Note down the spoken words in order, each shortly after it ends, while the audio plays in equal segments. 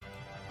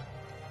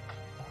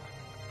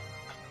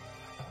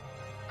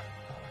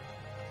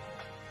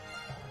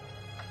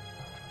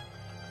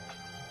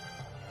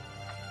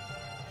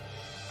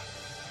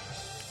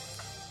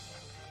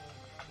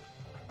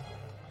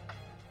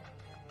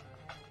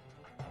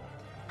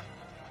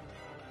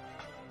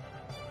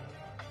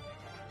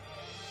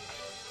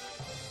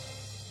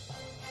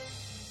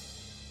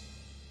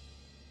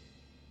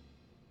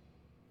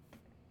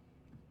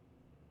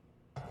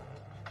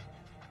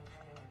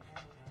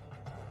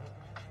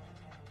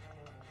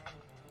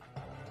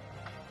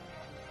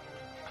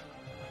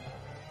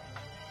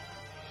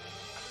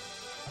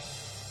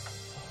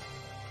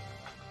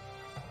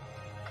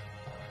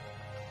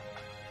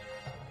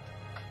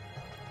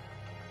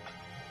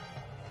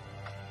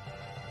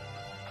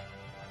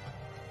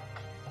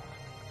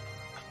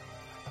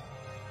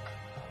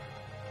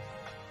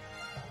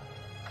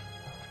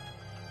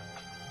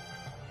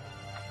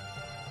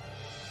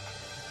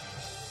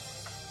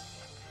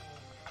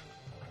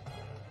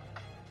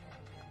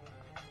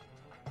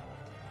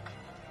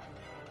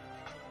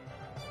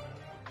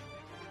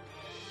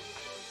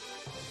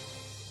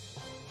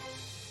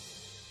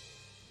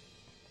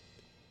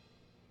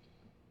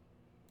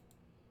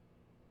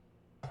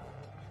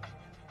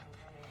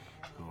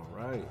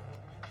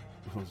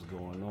What's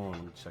going on?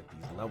 Let me check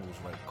these levels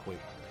right quick.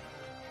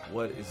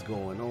 What is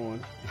going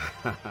on?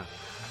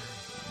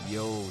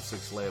 Yo,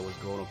 Six Layer, what's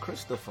going on?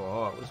 Christopher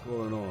Hart, what's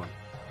going on?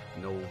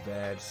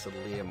 Novad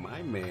Salir,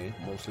 my man.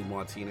 Mostly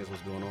Martinez,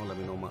 what's going on? Let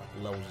me know my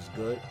levels is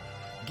good.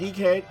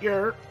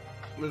 Geekhead,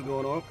 what's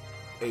going on?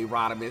 A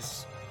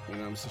Rodimus, you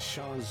know what I'm saying?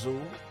 Sean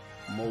Zoo,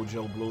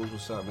 Mojo Blues,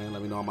 what's up, man?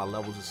 Let me know how my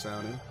levels are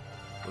sounding.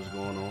 What's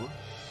going on?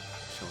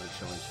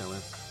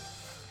 Chilling.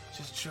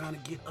 Just trying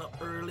to get up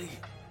early.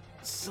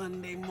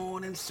 Sunday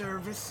morning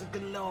service of the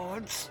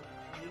Lords.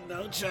 You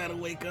know, trying to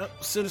wake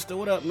up. Sinister,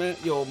 what up, man?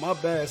 Yo, my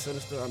bad,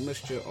 Sinister. I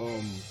missed your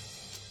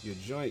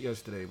joint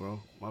yesterday,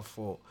 bro. My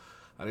fault.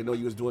 I didn't know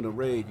you was doing a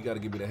raid. You got to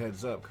give me the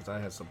heads up because I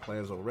had some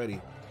plans already. You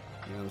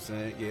know what I'm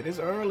saying? Yeah, this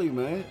early,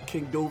 man.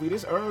 King Dovey,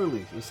 this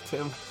early. It's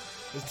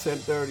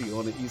 10:30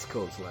 on the East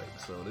Coast, like,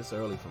 so this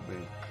early for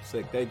me.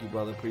 Sick, thank you,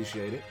 brother.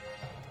 Appreciate it.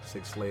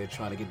 Six Slayer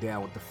trying to get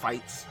down with the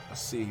fights. I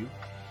see you.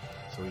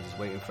 So we're just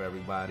waiting for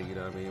everybody, you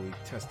know what I mean? We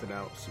tested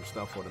out some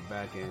stuff on the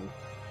back end.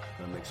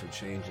 Gonna make some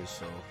changes,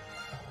 so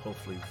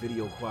hopefully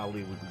video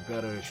quality will be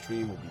better,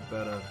 stream will be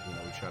better. You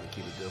know, we're trying to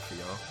keep it good for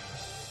y'all.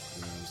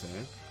 You know what I'm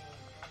saying?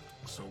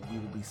 So we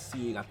will be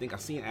seeing, I think I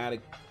seen Attic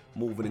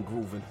moving and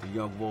grooving, the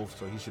Young Wolf,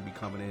 so he should be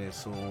coming in here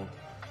soon.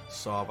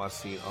 Solve, I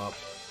seen up,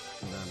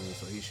 you know what I mean?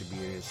 So he should be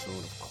in here soon.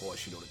 Of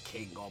course, you know, the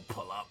king gonna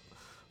pull up.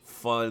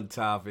 Fun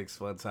topics,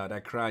 fun time.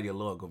 That Crown Your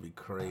Lord gonna be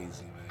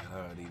crazy, man. I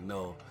already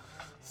know.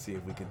 See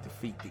if we can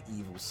defeat the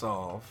evil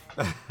Solve. You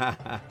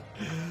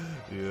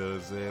know what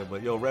I'm saying?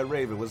 But yo, Red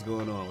Raven, what's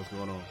going on?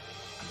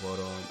 But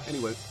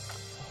anyway,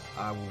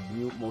 I will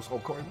mute most. Oh,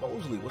 Corey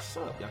Mosley, what's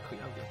up? Y'all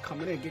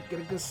coming in, get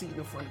a good seat in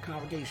the front of the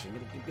congregation.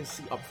 Get a good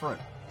seat up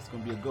front. It's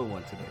gonna be a good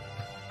one today.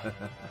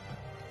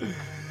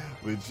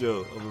 But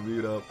yo, I'm gonna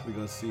mute up. We're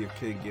gonna see if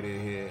King get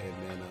in here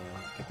and then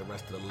get the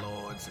rest of the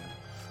Lords, and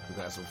we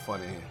got some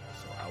fun in here.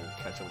 So I will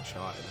catch up with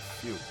y'all in a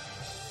few.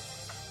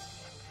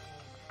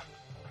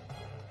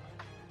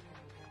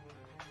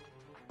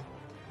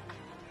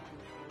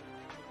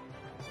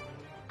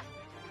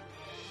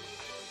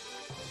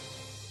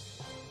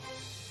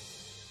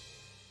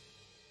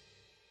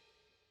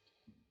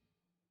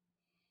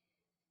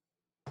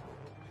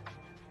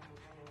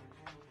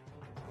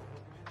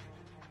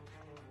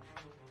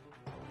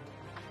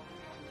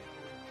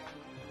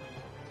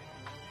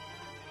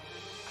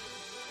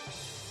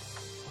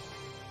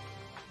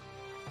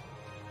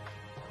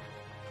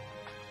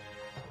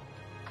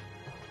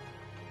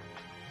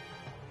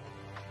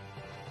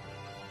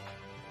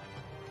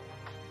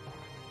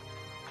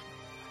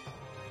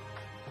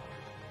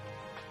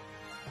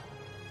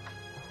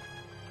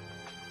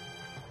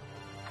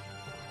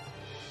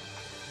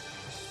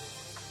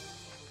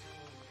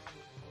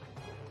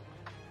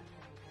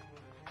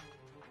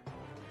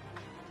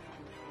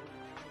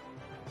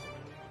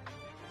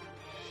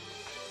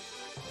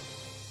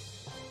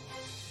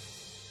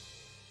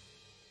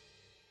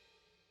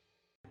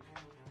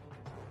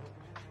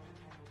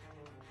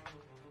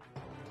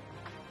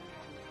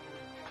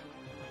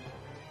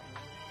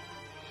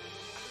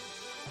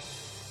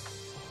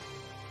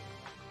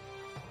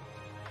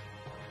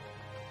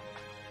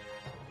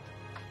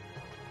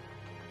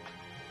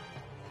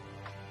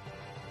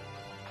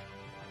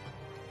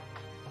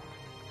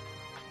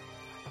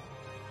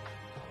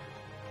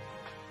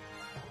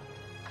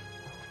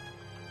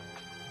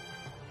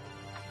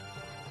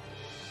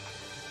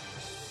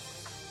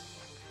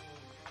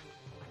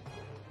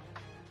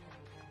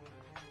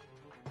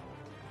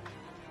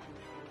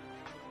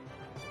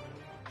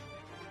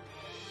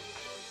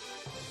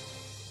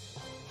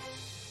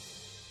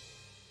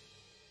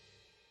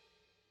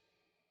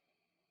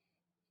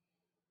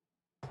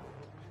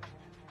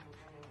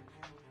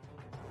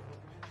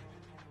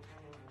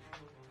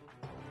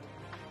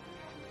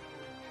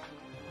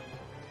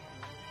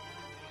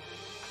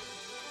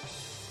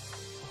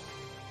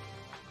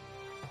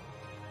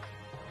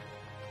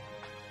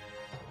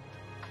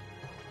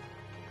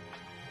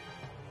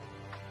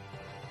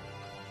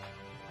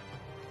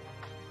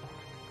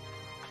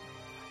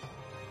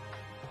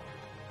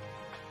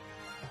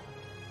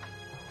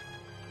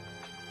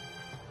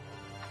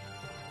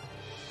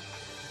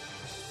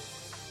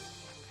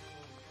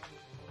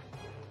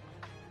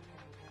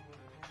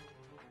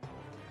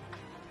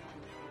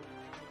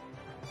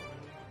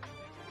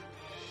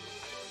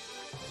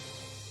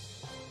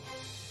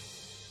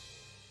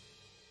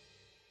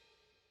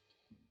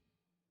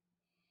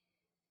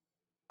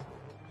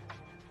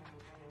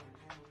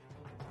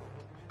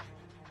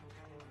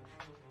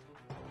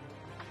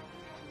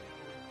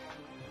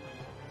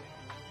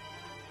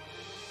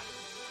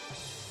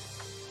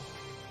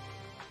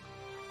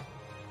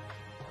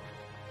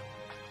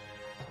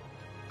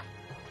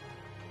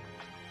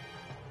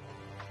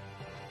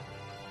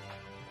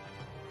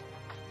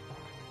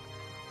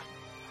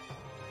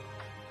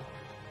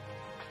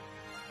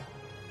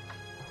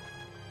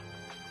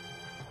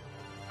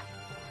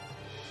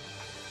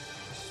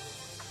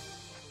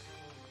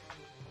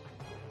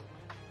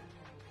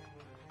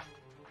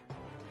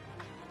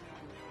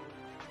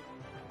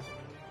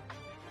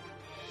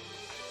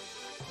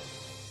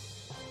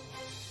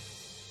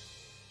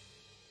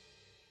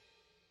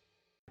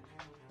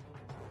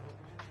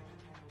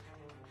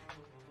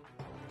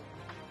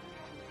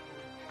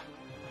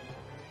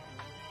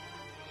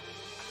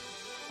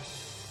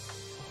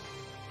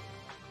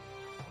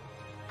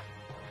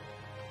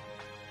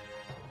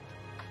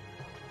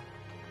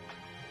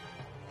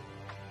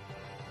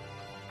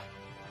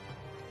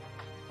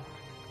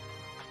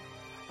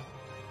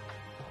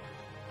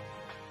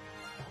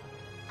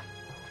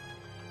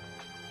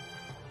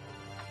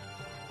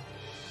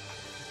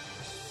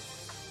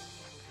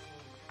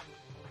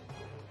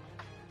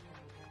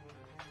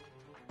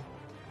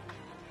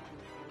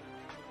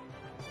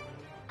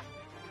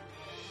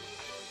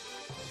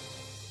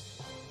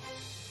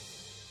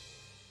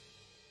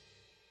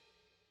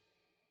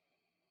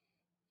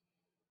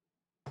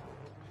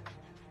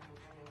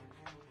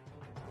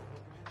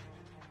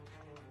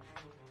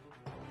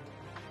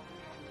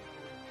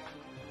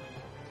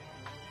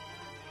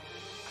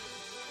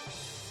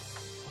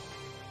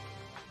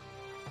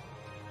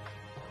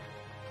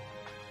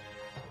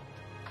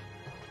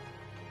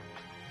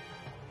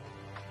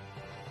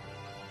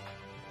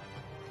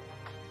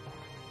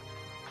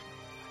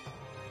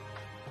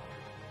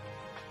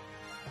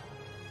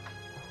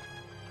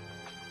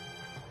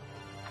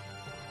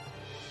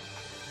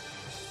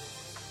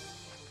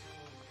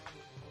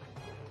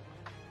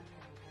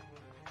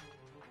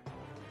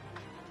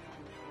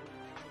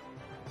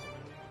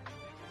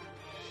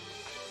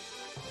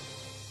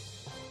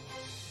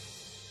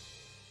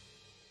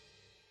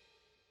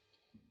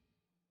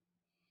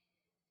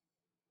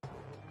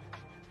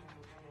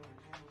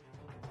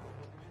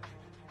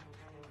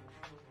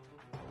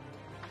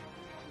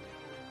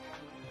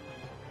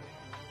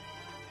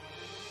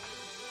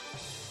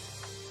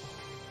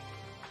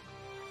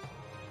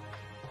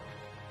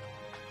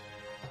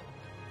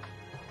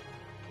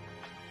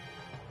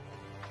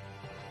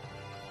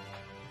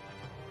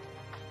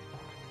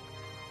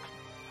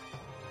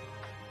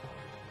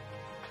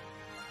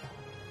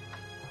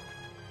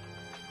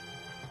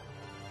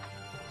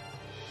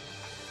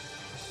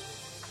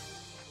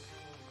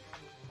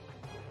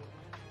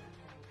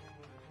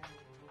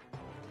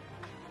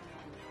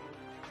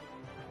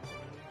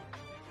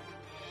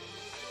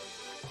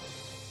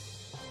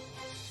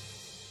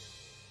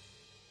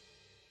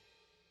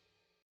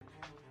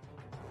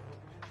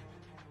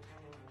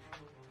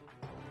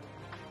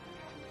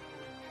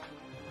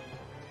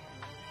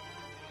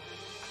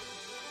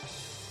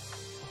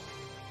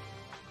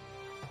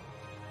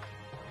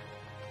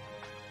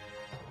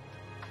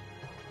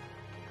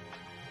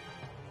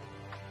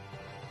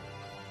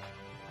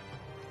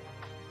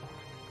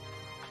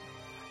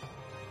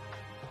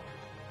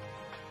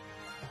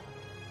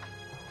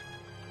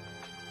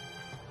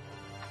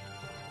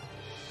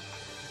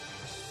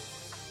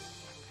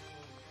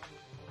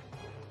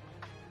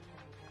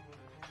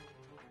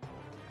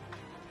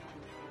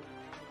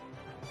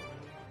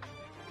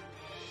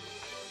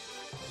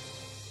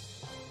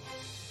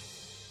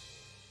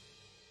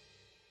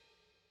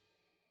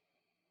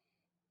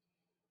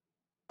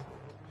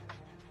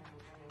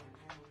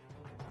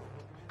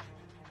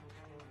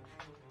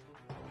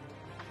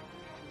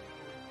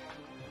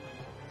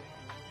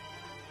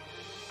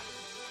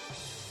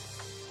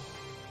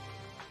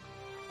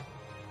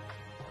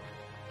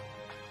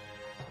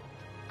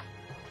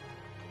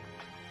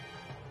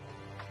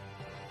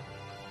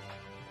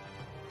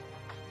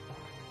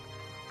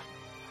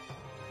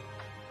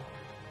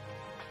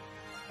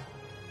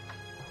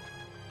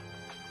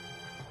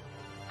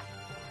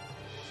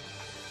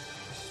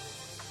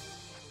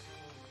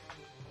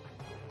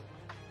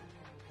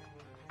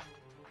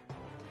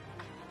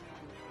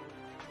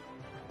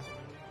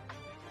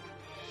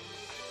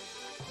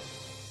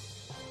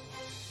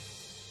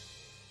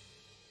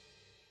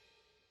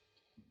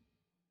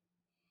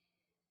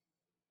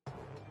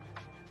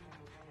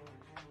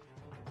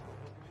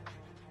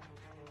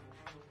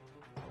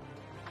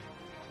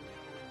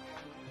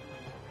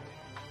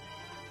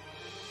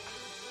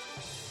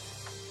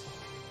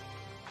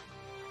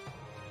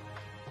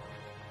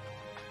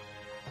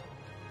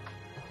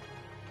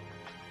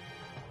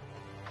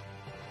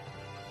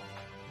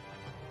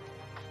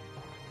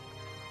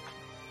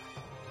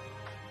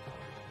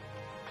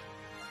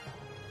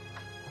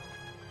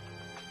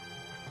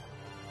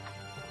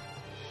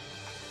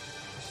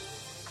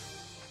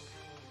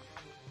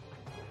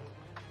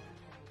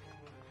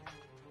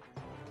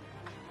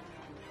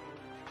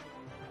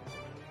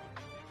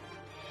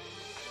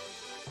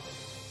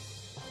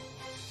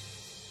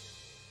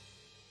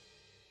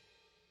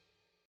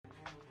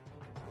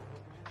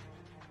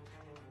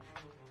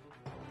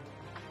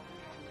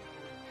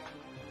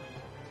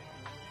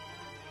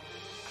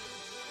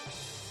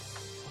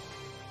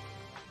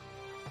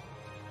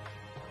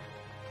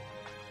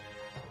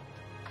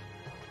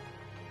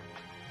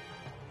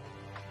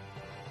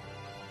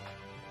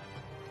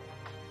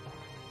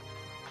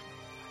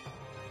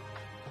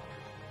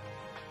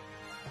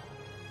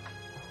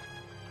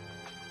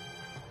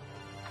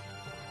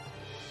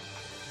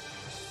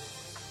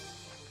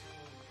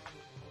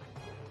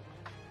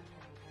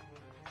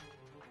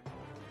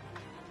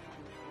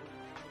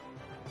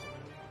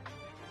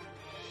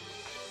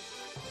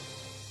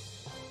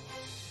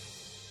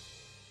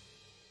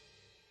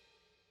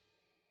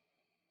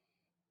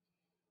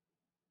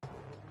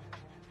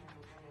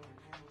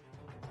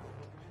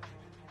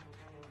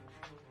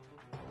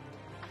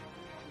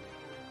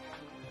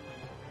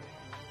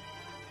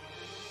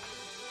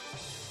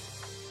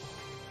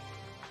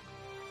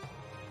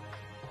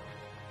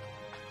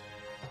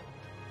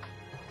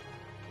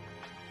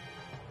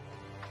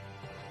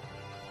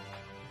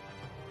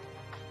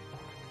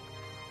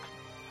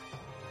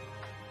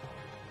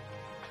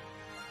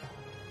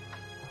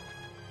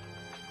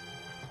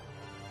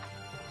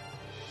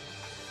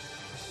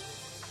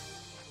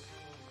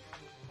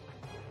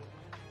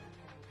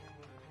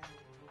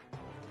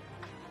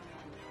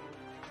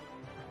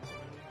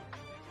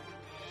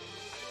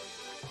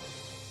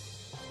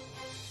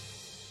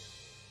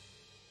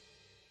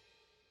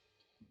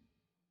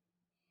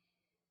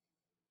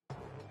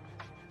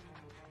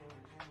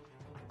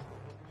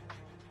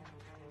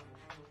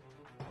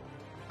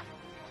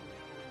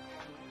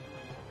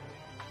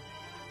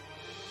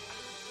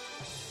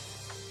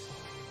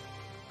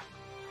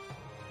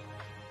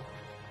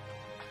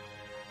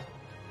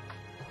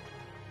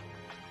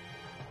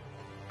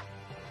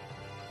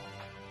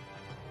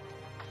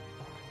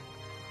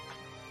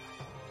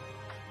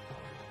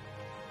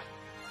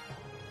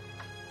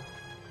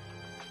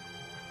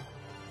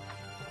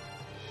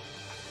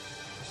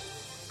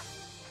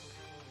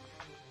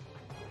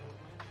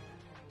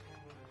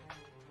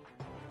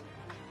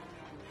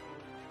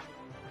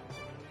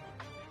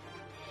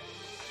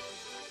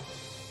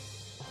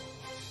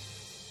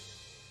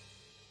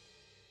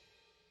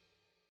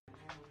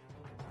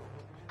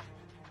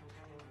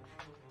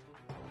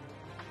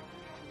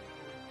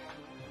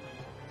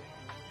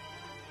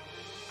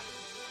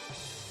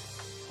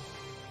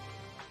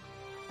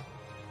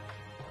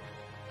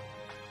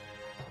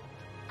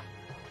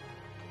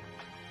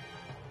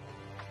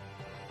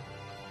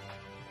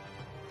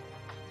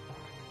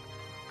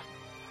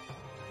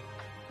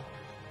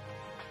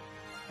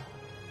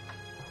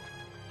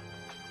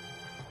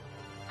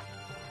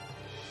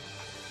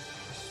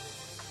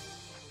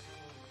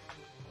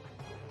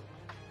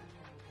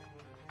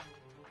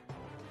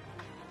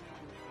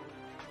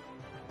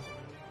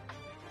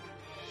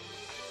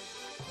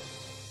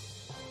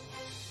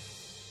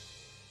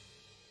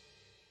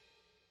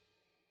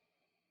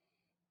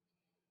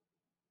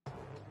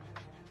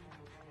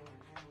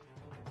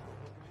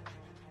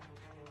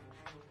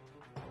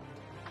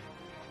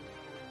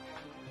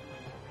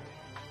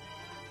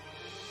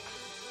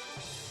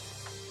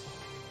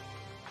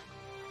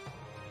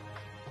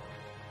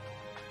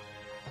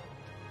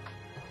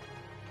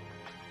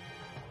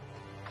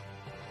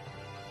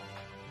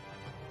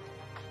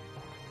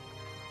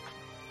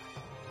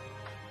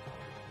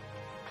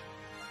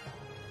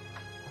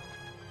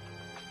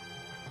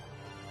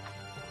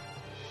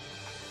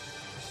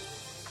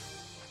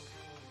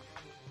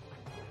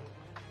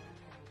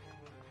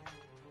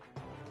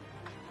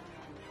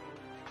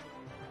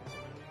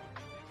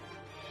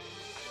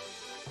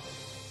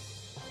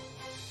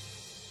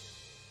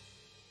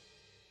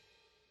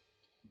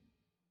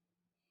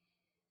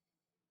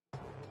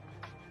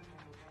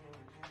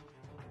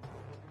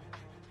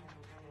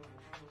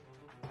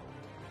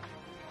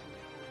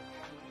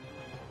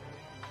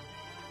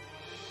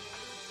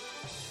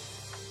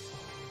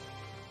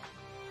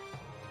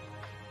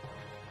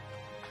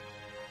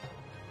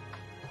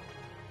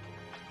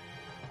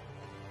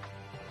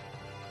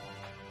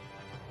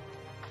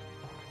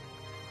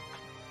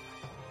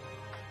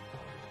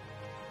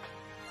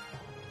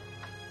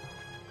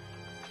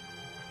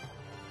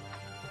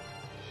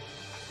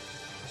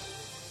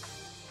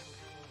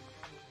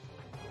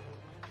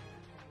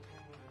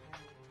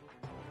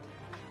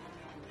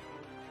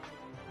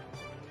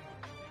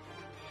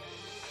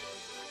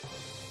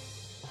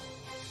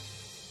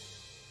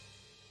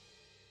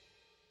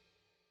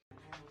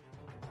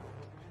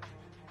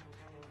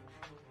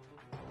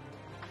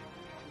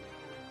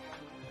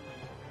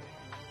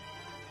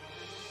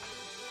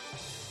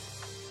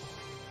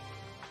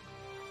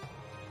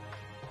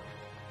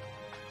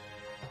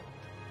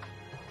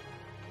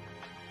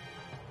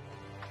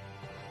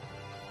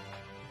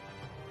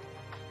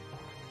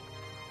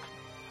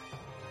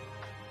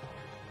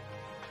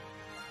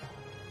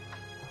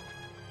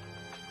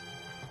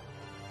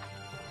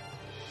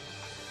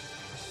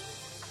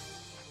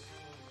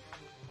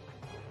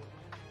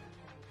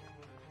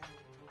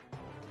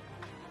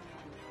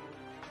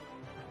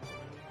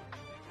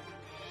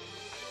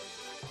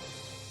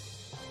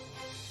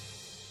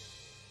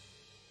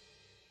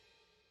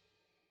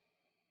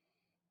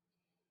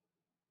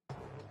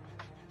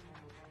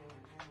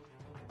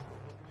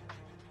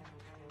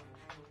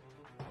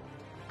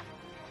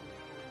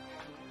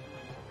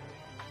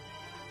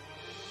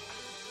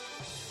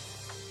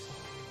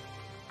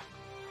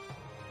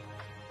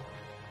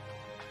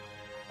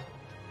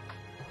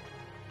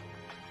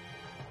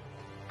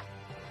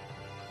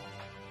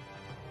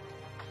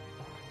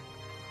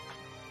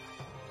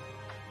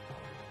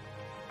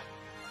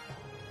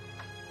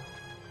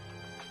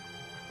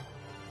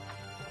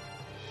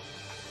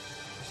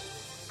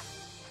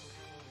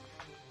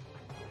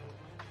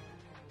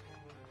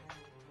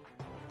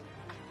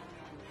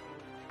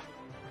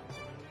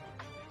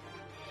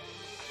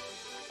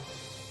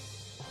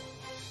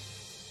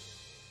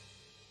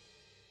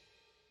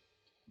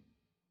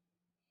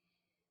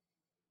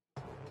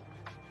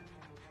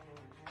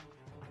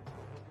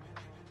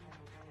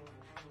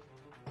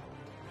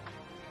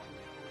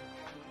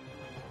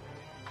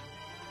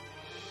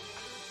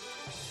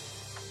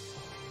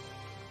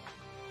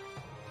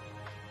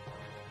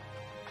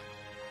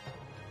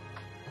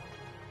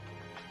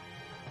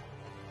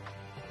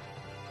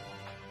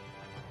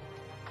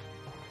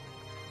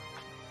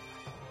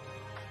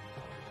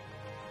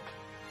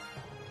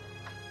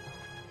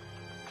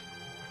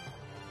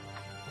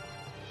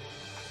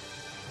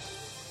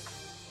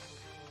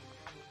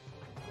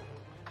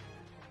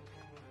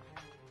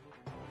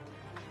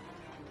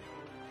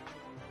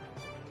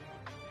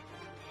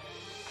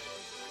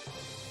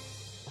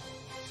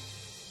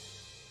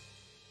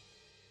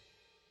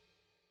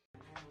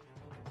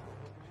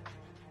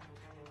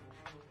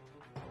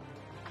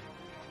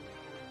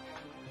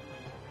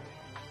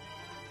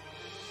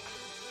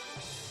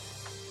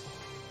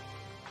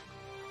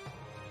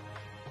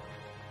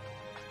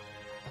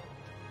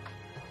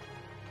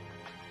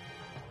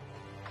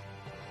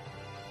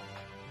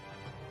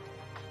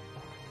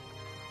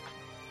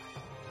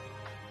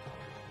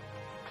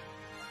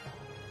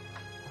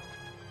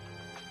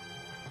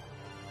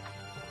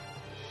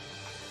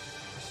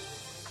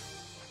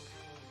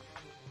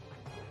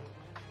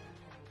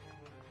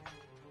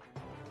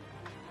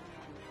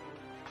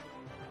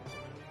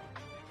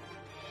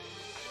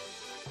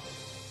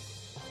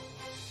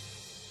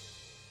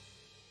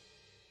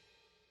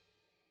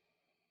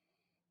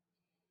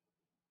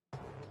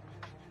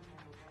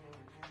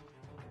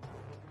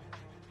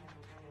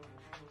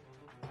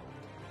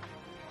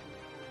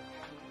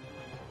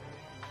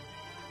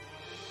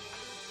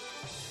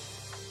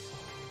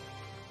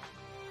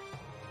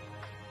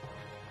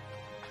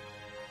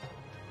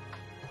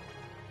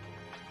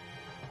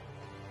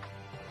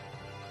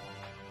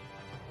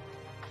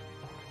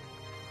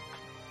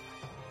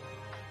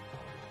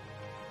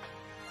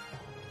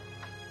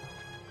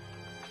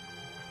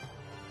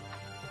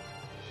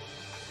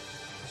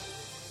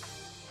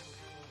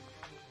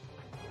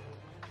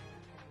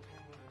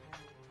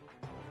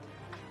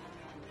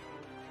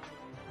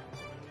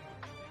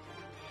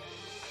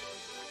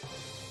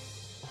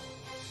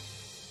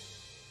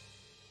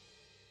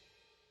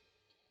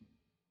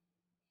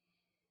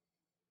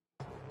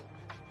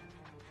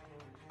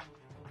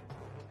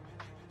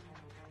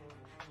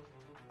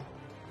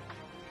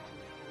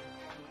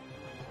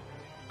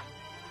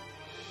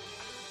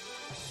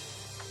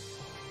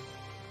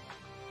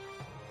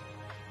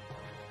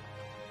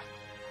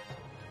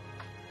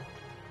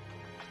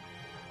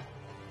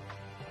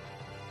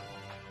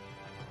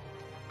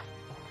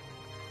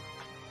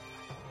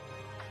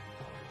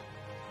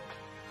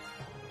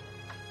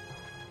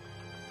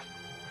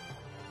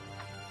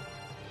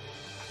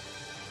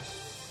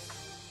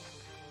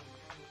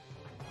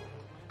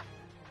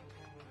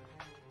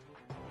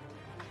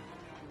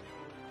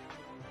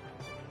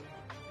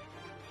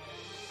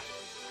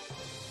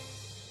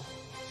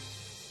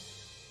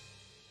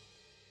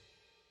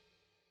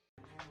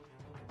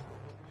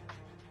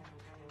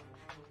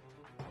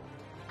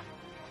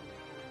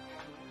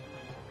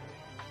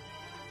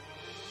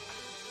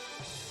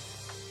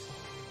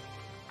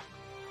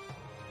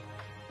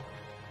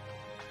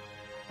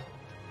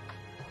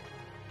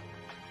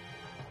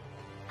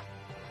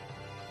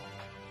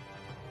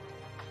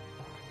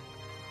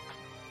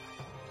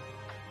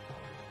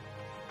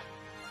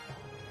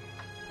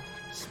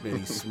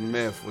 Smitty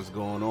Smith, what's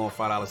going on?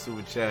 $5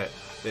 super chat.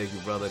 Thank you,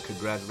 brother.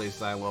 Congratulations,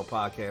 Sidewell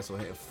Podcast on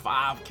hitting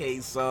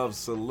 5K subs.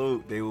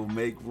 Salute. They will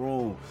make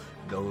room.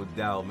 No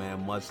doubt,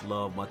 man. Much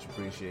love, much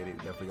appreciated.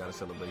 Definitely got to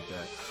celebrate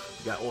that.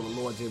 We got all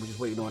the Lord J. We're just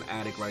waiting on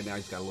Attic right now.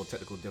 He's got a little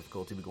technical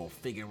difficulty. We're going to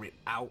figure it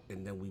out,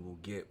 and then we will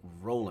get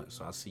rolling.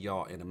 So I'll see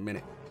y'all in a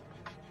minute.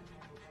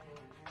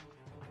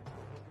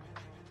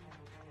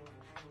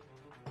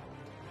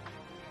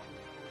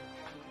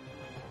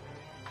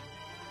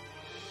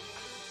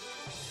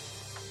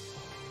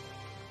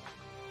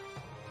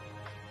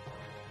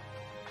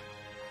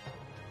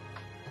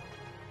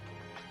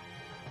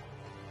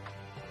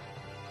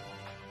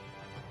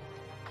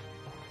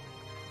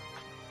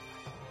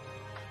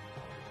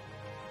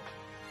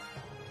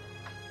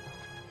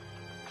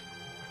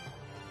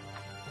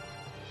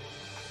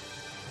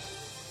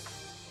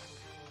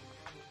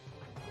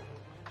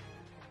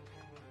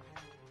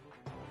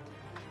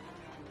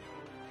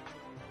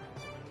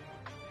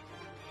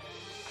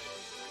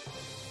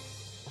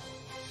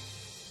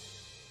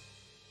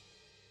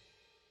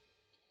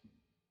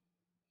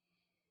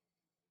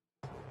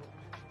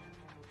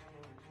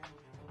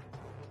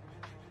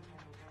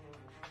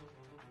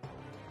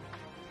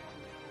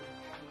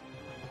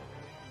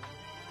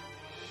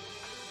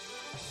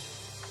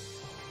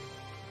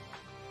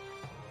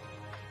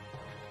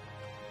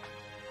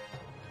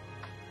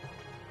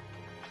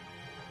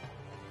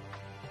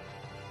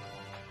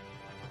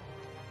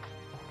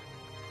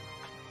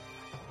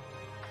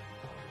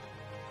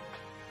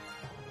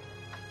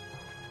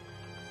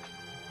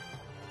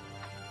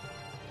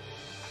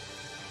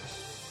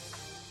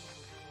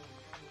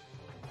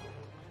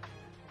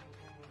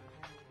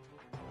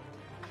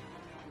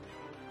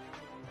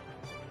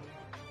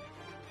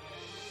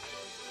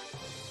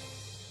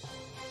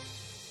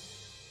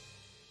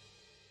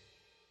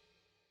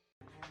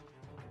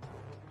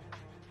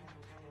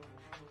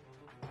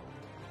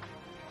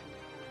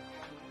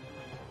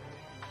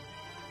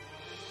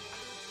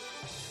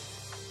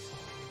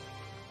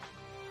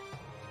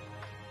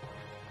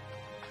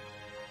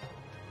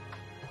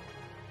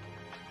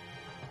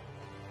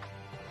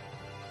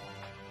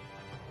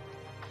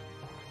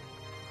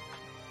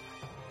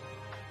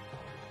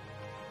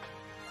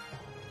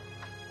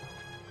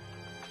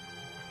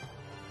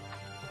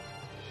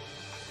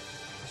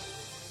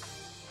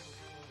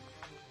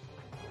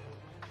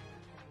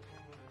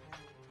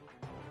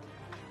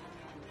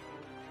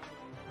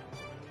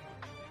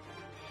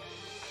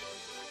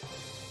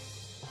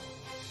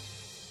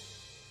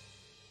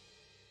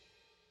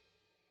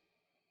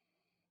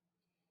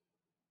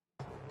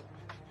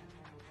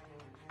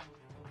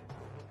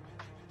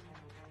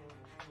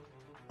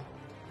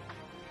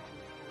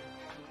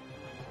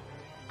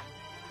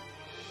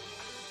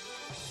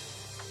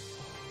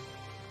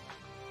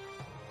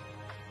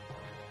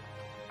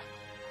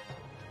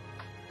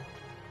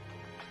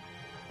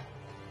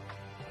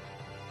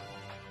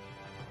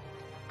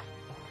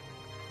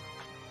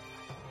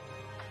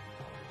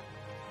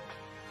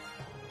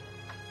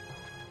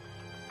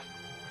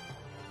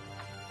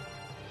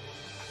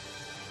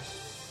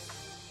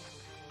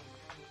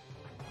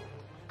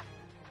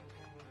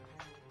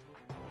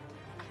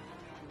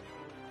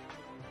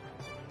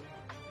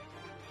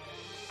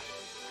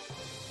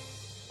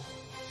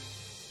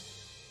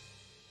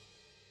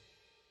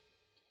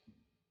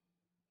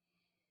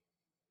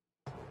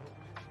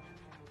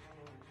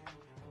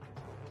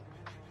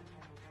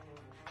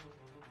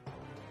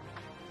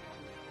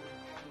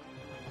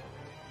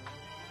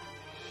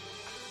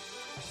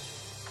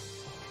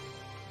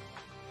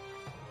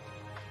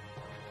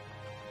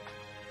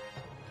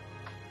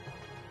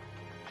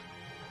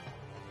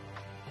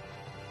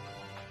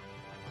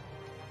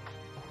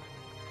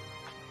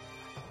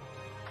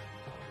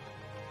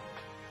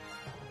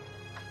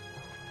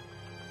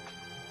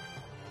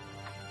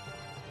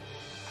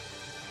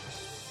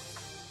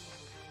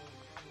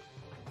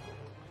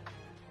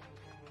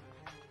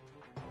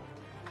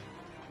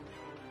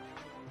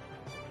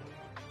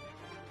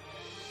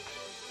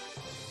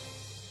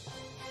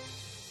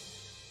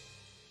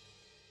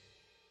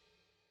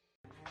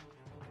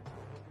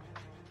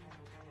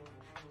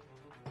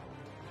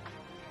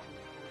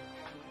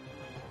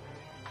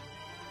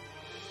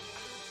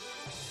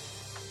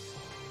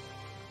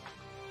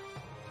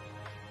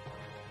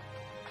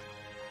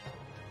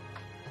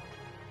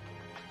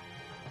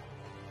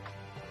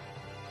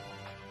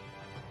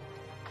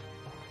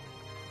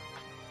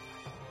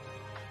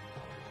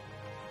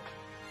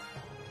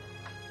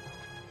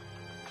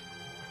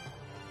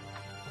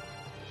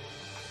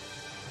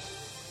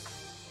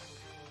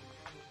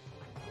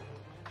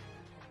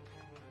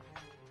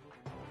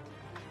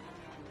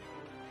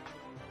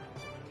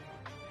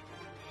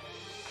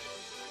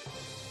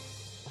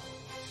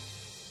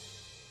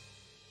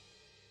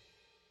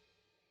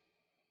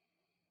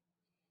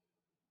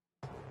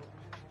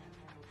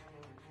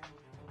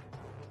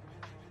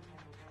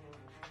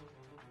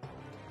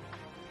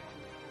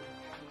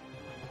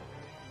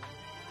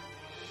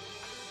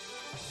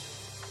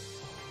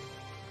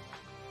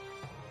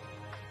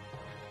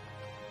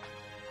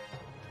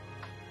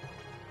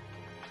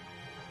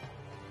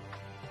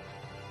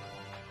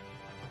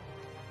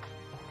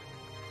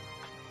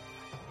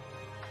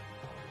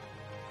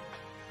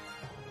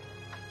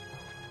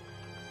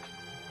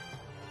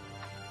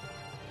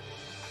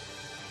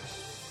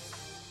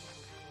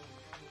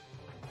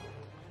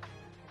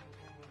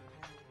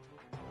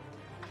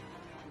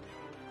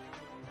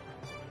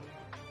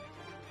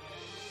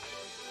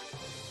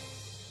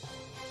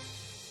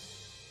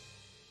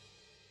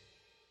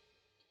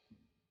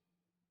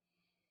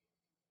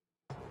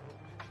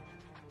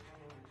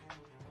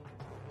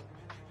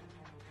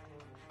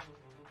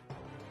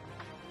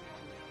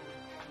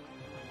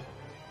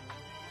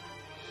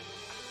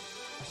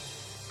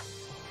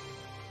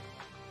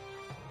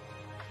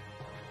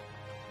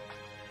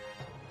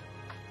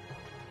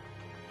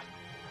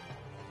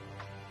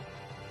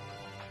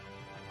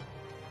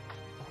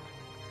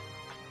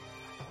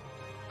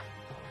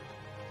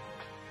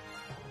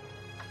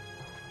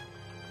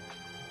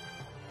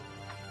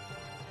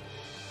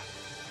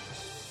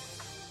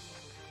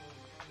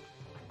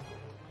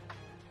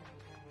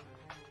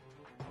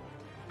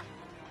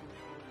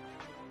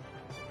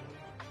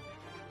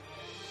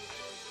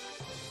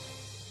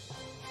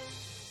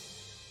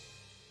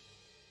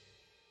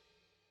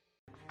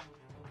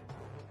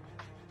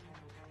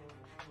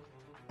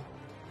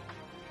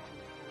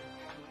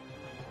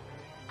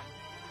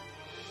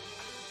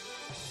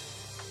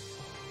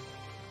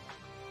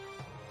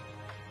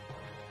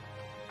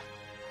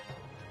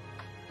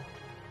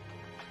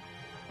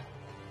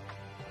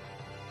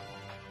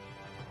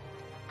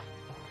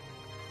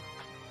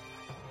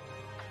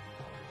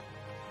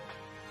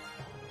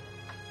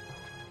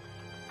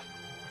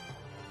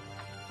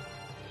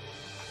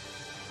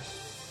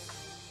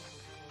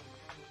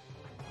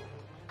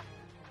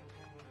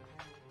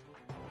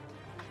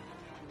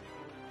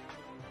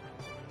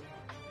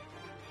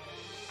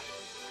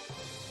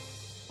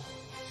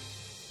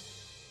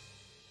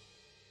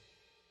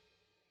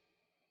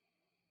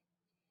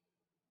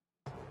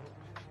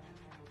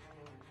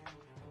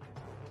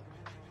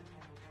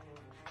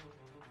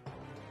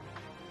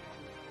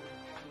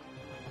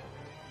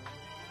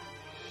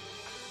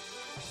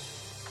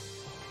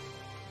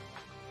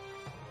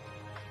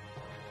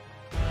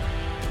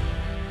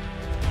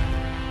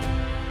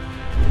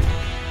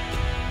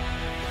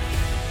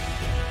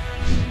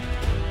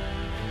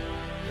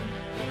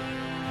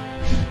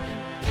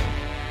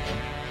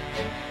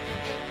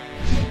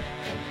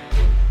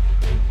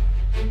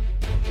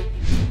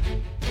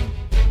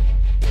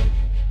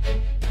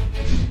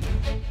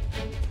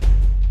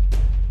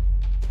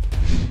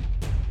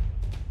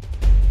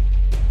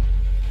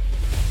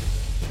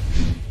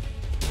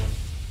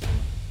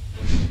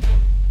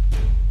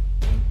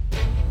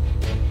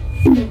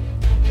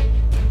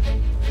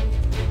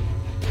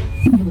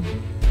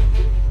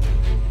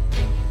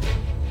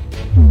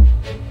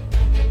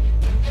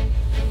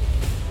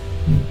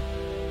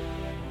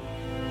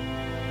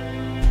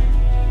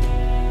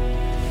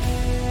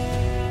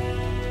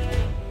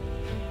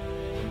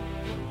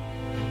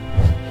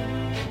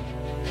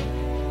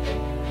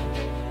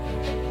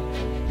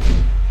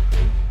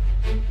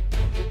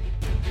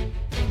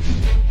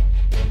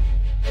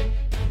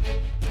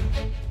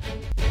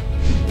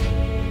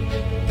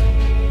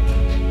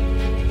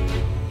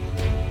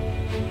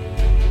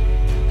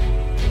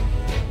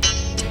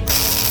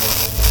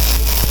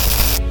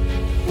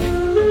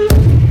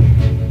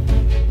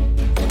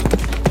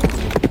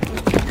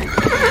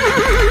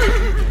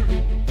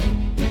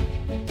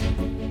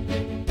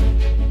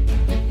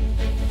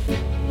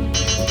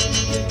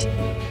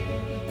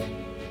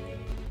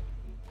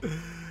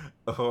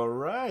 All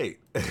right.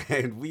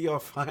 And we are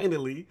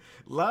finally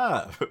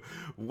live.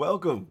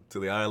 Welcome to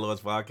the Iron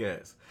Lords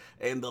Podcast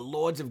and the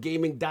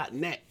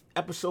lordsofgaming.net,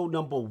 episode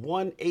number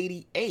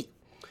 188.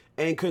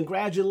 And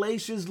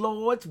congratulations,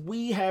 Lords.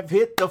 We have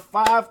hit the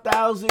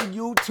 5,000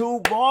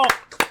 YouTube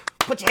mark.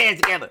 Put your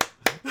hands together.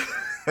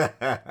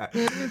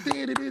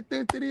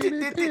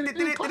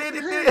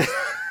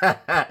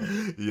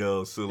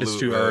 Yo, salute. It's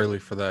too early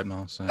for that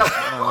nonsense.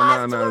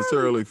 No, it's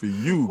early for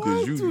you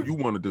because you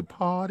wanted to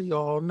party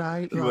all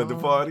night. You want to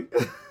party?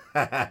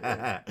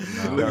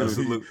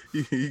 Salute.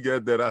 He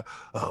got that.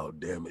 Oh,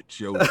 damn it,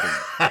 Joe.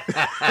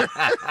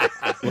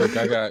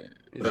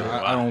 Look,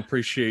 I don't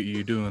appreciate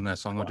you doing that,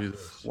 so I'm gonna do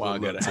this. Wow, I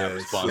gotta have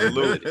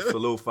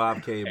salute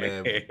 5K,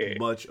 man.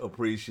 Much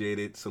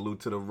appreciated. Salute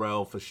to the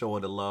Rel for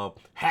showing the love.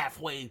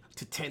 Halfway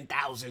to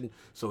 10,000.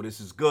 So this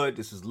is good.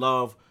 This is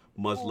love.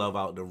 Much love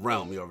out in the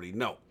realm. You already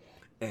know.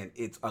 And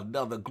it's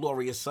another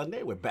glorious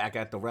Sunday. We're back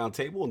at the round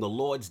table on the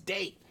Lord's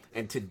Day.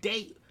 And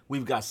today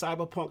we've got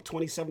Cyberpunk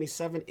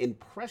 2077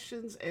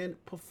 impressions and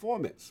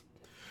performance,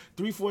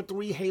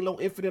 343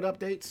 Halo Infinite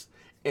updates,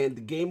 and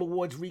the Game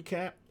Awards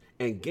recap,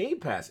 and Game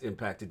Pass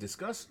impact to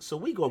discuss, so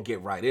we gonna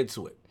get right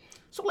into it.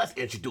 So let's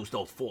introduce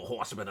those four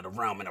horsemen of the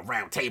realm in the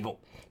round table,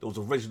 those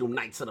original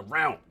knights of the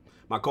round.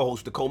 My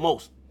co-host, the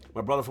co-most,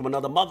 my brother from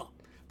another mother,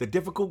 the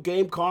difficult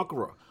game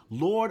conqueror,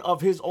 lord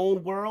of his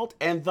own world,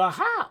 and the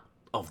how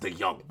of the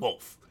young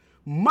wolf.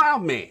 My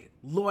man,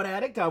 Lord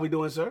Addict, how we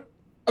doing, sir?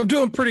 I'm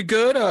doing pretty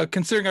good,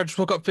 considering I just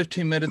woke up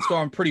 15 minutes ago.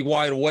 I'm pretty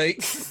wide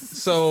awake.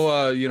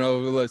 So,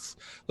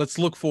 let's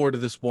look forward to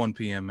this 1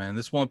 p.m., man.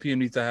 This 1 p.m.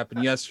 needs to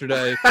happen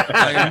yesterday.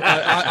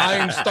 I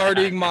am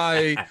starting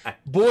my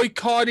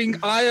boycotting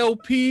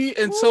ILP,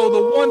 and so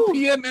the 1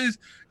 p.m. is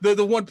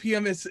the 1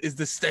 p.m. is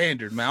the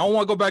standard, man. I don't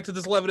want to go back to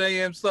this 11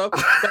 a.m. stuff.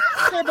 I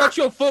don't care about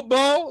your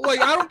football. Like,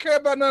 I don't care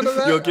about none of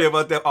that. You don't care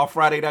about that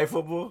Friday night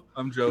football?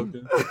 I'm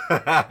joking.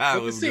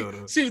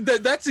 See,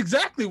 that's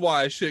exactly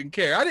why I shouldn't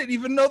care. I didn't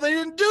even know they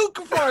didn't do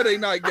Friday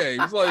night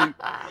games. Like,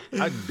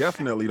 I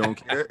definitely don't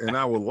care, and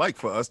I would like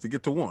for us to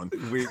get to one.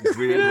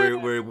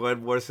 We're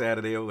one more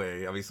Saturday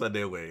away. I mean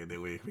Sunday away, and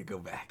then we go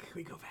back.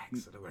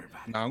 So don't worry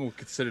about it. I'm gonna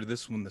consider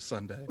this one the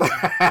Sunday.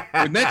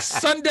 The next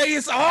Sunday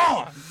is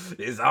on.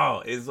 It's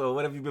on. So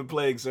what have you been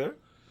playing, sir?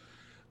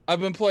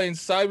 I've been playing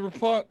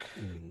Cyberpunk.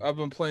 I've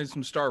been playing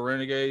some Star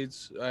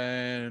Renegades,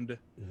 and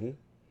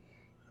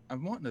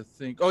I'm wanting to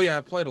think. Oh yeah,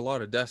 I played a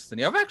lot of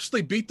Destiny. I've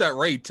actually beat that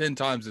raid 10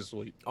 times this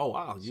week. Oh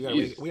wow, we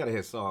gotta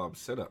hit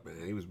set up,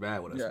 man. He was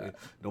bad with us. Man.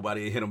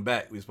 Nobody hit him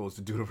back. We were supposed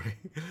to do the raid.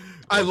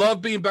 I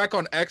love being back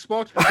on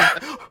Xbox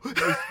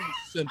because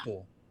it's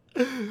simple.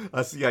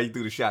 I see how you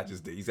threw the shot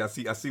just there. I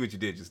see what you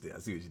did just there.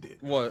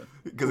 What?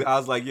 Because I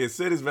was like, yeah,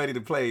 Sid is ready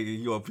to play.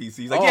 You on PC?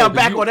 He's like, I'm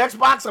back on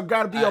Xbox. I'm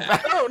gotta be on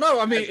back.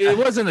 No. I mean, it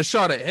wasn't a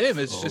shot at him.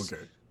 It's just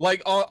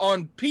like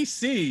on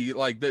PC,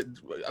 like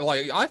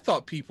I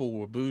thought people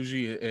were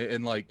bougie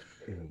and like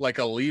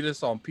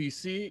elitist on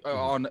PC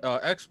on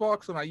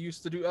Xbox when I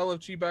used to do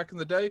LFG back in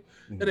the day.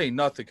 It ain't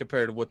nothing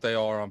compared to what they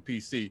are on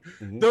PC.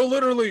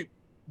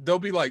 They'll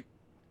be like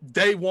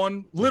day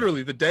one,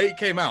 literally the day it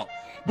came out.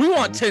 We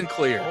want 10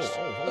 clears.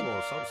 Hold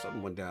on.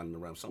 Something went down in the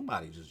realm.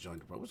 Somebody just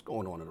joined the realm. What's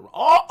going on in the realm?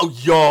 Oh,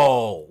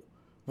 yo.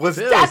 Was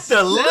that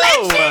the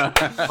legend?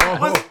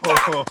 Was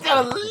that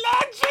the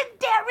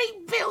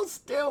legendary Bill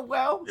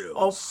Stillwell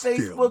on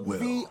Facebook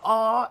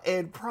VR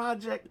and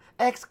Project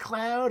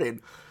xCloud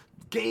and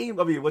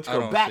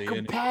Back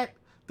Compat?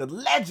 The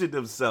legend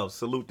himself.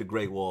 Salute the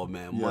Great Wall,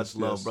 man. Much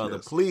love, brother.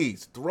 Yes.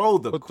 Please throw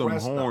the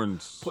crest them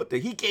horns.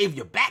 He gave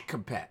you Back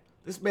Compat.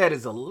 This man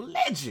is a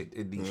legend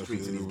in these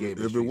streets of these games.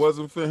 If it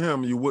wasn't for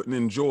him, you wouldn't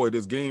enjoy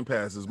this Game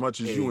Pass as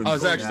much as you enjoy. I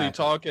was actually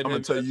talking. I'm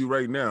gonna tell you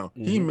right now,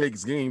 he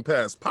makes Game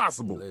Pass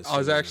possible. I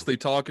was actually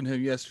talking to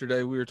him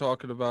yesterday. We were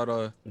talking about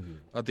the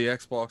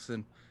Xbox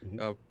and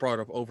brought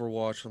up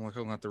Overwatch. I'm like,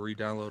 I'm gonna have to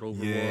re-download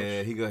Overwatch.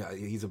 Yeah,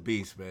 he's a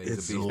beast, man.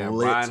 He's a beast. That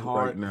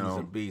Reinhardt, now. He's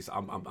a beast.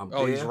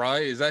 He's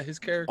right. Is that his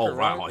character? Oh,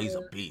 Reinhardt, he's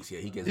a beast. Yeah,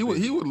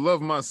 he would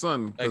love my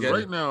son because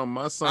right now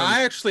my son.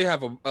 I actually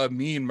have a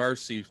Mean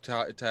Mercy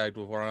tagged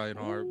with Reinhardt,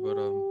 but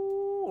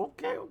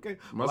Okay.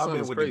 My son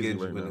is crazy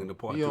right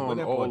now. He on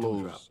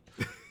all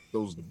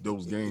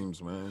those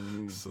games,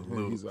 man.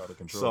 He's out of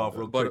control. Soft,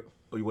 real quick.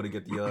 You want to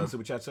get the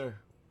super chat, sir?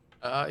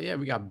 Yeah,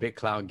 we got Big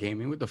Cloud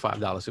Gaming with the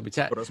 $5 super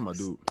chat. Oh, that's my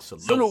dude.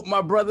 Salute,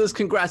 my brothers.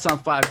 Congrats on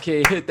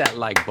 5K. Hit that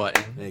like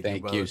button.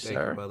 Thank you, sir.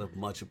 Thank you, brother.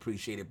 Much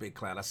appreciated, Big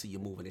Cloud. I see you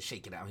moving and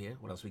shaking out here.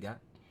 What else we got?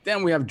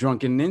 Then we have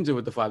Drunken Ninja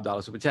with the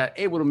 $5 super chat.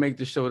 Able to make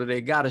the show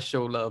today. Gotta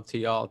show love to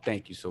y'all.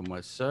 Thank you so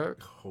much, sir.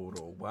 Hold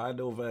on. Why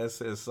Nova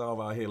says Solve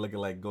out here looking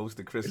like Ghost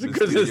of Christmas?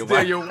 Because it's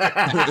still your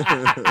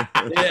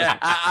Yeah,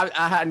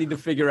 I need to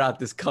figure out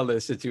this color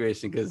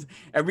situation because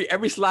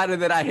every slider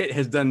that I hit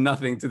has done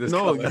nothing to this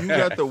color. No, you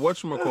got the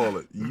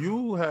whatchamacallit.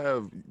 You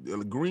have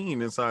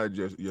green inside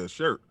your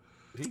shirt.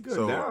 He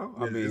good now.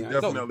 I mean, it's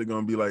definitely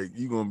gonna be like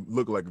you gonna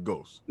look like a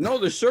ghost. No,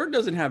 the shirt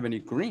doesn't have any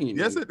green.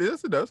 Yes, it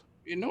does.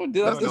 You know,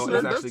 that's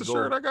the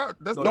shirt I got.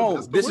 That's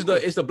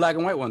it's the black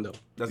and white one though.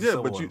 That's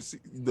but you see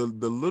the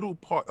little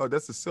part. Oh,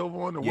 that's the silver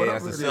one. Or whatever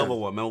that's the silver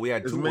one, man. We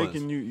had two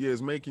making ones.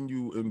 It's making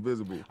you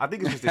invisible. I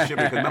think it's just the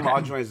shimmery. Because remember,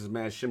 our joints is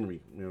mad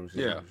shimmery. You know what I'm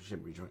saying? Yeah,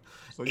 shimmery joint.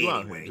 So you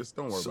out here? Just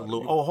don't worry about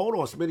it. Oh, hold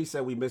on. Smitty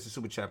said we missed the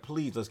super chat.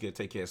 Please, let's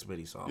take care of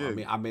Smitty. So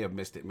I may have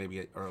missed it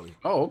maybe early.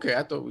 Oh, okay.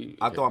 I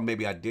thought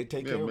maybe I did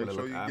take care of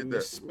it. I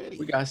missed Smitty.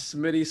 We got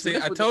Smitty. See,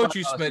 I told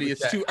you, Smitty,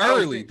 it's too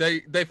early.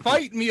 They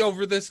fight me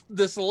over this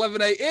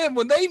 11 a.m.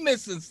 when they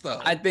missing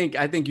stuff. I think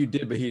you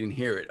did, but he didn't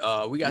hear it.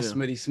 We got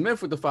Smitty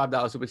Smith with the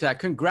 $5 super chat.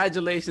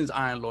 Congratulations,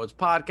 Iron Lords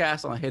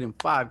podcast, on hitting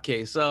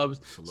 5K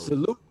subs.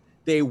 Salute.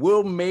 They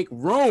will make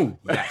room.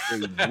 Yes,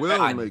 they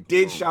will I make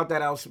did room. Shout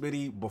that out,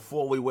 Smitty,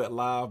 before we went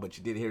live, but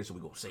you did hear it, so we're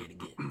going to say it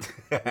again.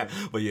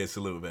 But yeah,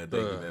 salute, man.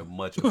 Thank you, man.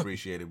 Much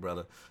appreciated,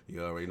 brother.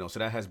 You already know. So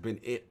that has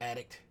been it,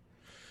 Addict.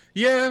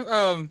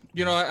 Yeah,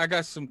 I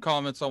got some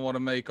comments I want to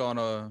make on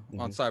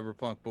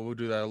Cyberpunk, but we'll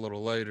do that a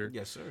little later.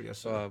 Yes, sir. Yes,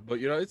 sir. But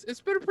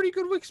it's been a pretty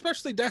good week,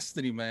 especially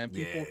Destiny, man.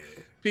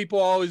 People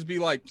always be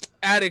like,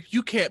 Addict,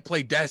 you can't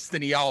play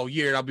Destiny all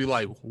year. And I'll be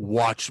like,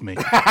 watch me.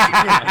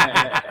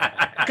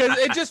 Because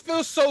it just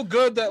feels so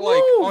good that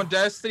on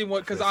Destiny,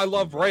 because I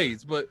love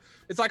raids, but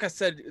it's like I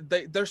said,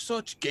 there's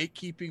such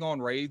gatekeeping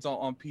on raids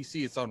on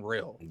PC. It's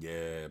unreal.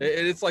 Yeah.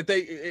 It's like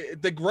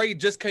the raid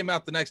just came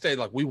out the next day.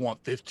 Like, we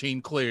want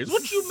 15 clears.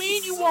 What you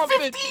mean you want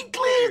 15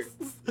 clears?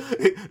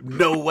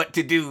 Know what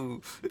to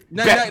do.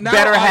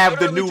 Better have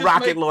the new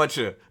rocket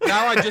launcher.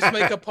 Now I just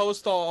make a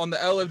post on the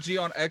LFG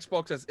on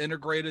Xbox that's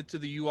integrated to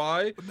the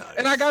UI,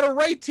 and I got a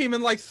raid team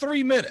in like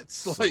 3 minutes.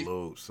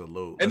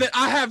 Salute. And then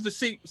I have the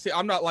see.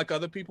 I'm not like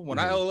other people. When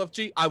I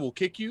LFG, I will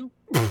kick you.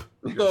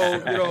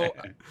 So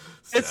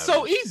it's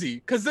so easy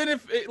because then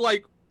if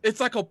it's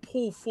like a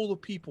pool full of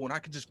people and I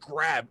can just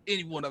grab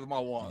any one of them I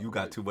want. You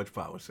got too much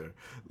power, sir.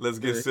 Let's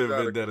get Sin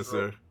Vendetta,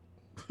 sir.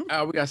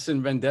 We got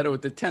Sin Vendetta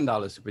with the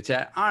 $10 super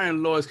chat.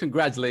 Iron Lords,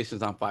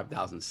 congratulations on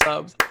 5,000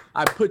 subs.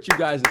 I put you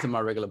guys into my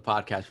regular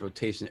podcast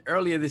rotation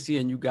earlier this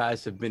year, and you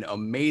guys have been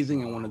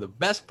amazing and one of the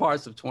best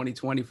parts of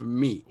 2020 for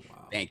me.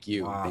 Wow. Thank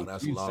you. Wow, Thank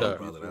that's you, love, sir.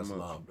 brother. That's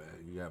love, man.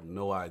 You have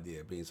no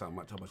idea how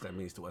much that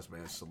means to us,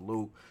 man.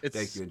 Salute.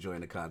 Thank you,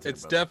 enjoying the content.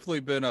 It's brother. Definitely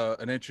been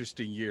an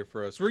interesting year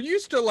for us. We're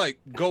used to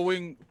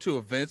going to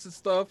events and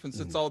stuff, and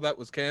since all that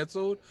was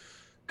canceled,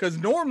 because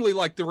normally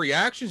the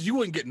reactions you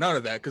wouldn't get none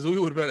of that because we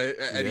would have been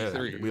at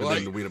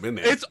E3. We'd have been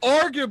there. It's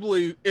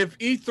arguably if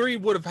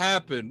E3 would have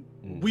happened,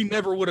 we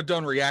never would have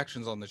done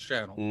reactions on this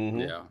channel.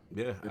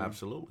 Yeah,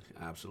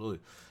 absolutely.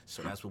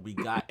 So that's what we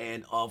got,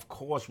 and of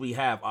course we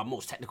have our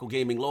most technical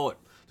gaming lord,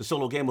 the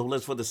solo gamer who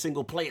lives for the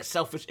single-player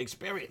selfish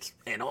experience,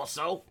 and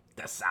also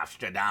the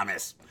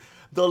Southstradamus,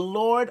 the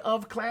Lord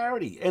of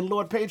Clarity and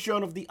Lord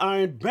Patreon of the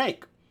Iron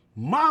Bank,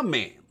 my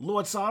man,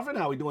 Lord Sovereign.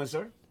 How we doing,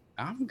 sir?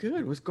 I'm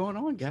good. What's going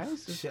on,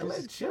 guys?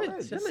 Chilling.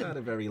 You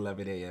sounded very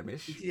 11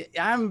 a.m.-ish.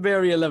 Yeah, I'm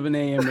very 11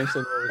 a.m.-ish.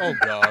 Oh,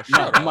 gosh.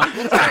 Shut up.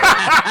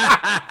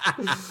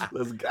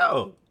 Let's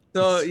go.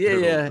 So,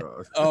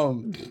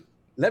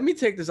 let me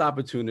take this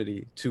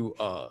opportunity to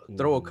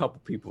throw a couple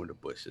people in the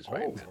bushes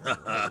right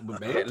now.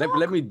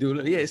 Let me do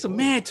it. Yeah, it's a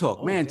man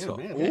talk. Man talk.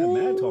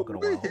 Man talking a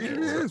while. It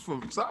is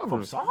from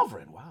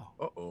Sovereign. Wow.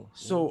 Uh-oh.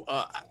 So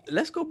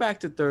let's go back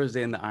to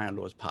Thursday in the Iron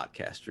Lords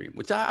podcast stream,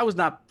 which I was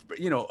not,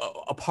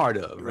 a part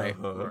of, right?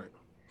 Right.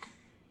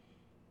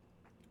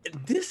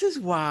 This is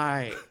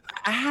why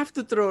I have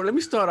to throw. Let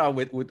me start out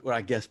with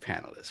our guest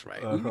panelists,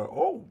 right?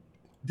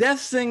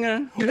 Death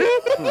Singer,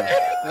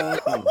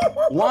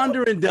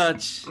 Wandering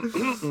Dutch,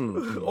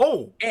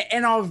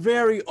 and our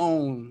very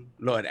own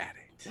Lord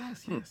Addict.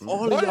 Yes.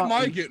 Why am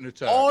I getting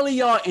attacked? All of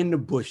y'all in the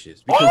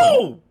bushes.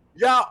 You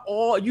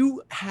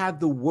have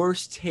the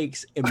worst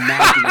takes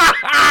imaginable.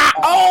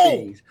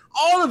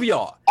 All of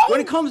y'all.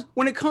 When it comes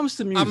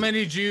to music. I'm gonna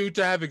need you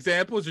to have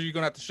examples, or you're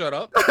gonna have to shut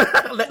up.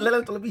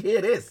 Let me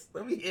hear this.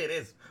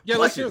 Yeah,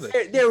 let's hear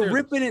this. They're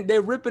ripping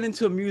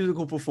into a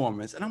musical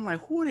performance, and I'm like,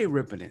 who are they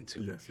ripping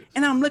into? Yes.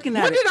 And I'm looking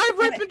at when did I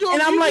rip into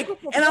a musical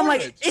performance? And I'm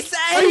like, it's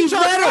Eddie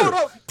Vedder.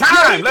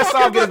 Time. Let's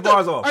all get his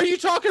bars off. Are you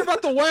talking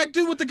about the whack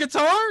dude with the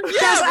guitar?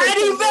 That's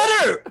Eddie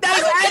Vedder.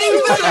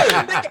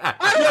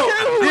 I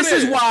don't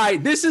care.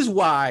 This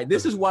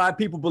is why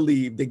people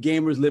believe that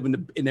gamers live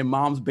in their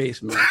mom's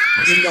basement.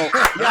 You're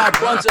a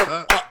bunch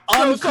of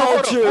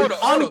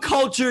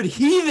uncultured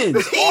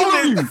heathens. All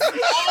of you.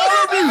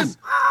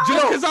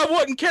 Just because I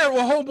wouldn't care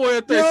what homeboy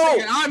up there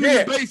singing, I'm in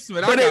the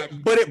basement.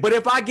 But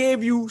if I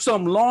gave you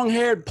some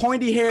long-haired,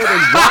 pointy-haired,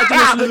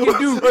 androgynous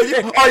looking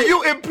dude, are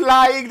you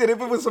implying that if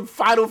it was some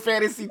Final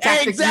Fantasy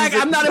Tactics exactly,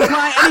 music? I'm not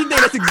implying anything.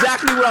 That's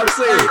exactly what I'm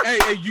saying. Hey,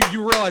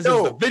 you realize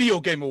it's the Video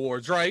Game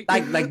Awards, right?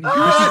 You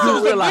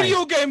realize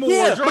Video Game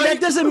Awards, right? But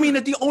that doesn't mean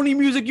that the only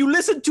music you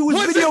listen to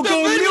is video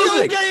game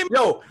music.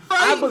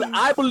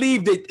 I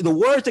believe that the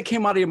words that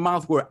came out of your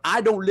mouth were,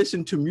 "I don't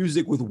listen to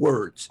music with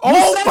words."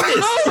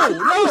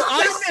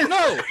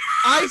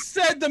 I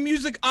said the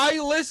music I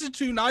listen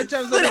to 9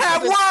 times out of 10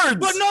 have words,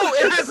 but no,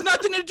 it has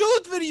nothing to do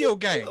with video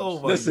games. Oh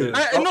my Listen,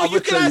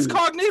 you can ask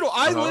Cognito.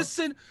 I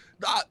listen.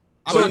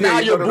 So now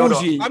you're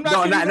bougie. I'm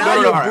not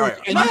now you're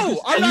bougie. No,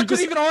 I'm not going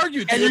to even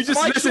argue. And you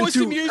just listen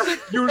to music.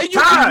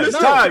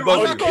 Time,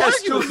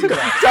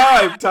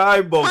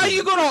 both. How are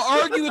you going to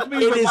argue with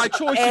me with my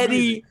choice of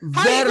music?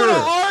 How are you going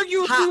to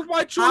argue with me with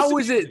my choice of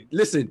music? How is it?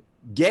 Listen,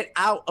 get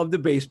out of the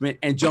basement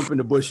and jump in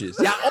the bushes.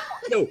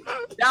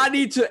 Y'all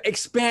need to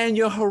expand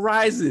your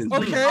horizons.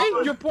 Okay,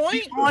 your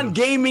point? On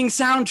gaming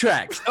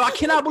soundtracks. I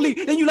cannot believe.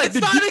 And you like it's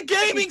not a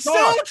gaming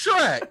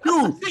soundtrack.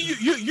 Dude,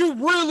 you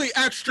really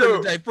extra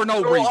today for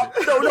no reason.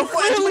 No,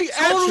 really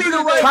extra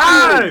the right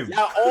time.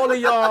 Now, all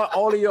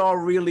of y'all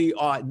really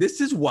are. This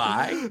is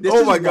why.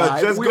 Oh my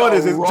God, Just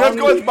Gordon's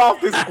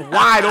mouth is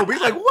wide open.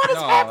 He's like, what is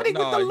happening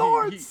with the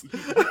Lords?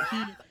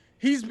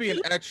 He's being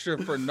extra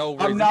for no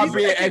reason. I'm not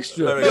being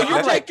extra.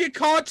 You're taking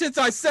contents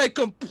I said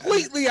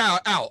completely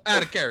out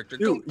of character.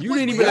 Dude, you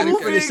didn't even let me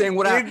finish saying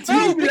what I.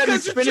 No,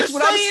 because you're just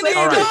saying it.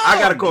 All right, I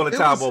gotta call a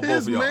time on both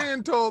of y'all.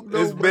 Man talk, though,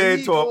 his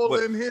man talk,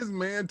 but his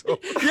man talk.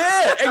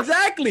 Yeah,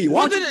 exactly.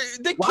 Why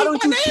keep my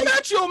name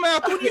at your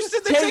mouth when you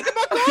sit there taking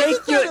my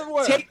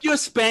contents? Take your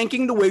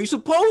spanking the way you're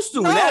supposed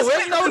to. No,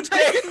 ain't no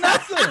taking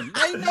nothing.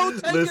 Ain't no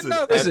taking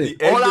nothing. Listen,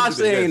 all I'm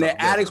saying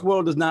that Addicts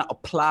World does not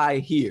apply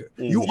here.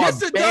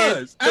 Yes, it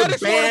does. Addicts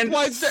World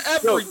applies to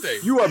everything.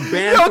 You are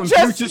banned from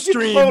future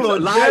streams.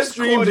 Live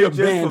streams you're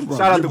banned from.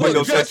 Shout out to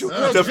Windows Central.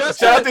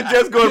 Shout out to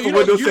Just Gordon from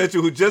Windows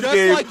Central, who just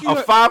gave a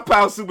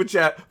 £5 super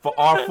chat for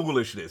our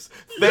foolishness.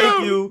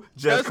 Thank you,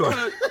 Just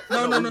Gordon.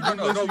 No.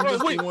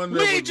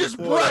 We ain't just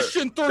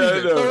brushing through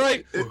this, all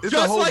right?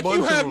 Just like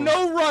you have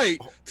no right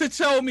to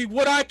tell me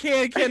what I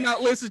can and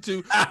cannot listen to.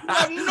 You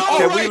have no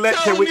right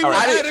telling me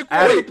what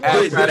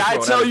adequate.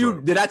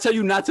 Did I tell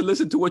you not to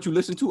listen to what you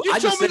listen to? You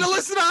told me to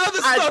listen to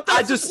other stuff.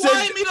 I just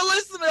said me to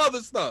listen to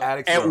other stuff.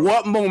 At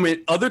what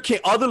moment,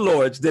 other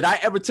lords, did I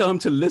ever tell him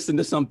to listen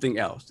to something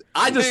else?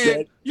 I just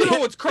said. You know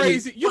what's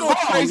crazy? You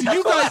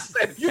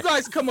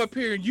guys come up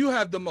here and you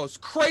have the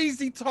most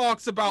crazy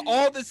talks about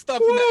all this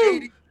stuff in the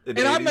 80s. And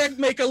I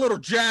make a little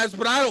jazz,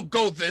 but I don't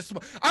go this.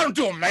 I don't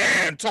do a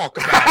man talk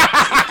about it.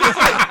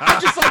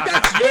 I'm just like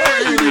that's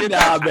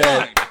your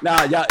man.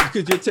 Nah, yeah,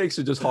 because your takes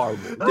are just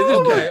horrible.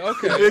 Okay.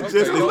 It's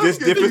just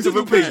difference of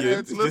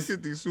opinion. Let's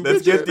get these super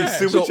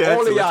chats. So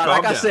all of y'all,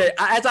 like I said,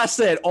 as I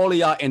said, all of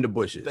y'all in the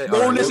bushes.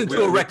 Go listen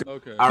to a record.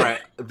 Okay. All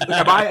right.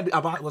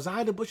 Was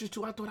I in the bushes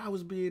too? I thought I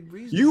was being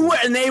reasonable. You were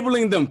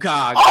enabling them,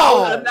 Cog.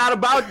 Oh, not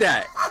about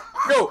that.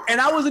 No, and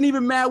I wasn't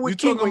even mad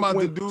with you talking about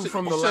the dude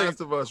from The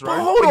Last of Us, right?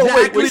 Hold on,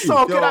 wait,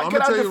 so can I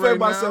defend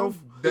myself?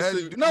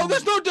 No,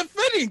 there's no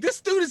defending.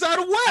 This dude is out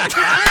of whack.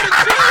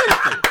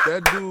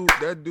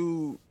 That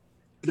dude,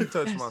 he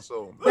touched my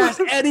soul. That's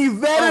Eddie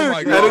Vedder. Oh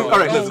my God. All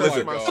right,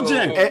 listen.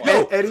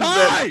 Eddie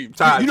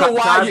Vedder. You know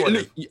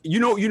why? You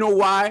know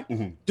why?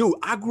 Mm-hmm. Dude,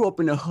 I grew up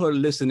in the hood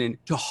listening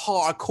to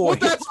hardcore. Well,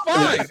 that's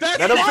fine.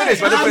 Let him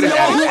finish. And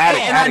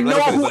I know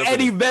who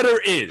Eddie Vedder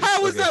is.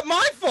 How is that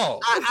my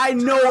fault? I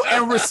know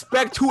and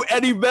respect who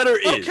Eddie Vedder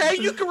is.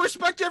 Okay, you can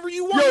respect whatever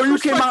you want. Yo, you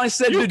came out and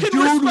said the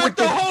dude with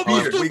the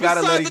beard. We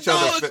gotta let each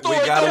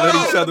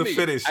other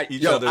finish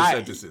each other's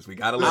sentences. We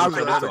gotta let each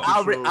other talk.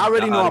 I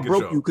already know I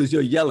broke you because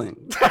you're yelling.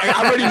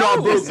 I already know I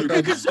broke you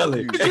because you're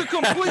yelling. You're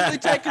completely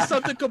taking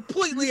something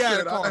completely out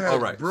of context. All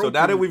right, so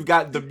now that we've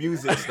got the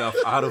music stuff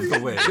out of the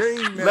way,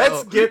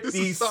 let's get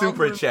these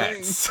super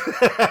chats.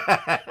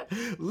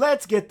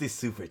 Let's get these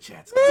super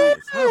chats.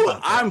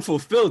 I'm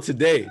fulfilled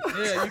today.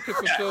 Yeah, you can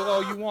fulfill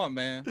all you want,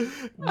 man.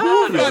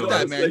 You got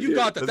that, man. You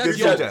got that. That's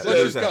yours.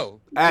 Let's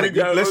go.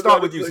 Let's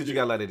start with you since you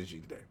got a lot of energy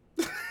today.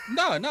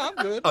 No, I'm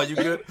good. Oh, you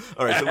good?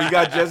 All right, so we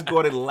got Just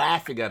Gordon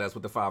laughing at us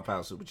with the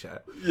 £5 super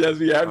chat. Yes,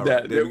 we have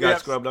that. Then we got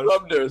Scrub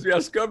Nurse. We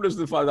have Scrub Nurse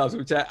with the $5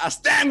 super chat. I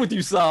stand with you,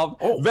 Saab.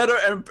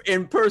 Vedder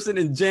in person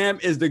and Jam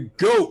is the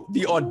GOAT.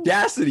 The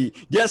audacity.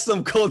 Get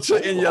some culture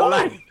in your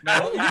life.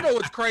 Now, you know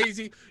what's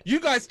crazy?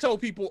 You guys tell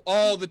people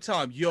all the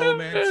time, yo,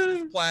 man, it's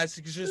just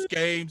plastic, it's just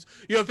games.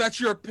 You know, if that's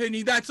your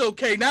opinion, that's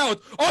okay. Now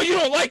it's, you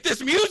don't like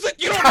this music?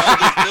 You don't like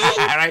this music?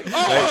 All right.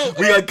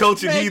 We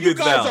uncultured heathens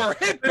now. You guys are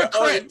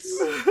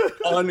hypocrites.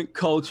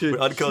 Uncultured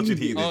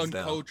heathens now.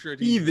 Uncultured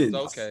heathens.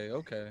 Okay.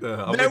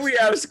 Then we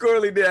have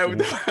Squirrely there with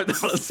the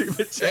 $5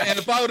 super chat. And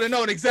if I would have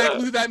known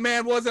exactly who that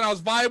man was and I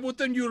was vibing with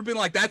him, you would have been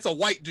like, that's a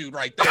white dude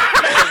right there.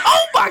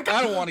 Oh my God.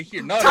 I don't want to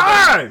hear none of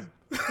that.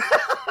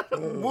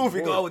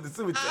 Moving on with the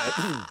super chat.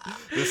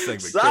 This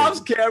segment.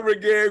 Saab's camera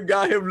game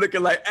got him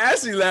looking like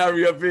Ashley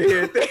Larry up in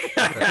here.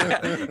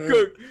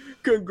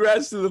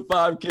 Congrats to the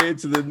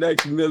 5K to the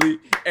next Millie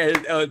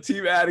and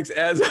Team Addicts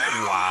as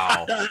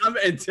wow. I'm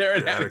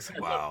entering Addicts.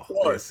 Wow,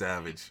 you're a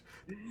savage.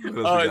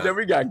 Then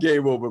we got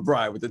Game Over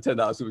Brian with the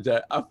 $10 super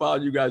chat. I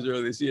followed you guys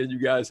earlier this year, and you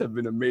guys have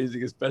been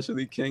amazing,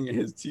 especially King and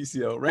his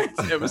TCL rants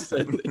ever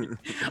since.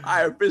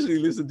 I officially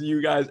listen to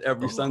you guys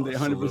every Sunday,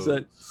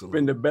 100%.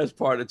 Been the best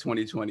part of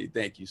 2020.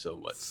 Thank you so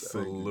much.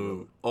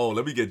 Salute.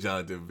 Let me get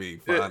Jonathan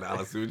V.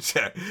 $5 super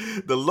chat.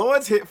 The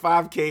Lords hit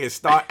 5K and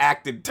start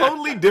acting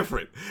totally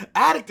different.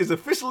 Addict is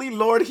officially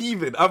Lord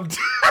Heathen.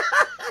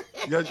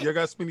 You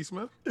got Smitty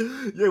Smith?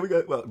 Yeah, we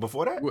got. Well,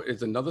 before that,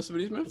 It's another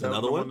Smitty Smith. It's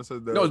another one.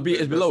 No,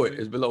 it's below it.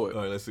 It's below it.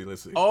 All right, let's see.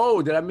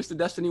 Oh, did I miss the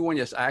Destiny one?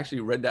 Yes, I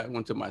actually read that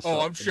one to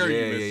myself. Oh, I'm sure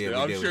you missed it.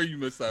 I'm sure you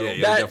missed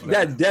that.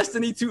 That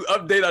Destiny 2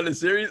 update on the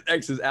Series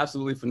X is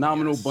absolutely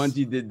phenomenal. Yes.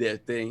 Bungie did their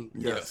thing.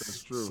 Yes,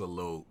 that's true.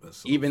 Salute.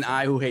 Even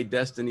I, who hate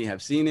Destiny,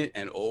 have seen it,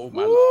 and oh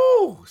my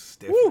God,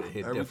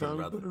 every time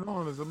you put it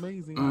on, it's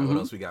amazing. All right, what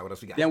else we got?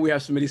 Then we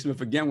have Smitty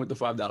Smith again with the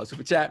 $5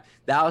 super chat.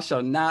 Thou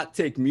shalt not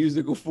take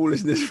musical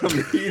foolishness from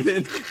the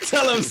heathen.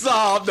 Tell him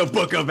solve the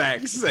Book of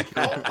Acts.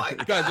 Oh my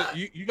God.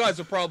 You guys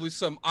are probably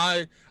some.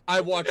 I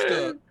watched.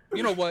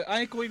 You know what?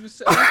 I ain't gonna even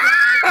say.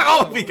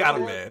 We got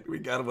him, man. We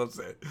got him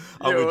upset.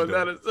 Yo,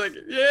 not a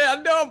second. Yeah,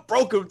 I know I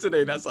broke him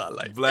today. That's all I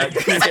like. Black.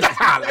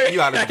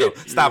 You honest go.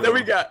 Stop then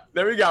it.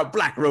 We got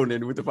Black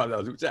Ronin with the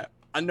 $5 super chat.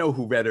 I know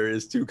who better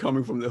is too,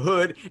 coming from the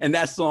hood, and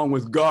that song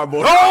was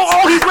garbage.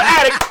 Oh, he's with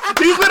Addict.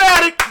 He's with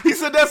Addict. He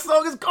said that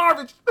song is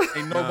garbage.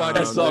 Ain't nobody.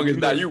 That song is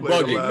not. You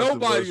bugging.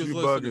 Nobody is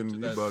listening to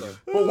that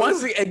stuff. But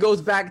once again, it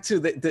goes back to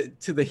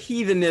the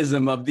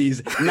heathenism of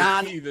these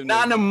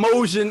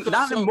non-emotion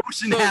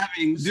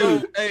having.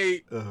 So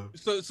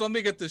let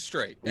me get this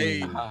straight.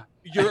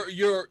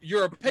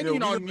 Your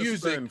opinion on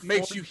music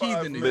makes you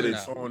heathen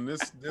on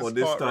this part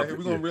topic, right here.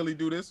 We're gonna really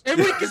do this. And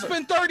we can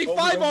spend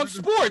 35 on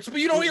sports, but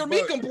you don't hear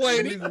me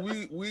complaining.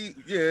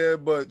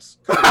 But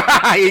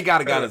he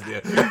got us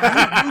there.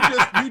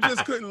 You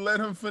just couldn't let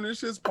him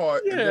finish his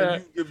part, and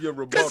then you give your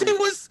rebuttal.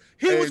 Because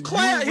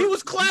he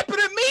was clapping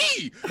at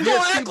me. You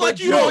don't act like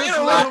you don't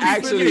interrupt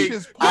people.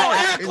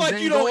 Act like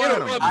you don't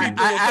interrupt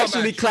people. I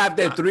actually clapped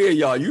at 3 of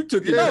y'all. You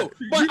took it. No,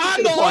 but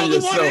I'm the only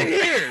one in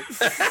here.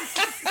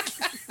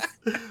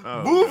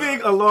 Moving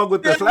along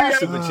with the flash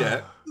super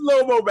chat.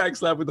 Lobo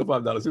backslap with the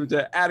 $5 super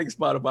chat. Addict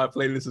Spotify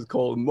playlist is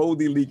called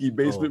Moldy Leaky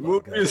Basement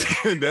Movies.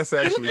 That's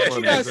actually funny. Look what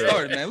you guys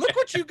started, man. Look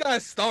what you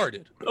guys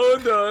started.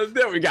 Oh no!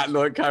 Then we got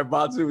Lord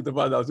Kaibatsu with the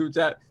 $5 super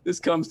chat. This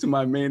comes to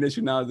my main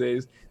issue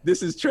nowadays.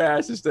 This is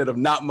trash instead of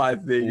not my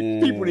thing.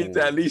 People need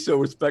to at least show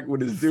respect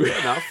what it's doing.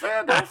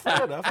 Fair enough.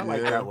 I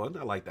like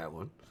that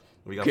one.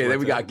 Then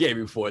we got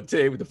Gaming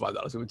Forte with the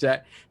 $5 super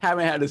chat.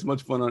 Haven't had this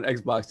much fun on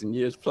Xbox in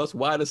years. Plus,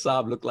 why does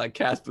Saab look like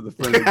Casper the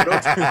Friendly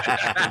Ghost?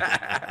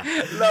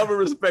 Love and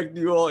respect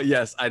you all.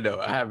 Yes, I know.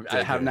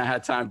 I have not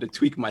had time to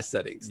tweak my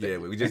settings. Yeah,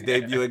 we just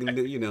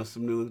debuted,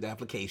 some new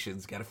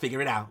applications. Got to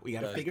figure it out. We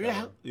got to figure it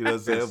out. You know what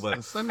I'm saying?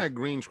 But send that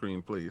green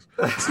screen, please.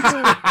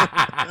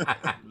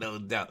 No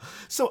doubt.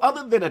 So,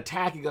 other than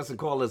attacking us and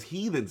calling us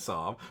heathen,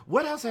 Saab,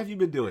 what else have you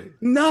been doing?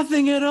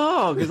 Nothing at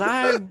all, because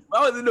I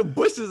was in the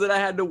bushes that I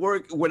had to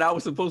work when I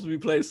was supposed to be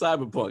playing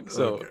Cyberpunk.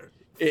 So,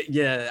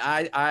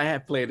 I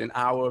had played an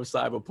hour of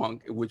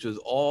Cyberpunk, which was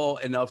all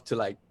enough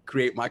to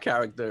create my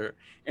character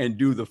and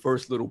do the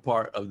first little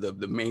part of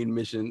the main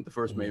mission, the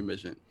first main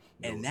mission,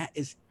 and that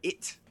is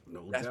it.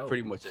 That's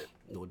pretty much it.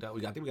 No doubt. I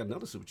think we got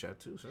another super chat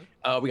too, sir.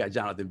 We got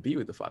Jonathan B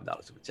with the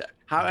 $5 super chat.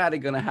 How are they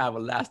gonna have a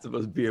Last of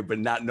Us beer but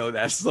not know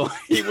that song?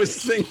 He was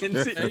singing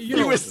to you. You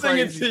know what's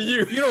crazy?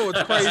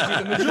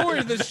 The majority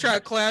of this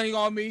chat clowning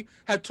on me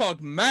have talked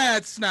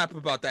mad snap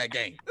about that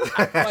game.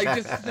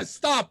 Just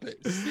stop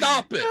it.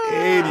 Stop it.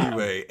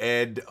 Anyway,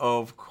 and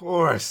of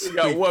course we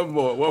got one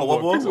more.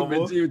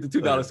 With the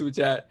 $2 super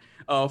chat.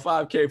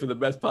 5K for the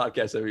best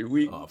podcast every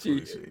week. Oh,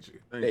 appreciate you.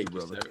 Thank you,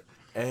 brother. Sir.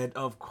 And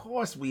of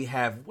course, we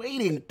have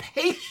waiting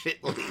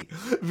patiently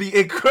the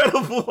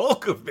incredible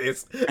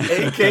Hulkavist,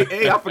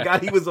 aka I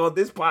forgot he was on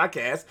this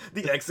podcast,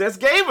 the XS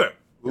Gamer.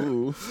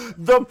 Ooh.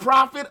 The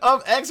prophet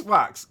of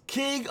Xbox,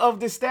 king of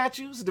the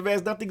statues,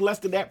 demands nothing less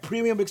than that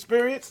premium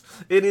experience.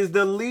 It is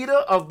the leader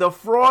of the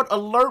fraud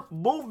alert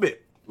movement.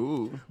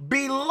 Ooh.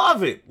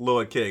 Beloved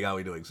Lord King, how are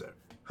we doing, sir?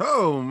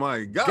 Oh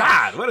my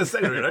God! What a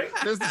second, right?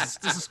 This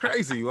is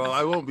crazy. Well,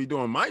 I won't be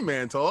doing my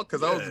man talk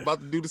because I was about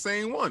to do the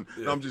same one.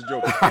 Yeah. No, I'm just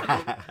joking.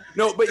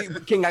 No,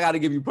 but King, I got to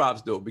give you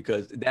props though,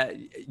 because that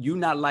you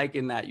not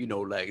liking that,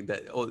 like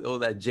that all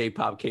that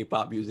J-pop,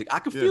 K-pop music. I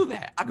can feel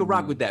that. I can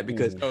rock with that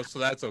because. Oh, so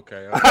that's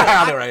okay.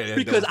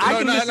 Because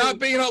I can not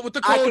being up with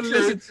the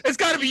culture. It's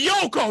got to be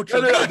your culture.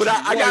 No, but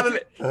I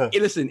gotta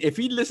listen. If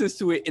he listens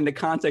to it in the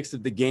context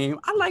of the game,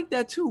 I like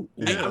that too.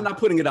 Yeah. I'm not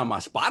putting it on my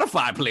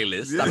Spotify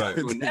playlist. I'm not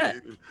doing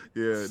that.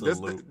 Yeah,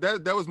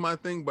 that was my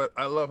thing, but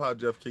I love how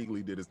Jeff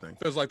Keighley did his thing.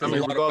 Feels like there's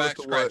a lot of back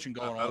scratching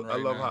going on. I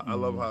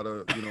love how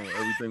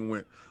everything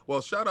went.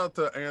 Well, shout out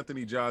to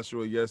Anthony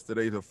Joshua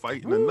yesterday to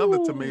fighting another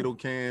tomato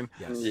can.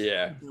 Yes.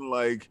 Yeah,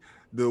 like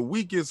the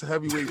weakest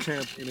heavyweight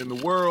champion in the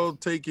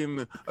world,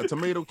 taking a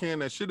tomato can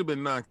that should have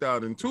been knocked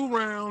out in 2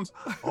 rounds,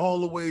 all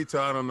the way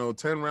to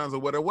 10 rounds or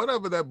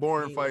whatever that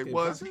boring fight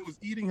was. He was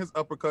eating his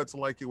uppercuts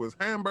like it was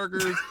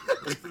hamburgers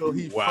until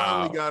he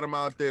finally got him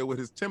out there with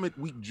his timid,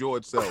 weak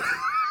George self.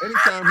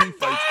 Anytime he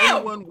fights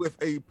anyone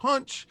with a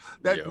punch,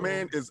 that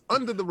man is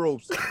under the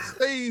ropes.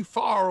 Stay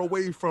far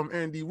away from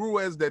Andy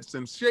Ruiz that's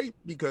in shape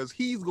because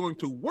he's going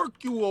to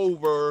work you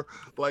over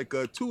like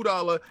a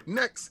 $2.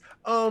 Next,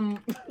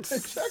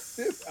 check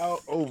this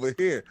out over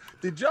here.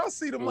 Did y'all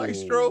see the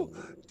Maestro?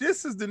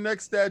 This is the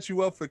next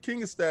statue up for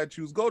King of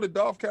Statues. Go to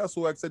Dolph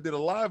Castle X. I did a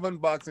live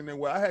unboxing there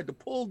where I had to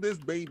pull this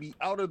baby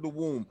out of the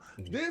womb.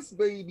 This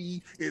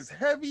baby is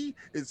heavy,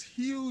 is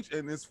huge,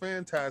 and is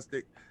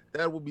fantastic.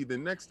 That will be the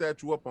next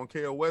statue up on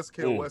KOS.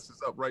 KOS is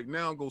up right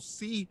now. Go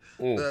see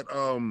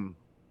that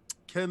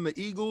Ken the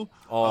Eagle.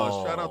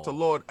 Shout out to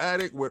Lord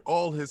Attic with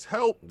all his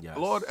help. Yes.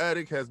 Lord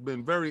Attic has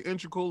been very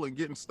integral in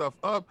getting stuff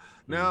up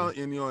now,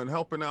 and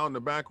helping out in the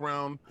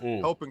background,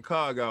 helping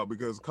Cog out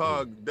because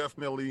Cog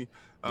definitely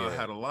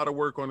had a lot of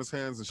work on his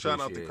hands. And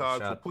shout out to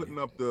Cog for putting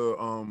up the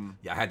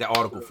I had the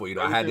article for you.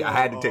 I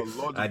had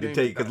to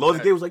take because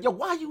Logic Game was like, yo,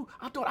 why you?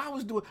 I thought I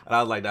was doing, and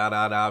I was like,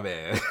 nah,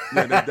 man.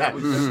 That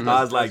was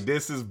I was like,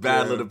 this is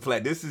Battle of the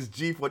Planet. This is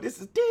G4.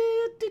 This is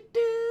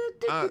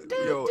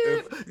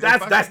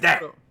that's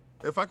that.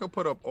 If I could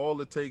put up all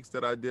the takes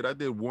that I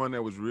did one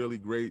that was really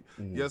great.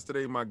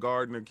 Yesterday, my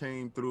gardener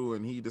came through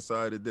and he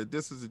decided that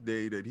this is a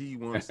day that he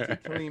wants to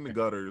clean the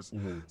gutters.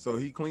 So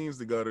he cleans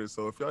the gutters.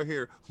 So if y'all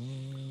hear,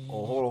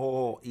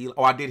 hold on. Eli,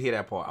 I did hear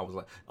that part. I was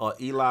like,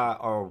 Eli,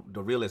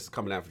 the realist is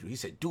coming after you. He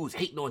said, dude's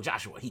hating on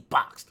Joshua. He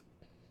boxed.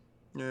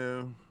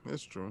 Yeah,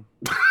 it's true.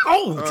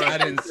 I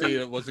didn't see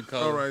it. Wasn't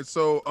covered. All right,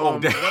 so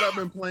what I've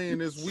been playing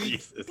this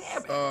week,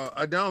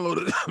 I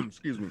downloaded,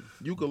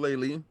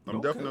 Ukulele. I'm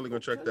definitely gonna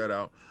check that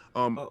out.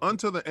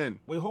 Until the End.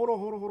 Wait, hold on.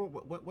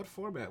 What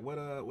format?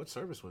 What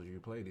service was you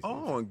playing?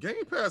 On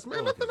Game Pass,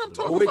 man. Nothing I'm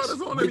talking about is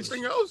on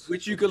anything else.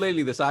 Which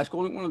ukulele? The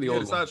side-scrolling one or the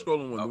old the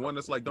side-scrolling one, the one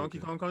that's like Donkey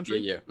Kong Country.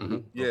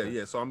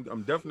 Yeah. So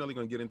I'm definitely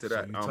gonna get into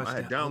that. I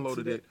had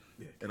downloaded it,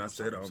 and I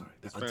said,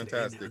 it's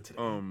fantastic.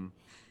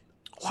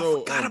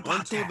 So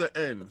Until the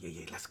End.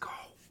 Yeah, let's go.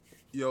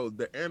 Yo,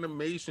 the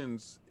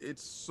animations,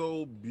 it's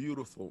so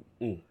beautiful.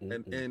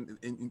 And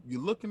you're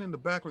looking in the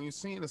background, you're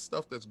seeing the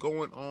stuff that's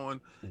going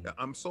on.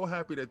 I'm so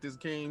happy that this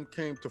game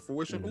came to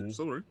fruition.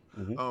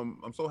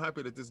 I'm so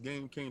happy that this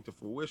game came to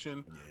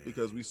fruition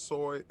because we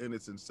saw it in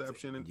its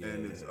inception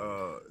and it's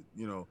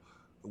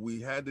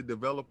we had the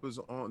developer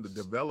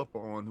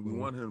on. We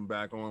want him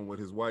back on with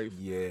his wife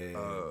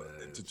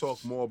to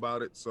talk more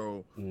about it.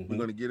 So we're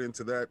gonna get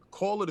into that.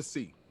 Call of the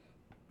Sea.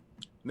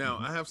 Now,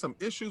 I have some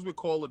issues with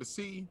Call of the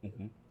Sea,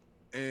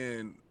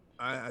 and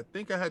I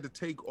think I had to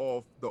take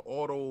off the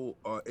auto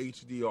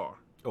HDR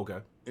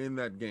in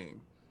that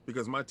game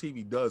because my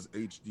TV does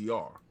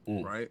HDR,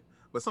 right?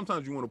 But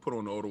sometimes you want to put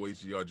on the auto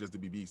HDR just to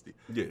be beastie.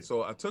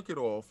 So I took it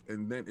off,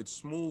 and then it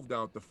smoothed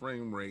out the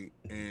frame rate,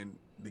 and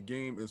the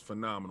game is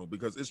phenomenal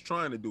because it's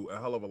trying to do a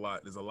hell of a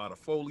lot. There's a lot of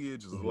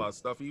foliage, there's a lot of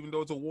stuff. Even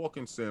though it's a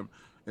walking sim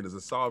and it's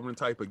a sovereign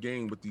type of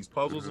game with these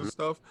puzzles and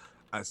stuff,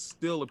 I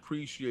still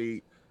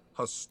appreciate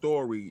her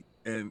story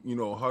and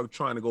her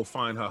trying to go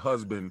find her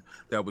husband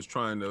that was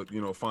trying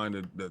to find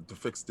to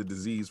fix the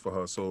disease for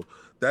her. So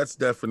that's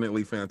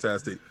definitely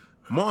fantastic.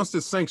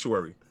 Monster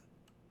Sanctuary.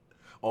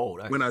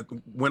 When I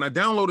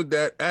downloaded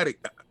that,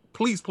 Addict,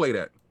 please play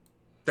that.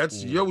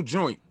 That's your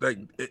joint. Like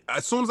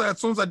as soon as I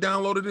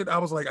downloaded it, I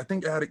was like, I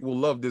think Addict will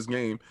love this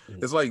game.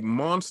 It's like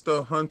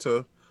Monster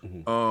Hunter.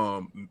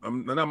 I'm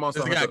not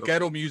Monster Hunter. It's got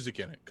ghetto music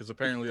in it because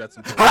apparently that's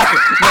important.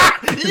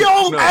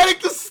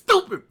 Addict is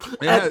stupid.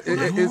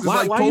 It's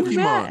like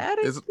Pokemon.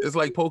 It's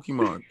like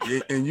Pokemon,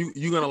 and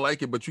you're gonna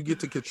like it. But you get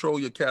to control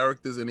your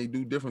characters, and they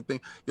do different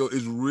things.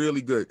 It's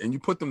really good, and you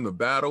put them to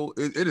battle.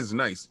 It is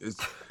nice.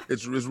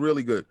 It's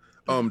really good.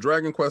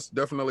 Dragon Quest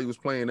definitely was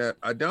playing that.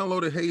 I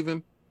downloaded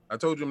Haven. I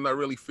told you I'm not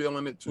really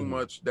feeling it too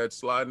much. That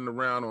sliding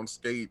around on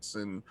skates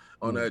and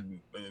on that,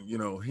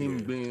 him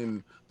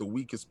being the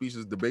weakest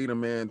species, the beta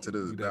man to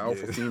the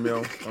alpha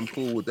female. I'm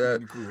cool with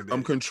that.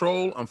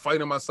 Control. I'm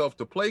fighting myself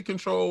to play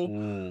Control.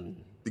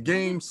 The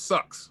game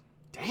sucks.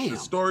 Damn. The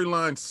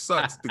storyline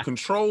sucks. The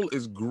Control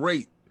is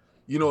great.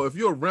 If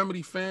you're a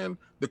Remedy fan,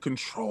 the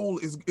Control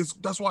is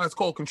that's why it's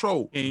called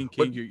Control. King,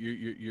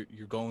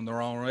 you're going the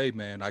wrong way,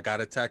 man. I got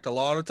attacked a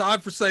lot of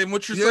time for saying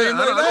what you're saying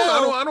right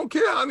now. I don't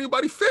care how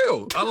anybody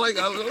feel.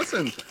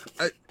 Listen.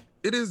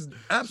 It is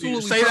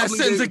absolutely. Say that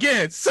sentence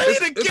again. Say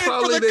it again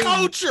for the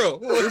culture.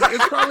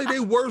 It's probably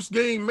their worst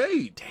game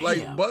made.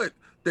 But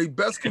they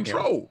best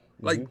Control.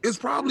 It's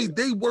probably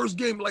their worst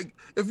game. Like,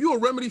 if you're a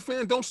Remedy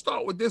fan, don't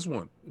start with this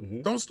one.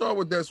 Don't start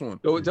with this one.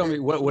 So tell me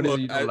what is it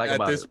you don't like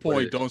about it? At this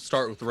point, don't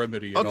start with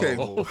Remedy. Okay,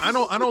 I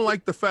don't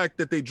like the fact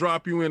that they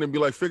drop you in and be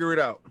like, figure it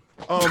out.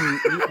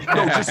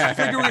 Just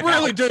figure it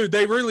out.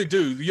 They really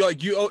do.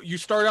 You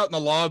start out in the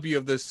lobby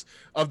of this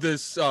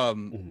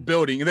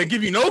building, and they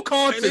give you no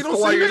context for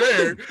why you're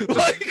there.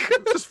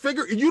 Just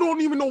figure. You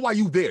don't even know why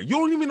you there. You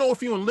don't even know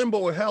if you're in limbo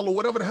or hell or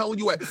whatever the hell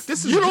you at.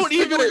 You don't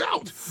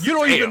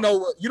even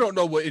know. You don't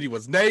know what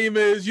anyone's name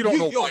is. You don't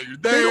know why you're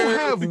there. They don't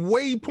have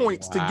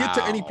waypoints to get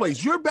to any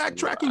place. You're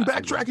backtracking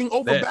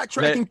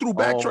through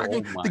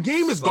backtracking. The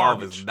game is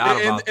garbage.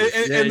 And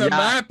the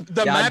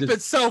map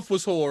itself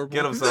was horrible.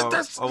 Get him some.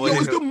 That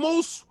was the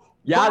most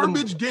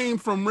garbage game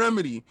from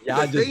Remedy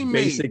that they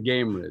made. Basic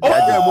gamers.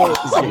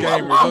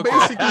 I'm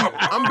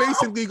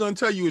basically gonna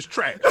tell you it's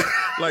trash.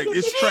 Like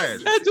it's trash.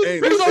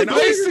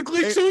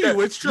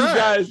 It's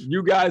trash.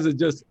 You guys are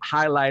just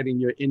highlighting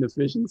your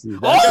inefficiencies.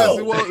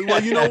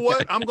 Well, you know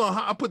what?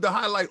 I put the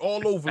highlight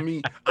all over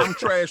me. I'm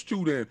trash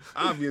too, then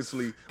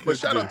obviously. But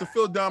shout out to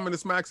Phil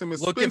Dominus,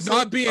 Maximus. Look, Spencer, if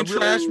not being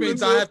trash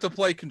means I have to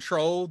play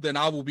Control, then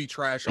I will be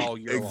trash all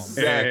year long.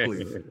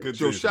 Exactly.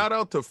 So shout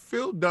out to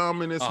Phil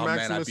Dominus,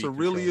 Maximus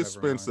Aurelius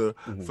Spencer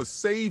for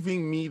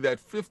saving me that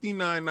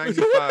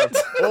 $59.95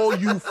 all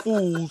you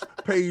fools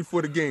paid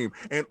for the game.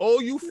 And all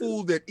you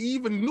fools that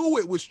even knew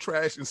it was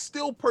trash and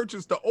still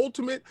purchased the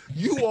ultimate,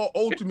 you are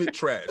ultimate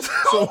trash.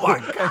 So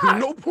at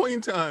no point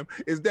in time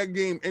is that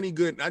game any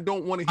good. I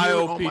don't want to hear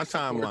it on my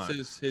timeline.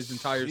 His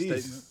entire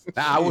statement.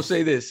 Now, I will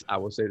say this.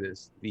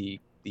 The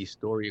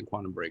story in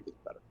Quantum Break is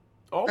better.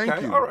 Okay,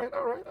 Thank you. All right.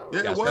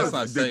 Yeah, it was. That's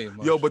not saying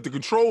much. Yo, but the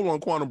control on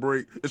Quantum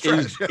Break is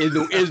trash.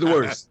 Is the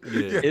worst.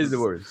 Yes. Is the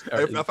worst.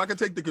 If I could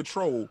take the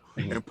control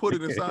and put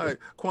it inside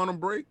Quantum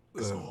Break,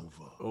 it's over.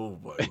 Oh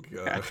my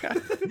God.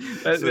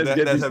 That's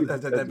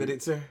that been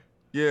it, sir?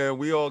 Yeah,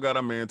 we all got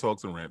our man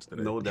talks and rants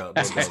today. No doubt.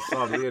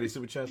 Sorry, any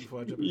super chats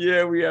before I jump in?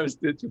 Yeah, we have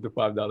Stitch with the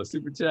 $5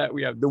 super chat.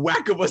 We have the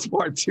Whack of Us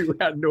Part 2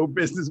 had no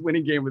business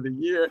winning game of the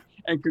year,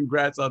 and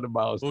congrats on the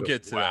milestone. We'll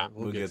get to that.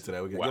 We'll get to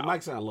that. Your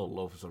mic sound a little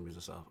low for some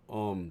reason, so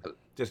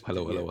just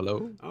hello. I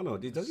don't know.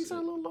 Does he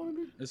sound a little low to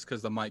me? It's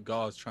because the mic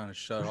god's trying to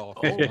shut off.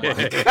 Oh my God.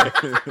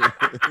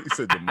 He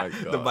said the mic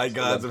gods. The mic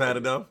gods have had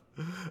enough.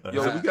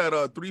 Yo, we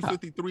got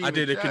 353. I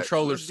did a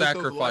controller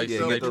sacrifice,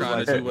 and they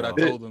trying to do what I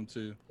told them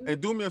to.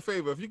 And do me a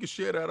favor, if you could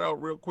share that out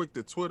real quick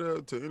to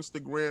Twitter, to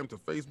Instagram, to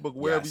Facebook,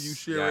 wherever you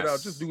share it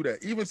out, just do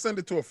that. Even send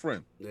it to a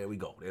friend. There we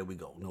go.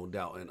 No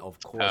doubt. And of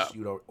course,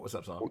 what's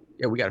up, Saul?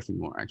 Yeah, we got a few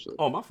more actually.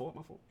 Oh, my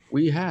fault.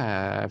 We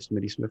have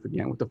Smitty Smith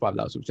again with the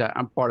 $5 super chat.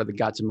 I'm part of the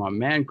Gotcha My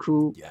Man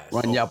crew. Yes.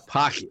 Run your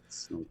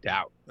pockets, no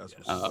doubt. That's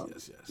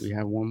Yes. We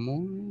have one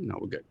more. No,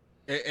 we're good.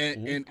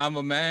 And I'm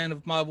a man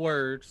of my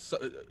word. So,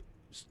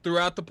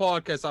 throughout the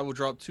podcast, I will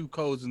drop 2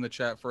 codes in the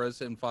chat for us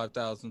hitting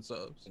 5,000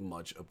 subs.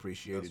 Much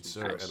appreciated, That's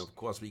sir. nice. And of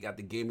course, we got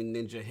the gaming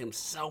ninja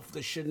himself,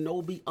 the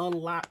Shinobi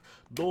Unlocked,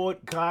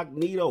 Lord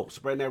Cognito,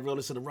 spreading that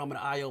realness in the realm of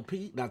the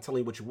IOP. Not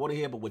telling you what you want to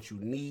hear, but what you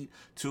need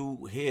to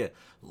hear.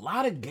 A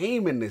lot of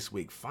gaming this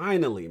week.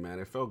 Finally, man,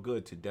 it felt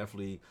good to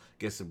definitely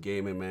get some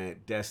gaming, man.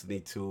 Destiny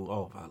 2,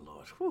 oh my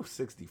Lord, whew,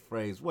 60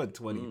 frames,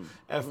 120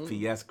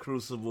 FPS,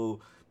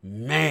 Crucible.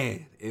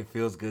 Man, it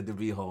feels good to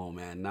be home,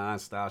 man.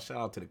 Non-stop. Shout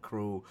out to the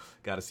crew.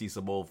 Got to see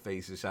some old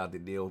faces. Shout out to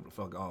Neil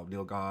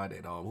God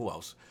and who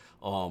else?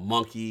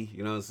 Monkey,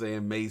 you know what I'm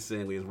saying?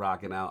 Mason, we was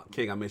rocking out.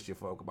 King, I missed you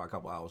for about a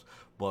couple hours.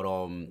 But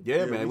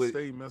yeah, man, we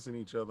stay messing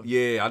each other.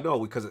 Yeah, I know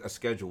because of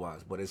schedule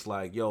wise, but it's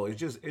like, yo, it's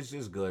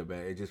just good,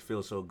 man. It just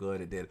feels so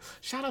good. And then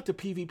shout out to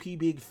PvP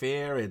being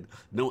fair and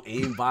no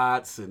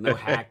aimbots and no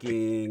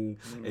hacking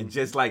and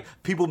just like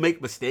people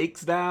make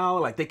mistakes now,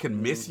 like they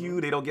can miss you.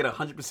 They don't get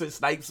 100%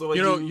 snipes on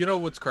you. You know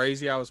what's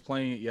crazy? I was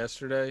playing it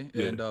yesterday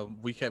and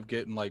we kept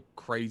getting like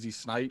crazy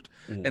sniped,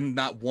 and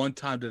not one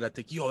time did I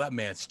think, yo, that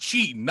man's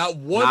cheating. Not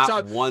one time.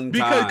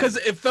 Because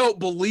it felt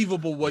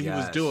believable what he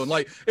was doing.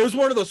 Like it was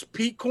one of those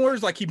peak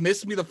corners. Like he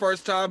missed me the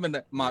first time,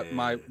 and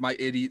my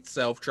idiot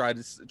self tried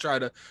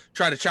to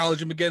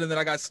challenge him again, and then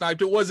I got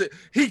sniped. It wasn't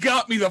he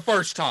got me the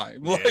first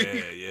time.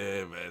 Like,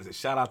 yeah, man.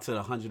 Shout out to the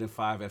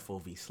 105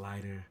 FOV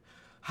slider.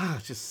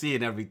 Just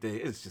seeing everything.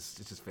 It's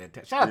just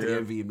fantastic. Shout out to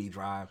the NVMe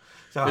drive.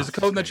 There's a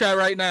code in the chat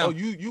right now. Oh,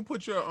 you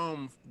put your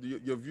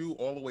view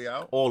all the way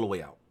out? All the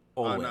way out.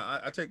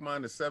 I take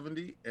mine to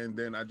 70 and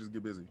then I just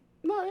get busy.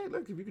 No, hey,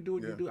 look, if you can do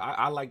it, you do it.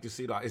 I like to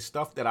see it. It's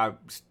stuff that I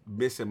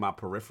miss in my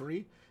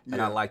periphery, and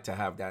I like to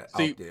have that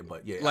out there.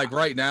 But yeah, like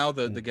right now,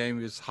 the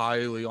game is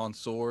highly on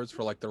swords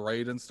for like the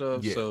raid and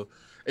stuff. Yeah. So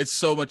it's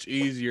so much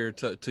easier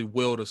to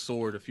wield a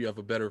sword if you have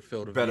a better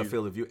field of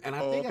view. And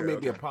I think that may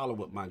be a problem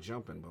with my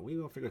jumping, but we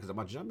gonna figure it because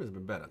my jumping has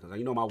been better. Because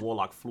you know my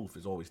warlock floof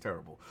is always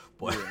terrible.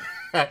 But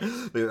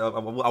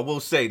I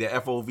will say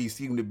that FOV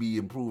seem to be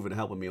improving and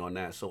helping me on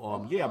that. So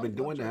I've been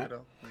doing that.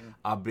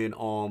 I've been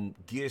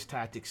Gears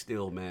Tactics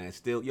still, man.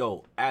 Still,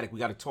 yo, Attic, we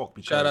got to talk.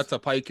 Because shout out to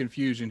Pike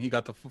Confusion. He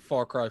got the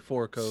Far Cry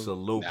 4 code.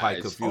 Salute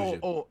Pike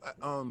Confusion.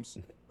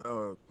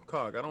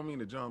 Cog, I don't mean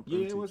to jump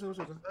into what's the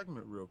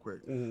segment real quick,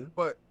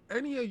 but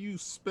any of you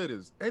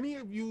spitters, any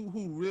of you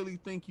who really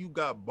think you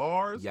got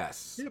bars,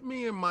 hit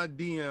me in my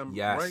DM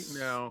right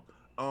now.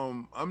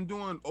 I'm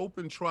doing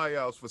open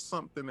tryouts for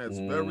something that's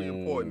very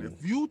important.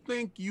 If you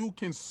think you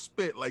can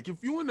spit, like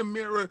if you in the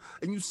mirror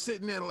and you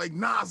sitting there like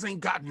Nas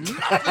ain't got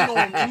nothing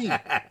on me,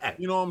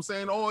 you know what I'm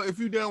saying? Or if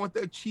you down with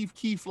that Chief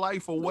Keef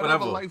life or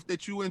whatever life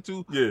that you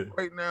into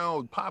right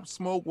now, Pop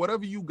Smoke,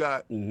 whatever you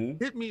got,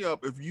 hit me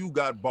up if you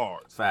got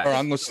bars. Fact. Or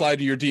I'm gonna slide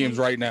to your DMs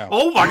right now.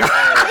 Oh my God!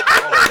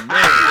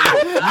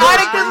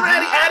 Attic is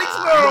ready.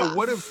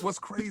 Addict's what's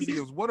crazy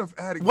is what if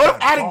Attic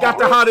got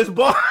the hottest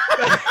bar?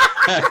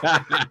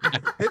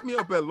 Hit me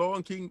up at Law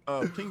and King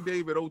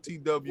David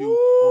OTW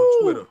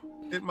on Twitter.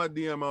 hit my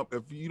DM up.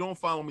 If you don't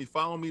follow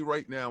me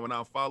right now, and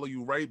I'll follow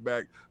you right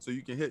back so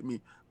you can hit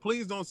me.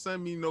 Please don't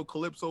send me no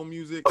Calypso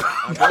music.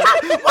 Why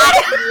the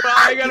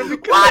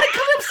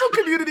Calypso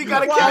community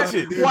gotta catch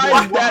it?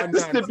 Why is that the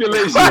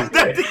stipulation?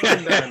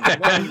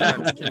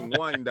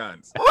 Wine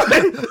dance.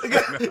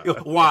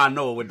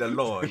 Wano with the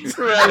Lord.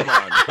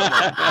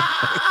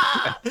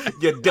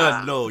 You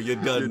done know. You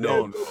done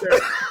know.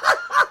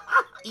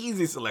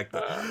 Easy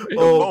selector.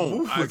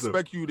 Bone. I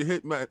expect you to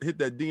hit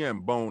that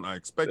DM, Bone. I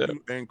expect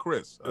you and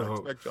Chris. I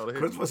expect y'all to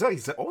hit. Chris was saying, he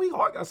said, "Oh, he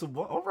hard got some.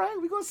 All right,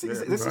 we gonna see.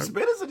 There's some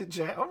spinners in the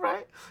chat. All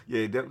right,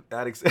 yeah,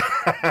 Addicts.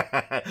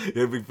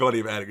 It'd be funny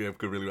if Addict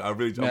could really. I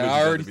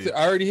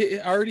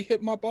already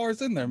hit my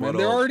bars in there, man.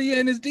 They're already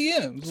in his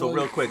DMs. So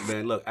real quick,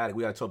 man. Look, Addict,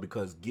 we gotta talk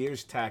because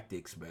Gears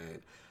Tactics, man.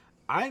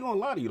 I ain't gonna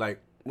lie to you, like.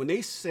 When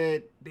they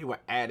said they were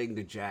adding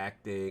the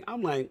Jack thing,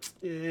 I'm like,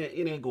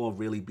 it ain't gonna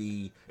really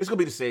be. It's gonna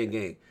be the same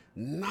game.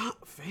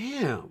 Not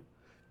fam.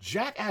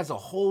 Jack adds a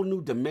whole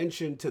new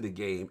dimension to the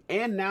game,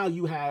 and now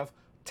you have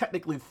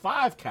technically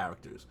 5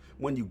 characters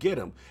when you get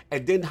them.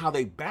 And then how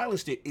they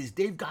balanced it is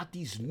they've got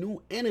these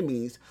new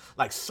enemies,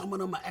 like some of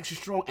them are extra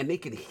strong and they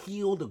can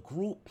heal the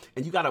group,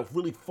 and you gotta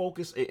really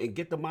focus and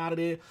get them out of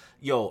there.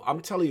 Yo,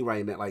 I'm telling you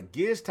right now, like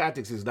Gears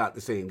Tactics is not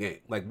the same game.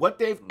 Like what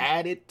they've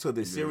added to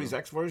the Series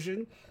X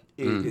version,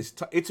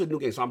 it's a new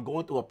game. So I'm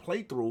going through a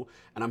playthrough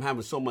and I'm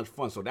having so much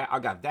fun. So that I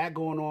got that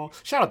going on.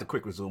 Shout out to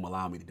Quick Resume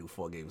allowing me to do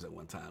 4 games at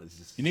one time. It's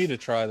just, you need to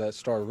try that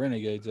Star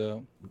Renegades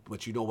out.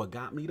 But you know what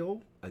got me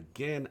though?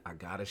 Again, I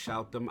gotta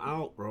shout them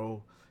out,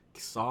 bro.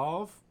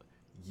 Solve,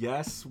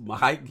 yes,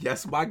 my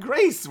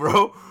grace,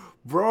 bro.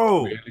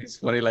 Bro, it's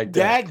funny like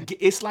that.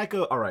 It's like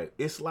a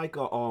It's like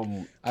a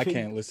I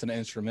can't listen to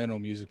instrumental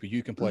music, but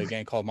you can play a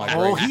game called My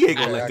Oh, Grace. he ain't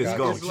gonna let this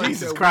go. Like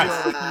Jesus Christ.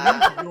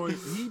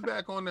 He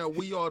back on that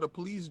We Are the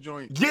Police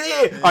joint.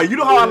 Yeah. You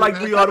know how I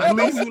like We Are the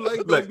Police? You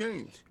like those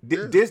games.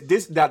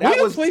 That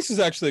was Police is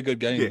actually a good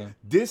game. Yeah,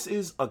 this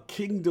is a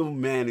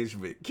kingdom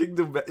management.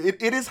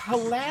 It is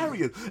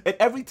hilarious. And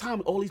every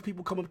time all these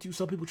people come up to you,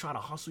 some people try to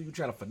hustle you,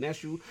 try to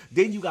finesse you.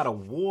 Then you got a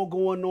war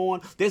going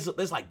on.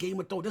 There's like Game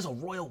of Thrones. There's a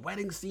royal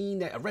wedding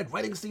scene, a red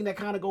wedding scene that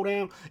kind of go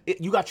down.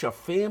 You got your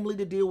family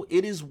to deal with.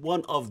 It is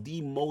one of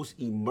the most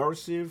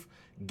immersive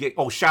games.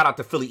 Oh, shout out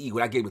to Philly Eagle.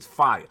 That game is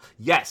fire.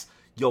 Yes.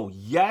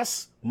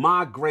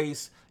 My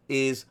Grace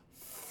is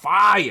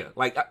fire.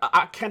 Like,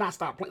 I cannot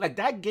stop playing. Like,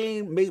 that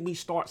game made me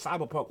start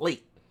Cyberpunk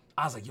late.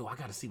 I was like, I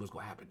gotta see what's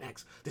gonna happen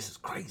next. This is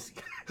crazy.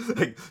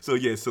 So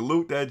yeah,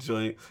 salute that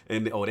joint.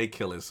 And they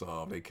kill us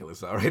all. They kill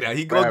us all right now.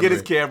 He gonna get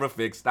his camera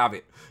fixed. Stop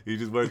it. He's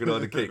just working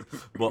on the cake.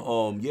 But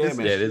man. This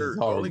is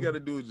all he gotta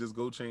do is just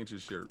go change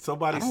his shirt.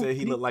 Somebody said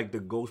he looked like the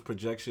ghost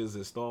projections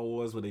in Star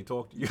Wars when they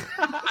talk to you.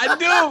 I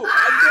do.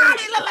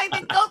 He look like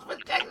the ghost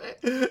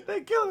projections.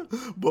 They kill him.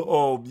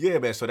 But yeah,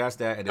 man. So that's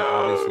that. And then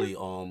obviously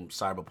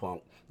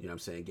Cyberpunk. You know what I'm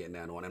saying? Getting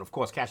that on. And of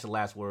course, catch the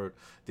last word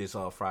this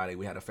Friday.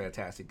 We had a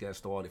fantastic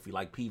guest on. If you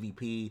like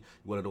PvP, you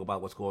want to know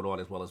about what's going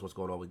on as well as what's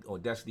going on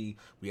with Destiny,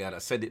 we had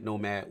Ascended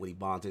Nomad with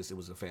Ebontis. It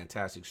was a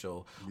fantastic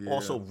show. Yeah.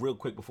 Also, real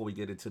quick before we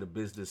get into the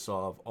business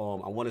of,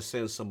 I want to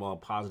send some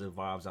positive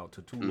vibes out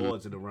to 2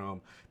 lords in the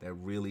realm that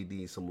really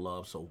need some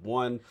love. So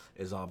one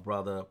is our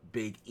brother,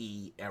 Big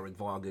E, Eric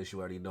Vargas.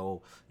 You already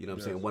know. You know what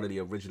I'm saying? One of the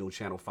original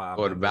Channel 5.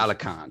 Lord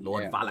Valakan.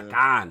 Lord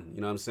Valakan.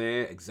 You know what I'm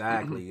saying?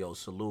 Exactly. Yo,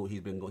 salute.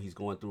 He's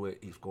going through it.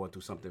 He's going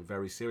through something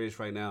very serious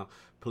right now.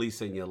 Please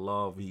send your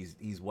love.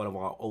 He's one of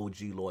our OG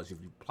lords. If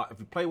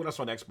you play with us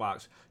on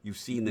Xbox, you've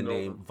seen the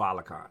name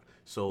Valakan.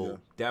 So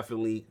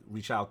definitely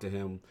reach out to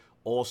him.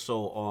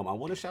 Also, I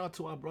want to shout out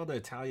to our brother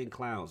Italian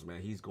Clowns,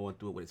 man. He's going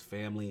through it with his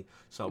family.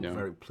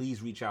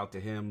 Please reach out to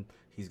him.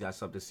 He's got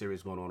something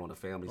serious going on the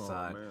family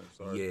side.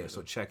 Man,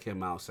 so check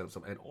him out. Set up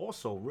some. And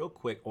also, real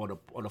quick, on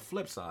the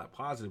flip side,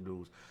 positive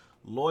news.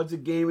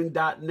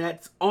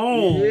 LordsofGaming.net's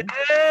own.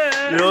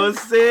 Yeah. You know what I'm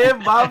saying?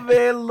 My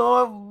man,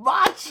 Lord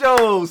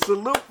Macho.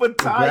 Salute for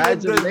tying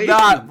the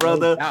knot,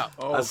 brother.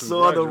 I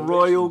saw the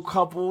royal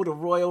couple. The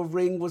royal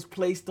ring was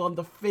placed on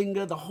the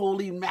finger. The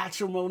holy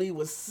matrimony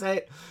was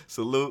set.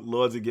 Salute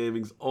Lords of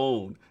Gaming's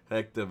own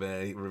Hector,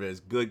 man.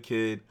 Good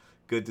kid.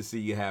 Good to see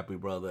you happy,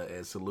 brother,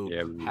 and salute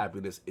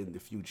happiness in the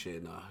future.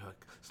 And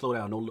slow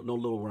down, no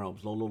little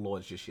realms, no little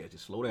lords just yet.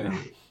 Just slow down.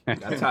 You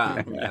got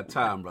time. You got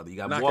time, brother. You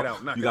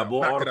got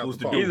more articles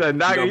to do. He's a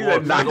knock it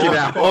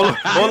out. All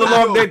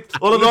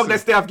along that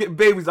staff getting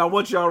babies. I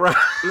want y'all right.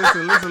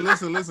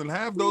 Listen.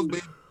 Have those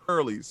babies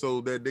early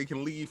so that they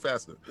can leave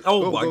faster.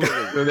 Oh my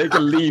God. So they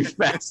can leave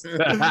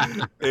faster.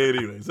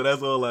 Anyway, so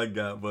that's all I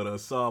got. But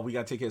Saul, we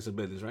got to take care of some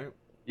business, right?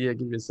 Yeah,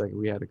 give me a second.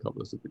 We had a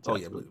couple of super chats. Oh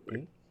yeah,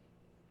 please.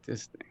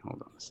 This thing,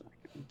 hold on a second.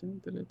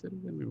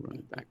 Let me run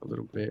it back a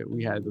little bit.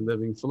 We had the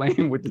Living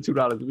Flame with the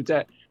 $2 super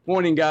chat.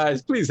 Morning,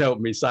 guys. Please help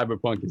me.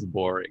 Cyberpunk is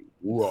boring.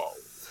 Whoa.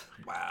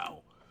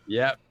 Wow.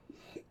 Yep.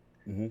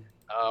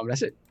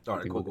 That's it. All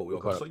right, cool. We're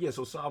caught up. So yeah,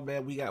 so Saab,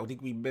 man, I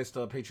think we missed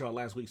Patreon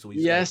last week, so we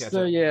Yes, catch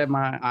sir. up. Yeah,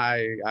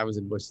 I was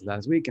in Bushes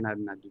last week, and I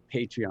did not do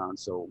Patreon.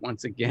 So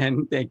once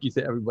again, thank you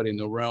to everybody in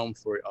the realm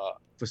for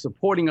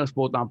supporting us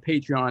both on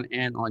Patreon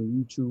and on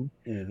YouTube.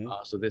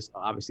 So this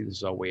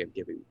is our way of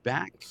giving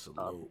back.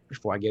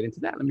 Before I get into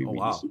that, let me read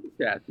the super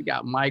chat. We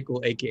got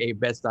Michael, aka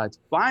Bed-Stuys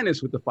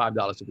Finest, with the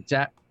 $5 super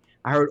chat.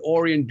 I heard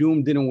Ori and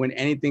Doom didn't win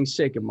anything.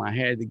 Shaking my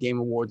head. The Game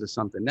Awards or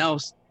something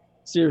else.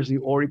 Seriously,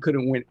 Ori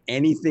couldn't win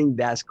anything.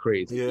 That's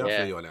crazy. Yeah, I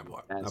feel you on that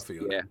part. I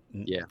feel you.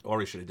 Yeah.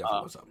 Ori should have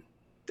definitely won something.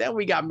 Then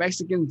we got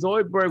Mexican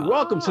Zoidberg.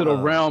 Welcome to the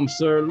realm,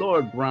 sir.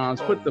 Lord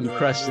Browns, put them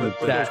crests in the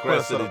chat.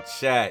 Crests in the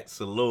chat.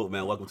 Salute,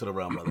 man. Welcome to the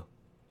realm, brother.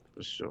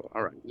 For sure.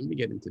 All right, let me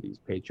get into these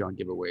Patreon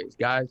giveaways,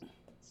 guys.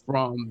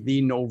 From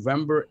the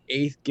November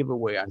 8th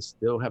giveaway, I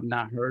still have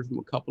not heard from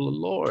a couple of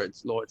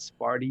lords. Lord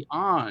Sparty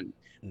on,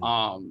 and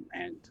I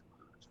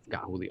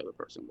forgot who the other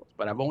person was,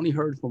 but I've only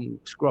heard from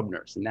Scrub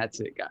Nurse, and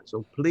that's it, guys.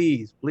 So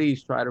please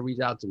try to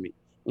reach out to me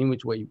in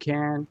which way you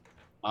can,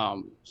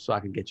 so I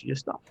can get you your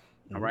stuff.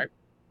 All right.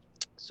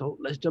 So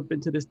let's jump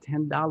into this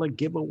 $10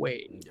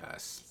 giveaway.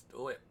 Yes,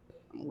 do it.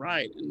 All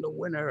right, and the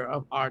winner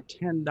of our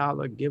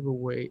 $10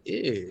 giveaway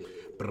is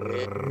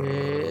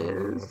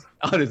this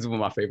is one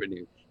of my favorite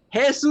names.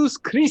 Jesus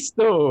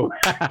Cristo.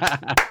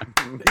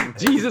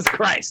 Jesus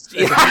Christ.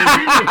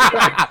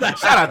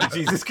 Shout out to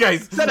Jesus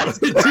Christ. Shout out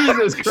to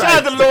Jesus Christ.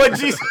 Shout out to Lord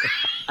Jesus.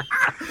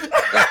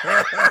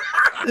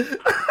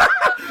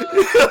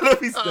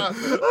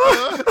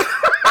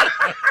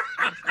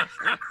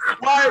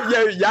 Why?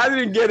 Yeah, y'all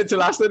didn't get it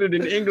till I said it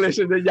in English,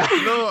 and then y'all.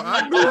 No,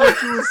 I knew what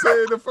you were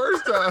saying the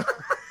first time.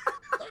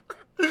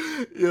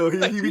 Yo,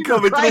 he be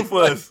coming through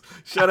for us.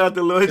 Shout out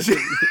to Lord Jesus.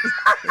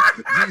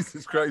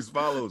 Jesus Christ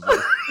follows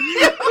us.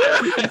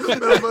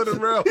 Member of the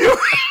realm.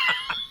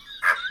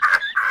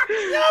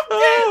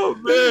 Oh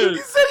man!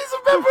 He said he's a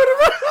member of the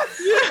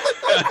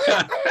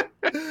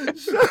realm.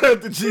 Shout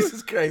out to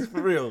Jesus Christ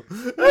for real.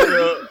 He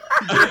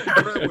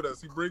breaking bread with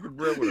us. He breaking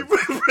bread with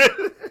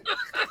us.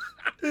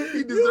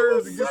 He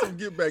deserves to get some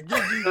get back.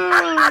 Give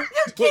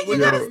Jesus. You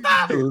gotta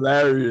stop.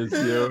 Hilarious,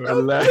 yo.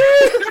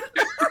 Hilarious.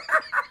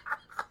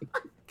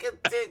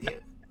 Continue.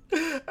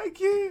 I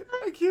can't.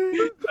 A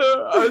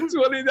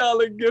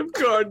 $20 gift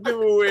card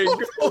giveaway.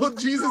 Oh,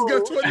 Jesus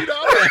got $20.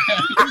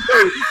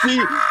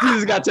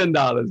 Jesus got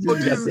 $10.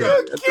 Jesus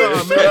got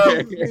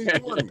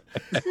 $10.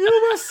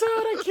 You my son,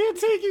 I can't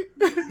take it.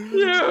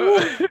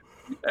 Yeah.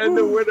 And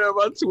the winner of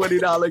our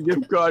 $20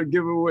 gift card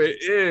giveaway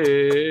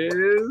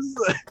is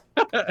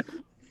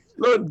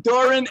Lord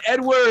Doran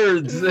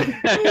Edwards.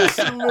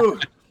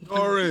 Salute.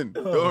 Doran.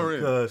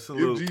 God,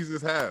 salute. Give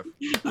Jesus half.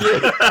 Yeah.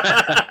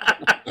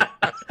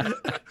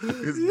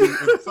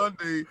 It's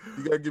Sunday.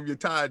 You gotta give your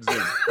tithes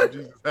in. Give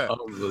Jesus half.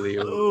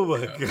 Unbelievable. Oh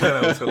my God,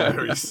 that was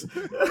hilarious.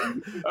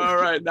 All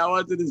right, now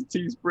on to this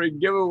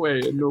Teespring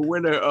giveaway. And the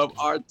winner of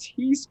our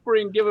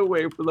Teespring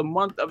giveaway for the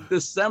month of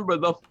December,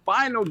 the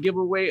final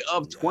giveaway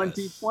of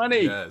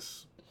 2020.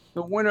 Yes.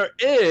 The winner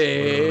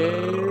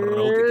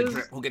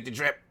is Who get the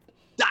drip?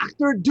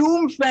 Dr.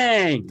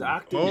 Doomfang.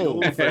 Dr.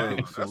 Oh,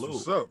 Doomfang. that's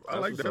what's up. I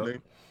like that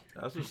name.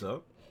 That's what's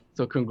up.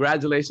 So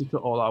congratulations to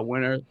all our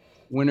winners.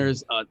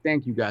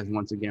 Thank you guys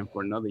once again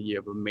for another year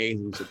of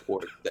amazing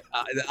support. The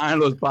Iron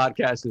Lords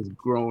podcast has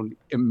grown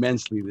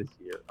immensely this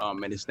year,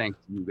 and it's thanks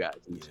to you guys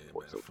and the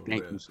support. Man, so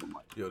thank you so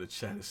much. Yo, the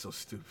chat is so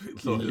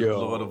stupid.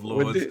 Lord of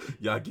Lords,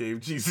 y'all gave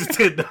Jesus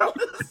 $10.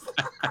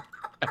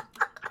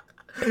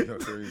 You're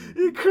crazy.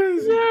 You're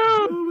crazy. Yeah.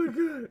 Oh my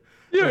God.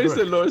 Yeah, he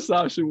said Lord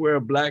Saab should wear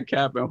a black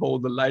cap and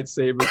hold the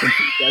lightsaber.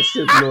 That's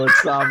it, Lord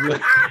Saab.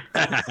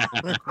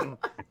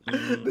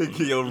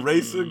 Yo,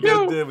 racer,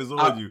 goddamn, is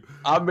on you.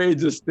 I may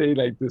just stay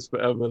like this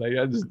forever. Like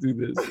I just do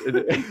this.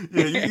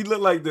 Yeah, you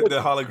look like the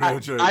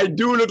hologram trick. I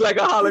do look like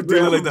a hologram.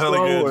 You look like the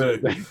hologram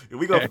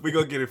trick. We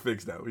gonna get it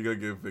fixed now. We gonna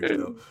get it fixed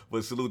now.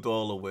 But salute to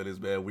all the winners,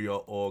 man. We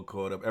are all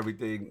caught up.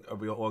 Everything, are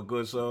we all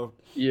good, so?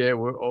 Yeah,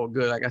 we're all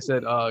good. Like I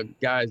said,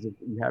 guys, if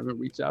you haven't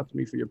reached out to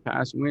me for your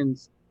past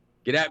wins,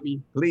 get at me,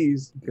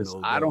 please, because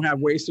I don't have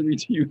ways to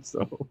reach you.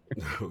 So,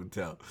 no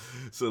doubt.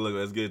 So, look,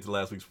 let's get into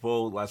last week's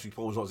poll. Last week's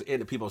poll was also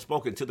in. People have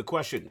spoken to the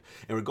question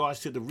in regards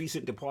to the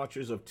recent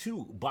departures of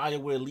 2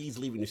 BioWare leads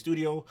leaving the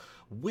studio.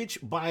 Which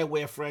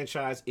BioWare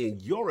franchise, in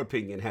your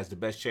opinion, has the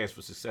best chance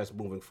for success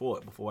moving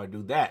forward? Before I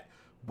do that,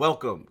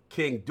 welcome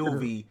King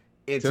Doovie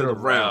into the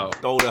realm.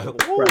 Throw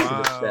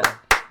the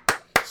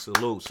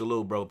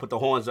salute, bro. Put the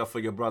horns up for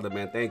your brother,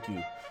 man. Thank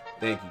you.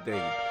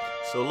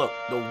 So look,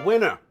 the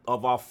winner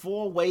of our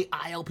 4-way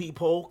ILP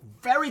poll,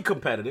 very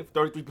competitive,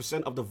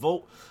 33% of the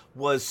vote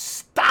was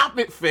Stop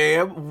It,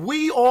 Fam.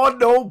 We all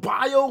know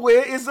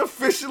BioWare is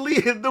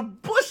officially in the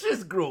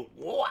Bushes group.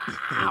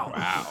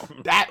 Wow.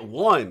 That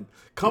won.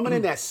 Coming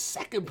in at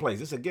second place.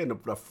 This, again, the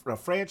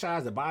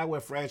franchise, the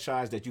BioWare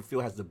franchise that you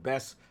feel has the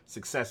best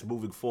success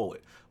moving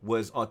forward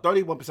was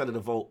 31% of the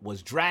vote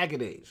was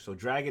Dragon Age. So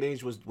Dragon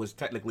Age was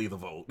technically the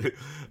vote.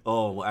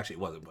 Oh, well, actually it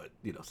wasn't, but,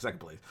 second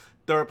place.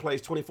 Third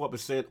place,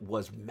 24%,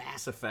 was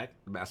Mass Effect,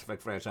 the Mass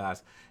Effect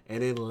franchise.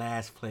 And in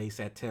last place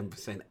at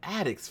 10%,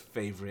 Addict's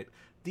favorite,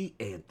 the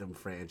Anthem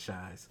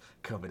franchise.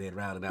 Coming in,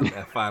 rounding out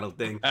that final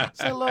thing.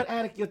 So, Lord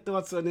Attic, your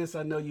thoughts on this?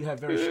 I know you have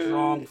very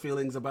strong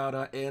feelings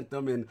about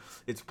Anthem and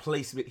its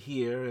placement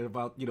here, and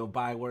about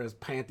Bioware's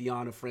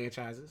pantheon of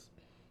franchises.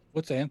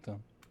 What's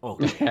Anthem? Oh,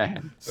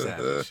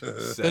 savage.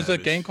 There's a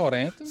game called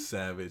Anthem?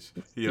 Savage.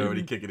 He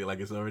already kicking it like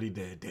it's already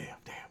dead. Damn.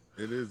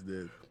 It is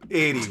dead.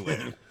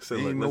 Anyway, so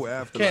Ain't no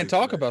afterlife. Can't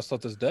talk for that. about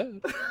stuff that's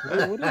dead.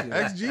 What is it?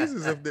 Ask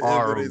Jesus if it's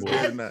Horrible.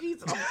 dead or not. He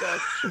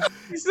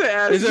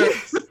said, Is there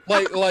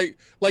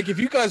like if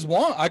you guys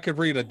want, I could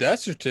read a death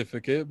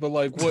certificate, but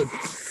like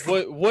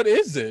what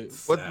is it?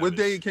 What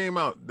day it came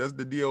out? That's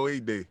the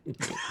DOA day.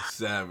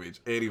 Savage.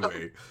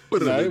 Anyway,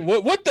 Right?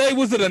 What day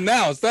was it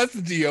announced? That's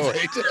the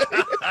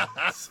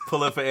DOH.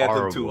 pull it for Anthem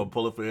Horrible. 2. I'm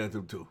pulling for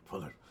Anthem 2.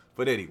 Pull it.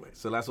 But anyway,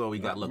 so that's all we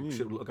got.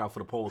 Look out for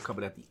the poll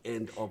coming at the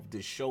end of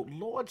this show.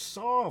 Lord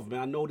Solve, man,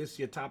 I know this is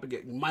your topic.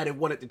 You might have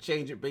wanted to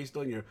change it based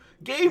on your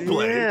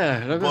gameplay.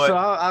 Yeah, but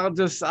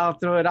so I'll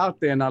throw it out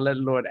there and I'll let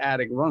Lord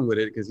Attic run with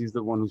it because he's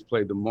the one who's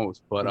played the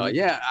most. But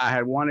yeah, I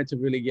had wanted to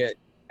really get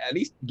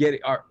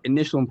our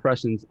initial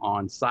impressions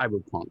on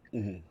Cyberpunk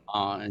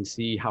and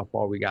see how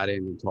far we got in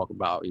and talk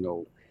about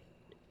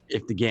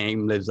if the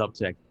game lives up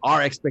to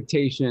our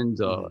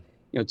expectations.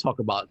 Talk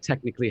about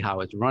technically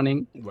how it's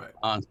running, right.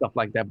 And stuff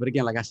like that. But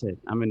again, like I said,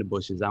 I'm in the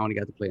bushes. I only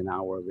got to play an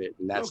hour of it,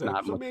 and that's Okay.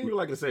 not So much. me and you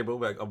like to say, but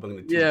like up in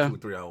the 2 or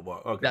 3 hour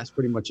bar. Okay, That's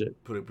pretty much it.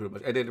 pretty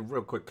much. And then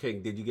real quick,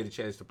 King, did you get a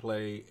chance to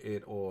play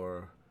it,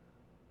 or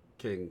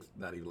King's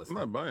not even I'm listening?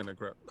 not buying that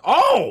crap.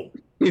 Oh,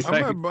 He's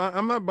like,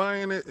 I'm not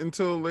buying it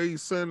until they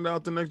send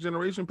out the next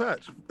generation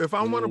patch. If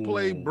I want to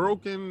play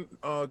broken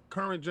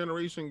current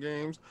generation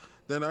games,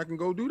 then I can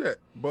go do that.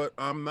 But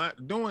I'm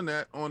not doing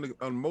that on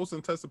the most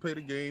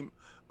anticipated game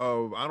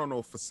of, I don't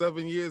know, for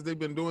 7 years they've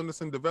been doing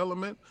this in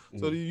development.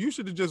 So you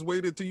should have just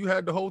waited till you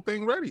had the whole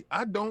thing ready.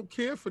 I don't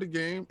care for the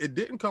game. It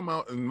didn't come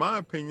out, in my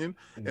opinion.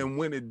 And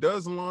when it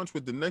does launch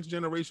with the next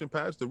generation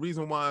patch, the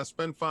reason why I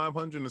spent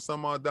 $500 and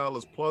some odd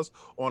dollars plus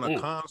on a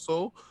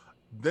console,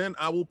 then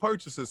I will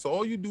purchase it. So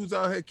all you dudes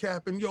out here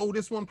capping, yo,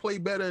 this one play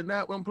better than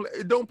that one play.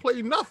 It don't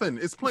play nothing.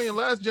 It's playing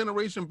last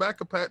generation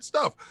backup patch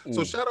stuff.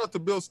 So shout out to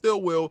Bill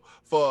Stillwell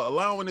for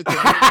allowing it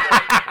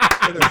to.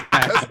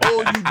 That's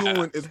all you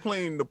doing is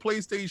playing the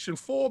PlayStation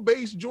 4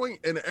 base joint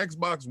and the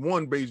Xbox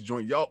One base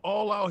joint. Y'all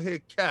all out here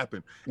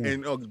capping.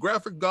 And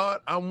graphic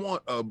god, I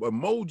want a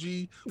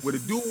emoji with a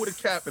dude with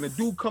a cap and a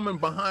dude coming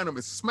behind him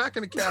is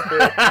smacking the cap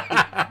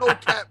off. No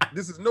cap.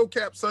 This is no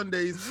cap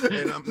Sundays,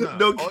 and I'm not.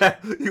 no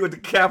cap. You want the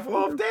cap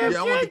off? Damn.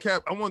 Yeah, I want the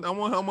cap. I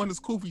want his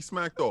Kofi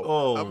smacked off.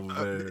 Oh,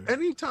 man.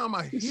 Anytime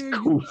I hear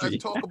you guys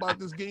talk about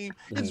this game,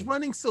 it's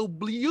running so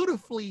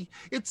beautifully.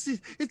 It's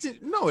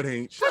no, it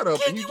ain't. Shut up.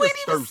 And you just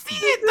thirsty.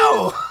 See it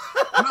though.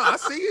 No, I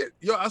see it.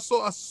 Yo, I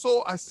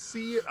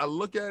see it. I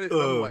look at it.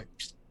 And I'm like,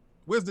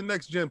 where's the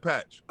next gen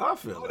patch? I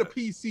feel All the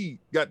PC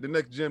got the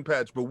next gen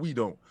patch, but we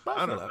don't.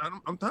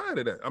 I'm tired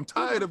of that. I'm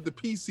tired of the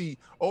PC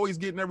always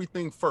getting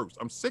everything first.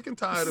 I'm sick and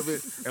tired of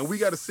it, and we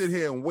got to sit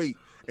here and wait.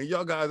 And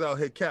y'all guys out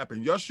here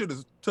capping. Y'all should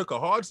have took a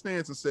hard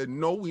stance and said,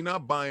 no, we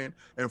not buying,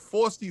 and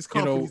force these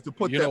companies to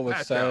put that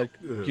patch out.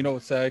 You know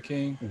what's sad,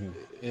 King?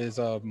 Is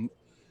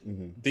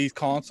these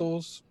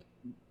consoles,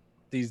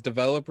 these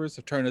developers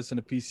have turned us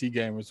into PC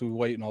gamers who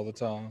waiting all the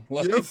time.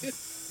 Like,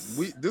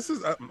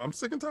 I'm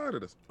sick and tired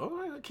of this. All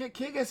right,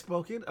 King has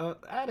spoken.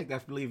 Attic, I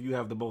believe you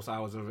have the most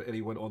hours of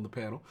anyone on the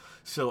panel.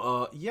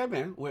 So, yeah,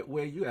 man,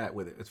 where you at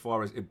with it as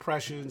far as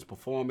impressions,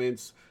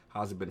 performance?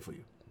 How's it been for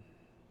you?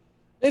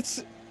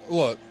 it's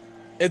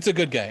a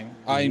good game.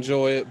 I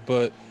enjoy it,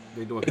 but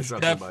They doing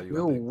construction by you.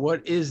 yo, I think.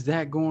 what is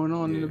that going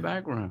on in the Yeah.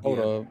 background? hold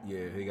up.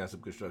 Yeah, he got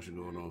some construction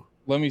going on.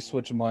 Let me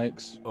switch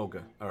mics. Okay,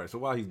 all right. So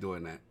while he's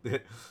doing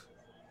that,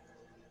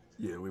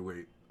 yeah, we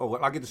wait. Oh,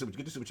 well, I'll get the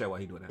super chat while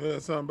he's doing that. Yeah,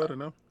 it sound better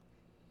now.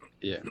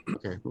 Yeah.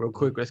 Okay. Real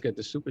quick, let's get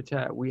the super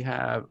chat. We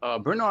have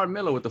Bernard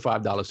Miller with the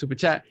 $5 super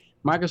chat.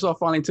 Microsoft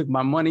finally took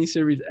my money.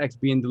 Series X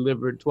being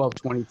delivered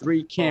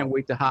 12/23. Can't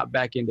wait to hop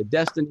back into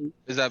Destiny.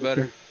 Is that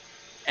better?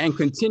 And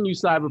continue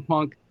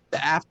Cyberpunk.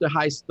 The after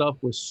heist stuff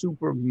was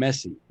super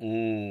messy.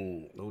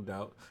 No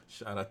doubt.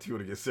 Shout out to you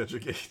to get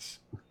Cedric H.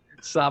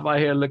 Stop out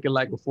here looking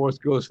like a Force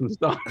Ghost from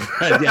Star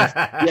Wars.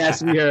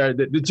 Yes, we heard.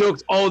 The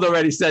joke's old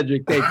already,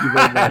 Cedric. Thank you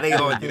very much.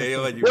 They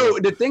on you. Yo,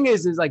 the thing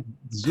is like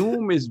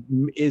Zoom is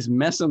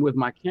messing with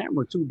my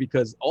camera too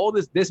because all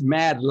this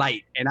mad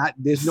light and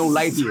there's no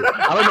light here.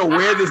 I don't know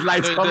where this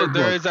light's coming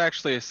There from. is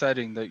actually a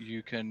setting that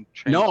you can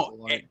change. No,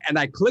 the light. and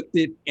I clicked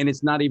it and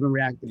it's not even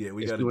reacting. Yeah,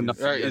 we It's got to doing do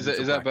nothing. Right, is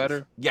that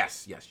better?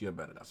 Yes, you're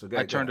better now. So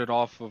I turned it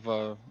off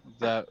of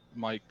that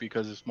mic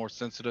because it's more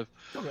sensitive.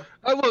 Okay.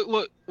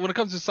 Look. When it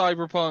comes to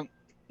Cyberpunk,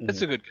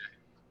 it's a good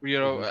game. You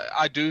know,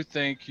 I do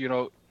think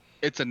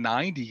it's a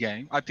 90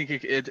 game. I think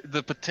it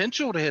the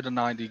potential to hit a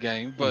 90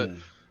 game, but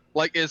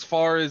like as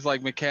far as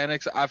like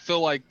mechanics, I feel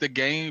like the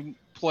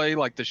gameplay,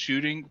 like the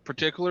shooting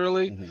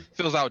particularly,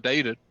 feels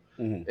outdated,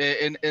 and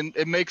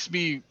it makes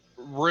me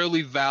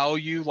really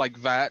value like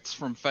VATS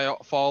from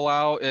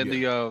Fallout and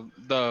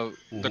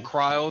the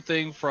cryo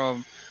thing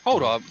from.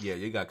 Hold up. Yeah,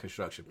 you got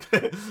construction.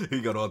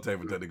 You got all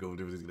type of technical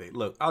differences today.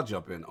 Look, I'll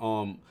jump in.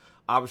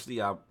 Obviously,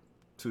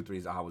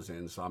 2-3 hours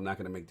in, so I'm not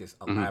gonna make this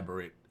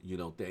elaborate,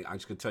 thing. I'm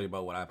just gonna tell you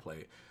about what I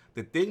played.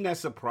 The thing that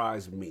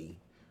surprised me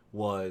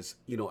was,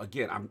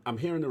 again, I'm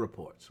hearing the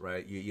reports,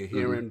 right? You're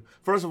hearing.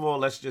 First of all,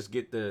 let's just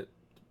get the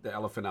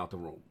elephant out the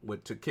room.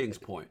 To King's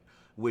point,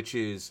 which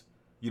is,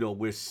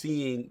 we're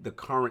seeing the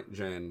current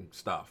gen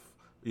stuff.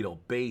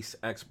 Base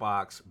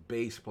Xbox,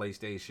 base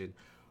PlayStation,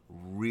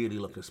 really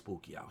looking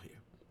spooky out here.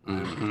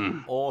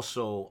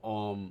 Also,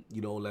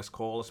 let's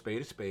call a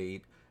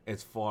spade.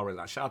 As far as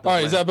I shout, all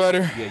right, is that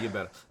better? Yeah, you're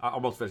better. I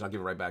almost finished. I'll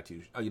give it right back to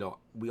you.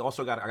 We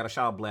also I got a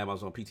shout out Blam. I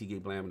was on PT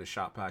Gate Blam in the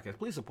Shop podcast.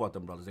 Please support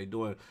them brothers. They're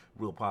doing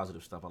real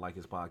positive stuff. I like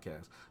his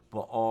podcast.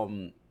 But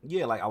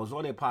yeah, like I was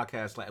on their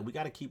podcast. Like we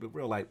got to keep it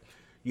real. Like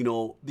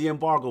the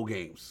embargo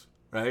games,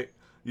 right?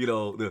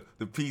 The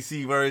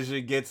PC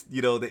version gets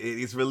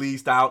it's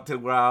released out to the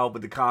world,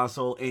 but the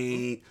console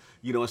ain't.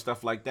 And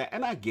stuff like that.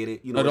 And I get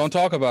it. No, don't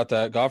talk about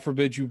that. God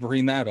forbid you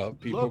bring that up.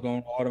 People are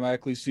going to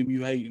automatically assume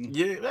you hating.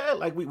 Yeah,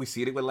 like we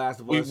see it with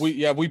Last of Us.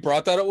 We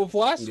brought that up with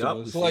Last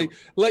of Us. Like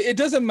it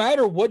doesn't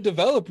matter what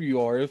developer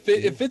you are. If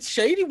it's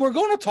shady, we're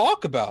going to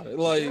talk about it.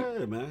 Like,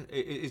 yeah, man.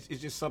 It's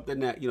just something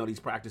that, these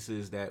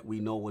practices that we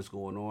know what's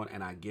going on,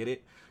 and I get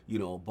it,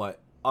 but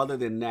other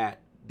than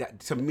that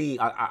to me,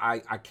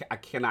 I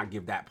cannot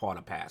give that part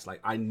a pass. Like,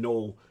 I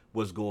know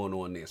what's going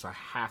on there, so I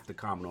have to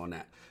comment on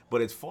that.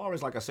 But as far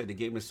as, like I said, the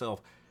game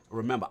itself,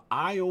 remember,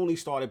 I only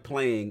started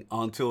playing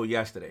until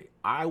yesterday.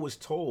 I was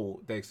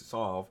told, thanks to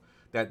Solve,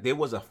 that there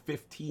was a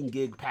 15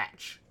 gig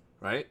patch,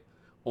 right,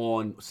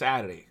 on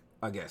Saturday,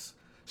 I guess.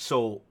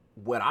 So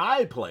what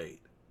I played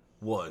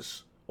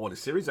was, on the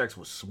Series X,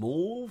 was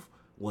smooth,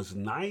 was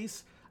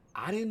nice.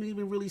 I didn't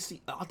even really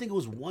see, I think it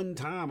was one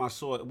time I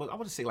saw it, I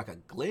would say like a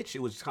glitch.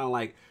 It was kind of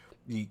like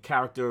the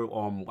character, I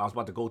was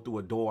about to go through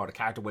a door, the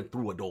character went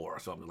through a door or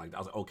something like that. I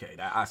was like, okay,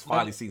 I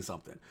finally seen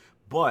something.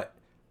 But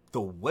the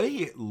way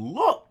it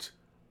looked,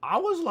 I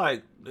was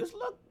like, this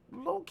look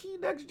low-key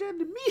next gen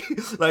to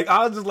me. Like,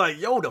 I was just like,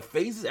 yo, the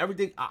faces,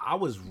 everything, I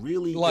was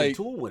really in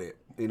tune with it,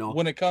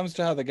 When it comes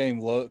to how the game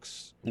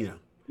looks, yeah.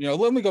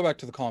 Let me go back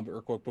to the combat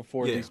real quick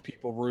before these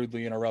people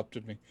rudely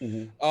interrupted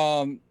me.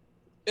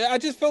 I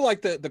just feel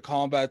like the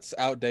combat's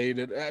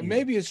outdated.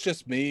 Maybe it's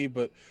just me,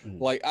 but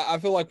like I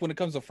feel like when it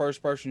comes to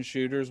first-person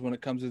shooters, when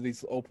it comes to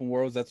these open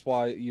worlds, that's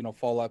why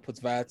Fallout puts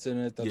VATS in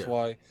it. That's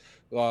why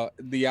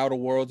the Outer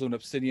Worlds, when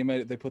Obsidian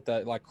made it, they put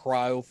that like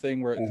cryo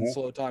thing where it can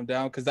slow time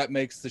down because that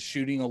makes the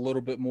shooting a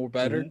little bit more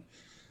better.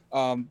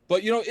 But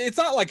it's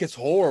not like it's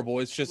horrible.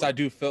 It's just I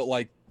do feel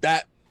like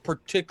that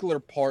particular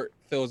part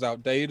feels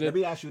outdated. Let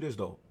me ask you this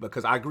though,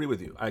 because I agree with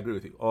you.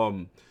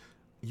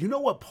 You know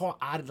what part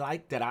I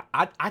like that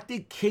I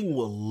think King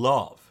will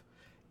love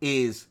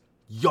is,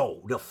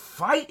 the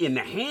fight in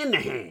the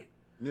hand-to-hand.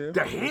 Yeah,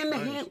 the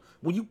hand-to-hand,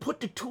 when you put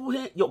the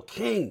two-hand,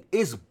 King,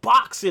 it's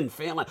boxing,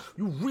 fam. Like,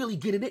 you really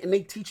get in it, and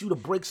they teach you to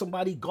break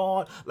somebody's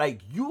guard.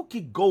 Like, you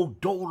could go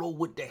dolo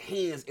with the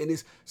hands, and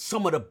it's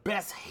some of the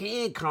best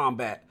hand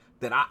combat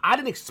that I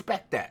didn't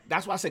expect that.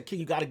 That's why I said, King,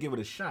 you got to give it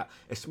a shot.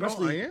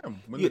 Especially, I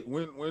am.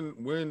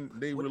 When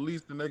they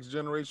release the next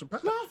generation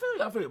pack. No,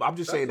 I feel it. I'm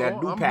just saying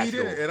that new patch.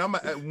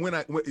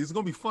 And it's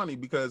gonna be funny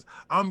because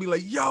I'm gonna be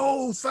like,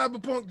 yo,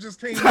 Cyberpunk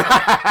just came out.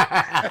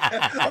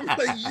 I'm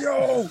like,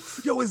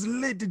 yo, it's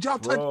lit. Did y'all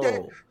touch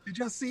that? Did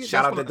y'all see it?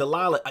 Shout out to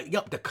Delilah.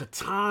 The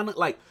katana,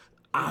 like.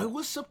 I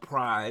was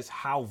surprised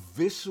how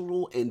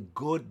visceral and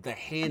good the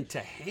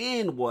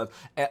hand-to-hand was.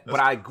 But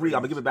I agree. I'm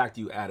gonna give it back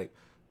to you, Attic.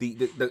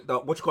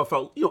 The what you call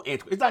felt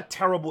antiquated. It's not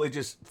terrible. It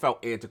just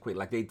felt antiquated.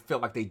 Like they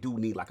felt like they do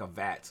need like a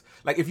VATS.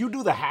 Like if you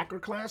do the hacker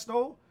class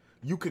though,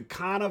 you could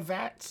kind of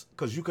VATS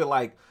because you could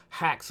like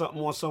hack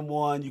something on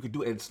someone. You could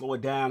do it and slow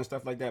it down and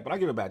stuff like that. But I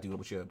give it back to you.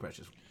 What's your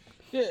impressions?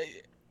 Yeah,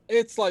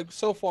 it's like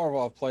so far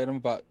I've played them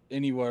about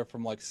anywhere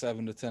from like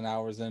 7 to 10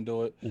 hours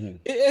into it.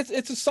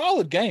 It's a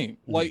solid game.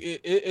 Like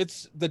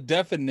it's the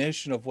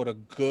definition of what a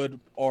good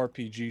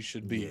RPG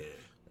should be. Yeah.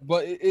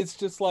 But it's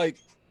just like.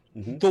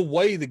 The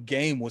way the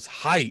game was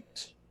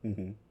hyped,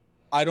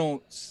 I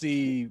don't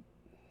see,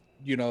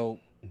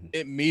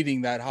 it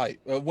meeting that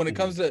hype. When it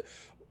comes to,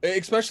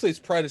 especially its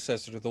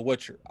predecessor to The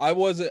Witcher, I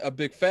wasn't a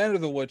big fan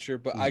of The Witcher,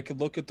 but I could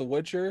look at The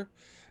Witcher,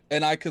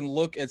 and I can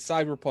look at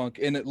Cyberpunk,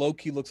 and it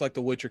low-key looks like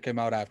The Witcher came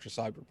out after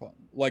Cyberpunk,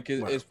 like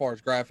as far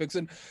as graphics.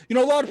 And, a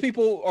lot of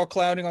people are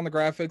clowning on the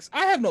graphics.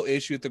 I have no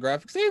issue with the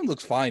graphics. It even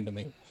looks fine to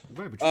me.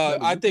 Right,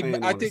 but I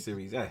think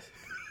Series S.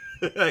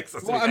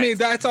 Well, I mean,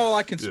 that's all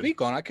I can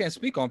speak on. I can't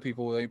speak on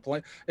people who ain't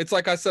playing. It's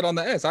like I said on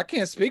the S. I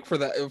can't speak for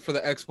the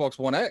Xbox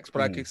One X,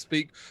 but I can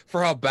speak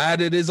for how bad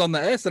it is on the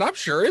S, and I'm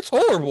sure it's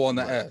horrible on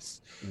the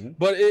S.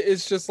 But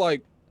it's just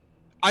like,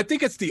 I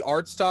think it's the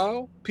art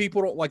style.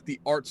 People don't like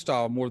the art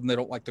style more than they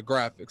don't like the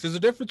graphics. There's a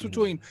difference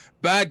between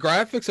bad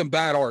graphics and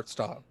bad art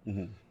style.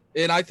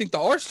 And I think the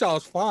art style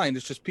is fine.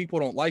 It's just people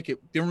don't like it.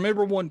 Do you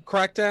remember when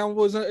Crackdown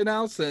was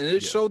announced and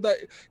it showed that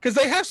because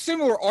they have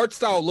similar art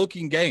style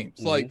looking games.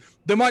 Like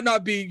they might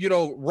not be,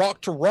 rock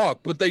to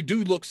rock, but they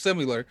do look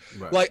similar.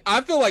 Right. Like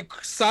I feel like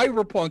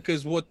Cyberpunk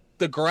is what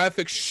the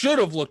graphics should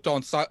have looked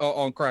on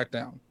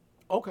Crackdown.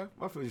 Okay,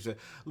 I feel you said.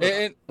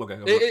 And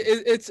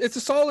it's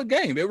a solid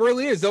game. It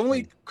really is. The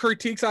only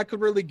critiques I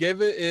could really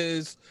give it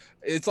is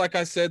it's like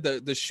I said,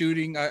 the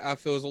shooting I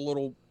feel is a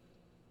little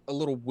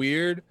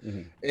weird,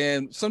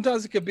 and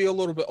sometimes it could be a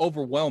little bit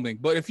overwhelming.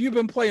 But if you've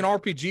been playing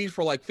RPGs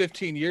for like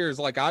 15 years,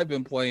 like I've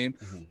been playing,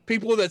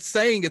 people that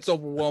saying it's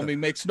overwhelming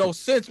makes no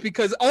sense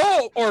because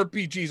all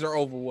RPGs are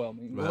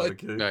overwhelming.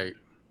 Right.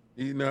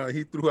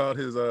 He threw out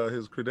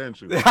his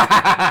credentials.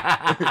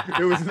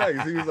 It was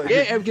nice. He was like,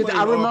 yeah, because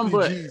I remember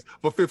RPGs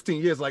for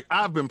 15 years, like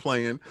I've been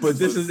playing. But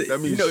this is, I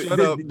mean, shut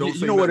up. Don't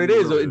you know what it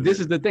is. This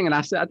is the thing, and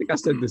I think I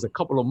said this a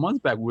couple of months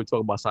back. We were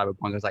talking about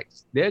Cyberpunk. It's like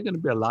there are going to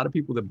be a lot of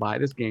people that buy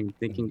this game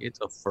thinking it's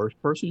a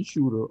first-person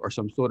shooter or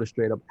some sort of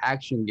straight-up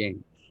action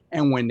game.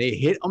 And when they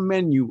hit a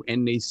menu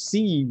and they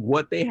see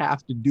what they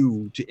have to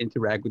do to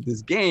interact with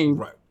this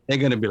game, they're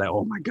going to be like,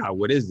 oh my God,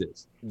 what is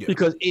this? Yeah.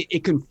 Because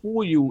it can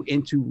fool you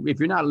into, if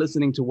you're not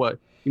listening to what,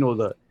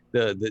 the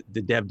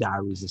dev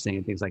diaries are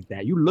saying, things like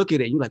that. You look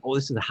at it and you're like, oh,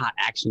 this is a hot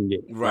action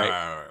game.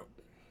 Right.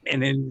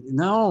 And then,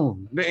 no,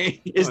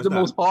 it's the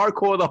most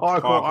hardcore, the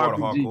hardcore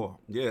RPG. Hardcore.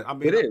 Yeah, I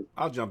mean, it is.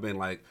 I'll jump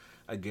in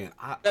again.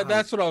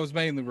 That's what I was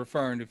mainly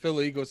referring to.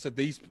 Phil Eagle said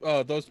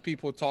those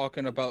people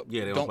talking about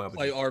don't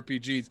play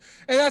RPGs.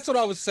 And that's what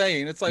I was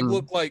saying. It's like,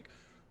 look, like,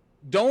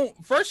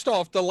 first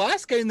off, the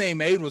last game they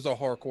made was a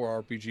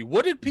hardcore RPG.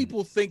 What did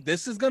people think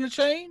this is going to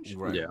change?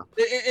 Right. Yeah.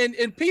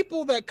 And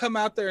people that come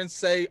out there and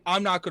say,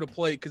 I'm not going to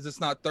play it because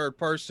it's not third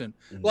person.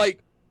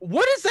 Like,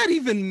 what does that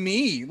even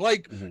mean?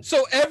 Like,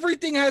 so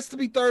everything has to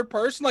be third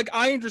person? Like,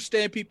 I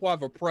understand people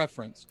have a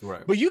preference.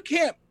 Right. But you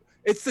can't.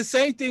 It's the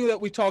same thing that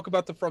we talk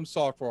about the From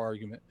Software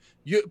argument.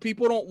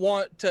 People don't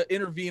want to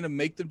intervene and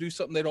make them do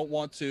something they don't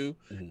want to.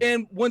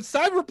 And when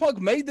Cyberpunk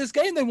made this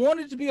game, they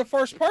wanted it to be a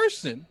first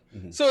person.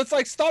 So it's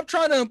like, stop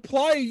trying to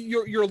apply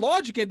your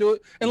logic into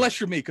it, unless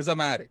you're me, because I'm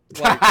at it.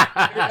 Like, if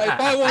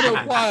I want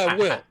to apply, I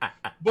will.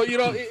 But,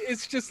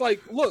 it's just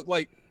like, look,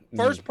 like,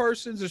 first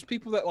persons, there's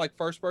people that like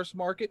first person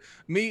market.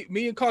 Me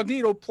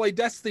Incognito play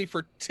Destiny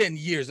for 10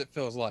 years, it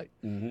feels like.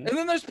 And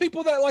then there's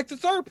people that like the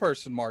third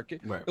person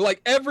market. Right.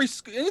 Like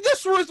let's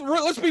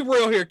be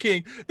real here,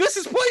 King. This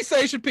is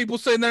PlayStation people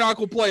saying they're not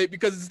gonna play it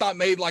because it's not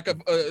made like a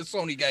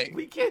Sony game.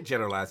 We can't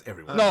generalize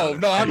everyone. No,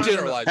 I'm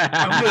generalizing.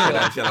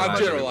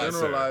 I'm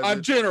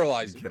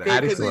generalizing.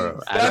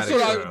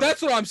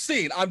 That's what I'm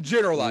seeing. I'm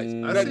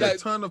generalizing. I see a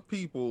ton of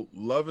people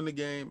loving the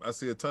game. I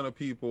see a ton of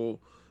people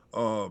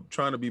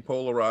trying to be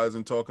polarized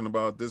and talking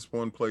about this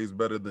one plays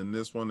better than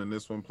this one and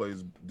this one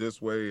plays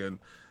this way, and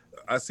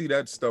I see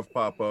that stuff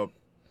pop up.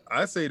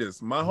 I say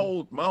this, my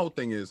whole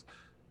thing is,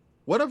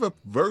 whatever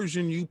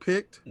version you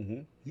picked,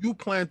 you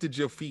planted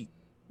your feet.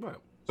 Right.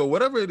 So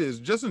whatever it is,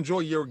 just enjoy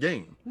your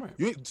game. Right.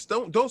 You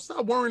don't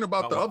stop worrying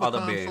about the other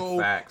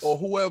console or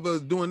whoever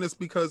is doing this,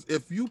 because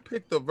if you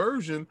pick the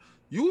version,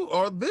 you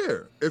are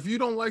there. If you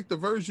don't like the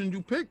version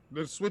you picked,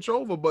 then switch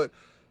over. But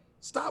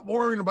stop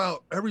worrying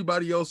about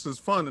everybody else's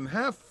fun and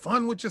have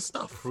fun with your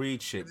stuff.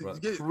 Preach it, bro.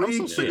 I'm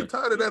so sick and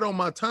tired of that on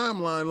my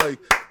timeline. Like,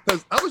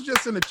 because I was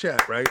just in the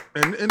chat, right?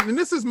 And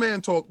this is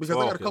man talk, because I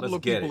got a couple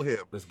of people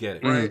here. Let's get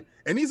it. Right?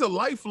 And these are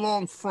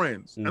lifelong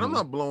friends. And I'm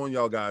not blowing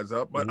y'all guys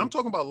up, but I'm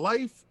talking about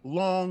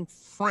lifelong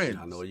friends.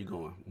 I know where you're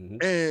going.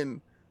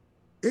 And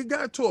it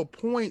got to a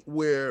point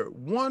where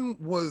one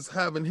was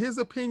having his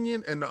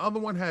opinion and the other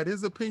one had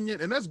his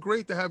opinion. And that's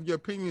great to have your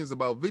opinions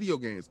about video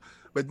games.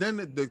 But then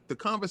the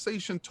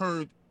conversation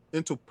turned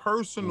into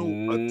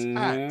personal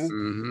attacks,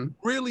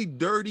 really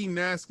dirty,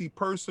 nasty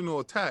personal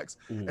attacks.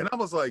 And I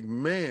was like,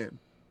 man.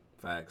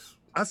 Facts.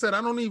 I said,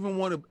 I don't even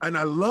want to. And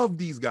I love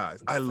these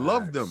guys. I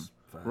love them.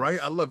 Facts. Right?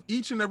 I love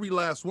each and every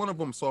last one of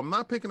them. So I'm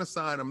not picking a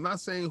side. I'm not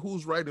saying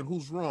who's right and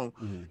who's wrong.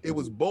 It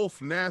was both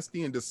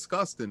nasty and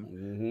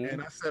disgusting.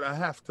 And I said, I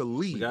have to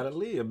leave. You got to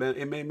leave.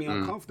 It made me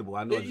uncomfortable.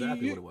 I know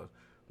exactly what it was.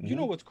 You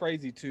know what's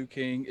crazy too,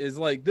 King, is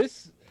like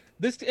this,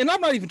 and I'm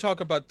not even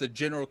talking about the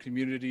general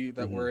community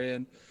that we're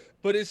in,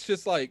 but it's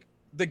just like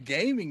the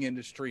gaming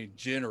industry in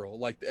general,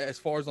 like as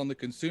far as on the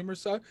consumer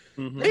side,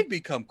 they've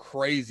become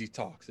crazy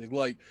toxic.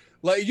 Like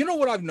you know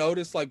what I've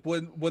noticed, like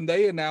when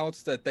they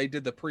announced that they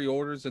did the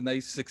pre-orders and they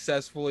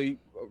successfully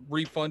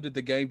refunded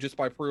the game just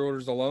by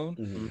pre-orders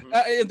alone,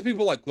 and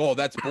people are like, oh,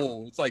 that's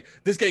bull. It's like,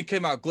 this game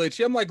came out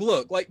glitchy. I'm like,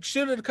 look, like,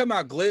 should it have come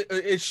out glitch?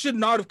 It should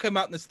not have come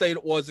out in the state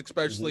it was,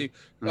 especially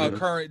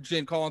current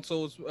gen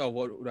consoles,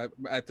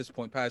 at this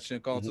point past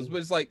gen consoles. But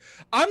it's like,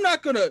 I'm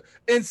not gonna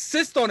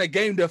insist on a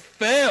game to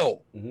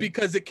fail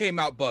because it came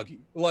out buggy.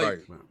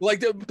 Like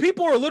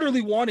people are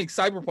literally wanting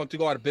Cyberpunk to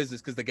go out of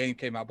business because the game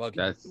came out buggy.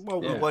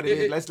 What it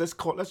is, let's just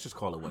call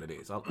it what it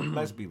is.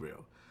 Let's be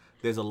real.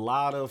 There's a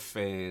lot of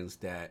fans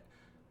that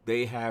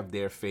they have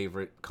their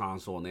favorite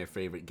console and their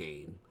favorite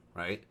game,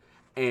 right?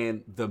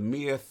 And the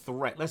mere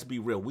threat, let's be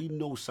real, we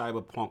know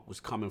Cyberpunk was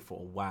coming for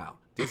a while.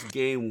 this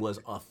game was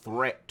a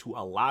threat to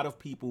a lot of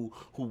people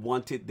who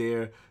wanted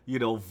their,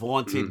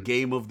 vaunted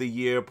Game of the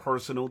Year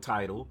personal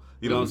title.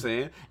 You know what I'm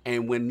saying?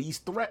 And when these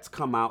threats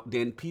come out,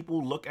 then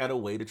people look at a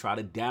way to try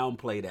to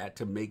downplay that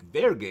to make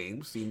their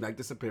game seem like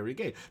the superior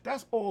game.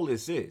 That's all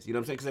this is. You know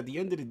what I'm saying? Because at the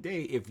end of the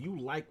day, if you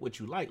like what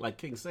you like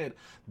King said,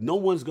 no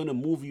one's going to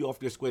move you off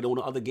your square. No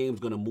other game's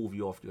going to move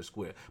you off your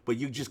square. But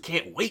you just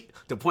can't wait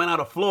to point out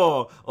a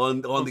flaw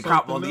on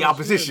the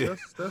opposition.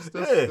 Yeah,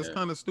 that's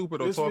kind of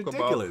stupid. Or It's talk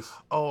ridiculous.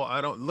 about, oh, I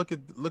don't look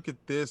at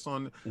this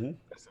on.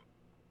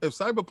 If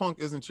Cyberpunk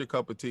isn't your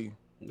cup of tea,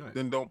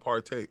 then don't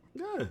partake.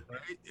 Yeah.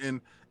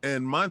 Right?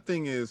 And my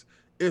thing is,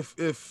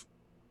 if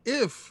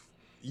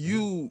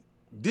you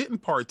didn't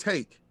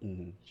partake,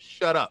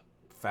 shut up.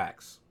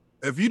 Facts.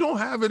 If you don't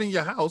have it in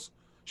your house,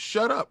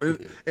 shut up.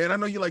 And I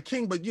know you're like,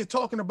 King, but you're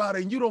talking about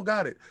it and you don't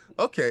got it.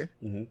 Okay,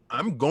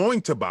 I'm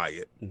going to buy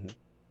it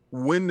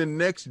when the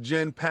next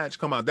gen patch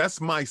come out. That's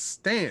my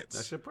stance.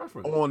 That's your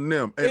preference on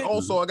them. And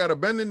also, I got to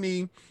bend the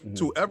knee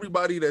to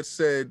everybody that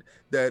said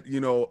that,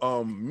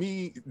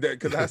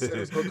 because I said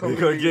it's going to come.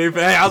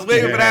 I was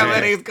waiting for that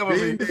when he's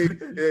coming.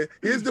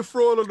 Here's the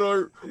fraud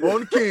alert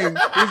on King. Here's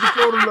the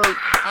fraud alert.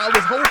 I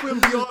was hoping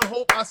beyond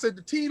hope. I said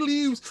the tea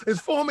leaves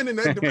is forming in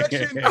that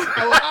direction.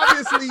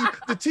 Obviously,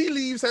 the tea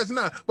leaves has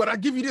not. But I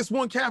give you this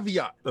one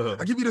caveat.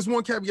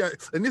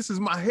 And this is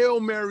my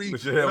Hail Mary.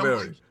 What's your Hail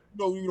Mary?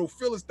 Like,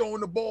 Phil is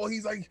throwing the ball.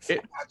 He's like, I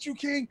got you,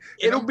 King.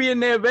 It'll be in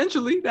there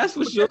eventually. That's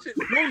for sure.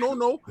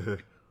 No.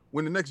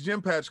 When the next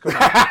gym patch come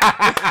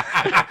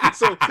out.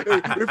 So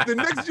if the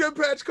next gym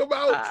patch come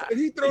out and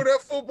he throw that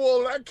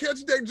football and I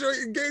catch that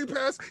joint game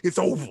pass, it's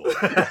over.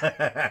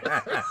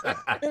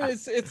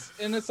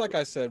 It's like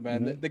I said,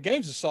 man. The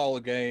game's a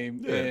solid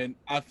game, and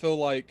I feel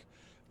like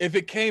if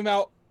it came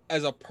out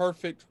as a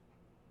perfect,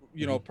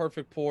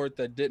 perfect port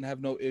that didn't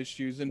have no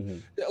issues,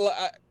 and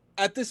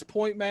at this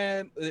point,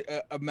 man,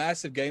 a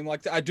massive game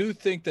like that, I do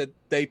think that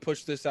they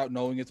push this out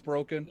knowing it's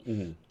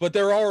broken. But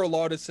there are a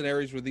lot of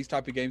scenarios where these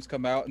type of games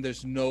come out and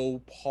there's no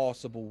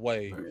possible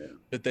way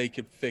that they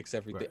could fix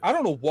everything. I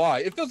don't know why.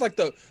 It feels like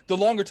the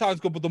longer times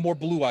go, but the more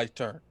blue eyes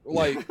turn.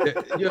 Like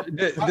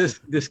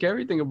the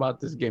scary thing about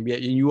this game,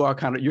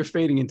 you're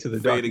fading into the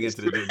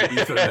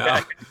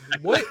dark.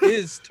 What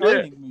is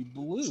turning me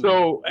blue?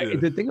 So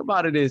the thing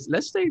about it is,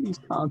 let's say these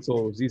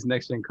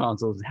next gen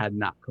consoles had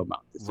not come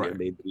out this year.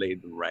 They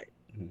delayed them, right?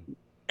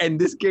 And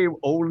this game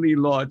only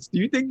launched. Do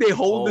you think they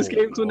hold this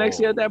game till next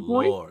year at that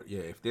point? Lord. Yeah,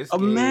 if this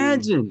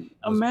imagine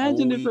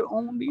if it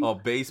only a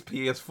base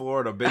PS4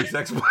 or a base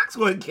Xbox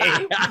One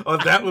game, or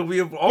that would be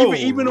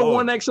even a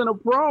One X and a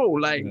Pro,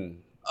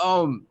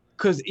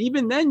 because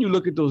even then you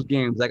look at those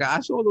games. Like I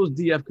saw those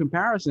DF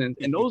comparisons,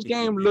 and those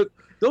games look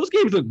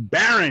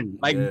barren,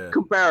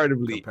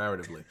 comparatively.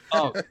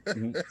 So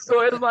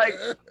it's like,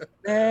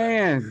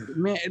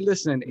 man,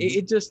 listen,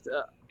 it just.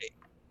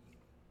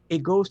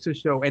 It goes to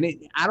show, and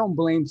I don't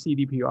blame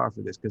CDPR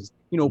for this, because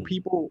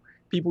people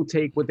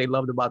take what they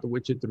loved about The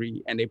Witcher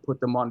 3 and they put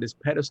them on this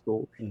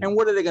pedestal. And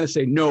what are they gonna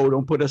say? No,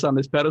 don't put us on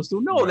this pedestal.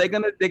 No, they're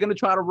gonna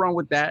try to run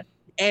with that,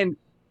 and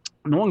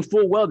knowing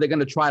full well they're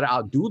gonna try to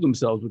outdo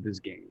themselves with this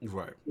game.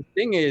 Right. The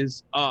thing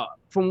is,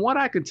 from what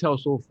I could tell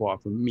so far,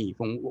 from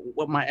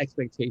what my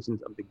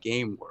expectations of the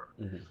game were,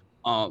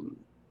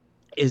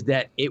 is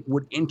that it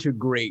would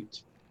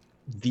integrate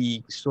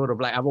the sort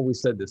of, like I've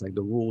always said this, like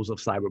the rules of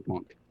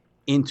Cyberpunk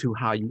into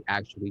how you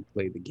actually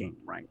play the game,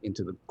 right?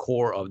 Into the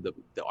core of the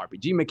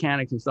RPG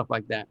mechanics and stuff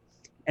like that.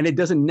 And it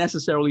doesn't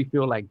necessarily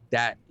feel like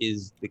that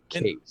is the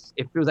case.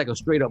 It feels like a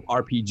straight up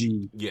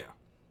RPG. Yeah.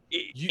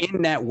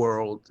 In that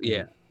world,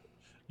 yeah.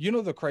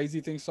 The crazy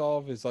thing,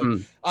 Solve, is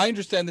like, I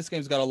understand this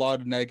game's got a lot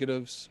of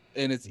negatives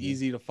and it's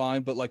easy to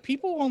find, but like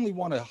people only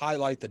want to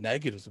highlight the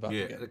negatives about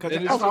the game.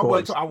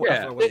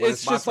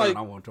 It's just like,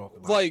 I want to talk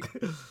about. Like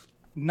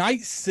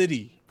Night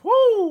City.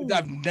 Woo!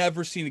 I've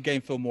never seen a game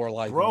feel more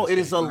alive. Bro, it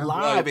is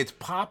alive. It's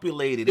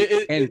populated.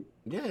 It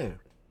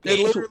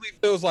literally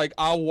feels like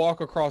I'll walk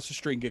across the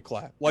street and get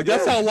clapped. Like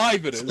that's how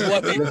live it is.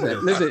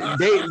 Listen,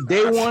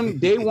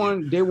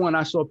 day one,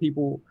 I saw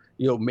people,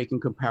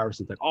 making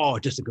comparisons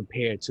like, just to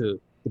compare to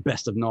the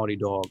best of Naughty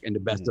Dog and the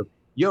best of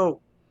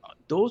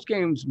those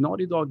games.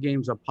 Naughty Dog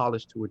games are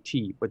polished to a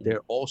T, but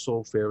they're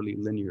also fairly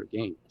linear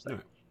games. Like,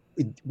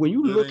 when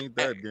you look ain't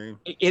that game.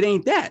 It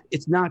ain't that.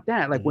 It's not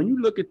that. Like when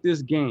you look at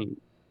this game,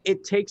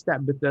 it takes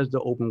that Bethesda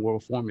open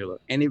world formula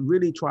and it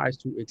really tries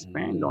to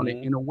expand on it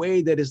in a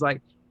way that is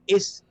like,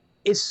 it's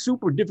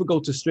super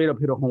difficult to straight up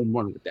hit a home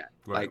run with that.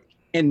 Right. Like,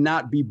 and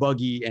not be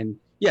buggy. And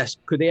yes,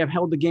 could they have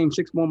held the game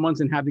 6 more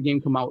months and have the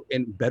game come out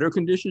in better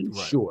condition?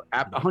 Right. Sure,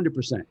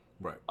 100%.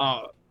 Right.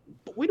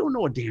 But we don't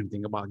know a damn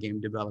thing about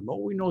game development.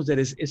 All we know is that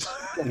it's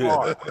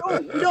hard.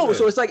 No,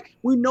 so it's like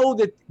we know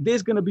that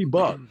there's gonna be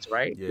bugs,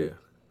 right? Yeah.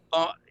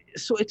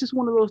 So it's just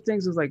one of those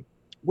things. Is like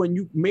when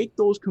you make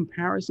those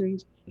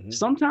comparisons,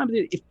 sometimes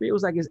it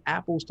feels like it's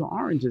apples to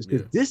oranges,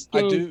 because this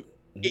game,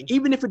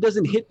 even if it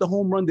doesn't hit the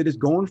home run that it's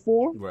going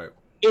for,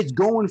 it's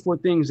going for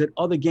things that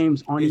other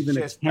games aren't even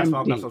attempting.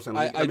 That's what I'm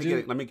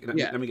saying. Let me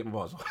get my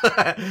balls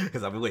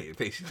because I've been waiting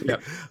patiently.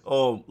 Yep.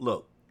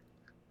 Look,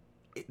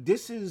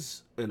 this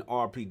is an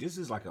RPG. This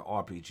is like an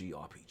RPG.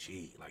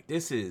 Like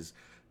this is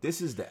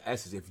the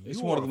essence. If you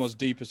It's one of the most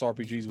deepest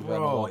RPGs we've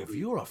bro, had. if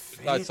you're a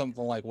fan, Besides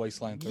something like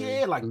Wasteland 3.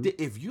 yeah, like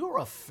if you're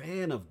a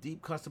fan of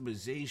deep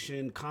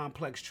customization,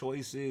 complex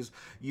choices,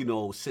 you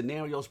know,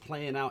 scenarios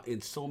playing out in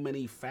so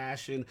many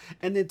fashion,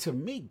 and then to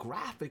me,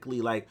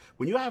 graphically, like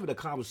when you're having a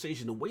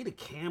conversation, the way the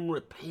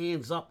camera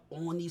pans up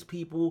on these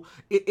people,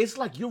 it's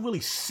like you're really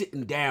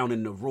sitting down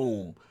in the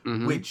room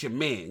with your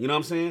man. You know what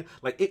I'm saying?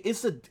 Like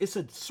it's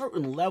a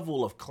certain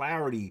level of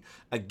clarity.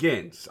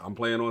 Again, I'm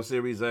playing on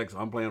Series X.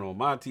 I'm playing on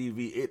my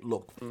TV. It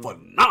looked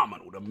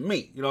phenomenal to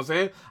me. You know what I'm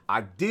saying?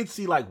 I did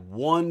see like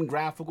one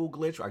graphical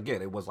glitch.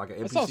 Again, it was like an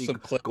NPC saw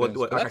some going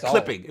through it, like a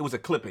clipping. It was a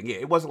clipping. Yeah,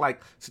 it wasn't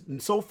like,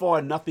 so far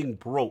nothing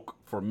broke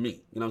for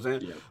me. You know what I'm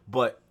saying? Yeah.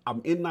 But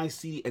I'm in Nice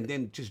City and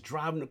then just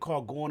driving the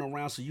car, going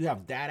around. So you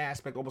have that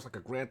aspect, almost like a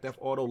Grand Theft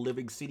Auto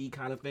Living City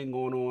kind of thing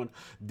going on.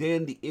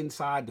 Then the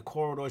inside, the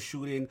corridor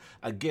shooting.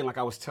 Again, like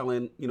I was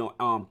telling,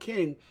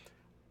 King,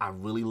 I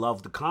really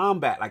love the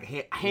combat. Like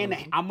hand to,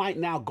 I might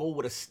now go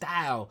with a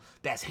style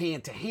that's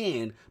hand to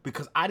hand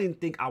because I didn't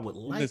think I would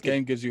like this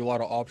game gives you a lot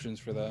of options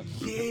for that.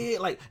 Yeah,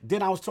 like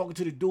then I was talking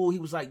to the dude. He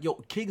was like, "Yo,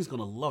 King is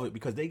gonna love it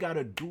because they got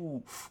a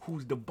dude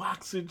who's the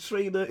boxing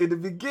trainer in the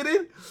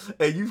beginning,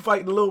 and you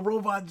fighting the little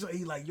robot.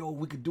 He like, yo,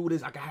 we could do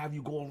this. I can have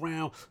you go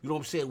around. You know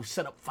what I'm saying? We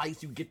set up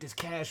fights. You get this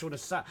cash on the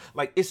side.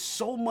 Like it's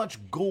so much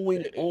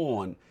going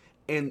on."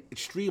 And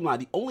streamline.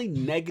 The only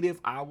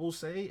negative I will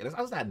say, and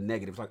it's not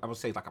negative, like I would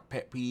say it's like a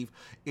pet peeve,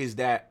 is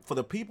that for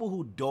the people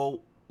who don't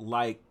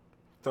like,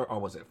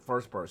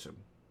 first person,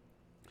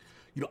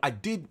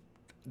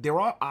 there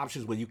are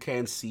options where you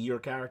can see your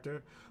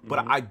character, but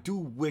I do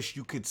wish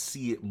you could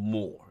see it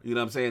more. You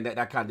know what I'm saying?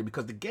 That kind of,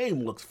 because the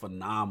game looks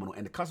phenomenal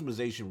and the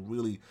customization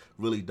really,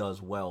 really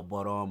does well.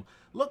 But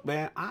look,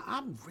 man,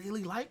 I'm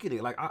really liking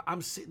it. Like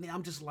I'm sitting there,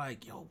 I'm just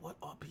like, yo, what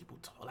are people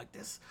talking like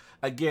this?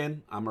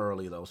 Again, I'm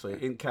early though, so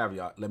in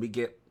caveat, let me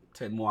get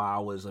 10 more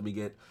hours, let me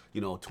get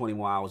 20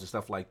 more hours and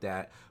stuff like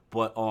that.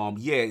 But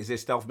yeah, is there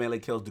stealth melee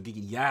kills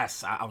Dogiki?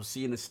 Yes, I was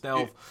seeing the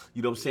stealth.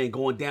 You know what I'm saying?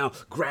 Going down,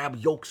 grab,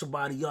 yoke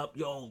somebody up,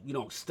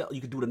 stealth.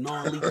 You could do the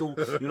non-lethal.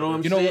 You know what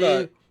I'm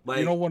saying?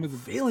 One of the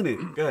feeling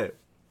it. Go ahead.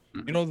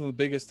 You know the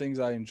biggest things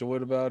I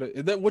enjoyed about it,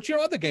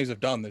 other games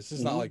have done this.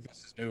 It's not like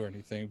this is new or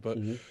anything, but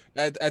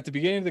at the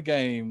beginning of the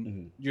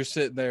game, you're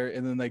sitting there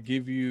and then they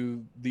give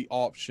you the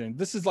option.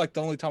 This is like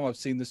the only time I've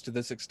seen this to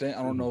this extent.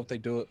 I don't know if they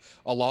do it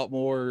a lot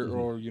more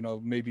or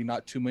maybe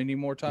not too many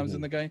more times in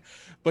the game,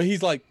 but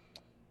he's like,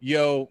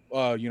 yo,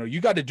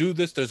 you got to do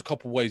this. There's a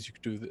couple ways you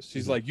could do this.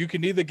 He's like, you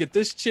can either get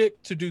this chick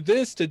to do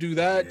this, to do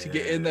that, to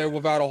get in there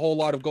without a whole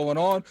lot of going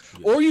on,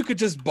 or you could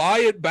just buy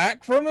it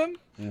back from him,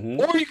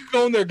 or you could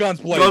go in there guns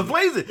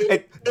blazing.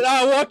 And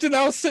I walked in,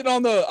 I was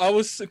sitting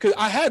because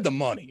I had the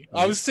money.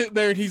 I was sitting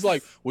there and he's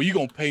like, well, you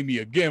going to pay me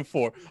again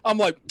for it. I'm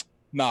like,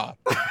 nah.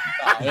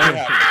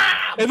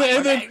 And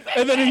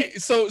then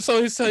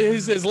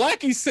his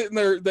lackey's sitting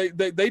there.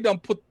 They done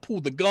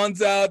pull the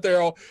guns out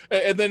there,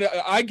 and then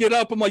I get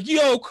up. I'm like,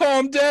 yo,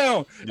 calm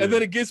down. Yeah. And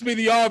then it gives me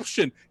the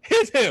option,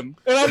 hit him,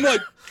 and I'm like,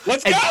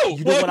 let's go.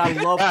 You know what I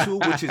love too,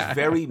 which is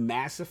very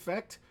Mass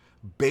Effect.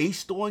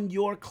 Based on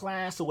your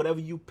class or whatever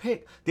you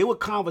pick, there were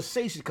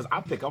conversations because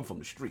I'm from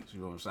the streets.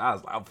 You know what I'm saying? I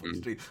was like, I'm from the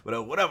streets,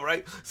 whatever,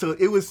 right? So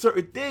it was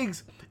certain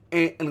things,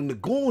 and the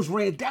goons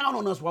ran down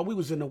on us while we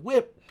was in the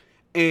whip.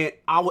 And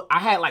I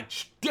had like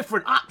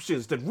different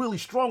options that really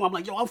strong. I'm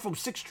like, yo, I'm from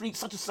 6th Street,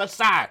 such and such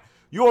side.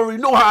 You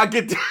already know how I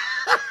get there.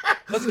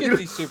 Let's get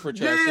these super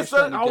chats. Yeah,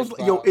 son. I was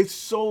like, yo, it's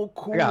so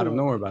cool. I got him.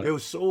 Don't worry about it. It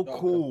was so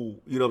cool.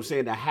 You know what I'm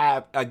saying? To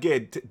have,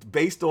 again,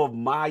 based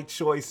on my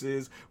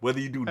choices, whether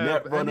you do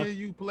Netrunner. Have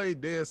you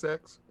played Deus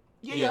Ex?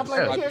 Yeah, I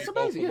played. Yeah, it's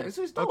amazing. Yeah,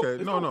 it's dope. Okay,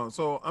 it's no.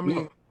 So, I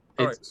mean,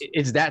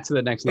 it's that to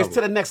the next level. It's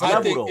to the next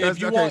level,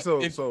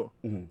 though. So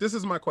this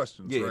is my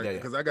questions, right?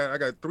 Because I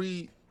got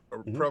 3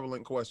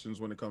 prevalent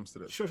questions when it comes to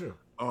this. Sure.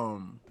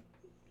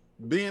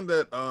 Being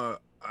that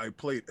I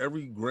played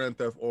every Grand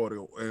Theft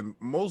Auto, and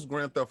most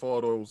Grand Theft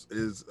Autos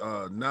is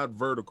not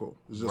vertical;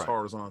 it's just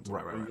horizontal.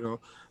 Right.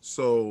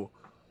 So,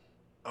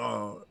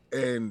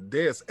 and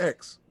Deus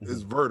Ex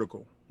is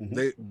vertical.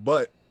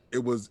 But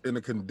it was in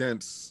a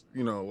condensed,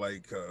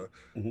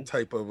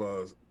 type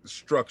of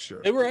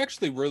structure. They were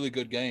actually really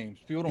good games.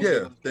 People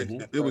don't.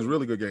 It was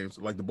really good games,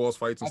 like the boss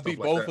fights and stuff like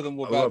that. I beat both of them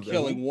without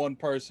killing one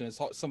person. It's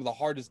some of the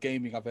hardest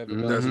gaming I've ever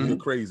done.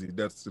 That's crazy.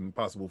 That's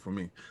impossible for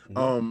me.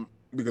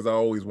 Because I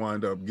always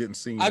wind up getting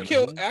seen. I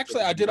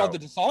did all the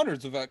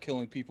Dishonors without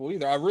killing people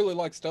either. I really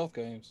like stealth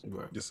games.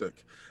 You're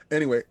sick.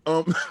 Anyway,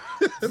 I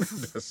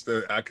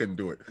couldn't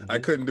do it. I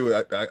couldn't do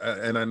it.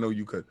 And I know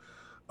you could.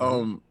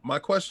 My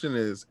question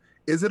is,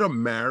 is it a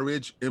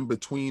marriage in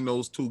between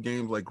those two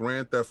games, like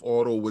Grand Theft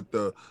Auto with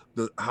the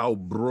how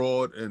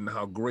broad and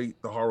how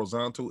great the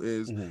horizontal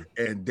is,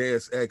 and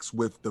Deus Ex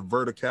with the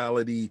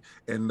verticality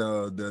and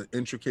the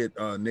intricate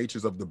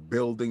natures of the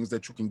buildings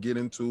that you can get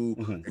into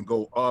and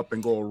go up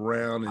and go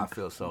around? And I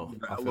feel so.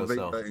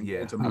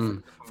 Yeah.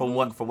 From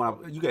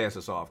what you can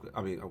answer soft.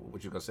 I mean,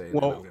 what you gonna say?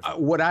 Well,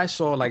 what I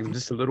saw, like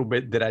just a little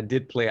bit that I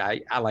did play,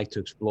 I like to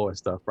explore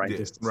stuff, right? Yeah,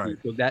 just to right.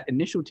 see. So that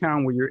initial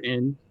town where you're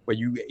in, where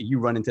you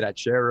run into that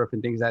sheriff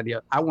and things like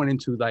that. I went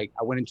into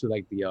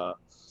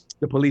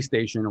the police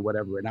station or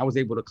whatever, and I was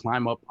able to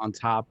climb up on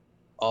top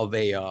of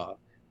a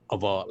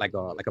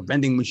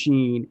vending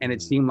machine, and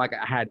it seemed like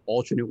I had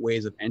alternate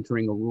ways of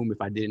entering a room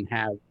if I didn't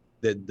have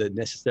the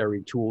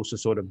necessary tools to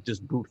sort of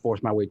just brute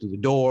force my way through the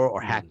door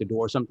or hack the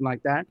door or something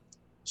like that.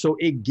 So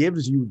it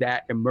gives you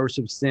that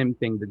immersive sim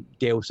thing that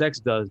Deus Ex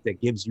does, that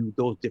gives you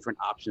those different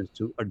options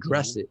to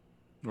address it.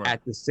 Right.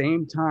 At the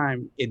same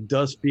time, it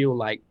does feel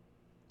like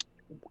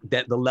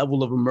that the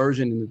level of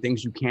immersion and the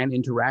things you can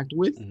interact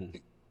with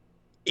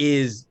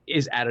is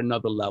at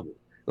another level.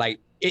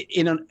 Like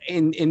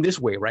in this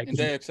way, right? In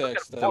Deus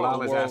Ex,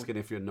 Talal is asking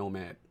if you're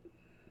Nomad.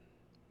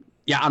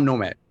 Yeah, I'm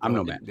Nomad. I'm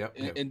Nomad. Yep.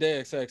 In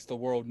Deus Ex, the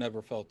world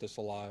never felt this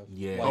alive.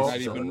 Yeah, not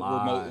even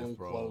remotely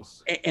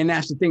close. And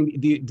that's the thing.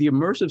 The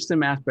immersive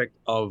sim aspect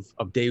of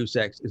Deus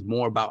Ex is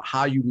more about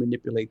how you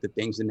manipulate the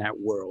things in that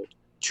world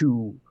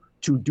to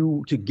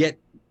do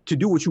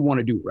what you want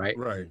to do, right?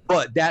 Right.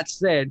 But that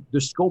said,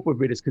 the scope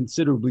of it is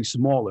considerably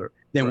smaller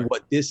than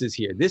what this is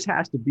here. This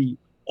has to be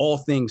all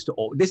things to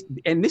all. This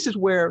is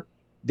where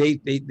they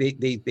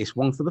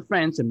swung for the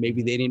fence, and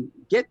maybe they didn't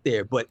get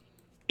there, but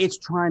it's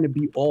trying to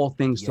be all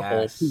things to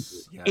all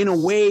people in a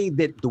way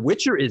that The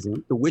Witcher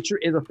isn't. The Witcher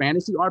is a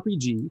fantasy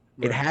RPG.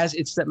 Right. It has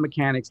its set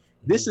mechanics.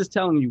 This is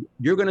telling you,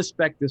 you're going to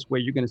spec this way,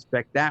 you're going to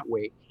spec that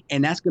way,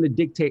 and that's going to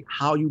dictate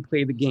how you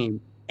play the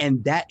game.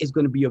 And that is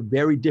going to be a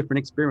very different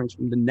experience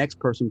from the next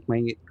person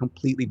playing it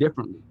completely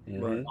differently.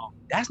 Right.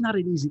 That's not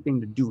an easy thing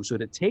to do. So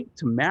to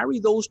marry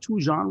those two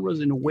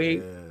genres in a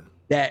way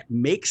that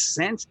makes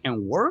sense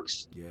and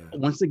works. Yeah.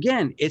 Once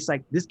again, it's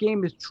like this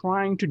game is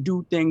trying to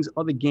do things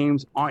other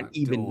games aren't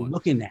even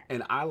looking at.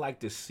 And I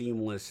like the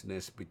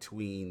seamlessness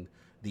between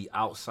the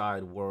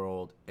outside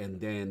world, and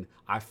then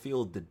I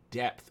feel the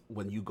depth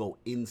when you go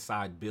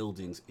inside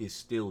buildings is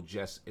still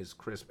just as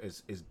crisp,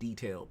 as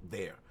detailed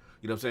there.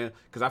 You know what I'm saying?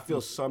 Because I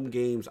feel some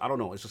games, I don't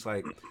know, it's just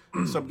like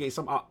some games,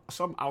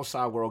 some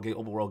outside world game,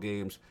 open world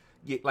games,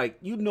 like,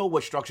 you know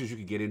what structures you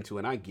could get into,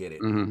 and I get it,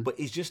 but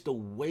it's just the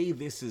way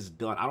this is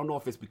done. I don't know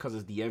if it's because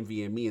it's the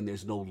NVMe and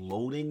there's no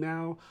loading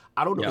now.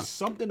 I don't know. There's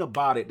something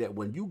about it that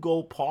when you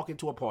go park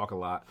into a parking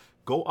lot,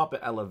 go up an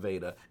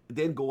elevator,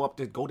 then go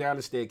down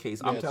the staircase.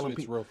 I'm telling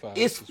people, real fast.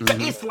 It's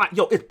like,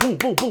 it's boom,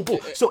 boom, boom, boom.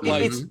 So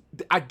it's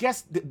I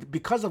guess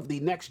because of the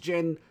next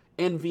gen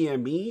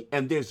NVMe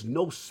and there's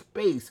no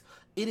space,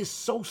 it is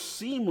so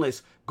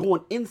seamless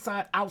going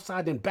inside,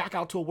 outside, then back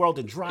out to a world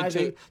and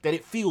driving that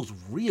it feels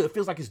real. It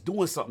feels like it's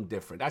doing something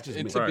different. That's just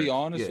me. To be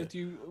honest with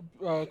you,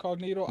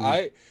 Cognito,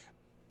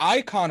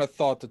 I kind of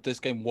thought that this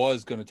game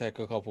was going to take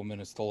a couple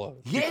minutes to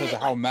load because of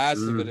how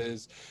massive it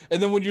is.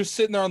 And then when you're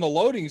sitting there on the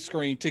loading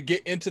screen to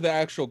get into the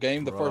actual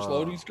game, the first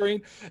loading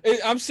screen,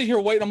 I'm sitting here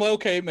waiting. I'm like,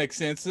 okay, it makes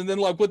sense. And then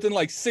like within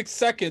like 6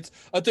 seconds,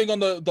 I think on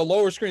the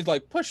lower screen is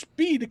like push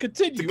B to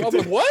continue. I'm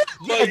like, what?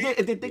 Yeah,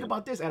 and then think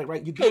about this, Alec,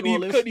 right? You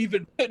couldn't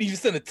even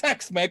send a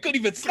text, man. Couldn't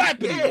even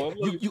Skype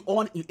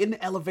anyone. You're in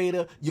the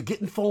elevator. You're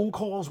getting phone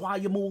calls while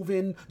you're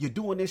moving. You're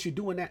doing this. You're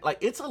doing that. Like,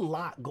 it's a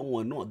lot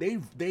going on.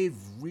 They've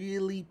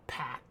really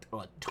packed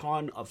a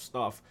ton of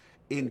stuff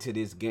into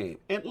this game.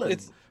 And look,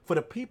 for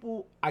the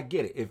people, I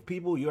get it. If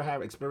people you're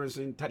having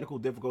experiencing technical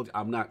difficulties,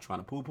 I'm not trying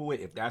to poo-poo it.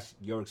 If that's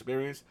your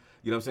experience,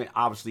 you know what I'm saying?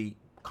 Obviously,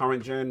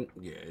 current gen,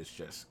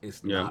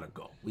 it's not a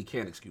go. We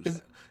can't excuse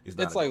that.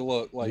 It's like,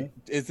 look, like,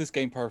 is this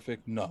game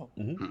perfect? No.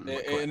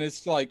 And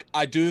it's like,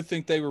 I do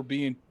think they were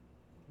being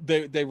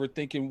they were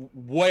thinking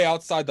way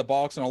outside the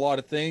box on a lot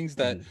of things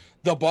that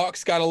the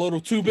box got a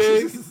little too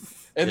big.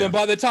 And then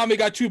by the time it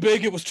got too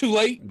big, it was too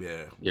late.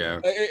 Yeah.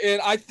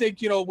 And I think,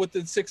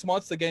 within 6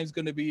 months, the game's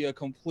going to be a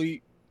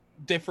complete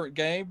different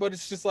game. But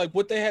it's just like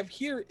what they have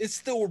here is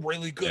still a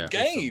really good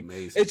game.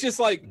 It's just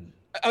like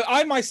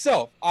I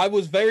myself, I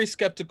was very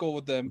skeptical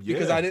with them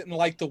because I didn't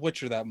like The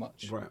Witcher that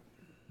much. Right.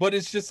 But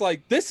it's just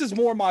like, this is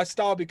more my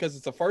style because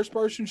it's a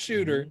first-person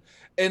shooter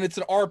and it's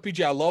an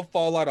RPG. I love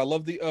Fallout. I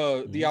love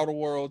the Outer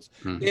Worlds.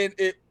 And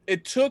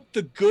it took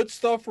the good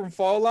stuff from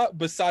Fallout,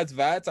 besides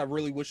VATS. I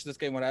really wish this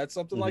game would add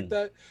something like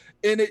that.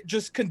 And it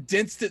just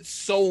condensed it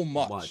so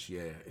much.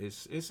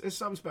 It's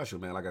something special,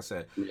 man. Like I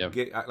said,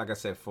 like I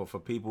said, for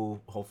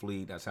people,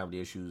 hopefully that's having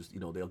the issues,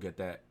 they'll get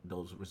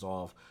those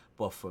resolved.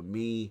 But for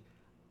me,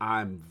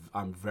 I'm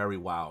very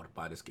wowed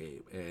by this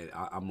game. And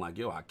I'm like,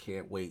 I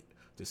can't wait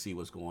to see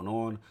what's going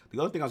on. The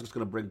other thing I was just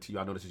going to bring to you,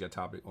 I know this is your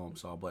topic,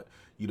 Saul, but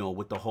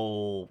with the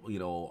whole,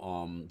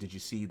 did you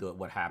see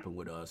what happened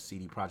with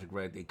CD Projekt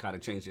Red? They kind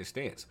of changed their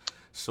stance.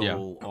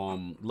 So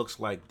looks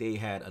like they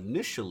had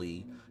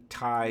initially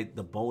tied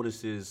the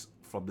bonuses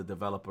from the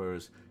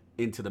developers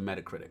into the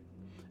Metacritic.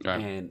 Right.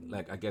 And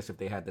like I guess if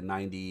they had the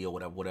 90 or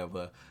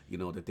whatever,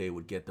 that they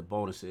would get the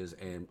bonuses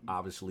and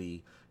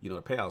obviously, the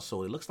payouts.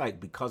 So it looks like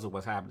because of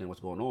what's happening, what's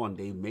going on,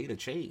 they made a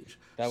change.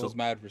 That was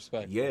mad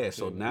respect. Yeah.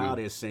 So now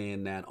they're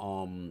saying that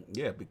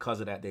because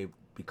of that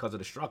because of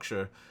the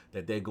structure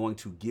that they're going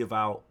to give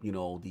out, the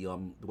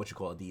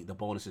the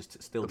bonuses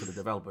still to the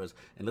developers.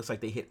 And it looks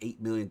like they hit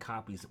 8 million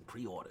copies in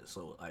pre-orders.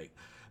 So like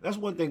that's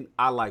one thing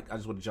I like. I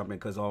just want to jump in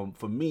because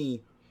for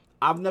me,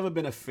 I've never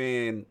been a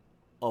fan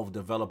of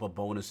developer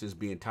bonuses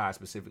being tied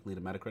specifically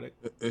to Metacritic.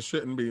 It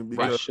shouldn't be,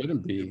 because It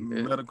shouldn't be.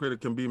 Metacritic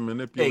can be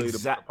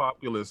manipulated by the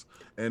populace,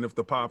 and if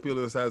the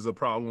populace has a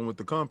problem with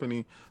the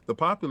company, the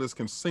populace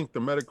can sink the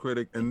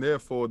Metacritic, and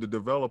therefore the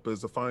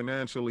developers are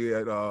financially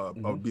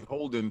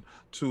beholden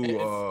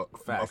to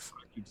facts.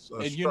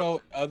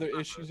 And other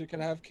issues it can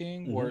have,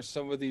 King, where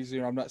some of these,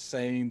 I'm not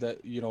saying that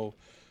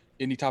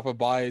any type of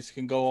bias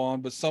can go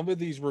on, but some of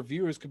these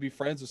reviewers could be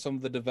friends with some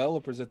of the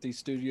developers at these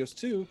studios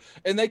too,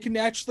 and they can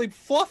actually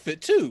fluff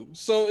it too.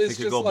 So it's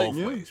just go like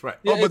both ways, right?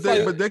 Yeah,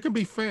 but they can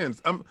be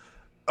fans.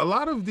 A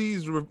lot of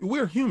these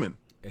we're human.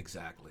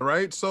 Exactly.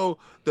 Right. So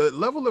the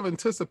level of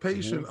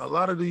anticipation a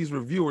lot of these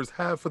reviewers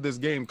have for this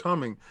game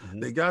coming,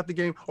 they got the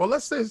game, or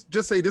let's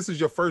just say this is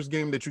your first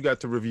game that you got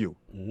to review,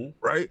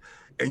 right?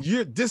 And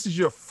this is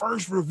your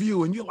first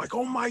review, and you're like,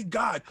 oh my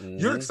God,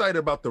 you're excited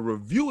about the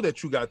review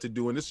that you got to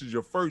do, and this is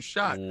your first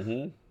shot,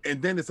 and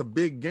then it's a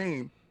big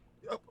game.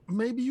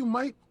 Maybe you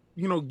might,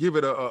 give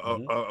it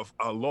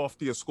a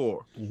loftier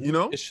score.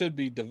 It should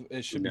be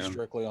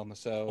strictly on the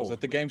sales.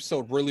 If the game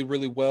sold really,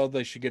 really well,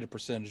 they should get a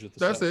percentage of the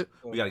That's sales. it.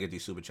 We gotta get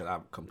these super chats. I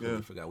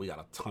completely forgot. We got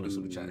a ton of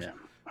super chats. Yeah.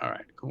 All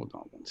right. Hold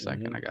on 1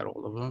 second. I got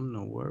all of them.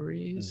 No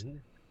worries.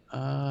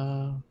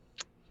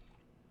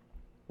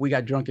 We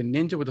got Drunken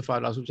Ninja with the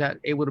 $5 super chat.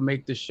 Able to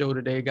make this show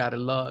today.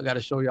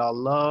 Gotta show y'all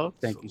love.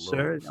 Thank you,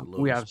 sir.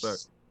 We have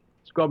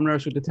Scrub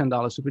Nurse with the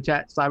 $10 super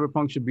chat.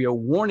 Cyberpunk should be a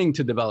warning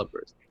to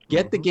developers.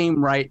 Get the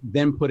game right,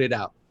 then put it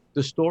out.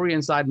 The story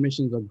and side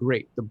missions are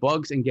great. The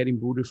bugs and getting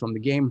booted from the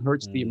game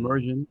hurts the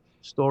immersion.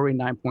 Story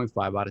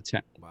 9.5 out of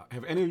 10. Wow.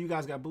 Have any of you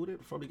guys got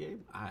booted from the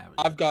game? I haven't.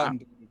 I've gotten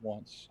booted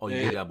once. Oh,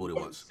 you got booted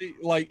once. See,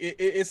 like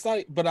it's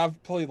like, but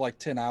I've played like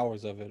 10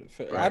 hours of it.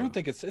 I don't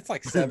think it's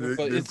like 7,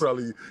 but it's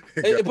probably.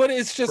 But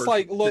it's just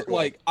like, look,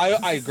 like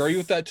I agree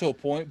with that to a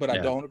point, but I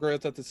don't agree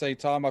with that at the same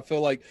time. I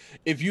feel like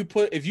if you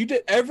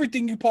did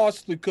everything you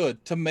possibly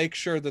could to make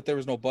sure that there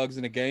was no bugs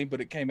in the game,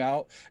 but it came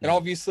out, and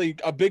obviously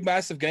a big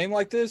massive game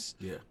like this,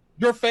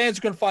 your fans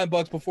are gonna find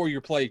bugs before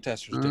your play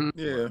testers do.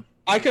 Yeah,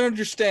 I can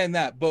understand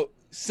that, but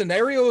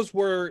scenarios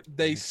where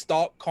they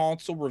stopped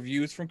console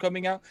reviews from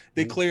coming out,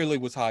 they clearly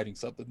was hiding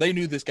something. They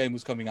knew this game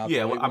was coming out.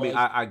 Yeah, well, I mean,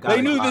 they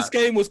knew this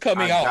game was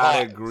coming out. I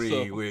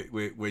agree with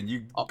when you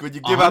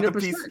give out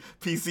the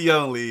PC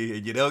only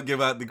and you don't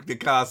give out the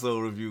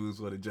console reviews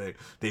for the J.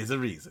 There's a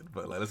reason,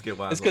 but let's get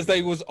wise. It's because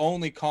they was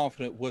only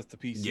confident with the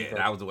PC. Yeah,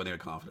 that was the one they were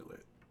confident with.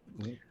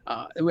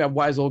 We have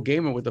Wise Old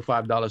Gamer with the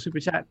 $5 super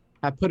chat.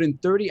 I put in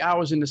 30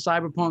 hours into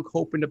Cyberpunk,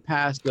 hoping to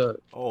pass the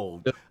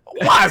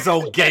Wise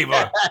Old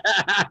Gamer.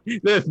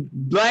 The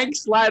blank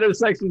slider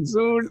section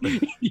soon.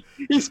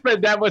 He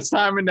spent that much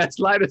time in that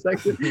slider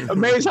section.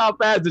 Amazed how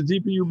fast the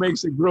GPU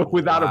makes it grow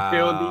without a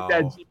fail. Need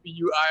that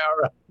GPU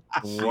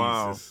IRL.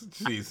 Wow.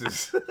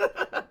 Jesus.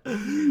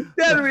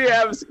 Then we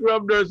have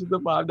Scrub Nurse with the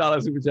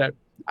 $5 super chat.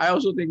 I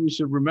also think we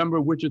should remember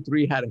Witcher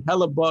 3 had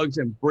hella bugs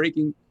and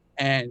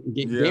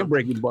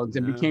game-breaking bugs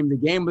and became the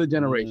game of the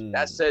generation.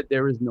 That said,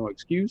 there is no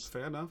excuse.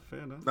 Fair enough.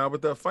 Now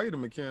with that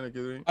fighting mechanic,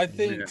 I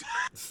think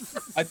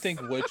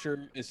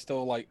Witcher is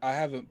still like, I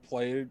haven't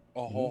played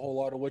a whole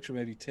lot of Witcher,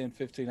 maybe 10,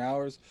 15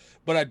 hours,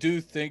 but I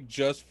do think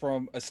just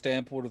from a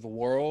standpoint of the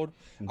world,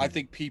 I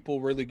think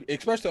people really,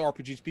 especially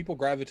RPGs, people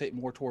gravitate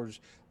more towards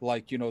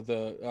like,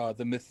 the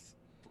myth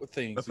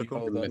things,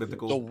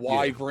 the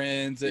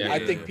wyverns, and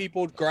I think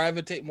people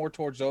gravitate more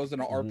towards those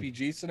in an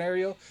RPG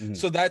scenario.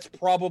 So that's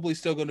probably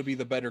still going to be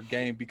the better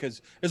game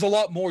because there's a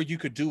lot more you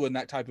could do in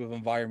that type of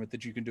environment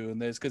that you can do in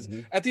this. Because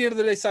at the end of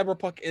the day,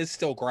 Cyberpunk is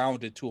still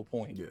grounded to a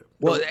point. Yeah.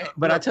 Well,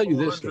 but I tell you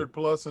this: 100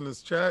 plus in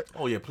this chat.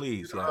 Oh yeah,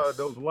 please.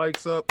 Those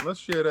likes up. Let's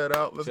share that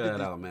out. Let's share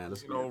that out, man.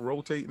 Let's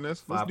rotating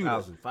this.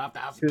 5,000.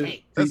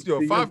 5,000. That's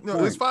your 5.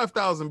 No, it's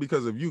 5,000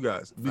 because of you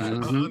guys.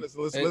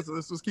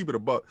 Let's keep it a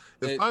buck.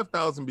 It's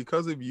 5,000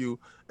 because of you.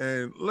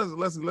 And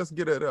let's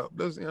get it up.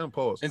 Let's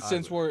pause. And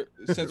since we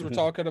was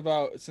talking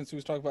about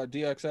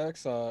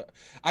DXX,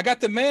 I got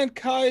the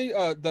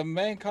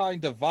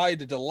Mankind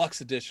Divided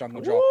Deluxe Edition. I'm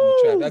gonna drop in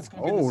the chat. That's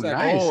gonna be the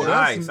second. Oh,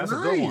 nice. That's a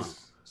good one.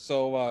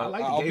 So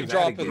I'll be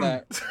dropping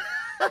that.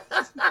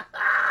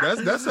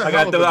 That's a I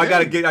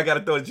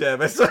gotta throw a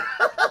jab.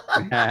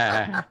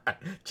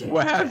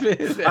 What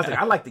happened?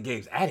 I like the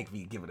games Addict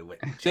be giving away.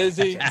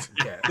 Dizzy,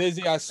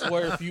 I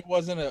swear, if you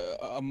wasn't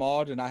a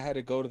mod and I had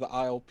to go to the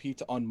ILP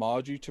to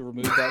unmod you to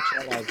remove that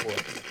chat, I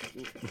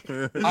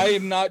would. I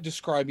am not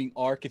describing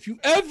Ark. If you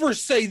ever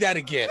say that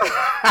again,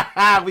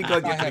 we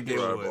gonna get the game.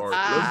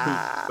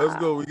 Let's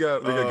go. We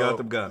got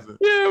Gotham Gun.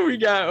 Yeah, we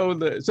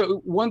got.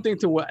 So one thing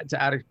to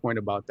Addict's point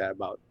about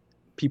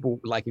people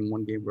liking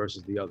one game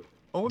versus the other.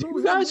 Oh, Do no, you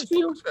we got guys more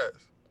feel- super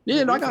chats.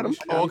 Yeah, no, I got them.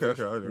 Oh,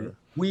 okay.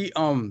 We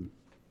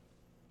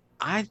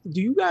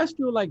do you guys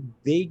feel like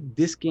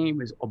this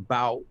game is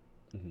about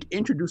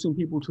introducing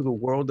people to the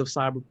world of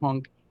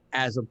Cyberpunk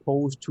as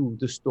opposed to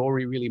the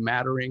story really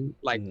mattering,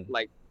 like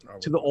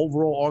to the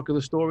overall arc of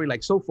the story,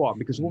 like so far?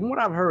 Because from what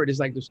I've heard is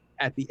like this,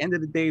 at the end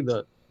of the day,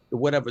 the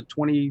whatever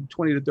 20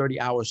 to 30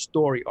 hour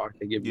story arc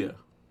they give you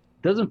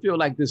doesn't feel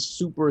like this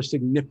super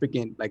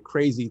significant, like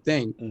crazy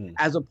thing,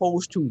 as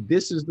opposed to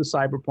this is the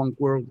Cyberpunk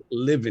world,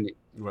 living it.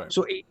 Right.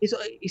 So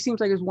it seems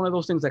like it's one of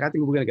those things. Like I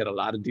think we're gonna get a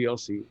lot of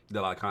DLC. A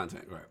lot of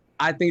content, right?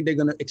 I think they're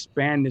gonna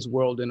expand this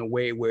world in a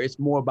way where it's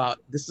more about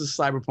this is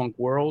a Cyberpunk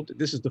world.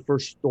 This is the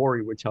first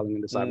story we're telling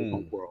in the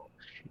Cyberpunk world,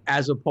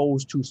 as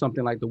opposed to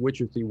something like The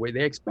Witcher 3, where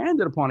they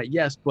expanded upon it,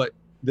 yes, but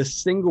the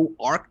single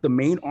arc, the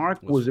main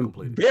arc, was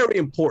very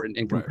important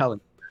and compelling.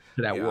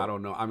 To that world. I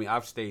don't know. I mean,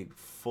 I've stayed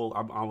full.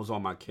 I was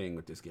on my king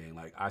with this game.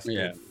 Like I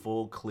stayed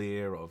full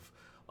clear of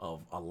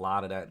a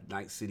lot of that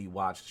Night City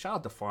watch. Shout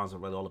out to Fonz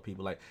and all the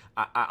people. Like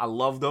I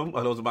love them.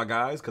 Those are my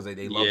guys because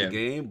they love the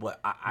game. But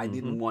I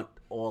didn't want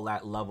all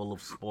that level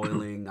of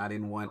spoiling.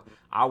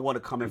 I want to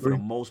come in for the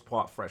most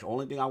part fresh.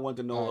 Only thing I want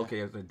to know, okay,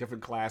 is the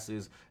different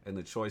classes and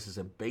the choices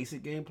in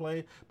basic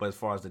gameplay. But as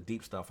far as the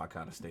deep stuff, I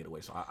kind of stayed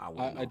away. So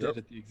I did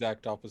it the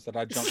exact opposite.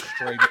 I jumped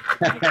straight.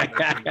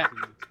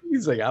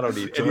 He's like, I don't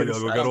need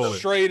any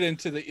straight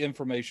into the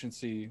information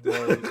seed.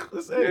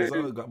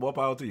 More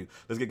power to you.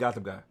 Let's get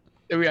Gotham Guy.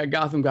 Then we got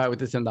Gotham Guy with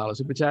the $10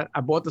 super chat.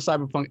 I bought the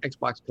Cyberpunk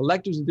Xbox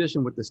Collector's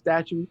Edition with the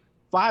statue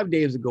 5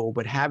 days ago,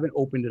 but haven't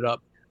opened it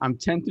up. I'm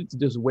tempted to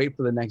just wait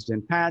for the next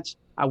gen patch.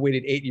 I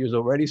waited 8 years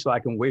already, so I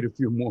can wait a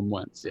few more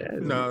months. Yeah.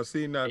 Now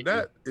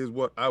that is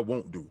what I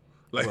won't do.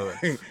 Like,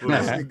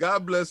 listen,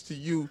 God bless to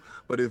you,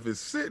 but if it's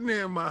sitting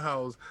there in my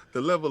house,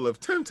 the level of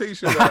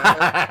temptation that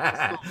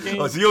I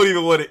have, so you don't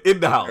even want it in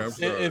the house.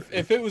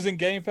 If it was in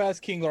Game Pass,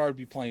 King Lord would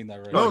be playing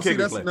that right now. No, see,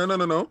 that's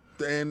no.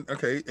 And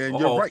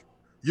you're right.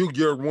 You're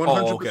 100%.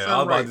 Oh, okay. I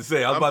was about to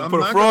say, I was about to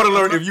put a fraud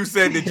alert if you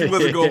said that you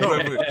wasn't going to play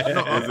it.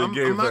 No,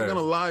 I'm not going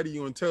to lie to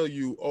you and tell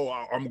you,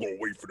 I'm going to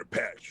wait for the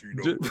patch. You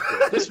know,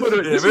 this would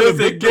have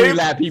been game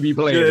lap he be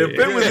playing. If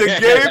it was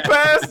a Game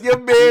Pass, your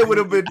man would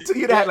have been.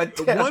 You'd have like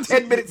a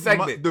 10-minute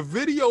segment. The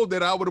video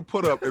that I would have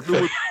put up if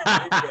it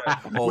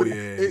was.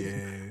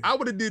 Yeah. I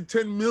would have did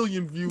 10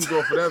 million views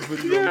off of that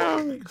video.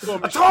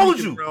 I told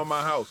you. Around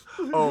my house.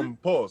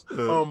 Pause.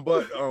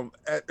 But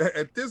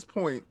at this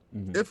point,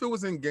 if it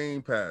was in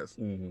Game Pass,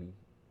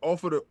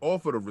 offer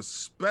the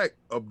respect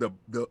of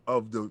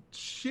the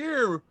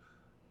sheer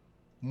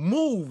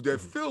move that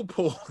Phil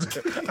pulled,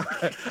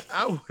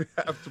 I would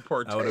have to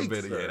partake. I would have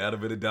been, that'd have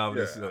been a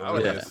dominance.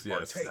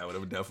 Yes, that would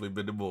have definitely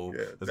been the move.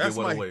 Yeah, Let's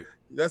get one away.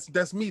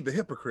 That's me, the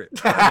hypocrite.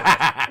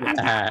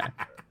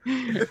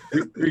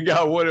 We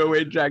got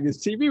 108 Dragons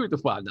TV with the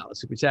 $5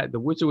 super chat. The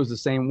Witcher was the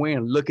same way,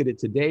 and look at it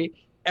today.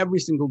 Every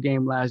single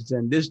game last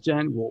gen, this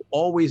gen will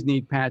always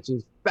need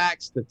patches.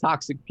 Facts. The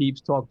toxic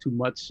peeps talk too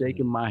much.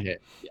 Shaking my head.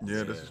 Yes.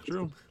 Yeah, this is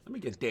true. Let me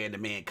get Dan the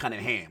Man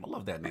Cunningham. I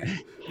love that name.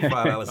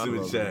 $5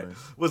 super chat.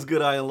 What's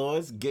good, Iron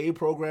Lords? Game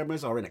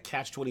programmers are in a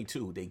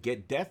catch-22. They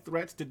get death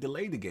threats to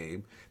delay the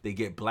game. They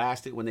get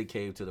blasted when they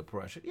cave to the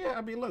pressure. Yeah,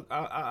 I mean, look,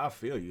 I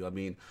feel you. I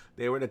mean,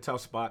 they were in a tough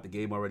spot. The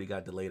game already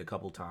got delayed a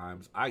couple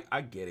times.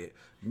 I get it.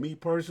 Me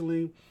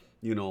personally,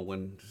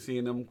 when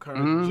seeing them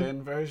current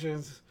gen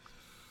versions,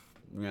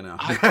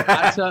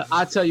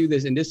 I tell you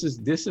this, and this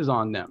is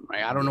on them,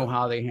 right? I don't know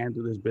how they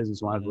handle this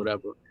business-wise,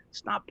 whatever.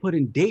 Stop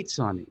putting dates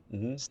on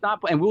it.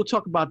 Stop, and we'll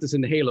talk about this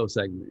in the Halo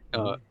segment.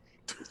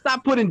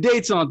 Stop putting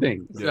dates on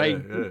things.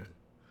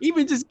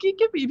 Even just give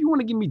me, if you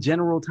want to give me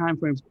general time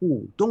frames,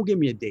 cool. Don't give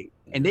me a date.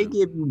 And they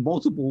give you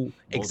multiple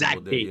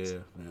exact dates.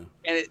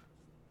 And it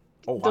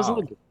doesn't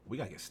look good. We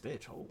gotta get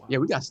Stitch. Oh wow. Yeah,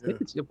 we got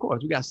Stitch. Of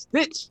course, we got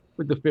Stitch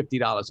with the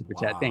 $50 super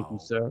chat. Thank you,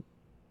 sir.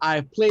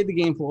 I've played the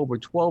game for over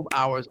 12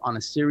 hours on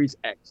a Series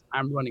X.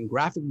 I'm running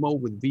graphic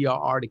mode with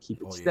VRR to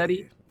keep it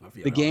steady.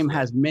 The game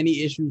has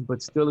many issues,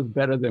 but still is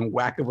better than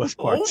Whack of Us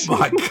Part 2.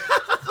 My God.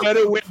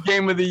 Better win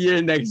Game of the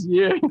Year next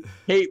year.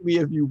 Hate me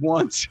if you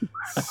want to.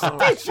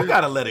 Stitch, you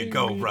gotta let it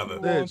go,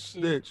 brother.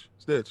 Stitch.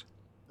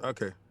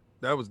 Okay,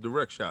 that was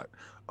direct shot.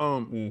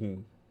 Oh,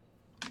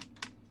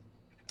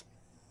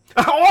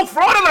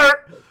 fraud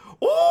alert!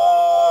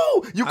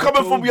 Oh, you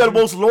coming from your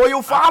most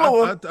loyal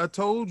follower. I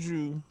told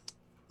you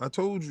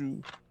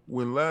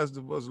when Last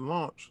of Us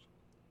launched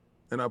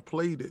and I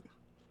played it,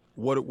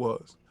 what it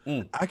was.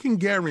 I can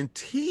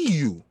guarantee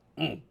you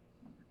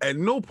at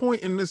no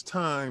point in this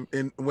time,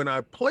 and when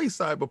I play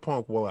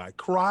Cyberpunk, will I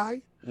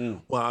cry?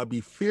 Will I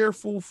be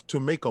fearful to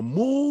make a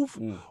move?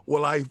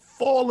 Will I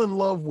fall in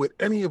love with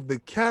any of the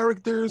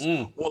characters?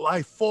 Will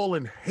I fall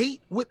in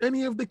hate with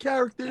any of the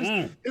characters?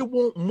 It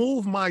won't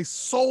move my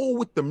soul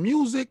with the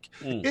music.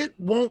 It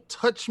won't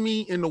touch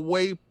me in the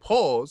way,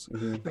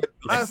 that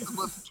Last of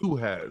Us 2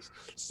 has.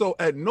 So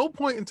at no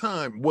point in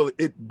time will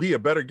it be a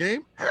better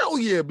game. Hell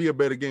yeah, it'd be a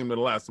better game than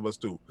The Last of Us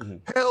 2.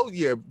 Hell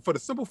yeah, for the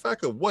simple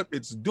fact of what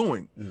it's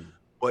doing.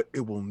 But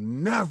it will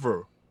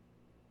never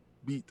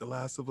beat The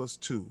Last of Us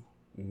 2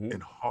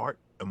 in heart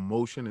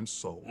emotion and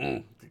soul.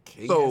 The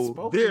king has So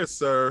spoken. there,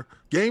 sir,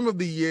 game of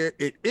the year.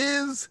 It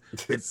is.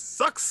 It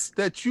sucks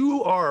that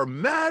you are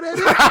mad at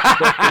it,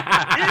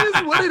 but it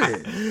is what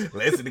it is.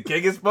 Listen, the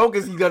king is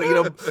focused. You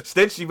gotta,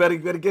 Stitch, you better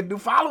get a new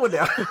follower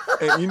now.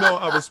 And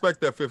I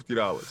respect that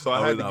 $50. So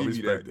I had to give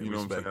you that. respect it, You know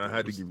what I'm respect saying? I it.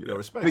 had to give you that.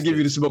 Respect To give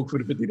you it. the smoke for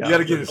the $50. You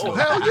gotta give it Oh smoke.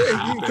 hell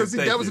yeah! Because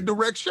Thank that was a you.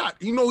 direct shot.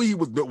 He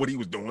was what he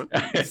was doing.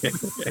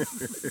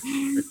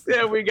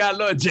 Then we got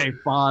Lord J.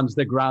 Fonz,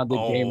 the grounded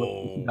gamer,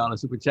 $50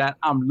 super chat.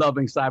 I'm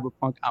loving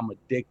Cyberpunk. I'm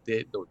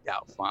addicted, no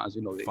doubt. Fonz,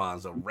 they.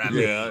 Fonz a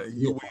rally. Yeah,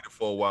 you waited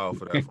for a while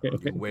for that.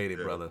 You waited,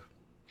 brother.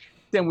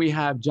 Then we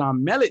have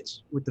John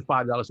Melich with the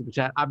 $5 super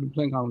chat. I've been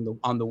playing on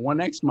the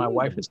One X. My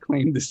wife has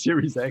claimed the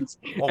Series X,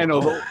 and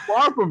although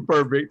far from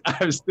perfect,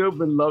 I've still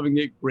been loving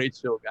it. Great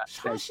show, guys.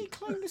 How she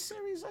claimed the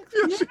Series X?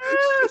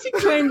 Yeah, she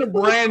claimed a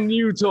brand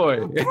new toy.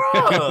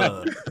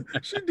 Bruh.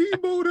 She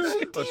demoted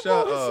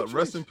it.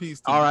 Rest in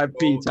peace. To R.I.P.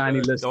 Debo. Tiny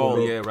Lister. Oh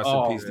yeah, rest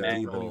in peace to man.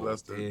 Tiny Debo.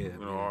 Lester. Yeah, You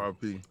know,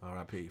 R.I.P.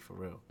 R.I.P. for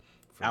real.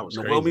 That was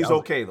no, crazy. Wilby's That was-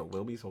 okay though.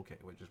 Wilby's okay.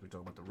 We're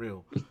talking about the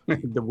real,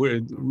 the real,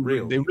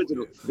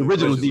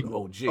 original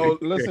Debo. OG. Oh,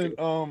 listen.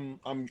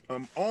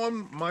 I'm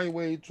on my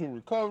way to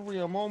recovery.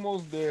 I'm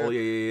almost there. Oh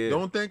yeah.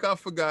 Don't think I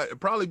forgot. It'll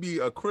probably be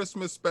a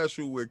Christmas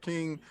special where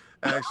King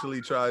actually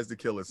tries to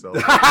kill herself.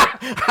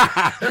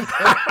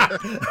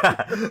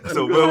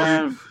 So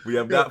we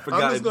have not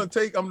forgotten.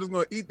 I'm just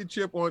gonna eat the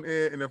chip on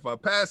air, and if I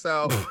pass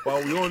out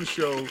while we're on the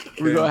show,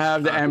 We're gonna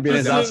have the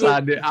ambulance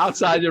outside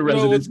your You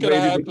know residence. what's gonna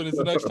waiting. happen is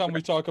the next time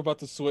we talk about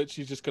the Switch,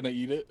 he's just gonna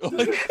eat it.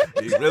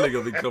 He's really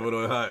gonna be coming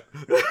on hot.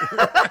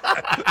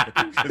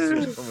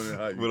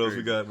 What else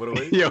we got? What are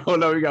we? Yeah,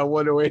 hold on, we got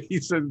one away. He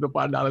says the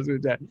 $5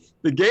 with that.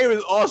 The game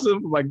is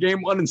awesome, but my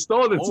game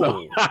uninstalled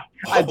itself.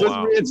 I just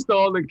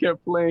reinstalled and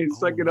kept playing,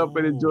 suck it up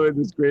and enjoy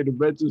this great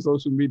adventure.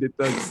 Social media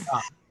doesn't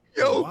stop.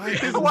 Yo,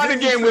 Why the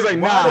game was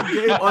like, Why nah. the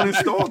game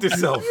uninstalled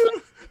itself?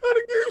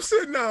 the game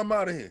said, "Nah, I'm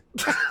out of here."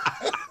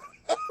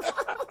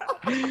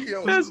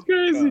 Yo, That's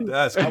crazy.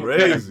 That's I was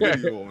crazy.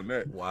 video on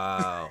that.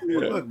 Wow.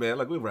 Well, look, man,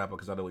 we wrap up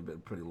because I know we've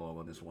been pretty long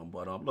on this one.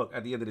 But look,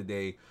 at the end of the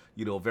day,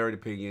 varied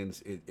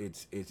opinions.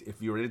 It's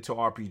if you're into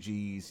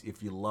RPGs,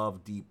 if you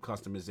love deep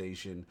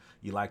customization,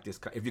 you like this.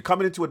 If you're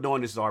coming into it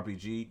knowing this is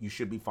RPG, you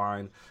should be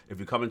fine. If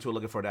you're coming into it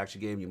looking for an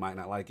action game, you might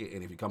not like it.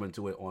 And if you come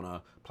into it on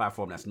a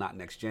platform that's not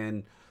next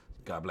gen,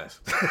 God bless.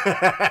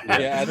 Yeah,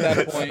 at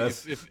that point,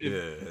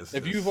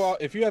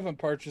 if you haven't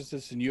purchased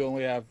this and you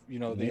only have the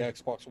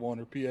Xbox One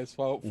or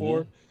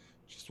PS4,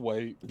 just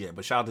wait. Yeah,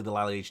 but shout out to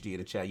Delilah HD in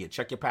the chat. Yeah,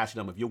 check your patch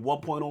number. If you're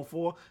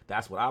 1.04,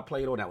 that's what I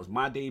played on. That was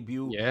my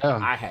debut. Yeah,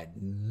 I had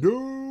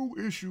no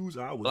issues.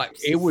 I was like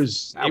it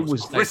was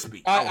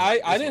crispy.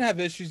 I didn't have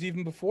issues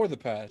even before the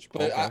patch,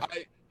 but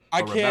Okay. I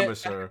But can't. remember,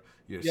 sir,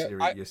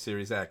 your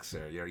Series X,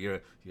 sir.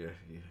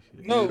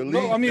 No,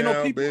 I mean,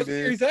 down, people with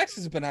baby. Series X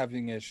has been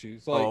having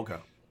issues. Like, okay.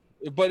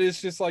 But it's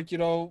just like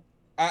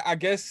I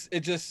guess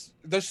it just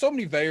there's so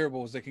many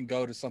variables that can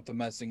go to something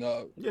messing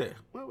up. Yeah,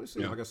 well, we'll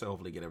see. Like I said,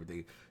 hopefully get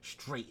everything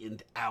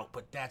straightened out.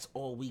 But that's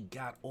all we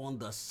got on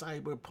the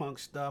Cyberpunk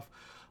stuff.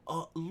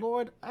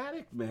 Lord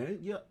Addict, man,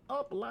 you're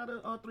up. A lot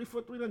of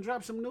 343 done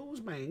dropped some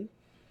news, man.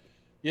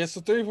 Yeah,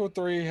 so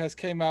 343 has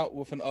came out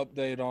with an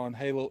update on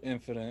Halo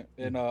Infinite,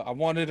 and I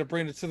wanted to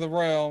bring it to the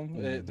realm.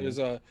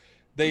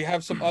 They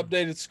have some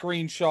updated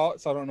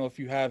screenshots. I don't know if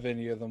you have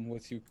any of them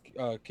with you,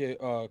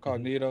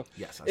 Cognito.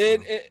 Yes,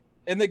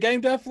 and the game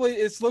definitely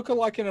it's looking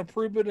like an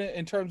improvement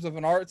in terms of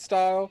an art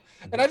style.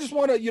 And I just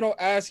want to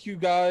ask you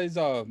guys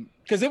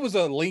because it was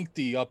a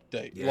lengthy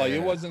update. Yeah. Like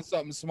it wasn't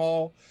something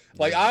small.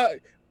 Like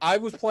I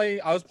was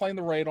playing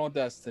the raid on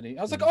Destiny.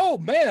 I was like, oh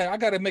man, I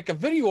got to make a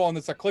video on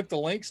this. I clicked the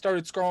link,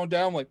 started scrolling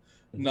down, like,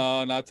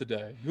 no, not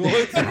today.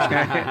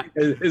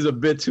 It's a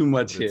bit too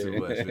much here.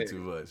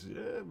 Too much.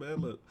 Yeah, man.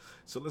 Look,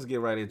 so let's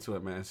get right into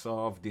it, man.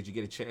 Solve. Did you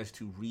get a chance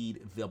to read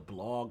the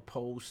blog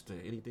post?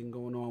 Anything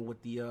going on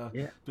with the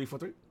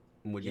 343?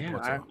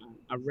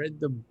 I read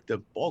the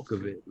bulk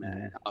of it,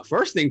 man.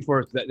 First thing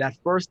first,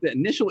 the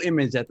initial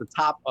image at the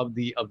top of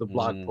the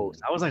blog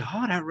post, I was like,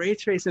 oh, that ray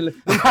tracing, them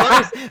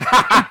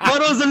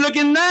photos are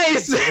looking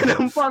nice.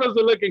 Them photos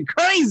are looking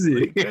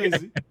crazy.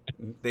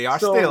 They are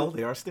still though.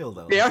 They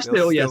are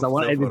still, yes. I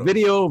want the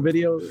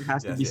video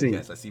has to be seen.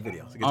 Yes, I see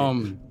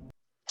videos.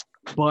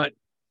 But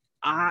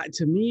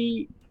to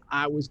me,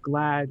 I was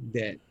glad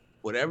that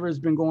whatever has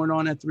been going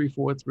on at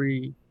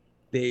 343,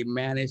 they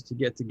managed to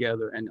get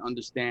together and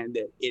understand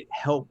that it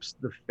helps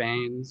the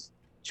fans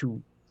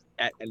to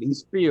at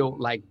least feel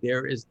like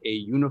there is a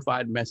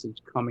unified message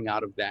coming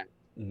out of that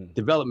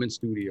development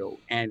studio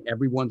and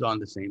everyone's on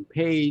the same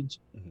page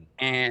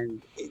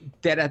and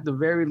that at the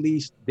very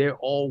least they're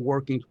all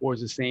working towards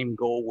the same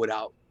goal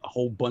without a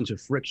whole bunch of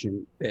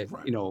friction that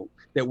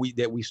that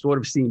we sort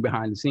of seen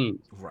behind the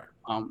scenes. Right.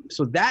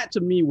 So that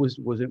to me was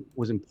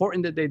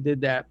important that they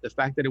did that. The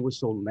fact that it was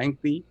so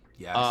lengthy,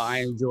 yes. I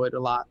enjoyed a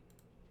lot.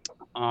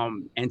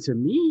 And to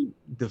me,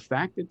 the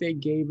fact that they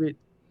gave it,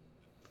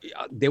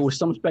 there was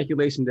some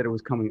speculation that it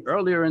was coming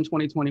earlier in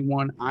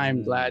 2021.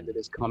 I'm glad that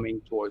it's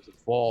coming towards the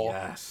fall.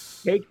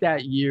 Yes. Take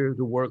that year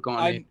to work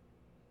on it.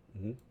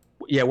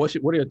 Yeah, what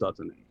are your thoughts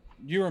on that?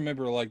 You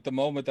remember, like, the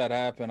moment that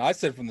happened, I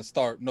said from the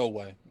start, no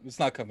way, it's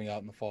not coming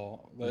out in the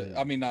fall.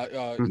 I mean, not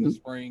in the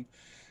spring.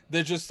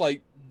 They're just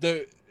like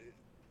the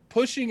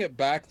pushing it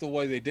back the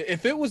way they did.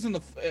 If it was in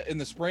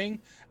the spring,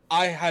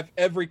 I have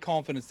every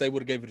confidence they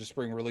would have gave it a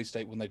spring release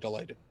date when they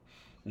delayed it.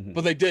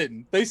 But they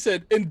didn't. They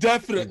said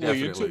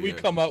indefinitely until we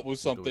come out with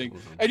something.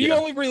 And you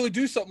only really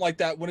do something like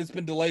that when it's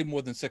been delayed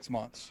more than 6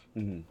 months.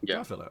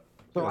 Yeah, I feel that.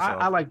 So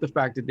I like the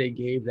fact that they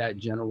gave that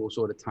general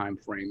sort of time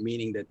frame,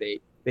 meaning that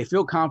they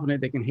feel confident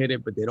they can hit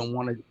it, but they don't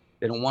want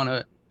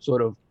to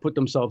sort of put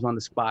themselves on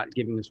the spot,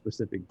 giving a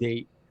specific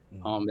date.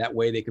 That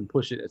way they can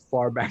push it as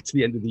far back to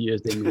the end of the year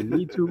as they may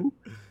need to.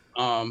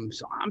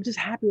 So I'm just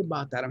happy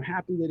about that. I'm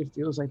happy that it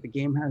feels like the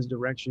game has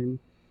direction.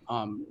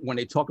 When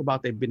they talk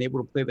about they've been able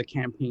to play the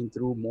campaign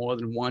through more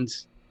than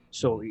once,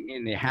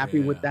 and they're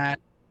happy with that.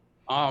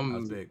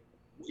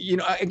 You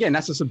know, again,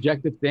 that's a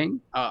subjective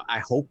thing.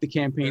 I hope the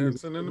campaign is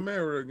dancing in the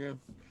mirror again.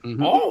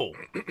 Oh,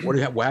 what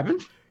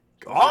happened?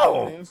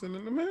 Dancing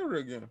in the mirror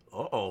again.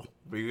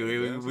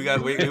 We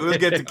got. We'll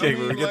get to King.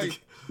 We'll get to.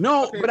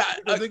 No, okay,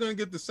 but they're gonna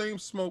get the same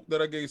smoke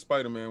that I gave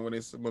Spider-Man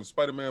when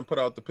Spider-Man put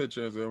out the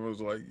pictures and was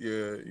like,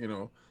 yeah, you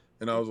know,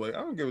 and I was like, I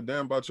don't give a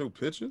damn about your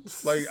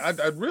pictures. Like,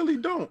 I really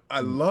don't.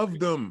 I love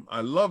them.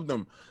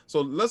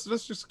 So let's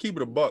just keep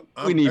it a buck.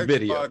 We need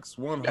Xbox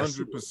video.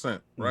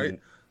 100%, right?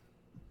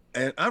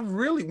 And I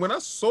really, when I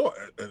saw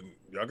it, and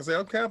y'all can say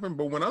I'm capping,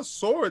 but when I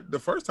saw it the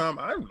first time,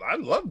 I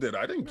loved it.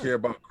 I didn't care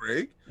about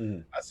Craig.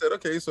 I said,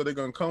 okay, so they're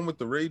gonna come with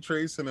the ray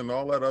tracing and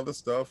all that other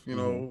stuff, you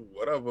know,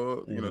 whatever.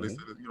 You know, they said,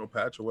 you know,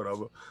 patch or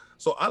whatever.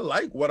 So I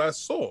like what I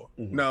saw.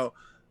 Now,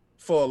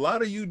 for a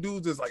lot of you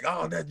dudes, it's like,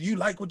 oh, that you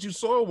like what you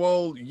saw.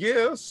 Well,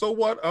 yeah, so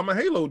what? I'm a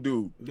Halo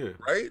dude,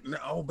 right?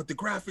 No, but the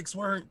graphics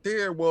weren't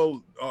there.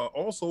 Well,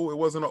 also, it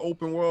wasn't an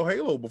open world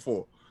Halo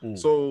before.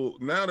 So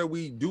now that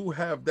we do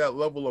have that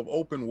level of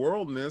open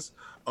worldness,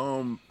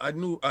 I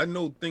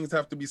know things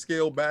have to be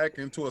scaled back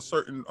into a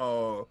certain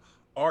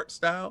art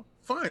style.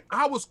 Fine,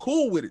 I was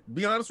cool with it.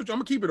 Be honest with you, I'm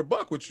gonna keep it a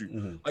buck with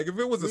you. Like if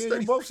it was a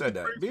steady, you both said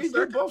that.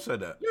 You both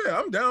said that. Yeah,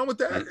 I'm down with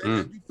that.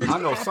 I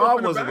know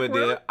Saul wasn't with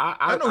there.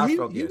 I know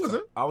he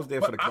wasn't. I was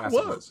there for the classic.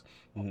 I was.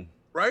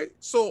 Right,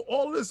 so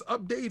all this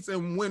updates,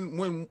 and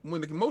when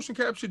the motion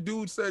capture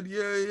dude said,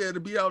 yeah, to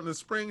be out in the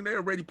spring, they're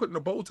already putting a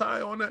bow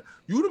tie on that.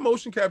 You the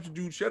motion capture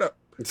dude, shut up.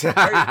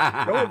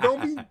 Right?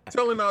 don't be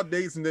telling our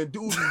dates, and then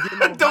dudes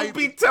getting all don't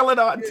be telling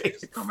our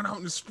dates. Coming out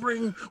in the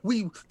spring.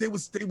 They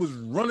was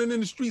running in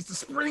the streets. The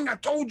spring, I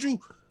told you,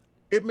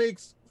 it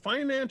makes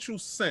financial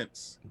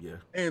sense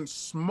and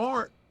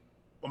smart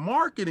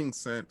marketing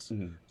sense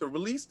to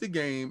release the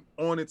game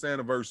on its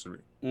anniversary.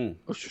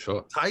 For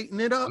sure. Tighten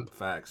it up.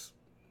 Facts.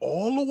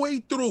 All the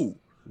way through,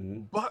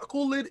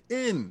 buckle it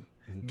in,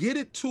 get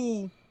it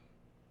to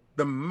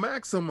the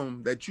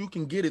maximum that you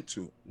can get it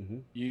to.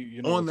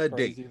 You know on that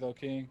crazy, date, though,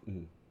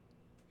 King.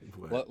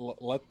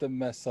 Let them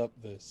mess up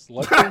this.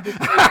 Let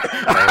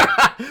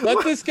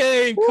this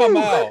game come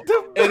out,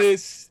 and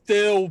it's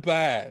still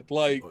bad.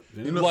 Like,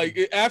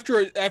 like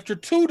after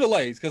 2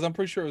 delays, because I'm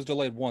pretty sure it was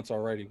delayed once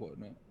already,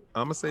 wasn't it?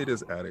 I'm gonna say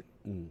this, Addict.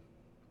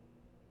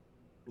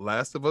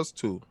 Last of Us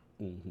 2,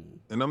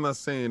 and I'm not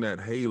saying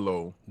that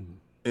Halo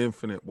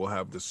Infinite will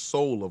have the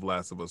soul of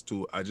Last of Us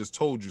 2. I just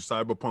told you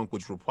Cyberpunk,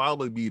 which will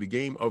probably be the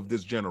game of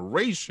this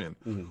generation,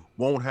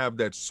 won't have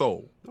that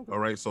soul. All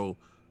right, so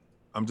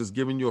I'm just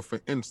giving you a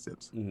for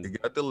instance.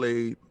 It got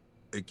delayed,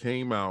 it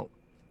came out.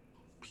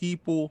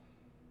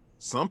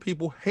 Some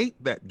people hate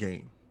that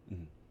game.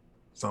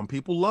 Some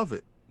people love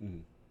it.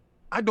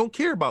 I don't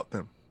care about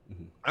them.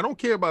 I don't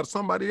care about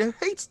somebody that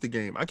hates the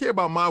game. I care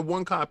about my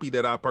one copy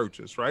that I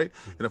purchased, right?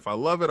 And if I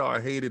love it or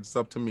I hate it, it's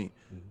up to me.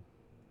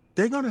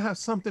 They're going to have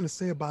something to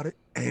say about it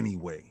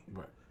anyway.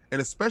 Right.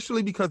 And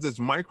especially because it's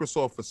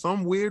Microsoft, for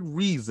some weird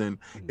reason,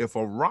 if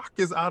a rock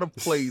is out of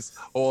place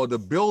or the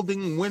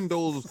building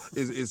windows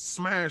is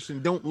smashed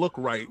and don't look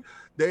right,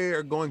 they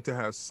are going to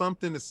have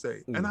something to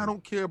say. And I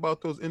don't care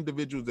about those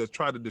individuals that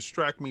try to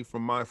distract me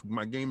from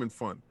my gaming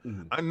fun.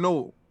 I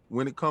know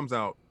when it comes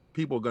out,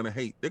 people are going to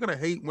hate. They're going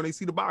to hate when they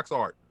see the box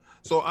art.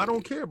 So I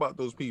don't care about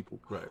those people.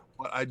 Right.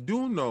 But I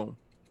do know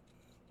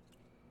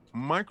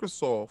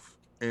Microsoft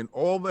and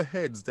all the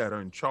heads that are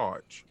in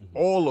charge,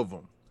 all of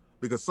them,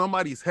 because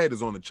somebody's head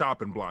is on the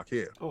chopping block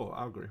here. Oh,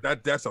 I agree.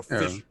 That's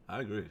official. I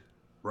agree.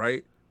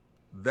 Right?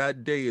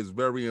 That day is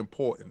very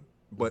important.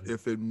 But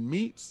if it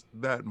meets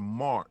that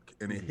mark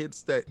and it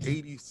hits that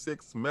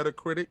 86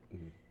 Metacritic,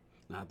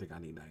 I think I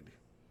need 90.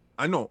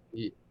 I know.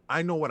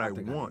 I know what I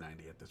want. I need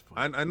 90 at this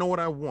point. I know what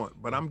I want,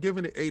 but I'm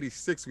giving it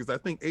 86 because I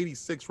think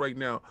 86 right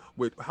now,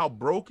 with how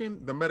broken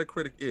the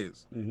Metacritic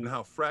is and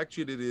how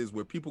fractured it is,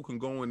 where people can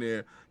go in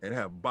there and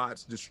have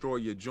bots destroy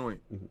your joint.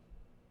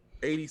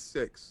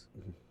 86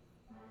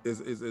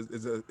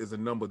 is a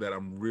number that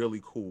I'm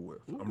really cool with.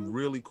 I'm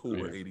really cool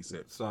with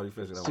 86. Sorry,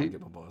 Fisher, I want to get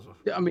my balls off.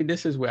 I mean,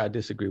 this is where I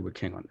disagree with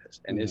King on this,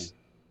 and it's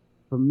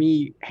for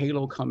me,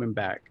 Halo coming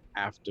back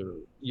after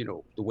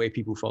the way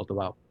people felt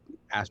about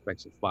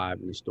aspects of 5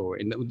 in the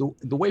story, and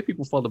the way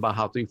people felt about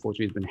how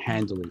 343 has been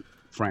handling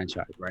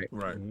franchise, right?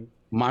 Right.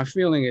 My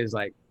feeling is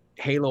like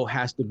Halo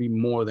has to be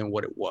more than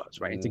what it was,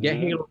 right? And to get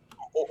Halo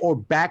or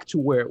back to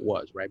where it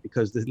was, right?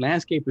 Because the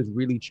landscape has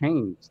really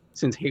changed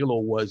since Halo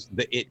was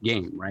the it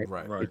game, right?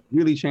 Right. It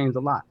really changed a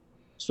lot.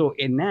 So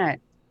in that,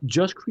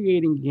 just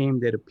creating a game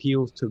that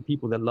appeals to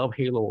people that love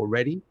Halo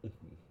already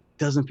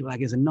doesn't feel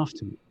like it's enough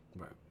to me.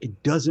 Right.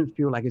 It doesn't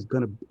feel like it's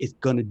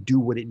gonna do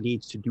what it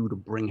needs to do to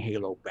bring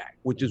Halo back,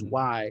 which is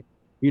why,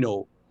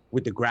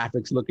 with the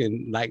graphics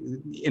looking like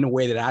in a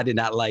way that I did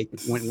not like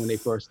when they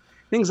first,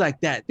 things like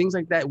that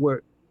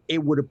where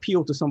it would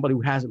appeal to somebody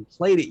who hasn't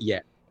played it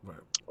yet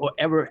or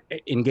ever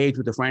engaged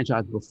with the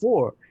franchise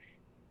before.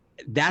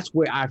 That's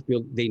where I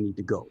feel they need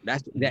to go.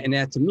 That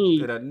to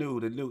me, the new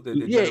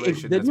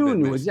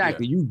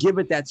exactly. You give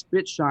it that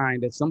spit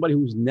shine that somebody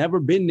who's never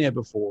been there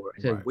before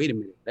says, wait a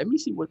minute, let me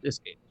see what this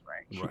is,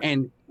 right?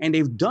 And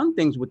they've done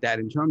things with that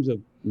in terms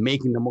of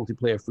making the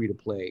multiplayer free to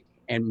play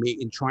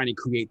and trying to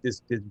create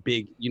this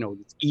big,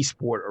 this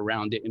esport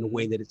around it in a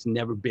way that it's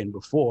never been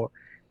before.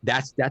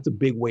 That's a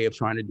big way of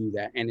trying to do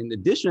that. And in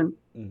addition,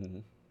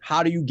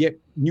 how do you get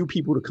new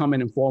people to come in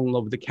and fall in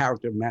love with the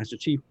character of Master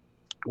Chief?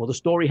 Well, the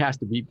story has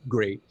to be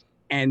great,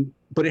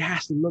 but it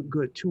has to look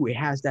good too. It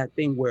has that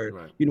thing where,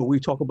 we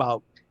talk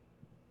about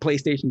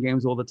PlayStation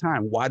games all the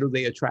time. Why do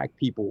they attract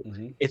people?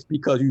 It's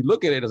because you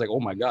look at it, it's like, oh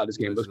my God, this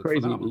game looks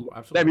crazy.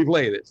 Let me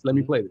play this.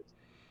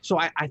 So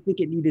I think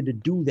it needed to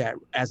do that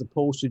as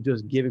opposed to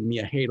just giving me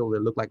a Halo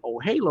that looked like,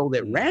 Halo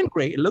that ran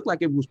great. It looked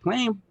like it was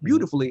playing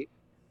beautifully,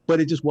 but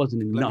it just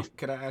wasn't enough.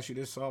 Can I ask you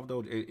this, Solve,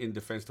 though, in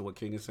defense to what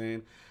King is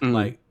saying?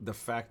 Like the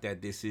fact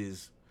that this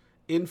is,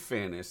 in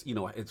fairness,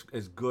 it's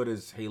as good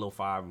as Halo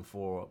 5 and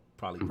 4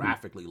 probably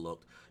graphically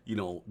looked.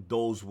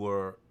 Those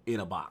were in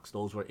a box.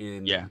 Those were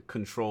in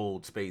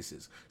controlled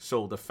spaces.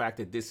 So the fact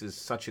that this is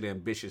such an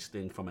ambitious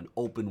thing from an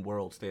open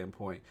world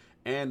standpoint,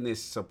 and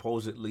this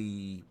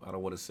supposedly, I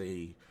don't want to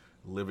say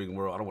living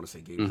world, I don't want to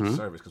say games as a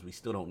service because we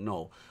still don't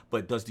know.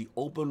 But does the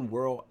open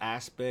world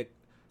aspect,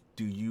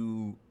 do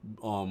you,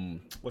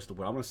 what's the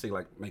word? I'm going to say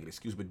like make an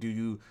excuse, but do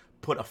you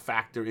put a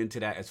factor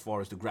into that as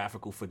far as the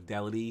graphical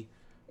fidelity?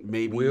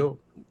 Maybe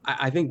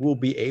I think we'll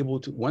be able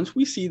to, once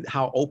we see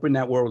how open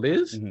that world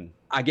is,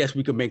 I guess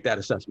we could make that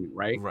assessment,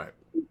 right? Right.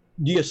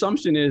 The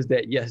assumption is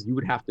that, yes, you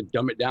would have to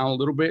dumb it down a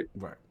little bit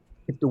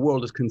if the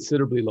world is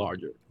considerably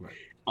larger. Right.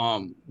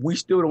 We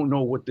still don't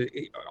know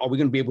are we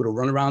going to be able to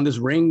run around this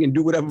ring and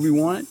do whatever we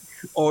want?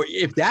 Or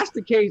if that's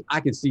the case, I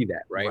can see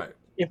that, right?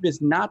 If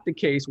it's not the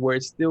case where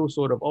it's still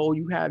sort of,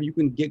 you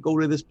can go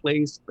to this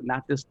place, but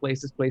not this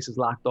place is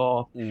locked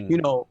off.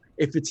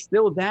 If it's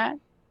still that,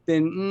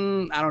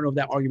 then I don't know if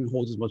that argument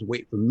holds as much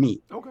weight for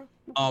me. Okay.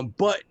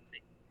 But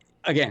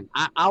again,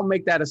 I'll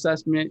make that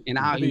assessment, and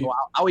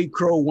I'll eat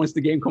crow once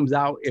the game comes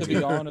out.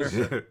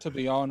 To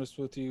be honest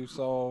with you,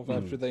 Solve,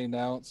 after they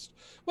announced,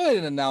 they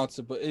didn't announce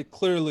it, but it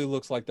clearly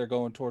looks like they're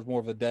going towards more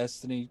of a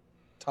Destiny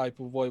type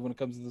of way when it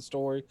comes to the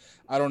story.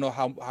 I don't know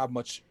how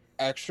much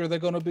extra they're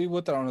going to be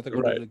with it. I don't know if they're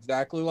going to do it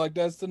exactly like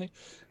Destiny.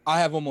 I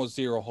have almost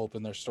zero hope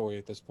in their story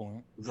at this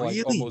point. Really?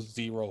 Like almost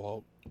zero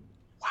hope.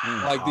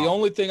 Wow. Like the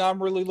only thing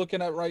I'm really looking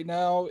at right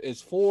now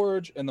is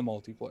Forge and the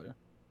multiplayer.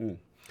 Well,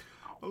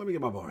 let me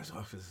get my bars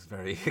off. This is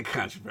very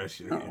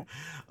controversial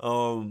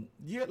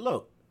here.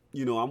 Look,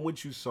 I'm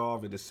with you,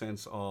 Solve, in the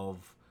sense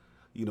of,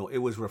 it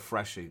was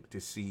refreshing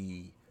to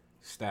see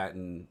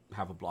Staten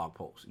have a blog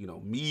post.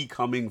 Me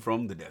coming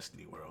from the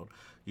Destiny world,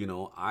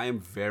 I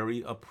am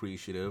very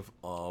appreciative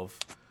of,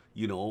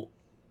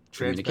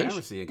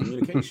 transparency and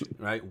communication,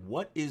 right?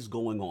 What is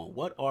going on?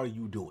 What are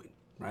you doing,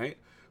 right?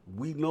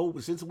 We know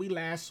since we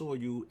last saw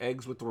you,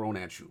 eggs were thrown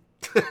at you.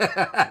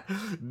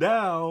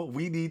 Now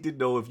we need to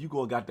know if you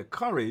got the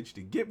courage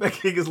to get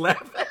back in his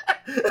lap.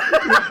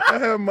 I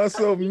have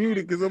myself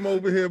muted because I'm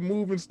over here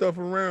moving stuff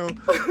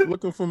around,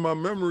 looking for my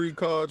memory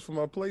cards for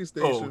my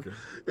PlayStation. Okay.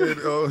 And,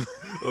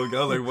 okay,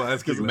 I was like, why?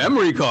 It's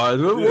memory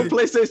cards. What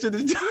PlayStation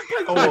did you?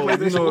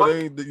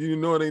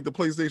 It ain't the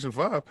PlayStation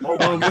 5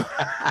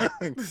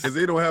 because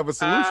they don't have a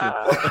solution.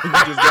 You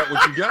just got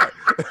what you got.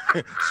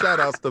 Shout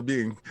outs to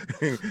being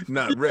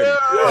not ready.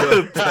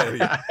 Petty.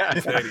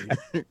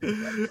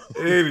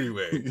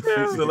 Anyway,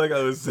 so like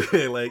I was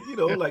saying, like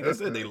I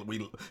said,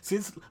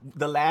 since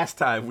the last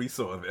time we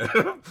saw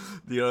them,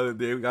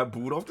 they got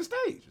booed off the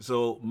stage.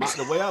 So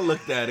the way I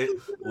looked at it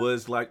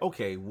was like,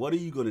 okay, what are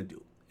you gonna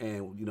do?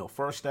 And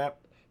first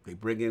step, they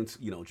bring in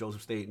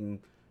Joseph Staten,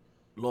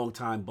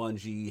 longtime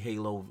Bungie,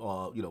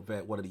 Halo,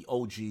 vet, one of the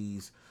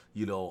OGs.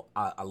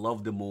 I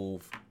love the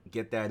move.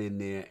 Get that in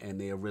there, and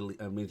they're really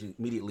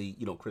immediately.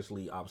 Chris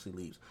Lee obviously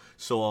leaves.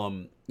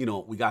 So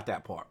we got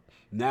that part.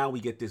 Now we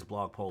get this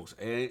blog post,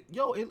 and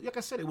like I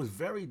said, it was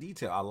very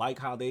detailed. I like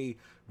how they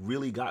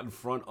really got in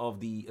front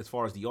of as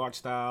far as the art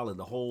style and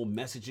the whole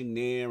messaging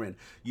there, and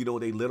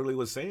they literally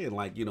was saying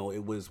like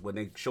it was when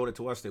they showed it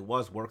to us, it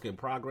was work in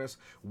progress.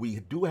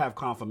 We do have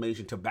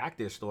confirmation to back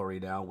their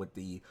story now with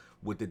the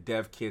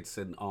dev kits,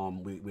 and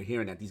we're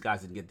hearing that these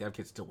guys didn't get dev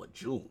kits till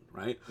June,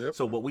 right? Yep.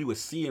 So what we were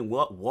seeing,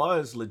 what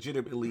was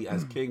legitimately,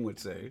 as King would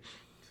say,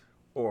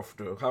 off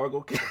the how I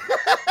go.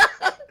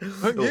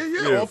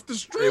 Yeah, off the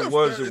strip. It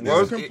was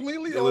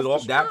completely it was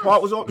off the that strip.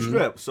 part was off the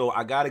strip. So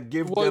I gotta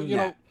give them you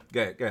know,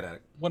 that. Go ahead,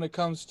 Alec. when it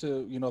comes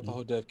to the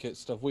whole dev kit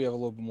stuff, we have a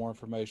little bit more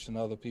information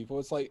than other people.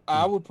 It's like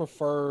I would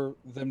prefer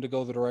them to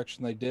go the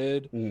direction they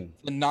did and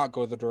not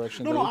go the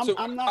direction they did.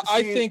 I'm not.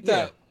 I saying, think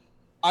that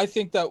I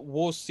think that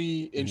we'll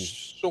see in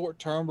short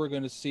term we're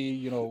going to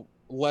see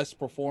less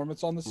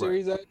performance on the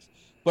Series X,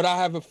 but I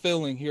have a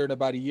feeling here in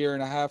about a year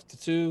and a half to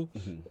two,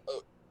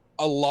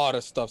 a lot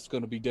of stuff's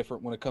going to be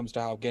different when it comes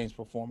to how games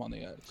perform on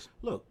the X.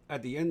 Look,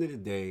 at the end of the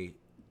day,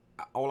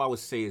 all I would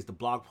say is the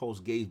blog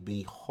post gave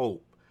me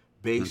hope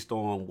based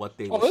on what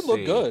they were saying. Oh, it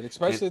looked good,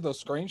 especially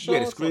those screenshots.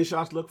 Yeah, the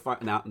screenshots look fine.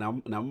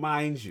 Now,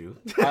 mind you,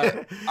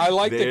 I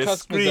like the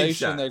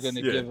customization they're going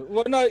to give it.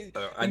 Well, no,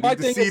 I need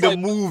to see the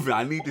movement.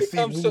 I need to see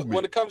movement.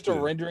 When it comes to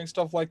rendering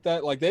stuff like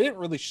that, like they didn't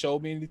really show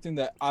me anything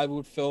that I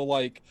would feel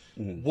like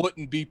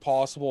wouldn't be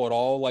possible at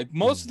all. Like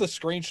most of the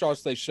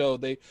screenshots they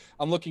showed,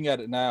 I'm looking at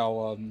it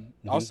now.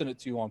 I'll send it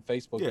to you on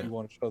Facebook if you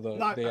want to show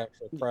the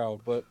actual crowd.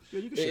 But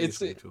you can share the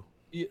screen too.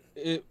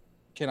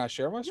 Can I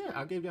share my screen? Yeah,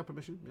 I gave you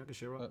permission. I can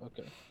share it.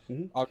 Okay,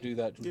 I'll do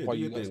that while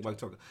you guys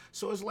talk.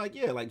 So it's like,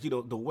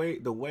 the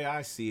way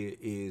I see it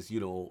is,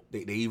 they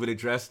even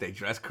dress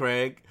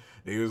Craig.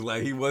 They was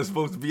like he wasn't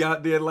supposed to be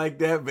out there like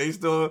that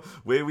based on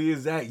where we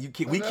is at.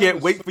 We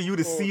can't wait for you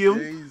to see him.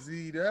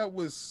 Fugazi. That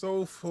was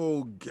so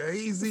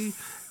fugazi,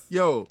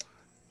 yo.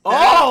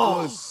 That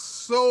was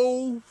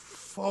so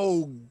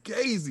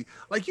fugazi.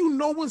 Like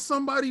when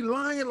somebody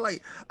lying.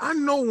 Like I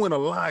know when a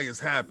lie is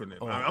happening.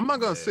 I'm not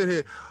gonna sit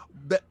here.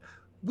 That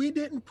we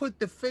didn't put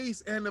the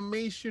face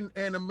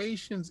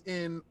animations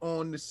in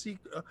on the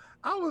secret.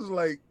 I was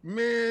like,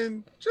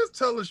 man, just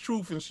tell us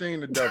truth and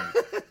shame the devil.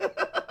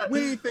 We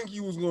didn't think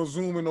you was gonna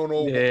zoom in on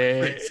old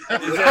face.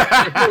 and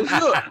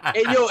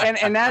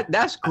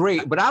that's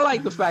great. But I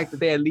like the fact that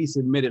they at least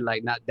admitted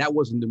that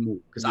wasn't the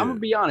move. Because I'm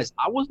gonna be honest,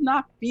 I was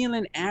not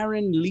feeling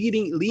Aaron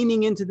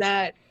leaning into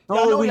that.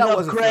 We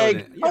love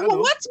Craig.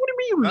 What do you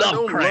mean you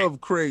love Craig? I don't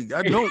love Craig.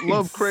 I don't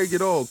love Craig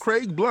at all.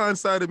 Craig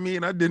blindsided me,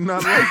 and I did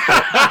not like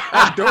that.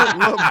 I don't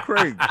love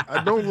Craig.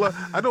 I don't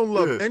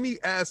love any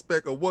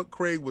aspect of what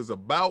Craig was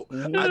about.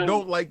 I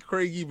don't like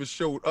Craig even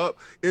showed up.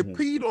 It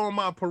peed on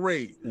my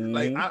parade.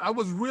 Like I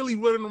was really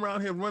running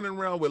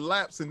around with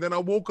laps, and then I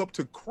woke up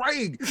to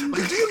Craig.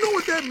 Like, do you know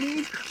what that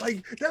means?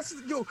 Like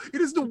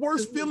it is the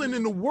worst feeling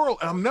in the world.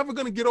 I'm never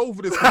gonna get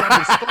over this because I've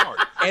been scarred.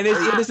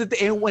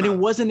 And when it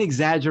wasn't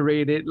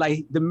exaggerated,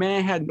 like the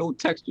man had no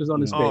textures on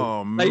his face.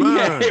 Oh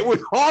man, it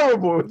was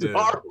horrible. It was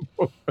horrible.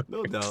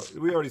 No doubt.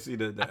 We already see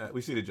the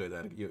joint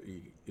that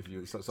if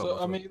you. So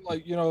I mean,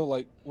 like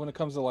when it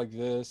comes to like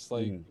this,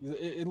 like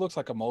it looks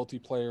like a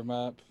multiplayer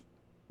map.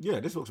 Yeah,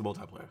 this looks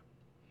multiplayer,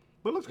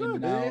 but it looks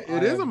good.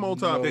 It is a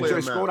multiplayer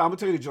map. Scroll down. I'm gonna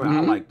tell you the joint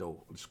I like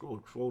though.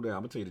 Scroll down. I'm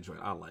gonna tell you the joint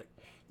I like.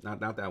 Not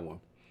that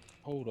one.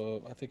 Hold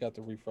up, I think I have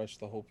to refresh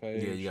the whole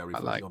page. Yeah, you gotta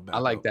refresh. I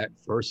like that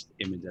first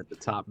image at the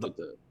top of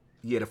the.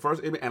 Yeah, the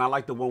first image, and I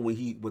like the one when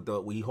he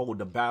hold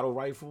the battle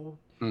rifle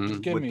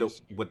with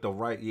the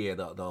white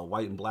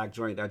and black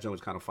joint. That joint was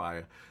kind of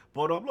fire.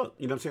 But look,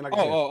 you know what I'm saying? Like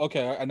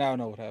okay. I now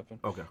know what happened.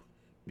 Okay,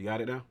 you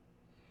got it now.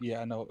 Yeah,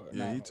 I know.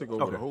 Yeah, he took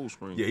over the whole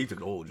screen. Yeah, he took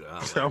the whole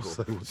job. So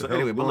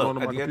anyway, but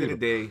look, at the end of the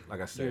day,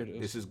 like I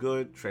said, this is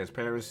good.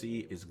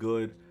 Transparency is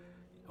good.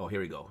 Oh, here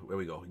we go.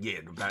 Yeah,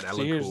 that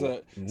looks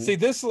cool. See,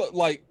 this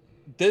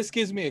this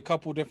gives me a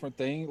couple different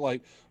things.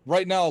 Like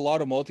right now, a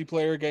lot of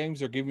multiplayer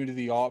games are giving you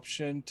the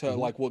option to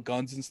like what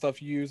guns and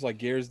stuff you use. Like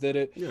Gears did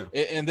it. Yeah.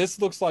 And this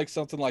looks like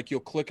something like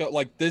you'll click up.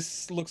 Like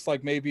this looks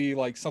like maybe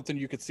like something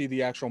you could see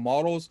the actual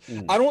models.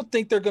 I don't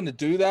think they're going to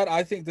do that.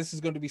 I think this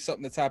is going to be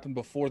something that's happened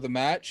before the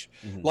match.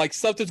 Like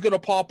something's going to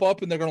pop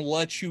up and they're going to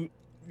let you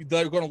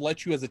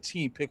as a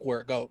team pick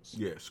where it goes.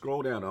 Yeah.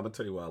 Scroll down. I'm gonna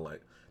tell you what I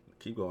like.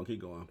 Keep going.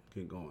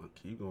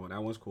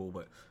 That one's cool,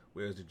 but.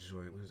 Where's the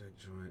joint? Where's that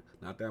joint?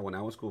 Not that one.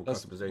 That one's cool.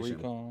 That's customization.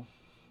 Recon.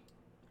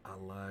 I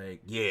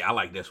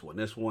like this one.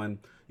 This one,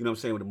 you know what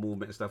I'm saying, with the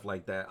movement and stuff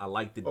like that. I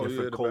like the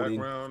different coding.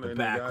 The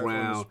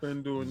background.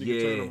 And you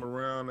can turn them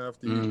around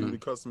after you do the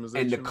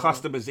customization. And the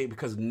customization,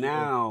 because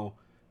now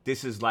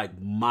this is like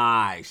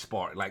my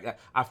Spartan. Like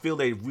I feel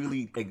they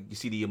really, like you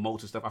see the emotes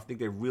and stuff. I think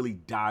they're really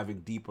diving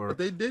deeper. But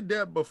they did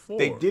that before.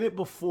 They did it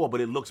before, but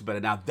it looks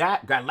better. Now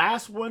that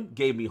last one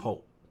gave me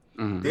hope.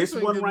 This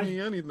one right me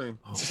anything.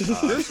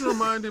 This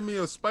reminded me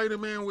of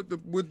Spider-Man with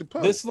the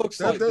pump. This looks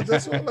that's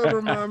what that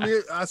reminded me.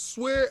 I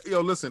swear,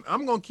 listen,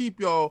 I'm gonna keep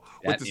y'all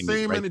with the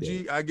same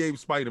energy I gave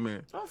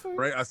Spider-Man.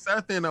 Right? I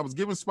sat there and I was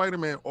giving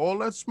Spider-Man all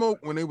that smoke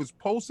when they was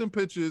posting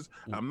pictures.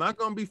 I'm not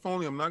gonna be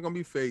phony. I'm not gonna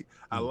be fake.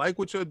 I like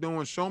what you're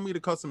doing. Show me the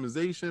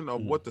customization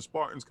of what the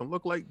Spartans can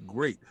look like.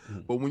 Great.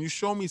 But when you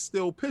show me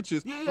still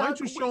pictures, why don't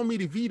you show me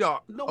the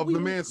VDOC of the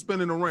man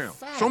spinning around?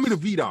 Show me the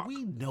VDOC.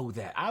 We know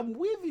that. I'm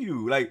with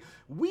you. Like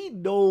we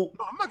know.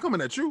 No, I'm not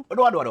coming at you.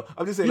 No, I know.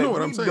 I'm just saying. You know like,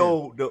 what I'm we saying.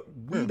 know that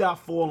we not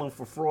falling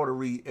for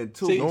fraudery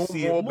until See, we No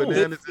see more it move.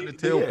 bananas in the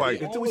tailpipe.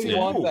 The Until we only, see it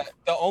one move.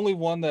 the only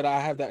one that I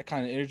have that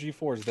kind of energy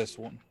for is this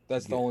one.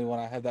 That's the Yeah. only one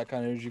I have that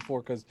kind of energy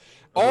for because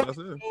That's all what I it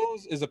said.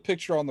 shows is a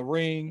picture on the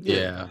ring.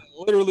 Yeah. It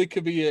literally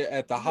could be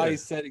at the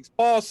highest settings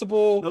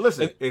possible. Now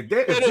listen, if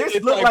this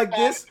it's look like like 5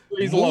 this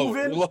degrees lower.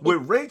 moving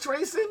with ray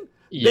tracing,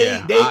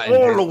 Yeah. they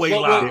all the way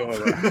Well,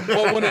 live.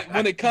 But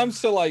when it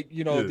comes to like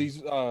Yeah.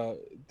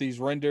 these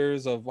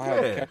renders of how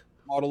the Yeah. character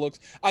model looks,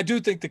 I do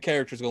think the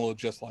character is gonna look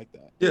just like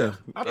that. Yeah,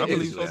 I I think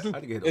believe it's so that. too. I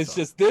think it It's is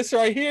just this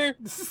right here.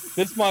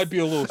 This might be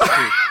a little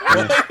skewed.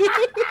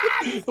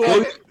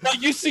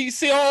 like you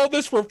see all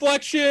this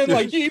reflection,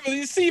 like you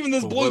see even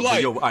this blue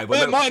light. None of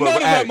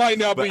that might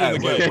not be in the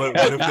game. What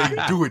if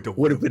they do it though?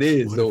 What if it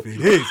is, though? What if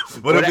it is?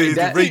 What if it is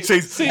the that- ray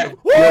chase? See, Yo,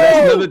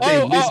 that's another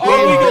thing. This oh,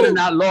 game oh. better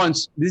not launch.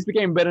 This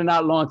game better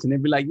not launch, and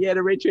they'd be like, "Yeah,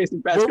 the ray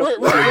tracing patch." We're gonna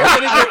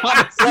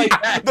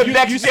get, The you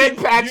next see- gen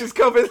patch is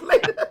coming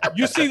later.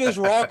 You see this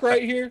rock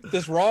right here?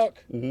 This rock?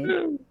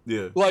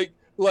 Yeah.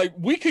 Like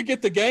we could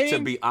get the game. To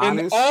be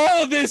honest- and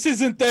all of this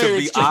isn't there. To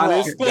be It's just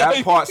honest, rock.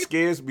 that part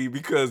scares me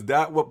because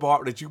that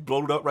part that you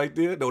blowed up right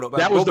there. No,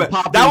 That was the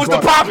popping That was the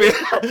part.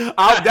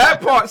 popping.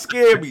 That part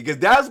scared me because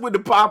that's when the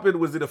popping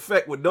was in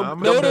effect with them.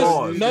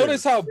 bars.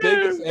 Notice how big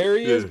this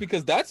area is Yeah.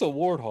 because that's a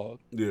warthog.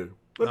 Yeah. Now,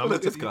 But look, let me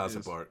this tell you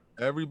concept this. art.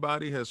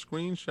 Everybody has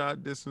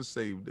screenshot this and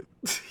saved it.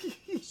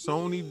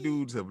 Sony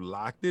dudes have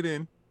locked it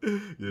in. Yeah.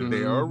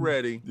 They are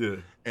ready, Yeah.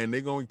 and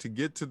they're going to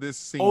get to this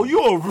scene. Oh,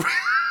 you're.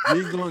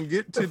 You're gonna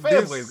get to The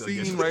family's this gonna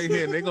get scene to right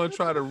here, and they're gonna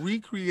try to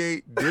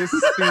recreate this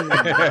scene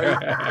right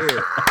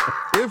here.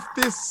 If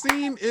this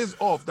scene is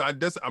off,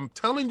 I'm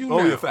telling you Oh,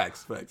 now. yeah,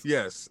 facts.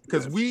 Yes,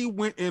 because Yes. we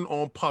went in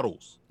on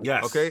puddles.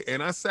 Yes. Okay,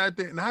 and I sat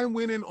there and I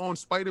went in on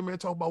Spider-Man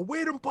talking about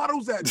where them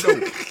puddles at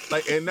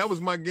though. And that was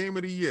my game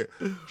of the year.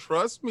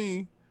 Trust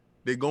me,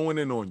 they're going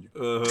in on you.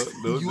 No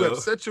You doubt. have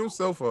set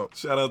yourself up.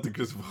 Shout out to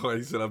Chris Moore.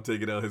 He said I'm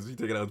taking out his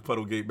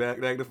Puddle Gate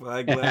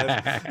magnifying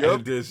glass. Yep.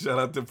 And then shout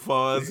out to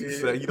Fonz. He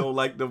said he don't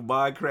like the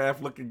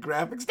Minecraft looking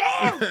graphics.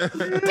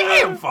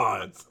 Damn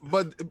Fonz.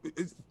 But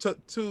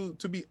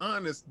to be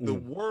honest, the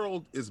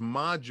world is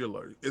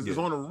modular. It's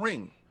on a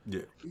ring.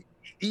 Yeah.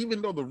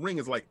 Even though the ring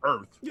is like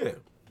Earth, Yeah.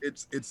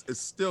 it's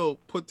still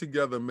put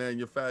together,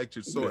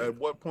 manufactured. So Yeah. at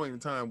what point in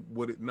time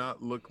would it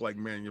not look like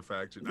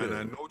manufactured? And Yeah.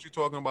 I know what you're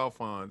talking about,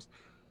 Fonz.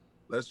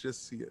 Let's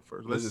just see it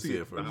first. Let's just see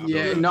it first.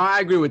 Yeah, no, I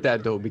agree with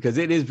that though because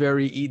it is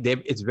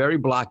it's very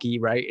blocky,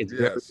 right? It's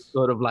very Yes.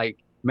 sort of like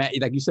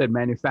you said,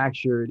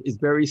 manufactured. It's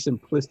very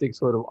simplistic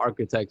sort of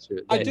architecture.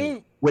 I that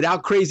do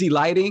without crazy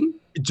lighting.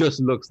 It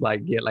just looks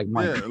like Yeah,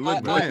 Minecraft. it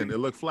looked bland. It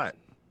looked flat.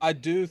 I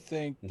do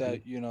think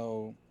that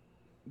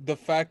the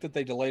fact that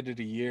they delayed it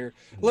a year.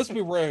 Let's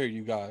be real here,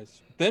 you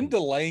guys. Them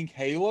delaying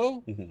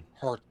Halo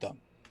hurt them.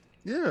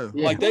 Yeah,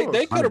 Like of they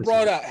course. could have 100%.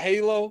 brought out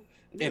Halo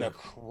in Yeah. a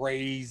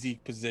crazy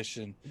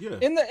position. Yeah.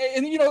 And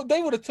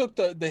they would have took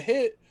the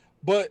hit,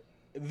 but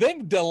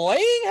them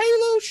delaying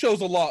Halo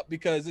shows a lot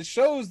because it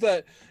shows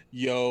that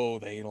they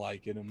ain't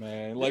liking it,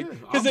 man. Like Yeah,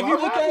 because I'm if you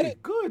look happy. at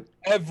it, Good.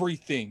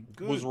 everything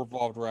Good. was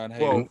revolved around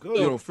Halo.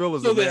 Well, Phil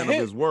is so a the man hit-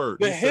 of his word.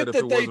 the He hit said if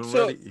that it they wasn't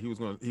took- ready,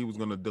 he was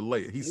gonna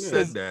delay it. He Yeah.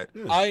 said that.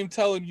 Yeah. I am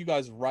telling you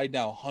guys right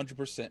now,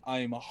 100%. I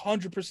am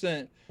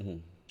 100%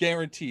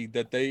 guaranteed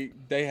that they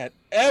had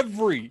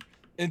every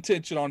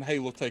intention on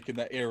Halo taking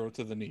that arrow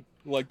to the knee.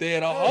 Like they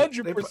had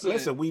 100%.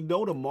 Listen, we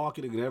know the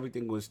marketing and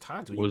everything was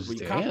tied to it. Was When you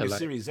there, copy the like-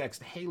 Series X,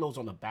 the Halo's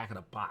on the back of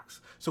the box.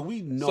 So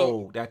we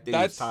know that thing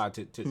is that's- tied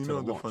to You the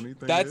know the launch. funny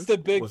thing That's is, the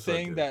big What's that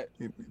thing then?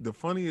 that the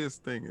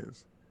funniest thing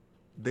is,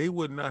 they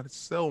would not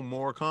sell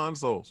more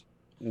consoles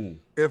Mm.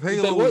 if they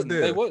Halo was wouldn't.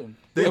 there. They wouldn't.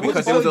 They It Because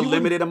wouldn't it was a sell- you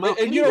limited amount.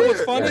 and you know anyway.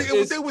 what's funny There-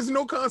 is- there was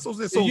no consoles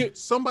there. So You-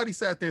 somebody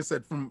sat there and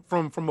said,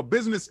 from a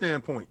business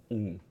standpoint,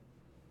 Mm.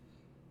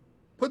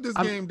 put this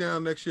game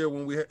down next year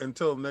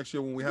until next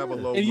year when we have a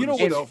low. And you know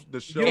what's- the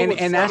show. you know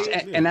and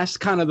what's that's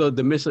kind of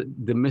the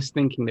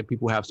misthinking that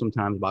people have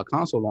sometimes about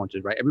console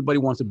launches, right? Everybody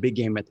wants a big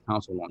game at the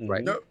console launch,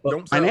 right? No, But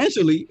don't sell.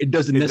 financially, it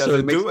doesn't It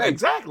necessarily doesn't make do sense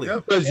exactly.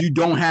 Yep. because you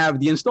don't have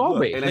the install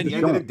Look, base. and at And the you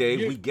end of the don't. day,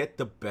 You- we get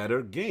the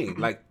better game.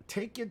 Like,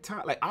 take your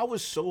time. Like, I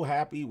was so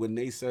happy when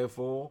they said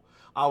fall.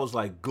 I was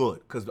like, good,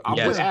 because I'm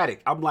Yes. with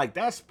Addict. I'm like,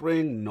 that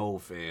spring, no,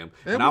 fam.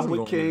 It And I'm wasn't with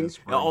going in King. the And,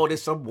 spring.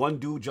 there's some one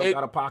dude jumped It-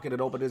 out of pocket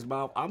and opened his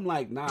mouth. I'm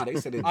like, nah, they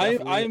said it I'm-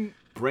 definitely I'm-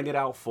 bring it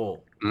out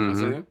full. You know what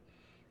Mhm. I'm saying?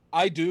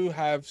 I do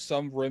have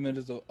some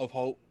remnants of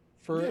hope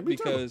for Yeah, it me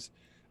too. because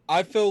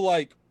I feel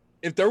like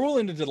if they're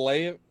willing to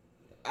delay it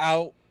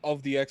out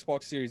of the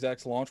Xbox Series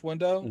X launch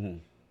window,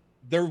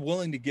 they're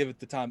willing to give it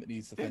the time it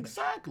needs to finish.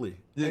 Exactly.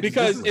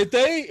 Because if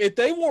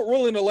they weren't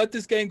willing to let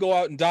this game go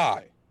out and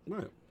die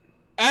Right.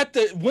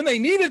 when they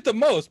need it the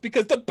most,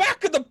 because the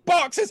back of the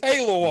box has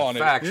Halo on it,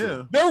 Factual.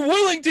 Yeah. they're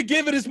willing to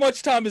give it as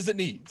much time as it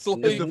needs. Like,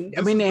 Mhm.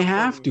 I mean, they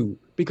have to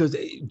because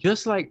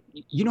just like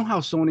you know how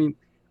Sony,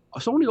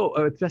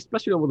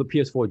 especially over the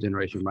PS4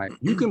 generation, right?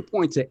 You can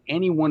point to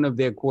any one of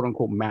their quote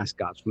unquote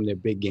mascots from their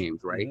big games,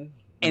 right?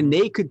 and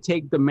they could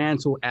take the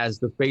mantle as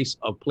the face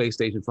of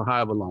PlayStation for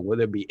however long,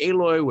 whether it be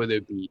Aloy, whether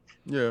it be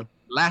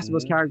Last of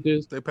Us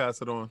characters. They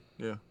pass it on.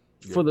 Yeah.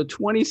 For the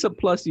 20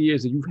 plus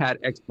years that you've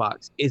had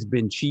Xbox, it's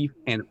been cheap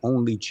and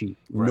only cheap.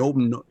 Right.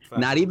 No,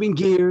 not even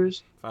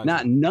Gears,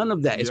 none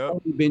of that. It's Yep.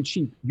 only been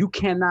cheap. You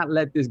cannot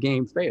let this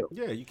game fail.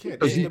 Yeah, you can't.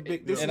 This is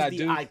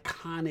the I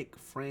iconic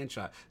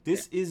franchise.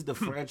 This is the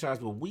franchise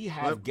where we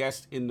have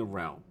guests in the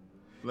realm.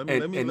 Let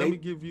me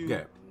give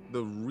you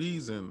the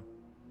reason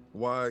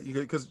why,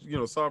 because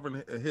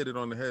Sovereign hit it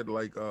on the head,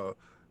 like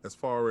as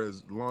far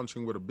as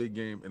launching with a big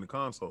game in the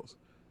consoles.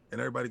 And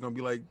everybody gonna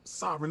be like,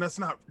 Sovereign, that's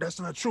not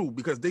true,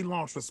 because they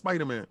launched for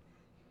Spider-Man.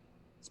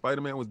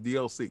 Spider-Man was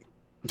DLC.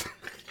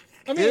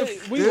 I mean,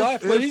 we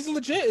laugh, but he's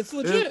legit. It's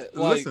legit.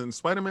 Listen,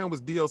 Spider-Man was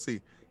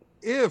DLC.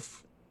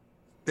 If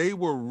they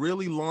were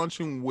really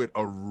launching with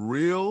a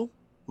real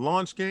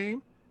launch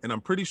game, and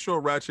I'm pretty sure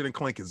Ratchet and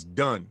Clank is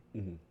done,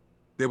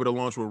 they would have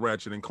launched with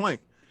Ratchet and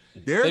Clank.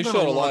 They showed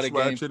a lot of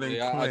games. Ratchet and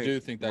Yeah, Clank. I do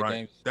think that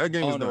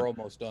game is done.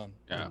 almost done.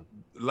 Yeah.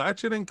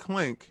 Ratchet and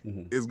Clank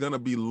is gonna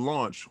be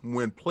launched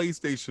when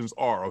PlayStations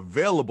are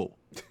available.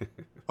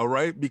 All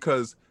right,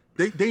 because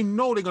they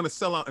know they're gonna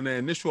sell out in the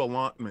initial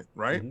allotment,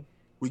 right?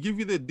 We give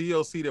you the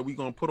DLC that we're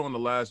gonna put on the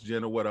last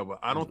gen or whatever.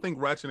 I don't think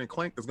Ratchet and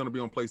Clank is gonna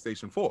be on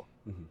PlayStation 4.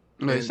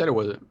 They said it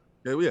wasn't.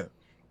 Yeah.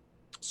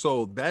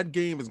 So that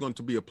game is going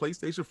to be a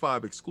PlayStation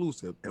 5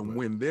 exclusive, and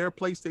when their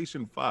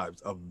PlayStation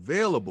 5's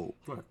available,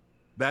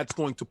 that's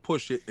going to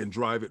push it and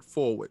drive it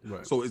forward.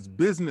 So it's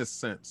business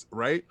sense,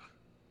 right?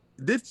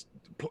 This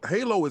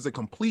Halo is a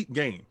complete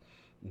game.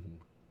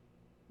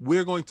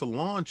 We're going to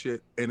launch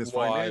it in its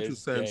financial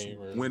sense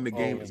when the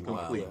game is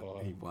complete.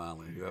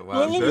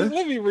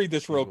 Let me read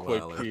this real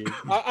quick here.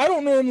 I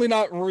don't normally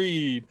not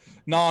read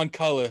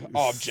non-color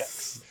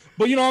objects,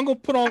 but I'm gonna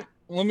put on.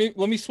 Let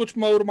me switch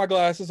mode of my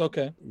glasses.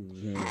 Okay.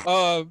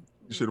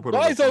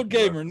 Wise old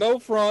gamer, no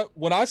front.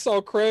 When I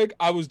saw Craig,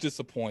 I was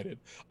disappointed.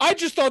 I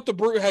just thought the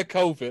brute had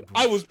COVID.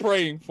 I was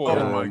praying for him.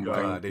 Oh my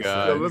God.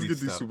 Yo, let's get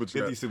these super chats.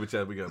 Get these super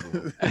chats. We got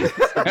to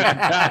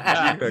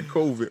had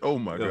COVID. Oh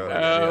my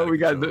God. We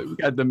got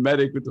the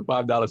medic with the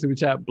 $5 super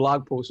chat.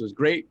 Blog post was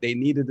great. They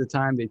needed the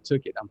time. They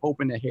took it. I'm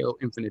hoping that Halo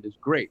Infinite is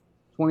great.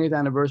 20th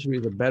anniversary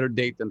is a better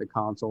date than the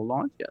console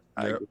launch. Yes,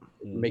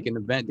 make an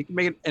event. They can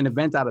make an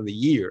event out of the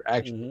year,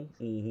 actually.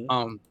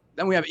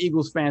 Then we have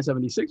Eagles fan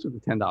 76 with the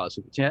 $10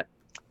 super chat.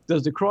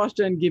 Does the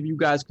cross-gen give you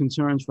guys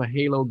concerns for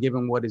Halo,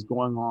 given what is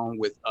going on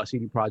with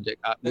CD Projekt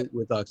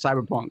with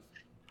Cyberpunk?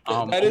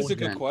 That is a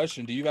good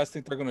question. Do you guys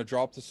think they're going to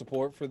drop the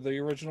support for the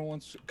original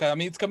ones? I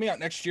mean, it's coming out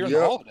next year in the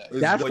holiday.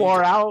 That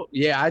far out?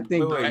 Yeah, I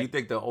think. Wait, you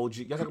think the OG?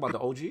 You're talking about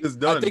the OG? It's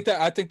done.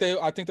 I think they're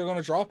going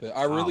to drop it.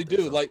 I really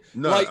do. So.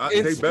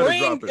 In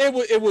spring,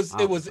 it was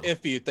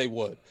iffy if they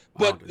would.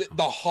 But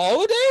the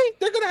holiday,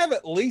 they're going to have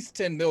at least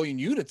 10 million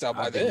units out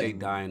by then. I think they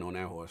dying on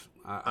that horse.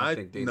 I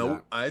think they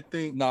not. I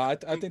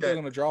think they're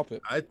going to drop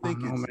it. I think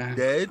it's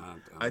dead.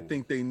 I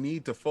think they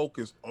need to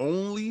focus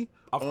only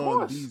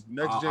on these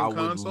next gen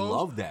consoles.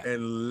 Love that.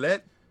 And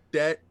let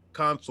that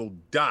console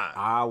die.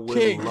 I would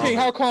King,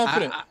 how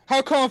confident?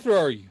 How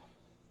confident are you?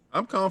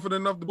 I'm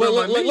confident enough to bet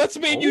my knee. Let's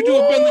me and you do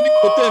a bend the knee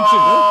with them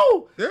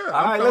too. Yeah.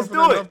 All right, let's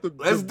do it.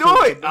 Let's do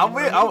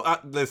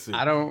it. Listen.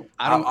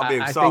 I'm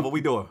being soft. What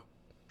we doing?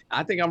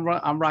 I think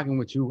I'm rocking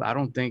with you. I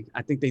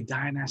think they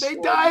dying that sword.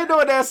 They dying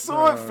on that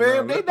sword,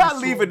 fam. They not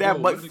leaving that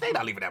money. They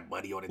not leaving that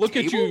money on the table. Look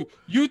at you.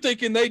 You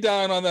thinking they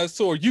dying on that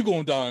sword. You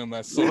gonna die on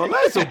that sword. Well,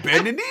 let's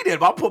bend the knee then.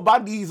 I'll put my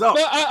knees up.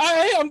 No,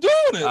 I'm doing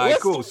it. All right,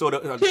 cool. So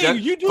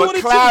you for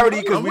clarity,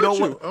 because we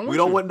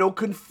don't want no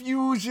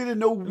confusion and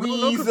no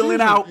weaseling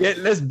out. Yeah,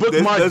 let's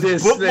bookmark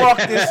this. Bookmark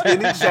this in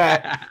the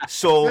chat.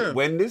 So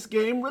when this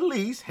game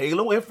release,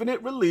 Halo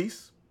Infinite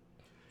release,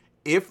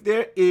 if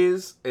there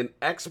is an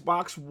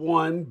Xbox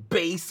One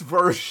base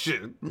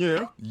version,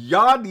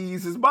 y'all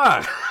needs is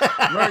mine.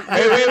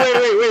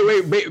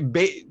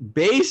 Wait.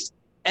 Base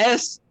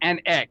S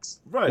and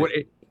X.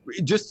 Right.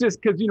 Just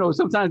because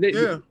sometimes they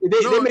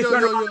may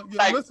turn around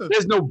like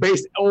there's no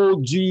base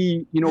OG.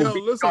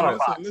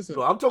 Listen.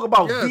 So I'm talking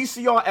about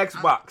VCR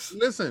Xbox.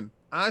 Listen.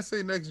 I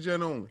say next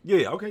gen only.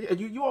 Yeah, okay. And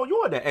you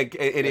on that.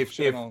 And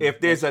if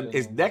there's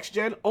it's next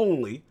gen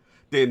only,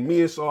 then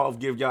me and Saul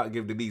give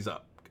the knees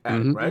up.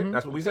 Right?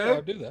 That's what we said?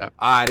 I'll do that.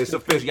 All right, it's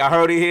official. Y'all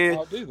heard it here.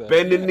 I'll do that.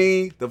 Bend the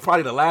knee.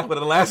 Probably the last one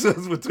of the last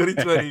ones for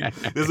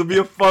 2020. This will be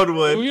a fun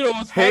one.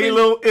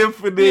 Halo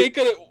Infinite.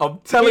 I'm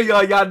telling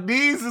y'all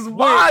knees is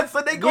mine, so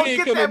they gonna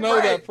get that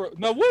bread.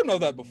 No, we'll know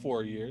that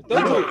before a year.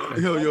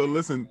 Yo,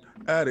 listen,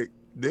 Addict.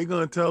 They're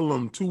gonna tell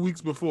them 2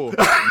 weeks before.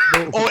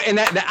 And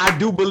that I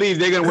do believe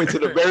they're gonna wait till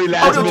the very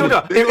last minute.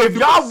 No. If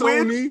y'all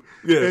win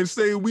and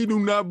say we do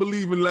not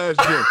believe in last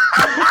gen.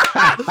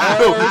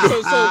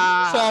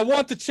 So I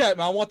want the chat,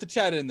 man. I want the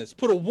chat in this.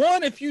 Put a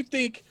 1 if you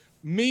think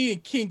me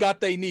and King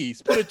got their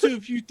knees. Put a 2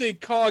 if you think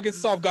Cog and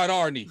Soft got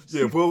our knees.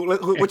 Yeah, well,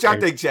 what y'all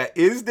think, chat?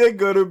 Is there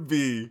gonna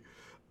be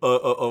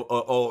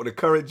the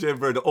current gen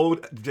version, the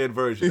old gen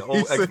version, the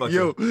old Said,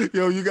 Xbox.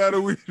 yo, you gotta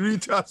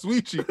read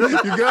Tatsuichi.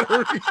 You gotta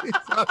read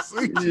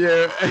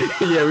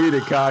Tatsuichi. Yeah, we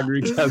the cog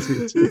read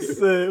Tatsuichi. He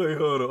said, wait,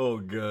 hold on. Oh,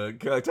 God.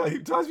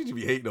 Tatsuichi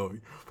be hating on me.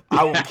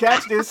 I will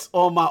catch this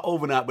on my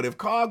overnight, but if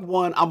COG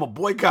won, I'm a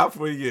boycott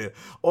for a year.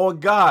 Oh,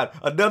 God,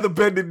 another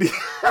bended knee.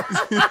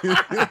 That's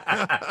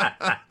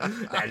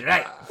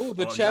right. Oh,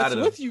 the chat's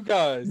with you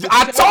guys.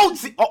 I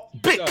told you. Oh,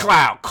 Big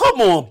Cloud.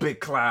 Come on, Big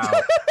Cloud.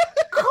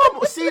 Come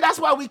on. See, that's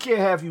why we can't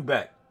have you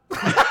back.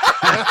 Come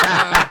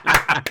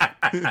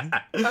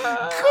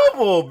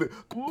on,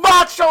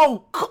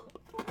 Macho.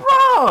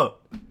 Bruh.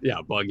 Yeah,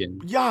 bugging.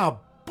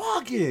 Y'all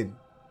bugging.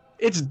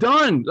 It's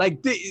done. Like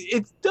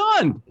it's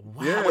done.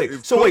 Wow. Yeah, wait.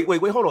 it's So cool.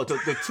 wait, hold on.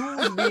 The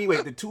twos mean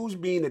the twos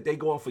mean that they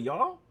going for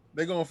y'all?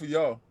 They going for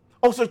y'all.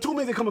 Oh, so the two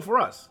means they coming for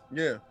us.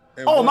 Yeah.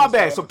 And Oh, my one's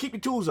bad. for So us. keep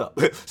your twos up.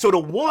 So the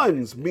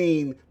ones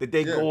mean that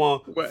they going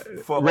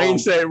for Rain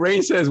says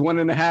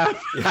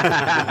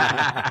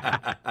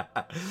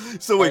 1.5.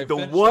 So wait, Alright, the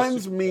finish ones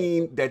this.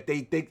 mean that they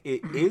think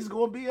it is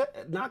going to be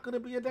not going to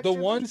be a next The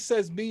gen? one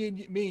says me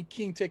and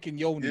King taking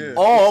Yoni. Yeah.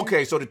 Oh,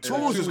 okay. So the the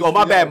twos is twos going.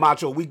 My for bad, y'all.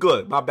 Macho. We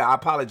good. My bad. I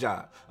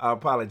apologize.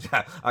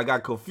 I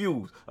got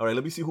confused. All right,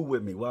 let me see who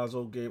with me.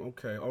 Wild game.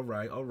 Okay. All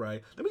right.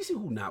 Let me see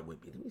who not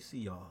with me. Let me see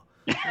y'all.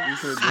 You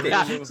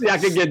said, See, I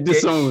could get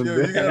disowned. yo,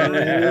 you gotta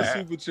read that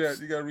super chat.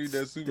 You gotta read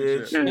that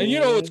super chat. And you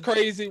know what's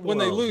crazy? When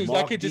they Well, lose, I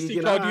Mark could just see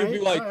Deegan, COG and be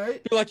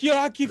like, yeah,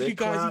 I'll give you Big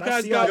guys. Cloud, You I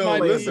guys see got how my you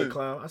play, knees. listen. Big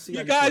Cloud. I see You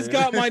how guys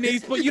playing. got my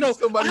knees, but you know,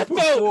 Somebody I put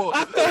felt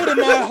in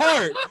my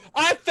heart.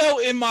 I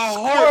felt in my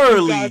heart,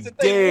 you guys, that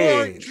they Squirrely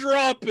weren't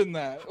dropping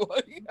that.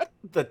 Like,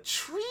 the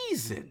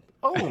treason.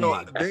 Oh No,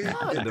 my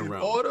God! in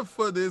order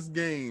for this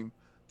game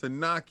to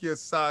knock your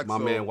socks My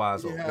off, man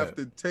Wiseau, you go have ahead.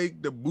 to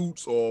take the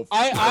boots off.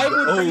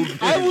 I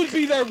game. would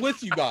be there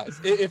with you guys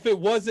if it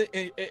wasn't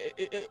a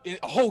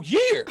whole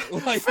year.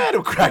 Like,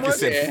 Phantom Cracker much,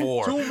 said yeah.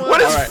 4. Too much.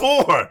 What is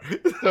All 4?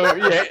 So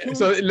yeah,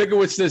 so look at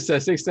what Six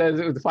says. Six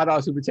says with the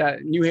 $5 super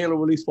chat, new Halo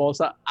release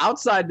falls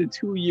outside the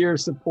 2-year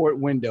support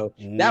window.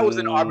 That was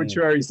an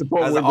arbitrary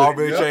support That's an window.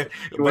 arbitrary.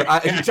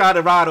 But he tried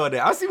to ride on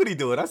that. I see what he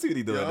doing. Yeah,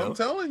 though. I'm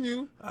telling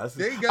you. I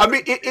see. They got I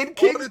mean, in all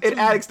King's the and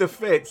Addict's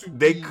defense, to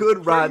they be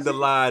could ride the crazy.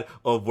 line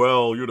of,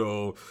 well,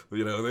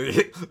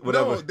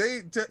 whatever. No,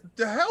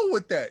 to hell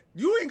with that.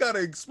 You ain't gotta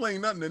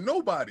explain nothing to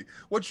nobody.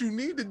 What you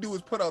need to do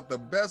is put out the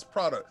best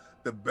product.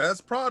 The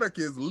best product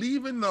is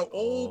leaving the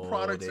old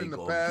products they in the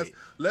gonna past. get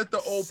Let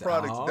the old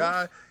products soft.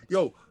 die.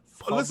 Yo,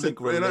 listen,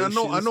 Public and I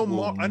know, relations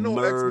Mark, will I know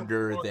murder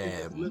Xbox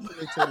them. is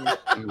listening to me.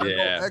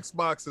 Yeah. I know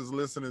Xbox is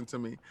listening to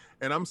me,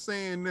 and I'm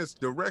saying this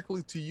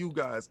directly to you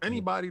guys.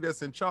 Anybody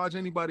that's in charge,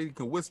 anybody that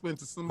can whisper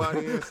into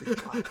somebody and say,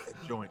 "Drop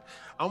that joint."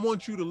 I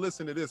want you to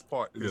listen to this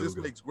part. Yeah, This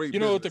go. makes great.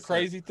 you know what the business sense.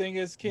 crazy thing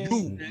is, King?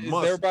 You Is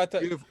must they're about to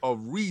give a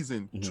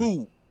reason Mhm.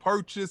 to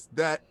purchase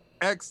that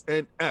X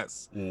and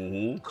S.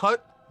 Mm-hmm.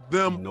 Cut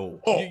them No.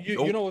 off.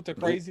 you know what the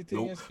crazy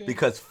thing is, King?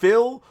 Because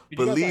Phil You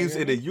guys not believes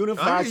hear in a me?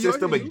 unified I hear you, I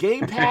system hear and you.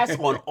 Game Pass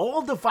on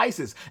all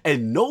devices,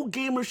 and no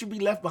gamer should be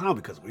left behind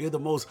because we're the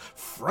most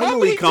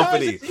friendly many times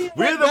company. has he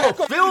We're went the back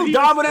most. on Phil these?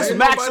 Dominus Ain't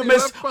nobody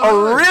Maximus left behind.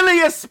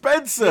 Aurelius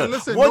Spencer Hey,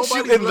 listen, wants you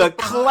nobody's in the left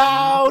behind.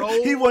 cloud.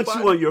 He wants you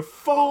Nobody- on your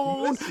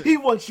phone. Listen. He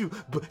wants you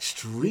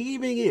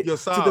streaming it Yo,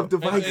 to Saab, the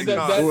devices. and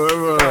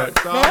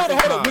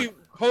that-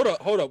 Hold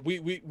up.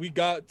 We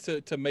got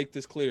to make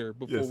this clear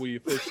before Yes. we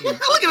officially.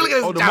 Look at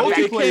this. Oh, the Stop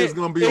it. multiplayer is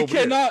gonna be it over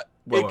there. cannot.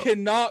 Wait, It what?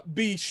 cannot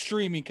be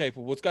streaming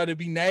capable. It's got to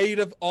be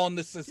native on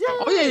the system.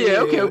 Oh yeah.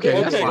 Okay. That's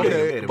Okay, fine.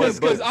 okay.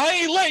 Because I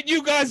ain't letting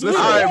you guys move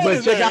Listen, All right, on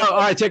but to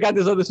that. check out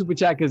this other super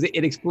chat because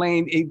it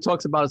explained. It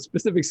talks about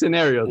specific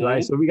scenarios,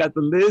 right? So we got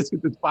the Liz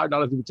with the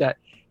 $5 super chat.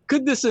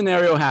 Could this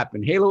scenario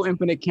happen? Halo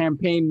Infinite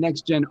campaign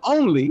next gen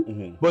only,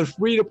 Mhm. but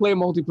free to play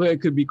multiplayer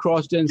could be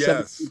cross gen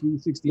Yes.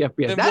 60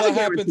 FPS. Then That's what a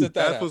happens guarantee. if that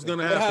That's happens? what's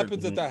gonna What happen.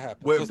 happens if that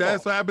happens? Well, if Let's that's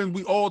talk. what happens,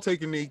 we all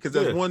take a knee because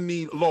there's Yeah. one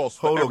knee lost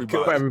for Hold on,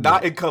 everybody. everybody.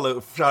 not in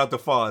color. Shout out to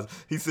Foz.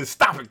 He says,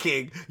 "Stop it,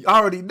 King. You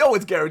already know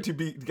it's guaranteed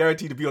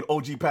to be on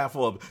OG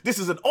platform. This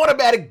is an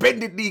automatic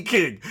bended knee,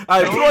 King.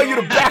 I implore you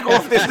to back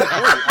off this."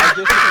 I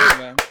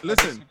disagree, man. I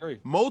Listen, disagree.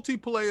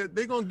 multiplayer,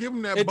 they're gonna give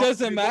them that. It buck.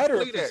 doesn't They matter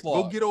go if play it's that. Go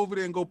flawed. get over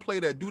there and go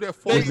play that. Do that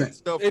They- Fortnite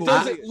stuff. It Go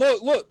doesn't play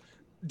it. look.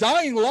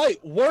 Dying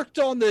Light worked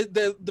on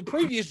the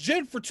previous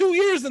gen for 2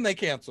 years and they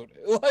canceled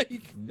it. Like,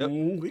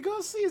 We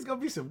gonna see. It's gonna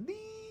be some knees.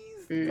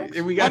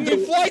 And we I got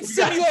mean, Flight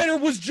Simulator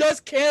was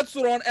just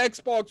canceled on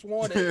Xbox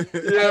One.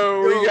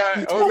 Yo, we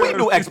got Oh, we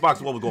knew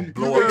Xbox One was gonna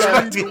blow You up.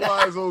 gotta read the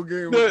wise old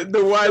game.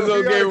 the wise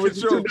old Yo, game with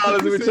yo,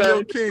 $2 you in said, yo,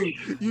 return.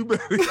 King, you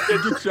better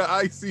get your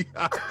icy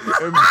hot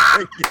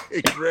and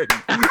get ready.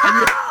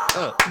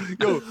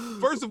 Yo,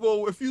 first of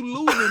all, if you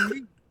losing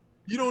me,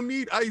 you don't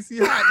need icy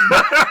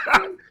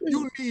hot.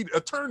 You need a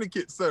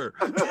tourniquet, sir.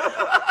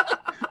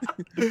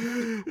 We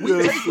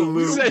take them.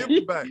 We don't give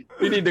them back.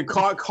 You need to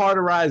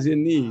cauterize your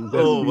knees.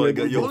 That's Oh what my we God,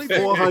 gotta yo, do. Only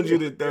thing-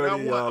 430 And I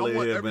y'all want in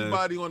here, man.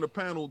 everybody on the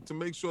panel to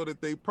make sure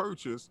that they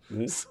purchase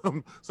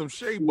Mhm. some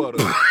shea butter.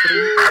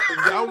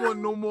 I don't want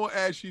no more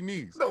ashy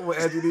knees. No more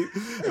Anthony.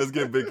 Let's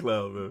get Big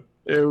Cloud, man.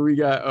 And we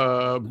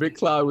got Big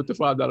Cloud with the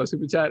 $5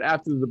 super chat.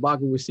 After the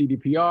debacle with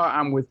CDPR,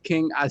 I'm with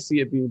King. I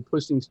see it being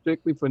pushing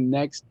strictly for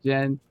next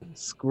gen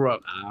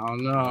scrub. I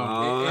don't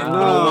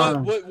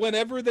know.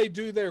 Whenever they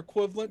do their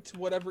equivalent to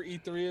whatever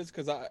E3 is,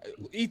 because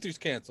E3's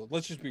canceled.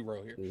 Let's just be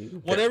real here.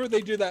 Whenever they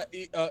do that,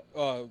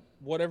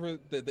 whatever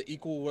the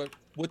equal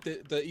with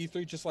the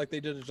E3, just like they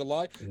did in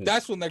July,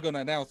 that's when they're going to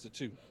announce it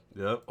too.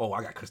 Yep. Oh,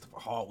 I got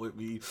Christopher Hart with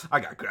me. I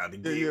got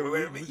Grounded Game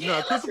with me.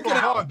 No, Christopher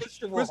Hart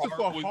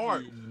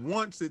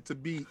wants it to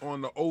be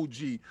on the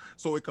OG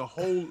so it can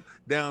hold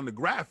down the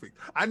graphic.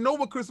 I know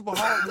what Christopher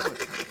Hart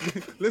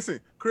wants. Listen,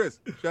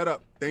 Chris, shut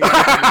up. Thank you.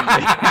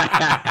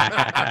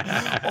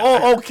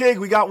 Okay,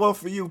 we got one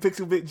for you,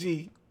 Pixel Bit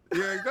G.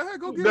 Yeah, go ahead,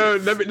 go get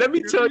it. Let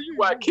me tell you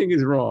why King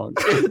is wrong.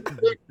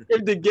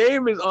 If the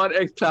game is on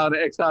xCloud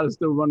and xCloud is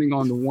still running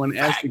on the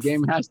 1S, the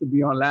game has to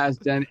be on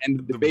last gen. And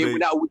the debate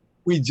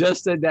we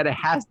just said that it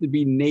has to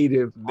be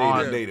native.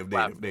 Native.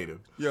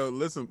 Yo,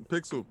 listen,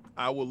 Pixel,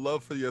 I would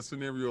love for your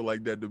scenario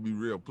like that to be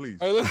real, please.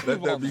 All right,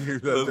 Let that be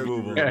Let's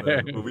move on.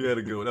 Man. We had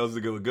a good one. That was a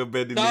good one. Good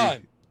bending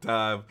time.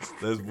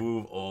 Let's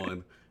move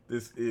on.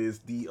 This is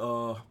the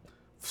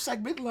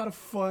segment, a lot of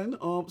fun.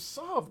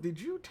 Solve,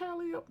 did you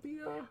tally up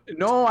the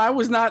No, I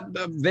was not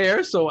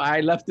there, so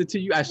I left it to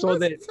you. I saw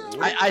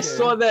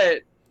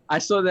that I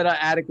saw that our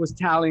Attic was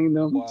tallying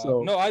them. Wow.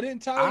 So no, I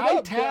didn't tally.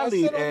 I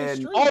tallied and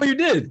you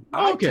did.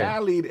 I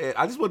tallied and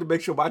I just wanted to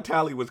make sure my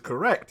tally was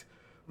correct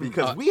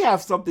because we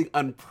have something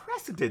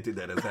unprecedented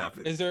that has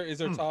happened. Is there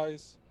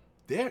ties?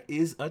 There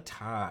is a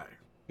tie.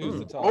 Who's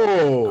the tie?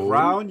 Oh,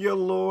 Crown Your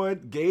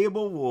Lord Game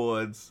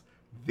Awards.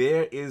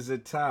 There is a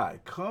tie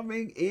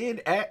coming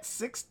in at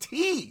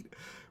 16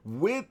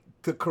 with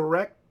the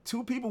correct.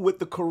 Two people with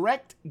the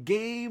correct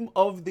game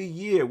of the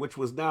year, which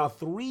was now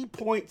 3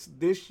 points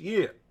this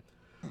year.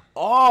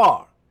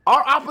 Our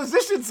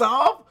opposition,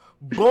 Solve,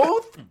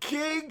 both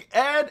King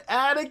and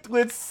Addict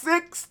with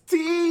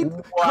 16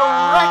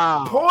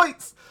 correct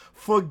points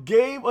for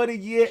game of the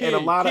year. King, and a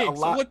lot.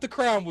 So with the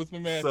crown with me,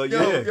 man. So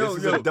this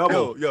is a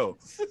double. Yo,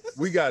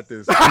 we got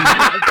this.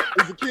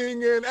 It's a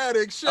King and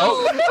Addict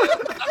show.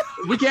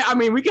 we can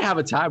have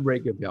a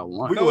tiebreaker if y'all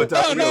want. We can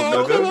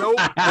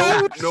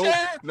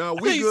No,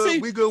 we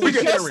good. We good with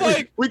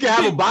sharing. We can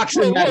have a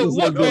boxing match.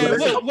 Look,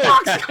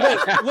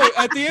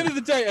 at the end of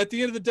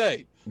the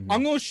day,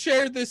 I'm gonna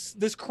share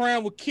this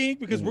crown with King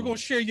because we're gonna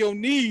share your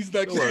knees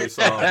next year.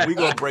 We're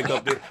gonna break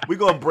up this. We're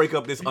gonna break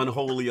up this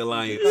unholy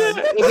alliance.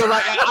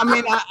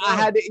 I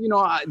had to,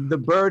 the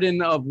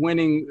burden of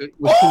winning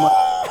was too much.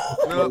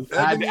 No,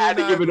 I had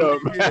to give it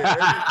up.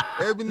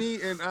 Ebony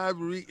and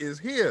Ivory is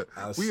here.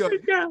 I'm still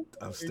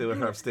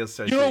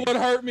searching. You know what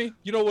hurt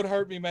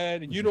me?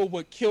 Man? And you know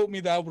what killed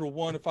me that I would have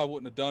won if I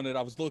wouldn't have done it?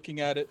 I was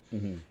looking at it.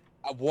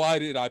 Why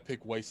did I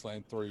pick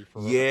Wasteland 3?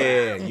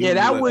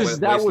 That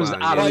was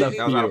out of left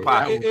field.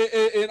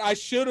 And I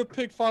should have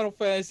picked Final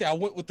Fantasy. I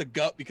went with the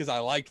gut because I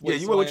liked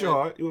Wasteland. You went with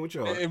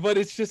your heart. But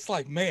it's just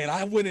like, man,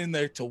 I went in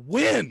there to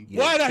win. Yeah,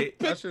 why did I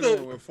pick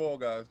with Fall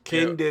Guys?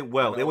 King did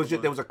well. There was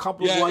a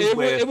couple of ones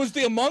it was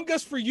the Among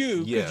Us for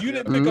you because you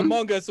didn't pick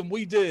Among Us and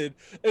we did,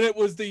 and it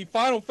was the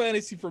Final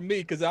Fantasy for me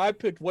because I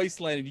picked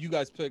Wasteland and you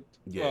guys picked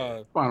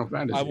Final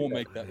Fantasy. I won't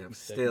make that. I'm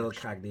still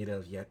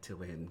Cognito's yet to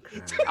win.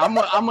 I'm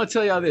gonna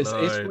tell y'all this.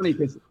 It's funny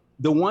because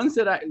the ones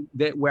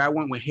where I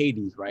went with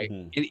Hades, right?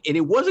 And it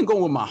wasn't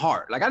going with my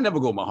heart. Like I never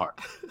go with my heart.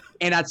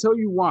 And I tell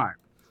you why.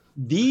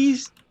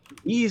 These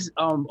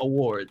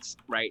awards,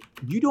 right?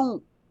 You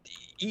don't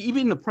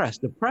even the press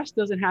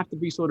doesn't have to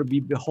be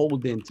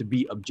beholden to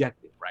be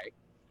objective, right?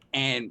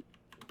 And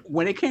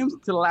when it came to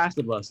The Last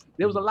of Us,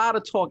 there was a lot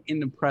of talk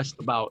in the press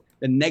about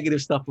the negative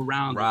stuff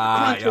around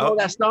all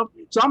that stuff.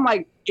 So I'm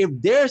like, if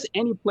there's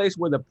any place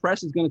where the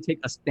press is going to take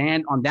a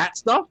stand on that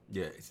stuff,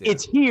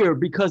 it's here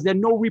because there are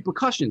no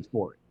repercussions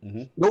for it.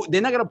 No,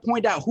 they're not going to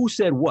point out who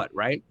said what,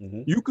 right?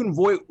 You can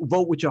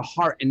vote with your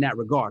heart in that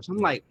regard. So I'm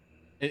like,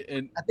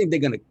 I think they're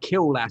going to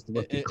kill Last of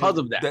Us because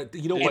of that.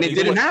 You know and what? It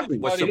didn't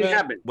happen.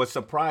 What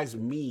surprised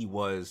me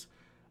was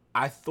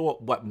I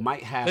thought what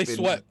might happen.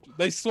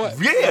 They swept.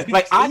 Yeah,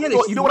 like I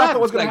thought. You know what I thought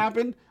was going to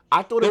happen?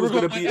 I thought it was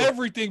going to be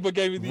everything, but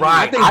gave me the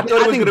right. I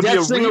thought it was going to be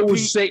a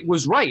repeat.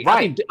 Was right.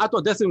 I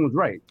thought Death Sing was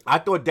right. I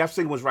thought Death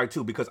Sing was right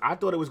too because I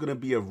thought it was going to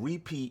be a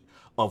repeat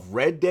of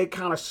Red Dead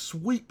kind of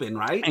sweeping,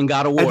 right? And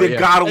God of War, and then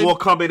God of War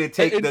come in and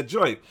take the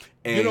joint.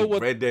 And you know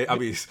what, Red Dead,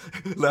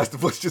 Last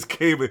of Us just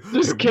came in.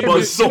 You know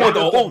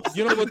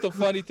what the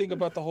funny thing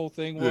about the whole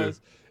thing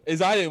was? Is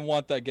I didn't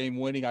want that game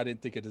winning. I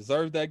didn't think it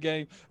deserved that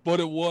game. But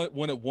it won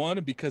when it won,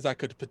 and because I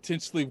could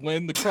potentially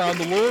win the Crown of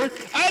the Lord,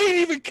 I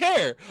didn't even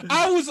care.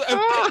 I was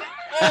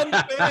on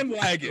the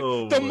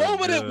bandwagon. The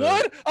moment it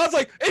won, I was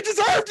like, it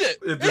deserved it.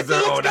 It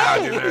deserved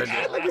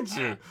it. Look at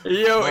you.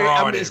 Yo,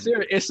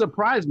 it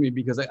surprised me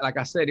because, like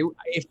I said,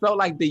 it felt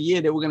like the year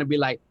they were going to be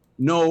like,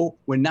 no,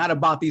 we're not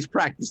about these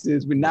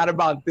practices. We're not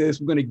about this.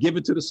 We're going to give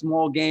it to the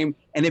small game.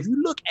 And if you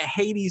look at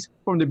Hades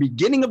from the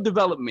beginning of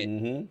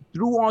development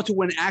through on to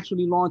when it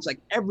actually launched, like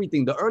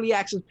everything, the early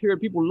access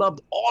period, people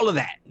loved all of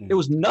that. There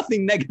was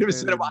nothing negative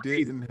said about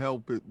Hades. Didn't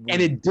help it.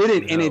 And it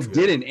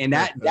didn't. And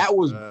that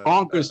was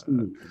bonkers to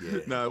me.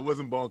 No, it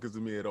wasn't bonkers to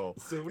me at all.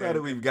 So now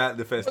that we've got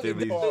the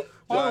festivities,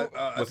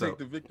 I take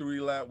the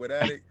victory lap with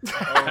Attic.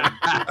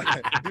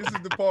 This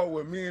is the part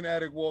where me and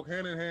Attic walk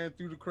hand in hand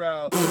through the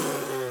crowd.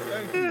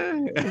 Thank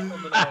you.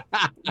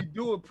 We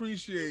do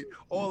appreciate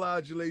all our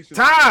adulations.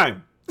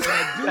 Time.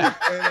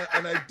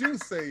 And I do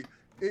say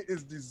it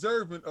is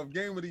deserving of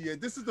Game of the Year.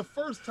 This is the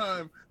first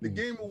time the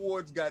Game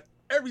Awards got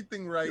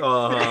everything right. You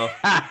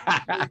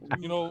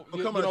know,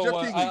 Jeff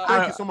what? Keighley,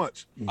 thank you so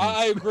much.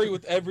 I agree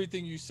with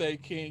everything you say,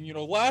 King. You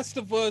know, Last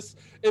of Us,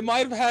 it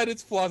might have had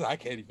its flaws. I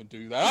can't even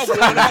do that.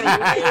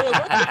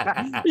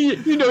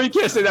 You know, you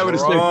can't say that with a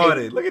straight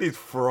face. Look at these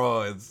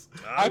frauds.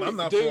 I'm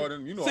not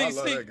frauding. You know, I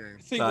love that game.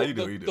 See, you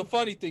do. The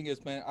funny thing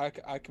is, man,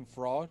 I can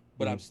fraud,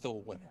 but I'm still a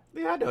winner.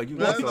 Yeah, I know. You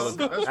got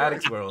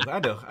Addicts World. I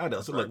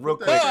know. So look, real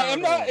quick.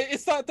 I'm not.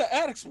 It's not the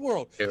Addicts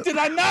World. Yeah. Did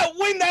I not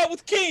win that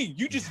with King?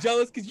 You just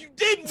jealous because you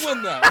didn't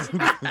win that.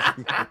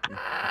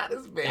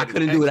 I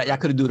couldn't do that. Y'all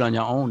could have do it on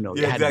your own, though.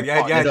 Yeah, exactly. You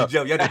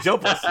had to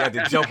jump us.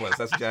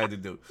 That's what you had to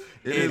do.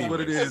 It is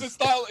what it is.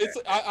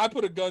 I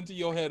put a gun to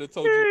your head and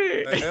told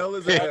you. An L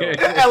is an L.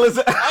 L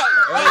is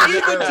I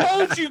even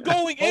told you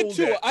going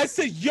into it. I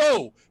said,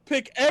 yo,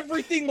 pick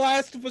everything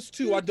Last of Us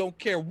 2. I don't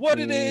care what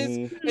it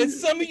is. And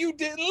some of you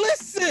didn't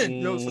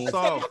listen. Yo, so that's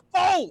not my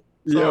fault.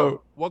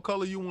 Yo, what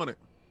color you want it?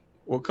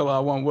 What color I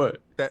want what?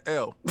 That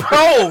L.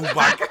 Oh,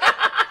 my God.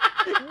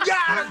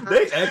 God.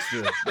 They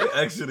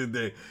extra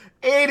today.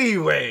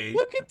 Anyway.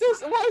 Look at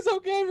this.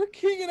 Wiseout Gamer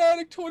King and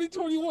Addict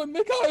 2021.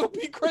 Make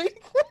IOP great.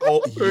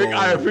 Oh, Make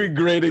IOP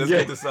great again. Let's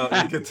get this out.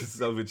 Get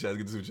this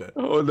in chat.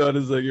 Hold on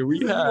a second. We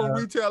have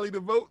retally the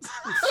votes.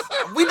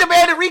 We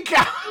demand a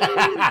recount.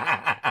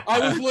 I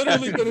was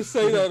literally going to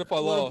say that if I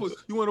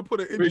lost. You want to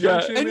put an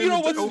injunction in to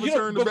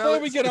overturn the ballots? Before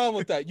we get on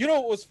with that, you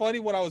know what was funny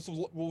when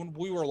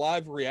we were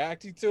live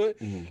reacting to it?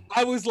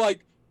 I was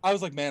like,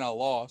 man, I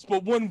lost.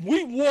 But when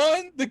we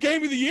won, the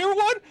Game of the Year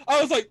one,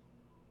 I was like,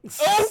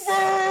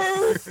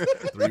 over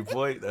 3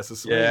 point. That's a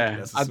swing.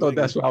 Yeah, I thought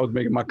that's why I was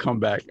making my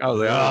comeback. I was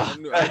like,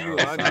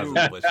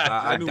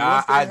 I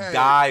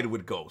died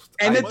with Ghost.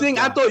 And the thing,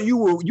 I thought you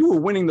were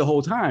winning the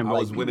whole time. I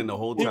was winning the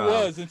whole time. He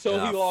was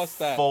until he lost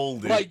that.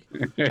 Folded.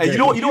 And you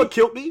know what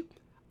killed me?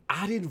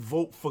 I didn't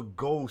vote for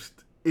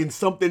Ghost in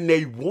something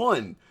they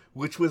won,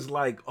 which was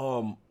like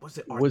what's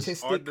it?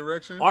 Artistic Art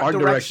direction. Art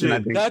direction. I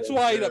think that's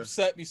why it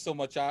upset me so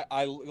much.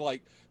 I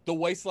like. The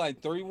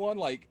Wasteland 3 one,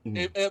 like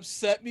it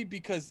upset me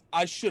because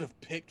I should have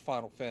picked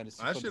Final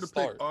Fantasy. I should have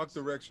picked Art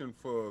Direction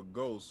for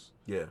Ghost.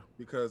 Yeah,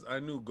 because I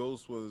knew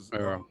Ghost was.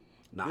 I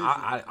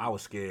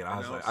was scared. I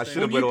was like, I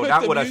should have went on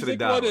that one. I should have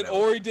died. And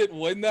Ori didn't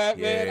win that,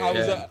 man.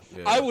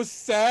 I was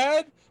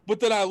sad,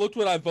 but then I looked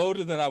when I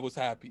voted, and I was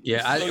happy.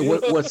 Yeah,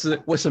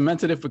 what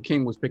cemented it for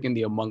King was picking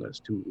the Among Us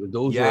too.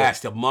 Those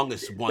the Among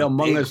Us one. The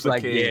Among Us,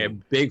 like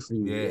King. big for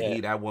you. Yeah,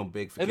 that one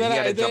big for and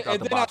King.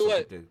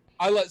 Then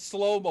I let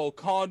Slow-Mo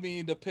con me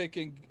into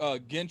picking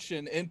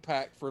Genshin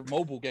Impact for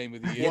mobile game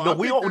of the year. Well,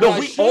 we all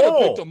lost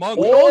that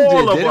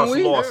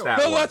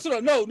one. That's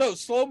what. No,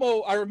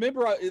 Slow-Mo. I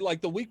remember like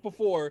the week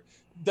before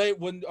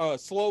when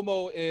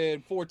Slow-Mo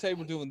and Forte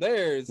were doing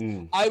theirs,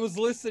 I was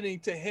listening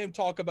to him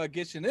talk about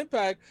Genshin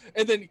Impact,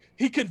 and then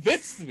he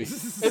convinced me.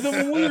 And then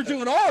when we were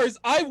doing ours,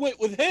 I went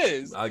with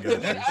his. And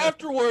then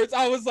afterwards,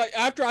 I was like,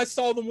 after I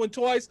saw them win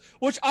twice,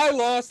 which I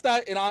lost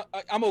that, and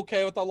I'm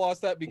okay with I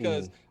lost that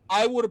because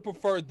I would have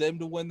preferred them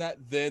to win that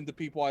than the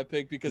people I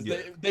picked because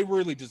they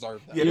really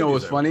deserve that. You know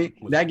what's funny?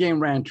 That game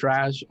ran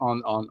trash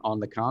on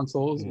the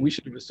consoles. We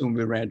should have assumed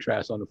it ran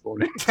trash on the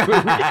phone.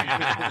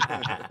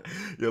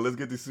 Yo, let's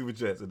get these super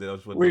chats. And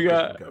then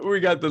we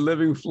got the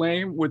Living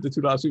Flame with the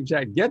 $2 super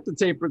chat. Get the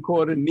tape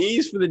recorder.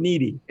 Knees for the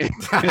needy. And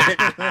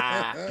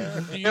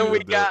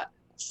we got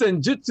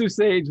Senjutsu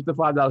Sage with the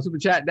 $5 super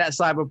chat. That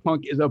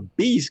Cyberpunk is a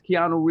beast.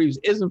 Keanu Reeves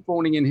isn't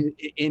phoning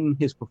in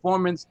his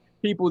performance.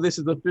 People, this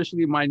is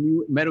officially my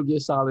new Metal Gear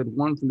Solid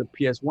 1 from the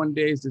PS1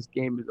 days. This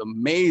game is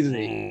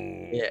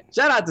amazing. Yeah,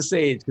 shout out to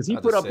Sage because he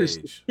put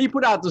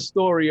out the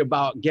story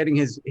about getting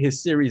his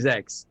Series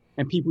X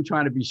and people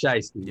trying to be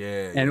shiesty.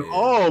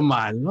 Oh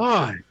my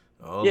lord.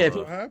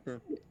 What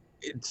happened?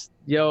 It's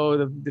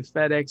the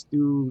FedEx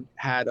dude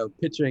had a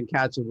picture and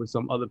capture with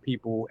some other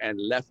people and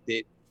left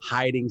it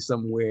hiding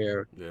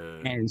somewhere.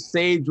 And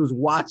Sage was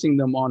watching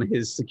them on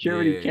his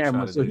security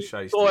camera, so he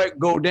saw it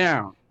go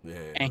down.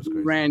 And he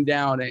ran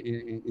down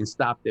and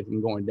stopped it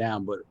from going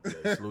down. But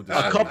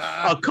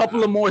a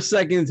couple of more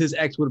seconds, his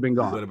ex would have been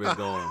gone. Would have been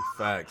gone.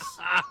 Facts.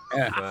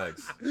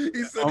 Facts.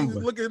 He said he's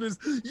looking at his,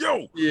 that's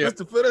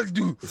the FedEx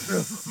dude.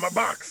 My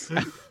box.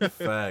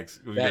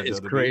 Facts. That is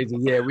crazy.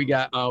 Yeah, we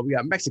got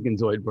Mexican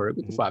Zoidberg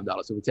with the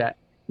 $5 super chat.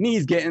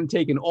 Knees getting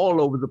taken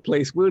all over the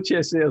place.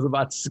 Wheelchair sales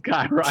about to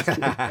skyrocket.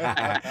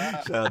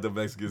 Shout out to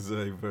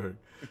Mexican Bird.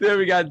 Then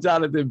we got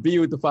Jonathan B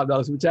with the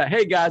 $5 super chat.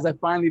 Hey guys, I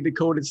finally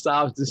decoded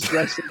Styles'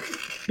 distress.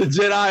 The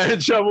Jedi are in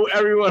trouble.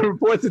 Everyone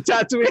reports to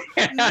Tatooine.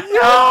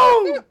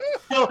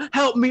 Yo,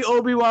 help me,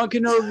 Obi-Wan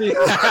Kenobi.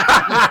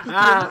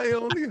 My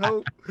only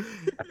hope.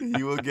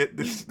 You will get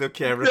the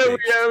camera.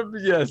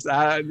 Yes.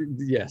 I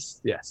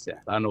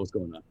know what's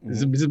going on.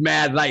 This is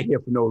mad light here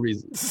for no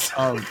reason.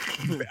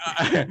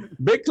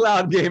 Big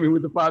Cloud Gaming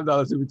with the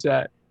 $5 super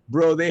chat.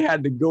 Bro, they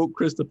had the GOAT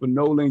Christopher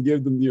Nolan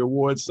give them the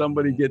award.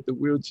 Somebody get the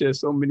wheelchair.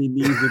 So many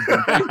knees.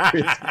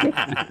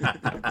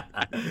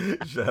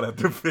 Shout out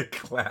to Big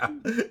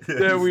Cloud.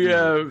 Then we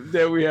have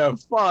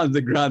Fonz,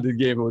 the Grounded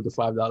Gamer with the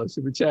 $5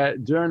 super chat.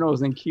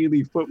 Journos and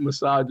Keely foot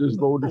massagers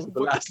voted for The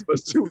Last of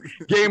Us 2.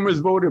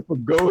 Gamers voted for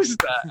Ghost.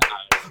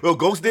 Well,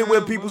 Ghost did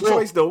win People's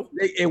Choice though.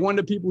 It won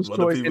the People's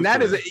Choice, and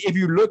that is if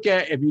you look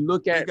at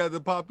they got the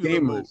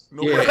popular gamers.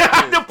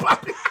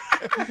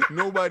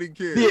 Nobody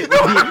cares.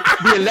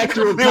 The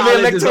electoral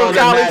college is all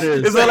that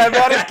matters. Is all that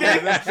matters,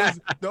 kid?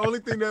 The only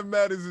thing that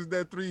matters is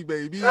that 3,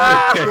 baby. So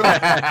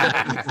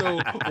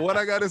what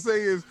I gotta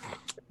say is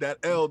that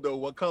L though.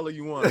 What color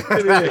you want?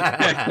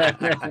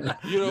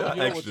 You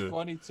know what's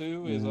funny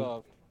too is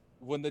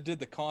when they did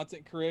the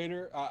content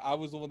creator, I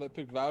was the one that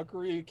picked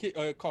Valkyrie.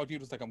 Call of Duty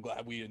was like, I'm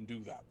glad we didn't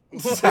do that.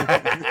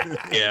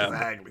 Yeah,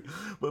 exactly.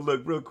 But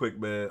look, real quick,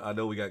 man. I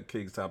know we got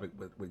King's topic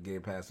with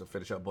Game Pass to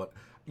finish up, but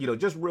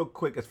just real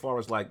quick as far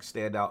as like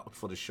stand out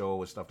for the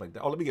show and stuff like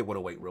that. Oh, let me get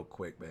 108 real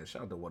quick, man.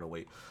 Shout out to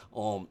 108.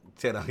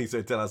 He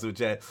said, tell us with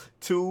chat.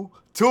 2.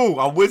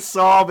 I'm with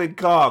Solve and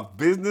Cog.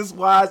 Business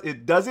wise,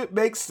 it doesn't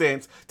make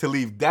sense to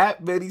leave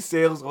that many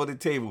sales on the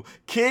table.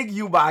 King,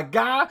 you my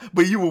guy,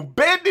 but you will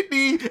bend the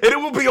knee and it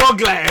will be on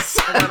glass.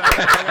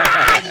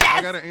 I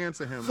gotta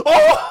answer him.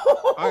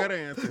 Oh, I gotta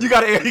answer him. You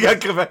gotta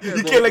come back.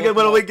 You can't let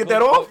 108 get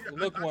that off.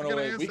 Look,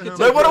 108.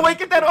 Let 108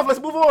 get that off. Let's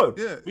move on.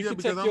 Yeah,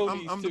 because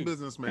I'm the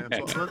businessman.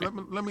 So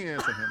let me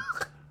answer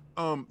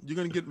him. You're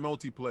gonna get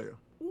multiplayer,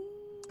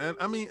 and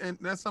and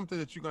that's something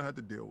that you're gonna have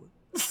to deal with.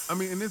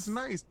 And it's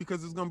nice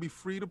because it's gonna be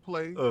free to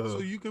play, so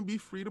you can be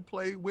free to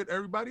play with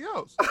everybody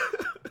else.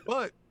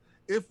 But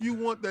if you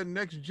want that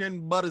next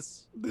gen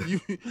butters,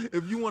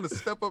 if you want to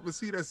step up and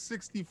see that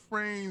 60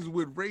 frames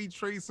with ray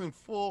tracing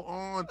full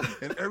on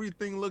and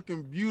everything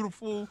looking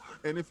beautiful,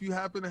 and if you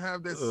happen to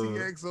have that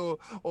CX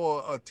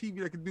or a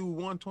TV that can do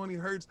 120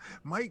 hertz,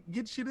 might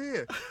get you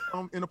there.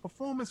 In a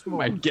performance mode,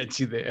 might get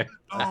you there.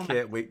 I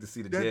can't wait to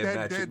see the damn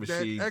magic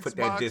machine put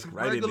that disc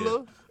right in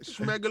there.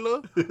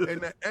 Schmegler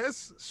and the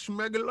S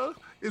Schmegler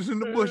is in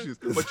the bushes,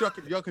 but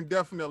y'all can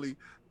definitely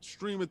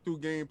stream it through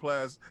Game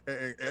Pass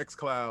and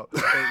XCloud.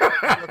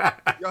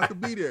 Y'all can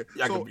be there.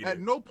 So at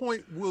no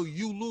point will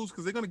you lose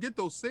because they're gonna get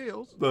those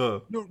sales.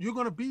 You're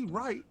gonna be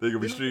right. They're gonna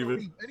be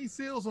streaming. Any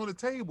sales on the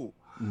table,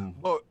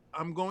 but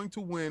I'm going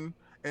to win.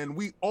 And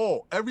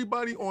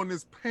everybody on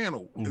this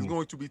panel is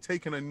going to be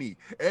taking a knee.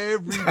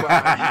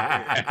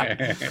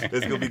 Everybody.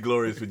 It's going to be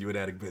glorious when you and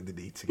Attic bend the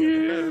knee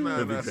together.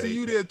 Nah. See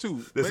you there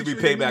too. This will be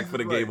payback for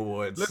the Game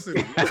Awards.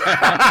 Listen.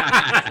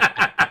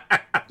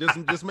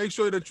 Just make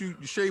sure that you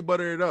shea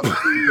butter it up.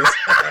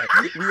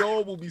 We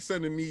all will be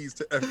sending these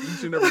to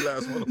each and every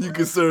last one of them. You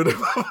concerned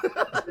about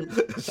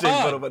shea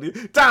butter money.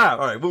 Time.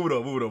 All right, moving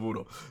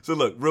on. So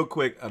look, real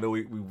quick, I know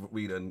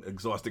we done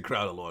exhausted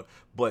crowd a lot,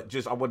 but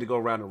I wanted to go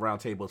around the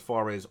round table as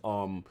far as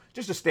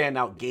just the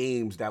standout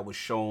games that was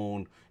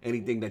shown,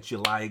 anything that you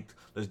liked.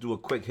 Let's do a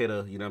quick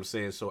hitter, you know what I'm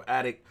saying? So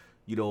Attic,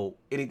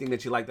 anything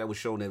that you liked that was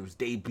shown that was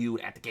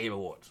debuted at the Game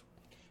Awards.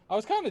 I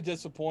was kind of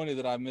disappointed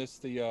that I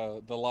missed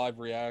the live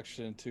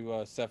reaction to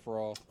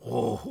Sephiroth.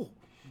 Oh.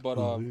 But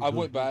I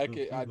went back.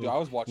 I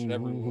was watching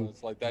everyone.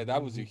 It's like that.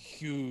 That was a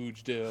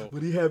huge deal.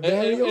 But he had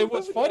and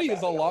what's funny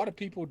is a lot of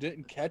people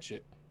didn't catch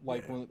it.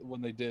 Like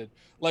when they did.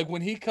 Like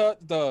when he cut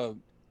the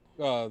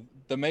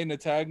main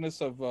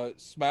antagonist of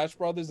Smash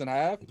Brothers in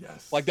half.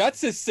 Yes. Like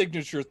that's his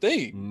signature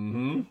theme.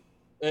 Mm-hmm.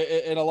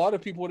 And a lot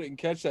of people didn't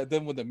catch that.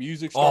 Then when the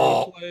music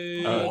started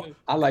playing,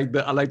 I like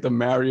the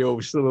Mario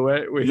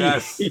silhouette.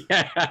 Yes,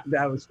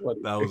 that was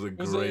funny. That was a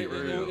great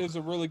video. It was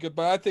a really good.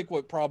 But I think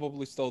what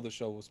probably stole the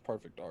show was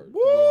Perfect Art.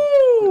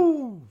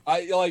 Woo!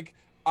 I'm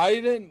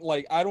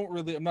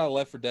not a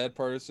Left 4 Dead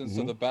person,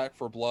 so the Back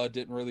 4 Blood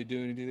didn't really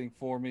do anything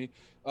for me.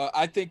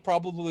 I think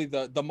probably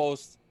the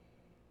most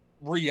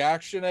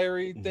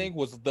reactionary thing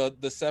was the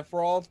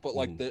Sephiroth, but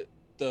like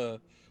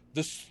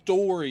the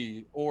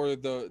story or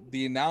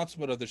the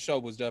announcement of the show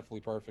was definitely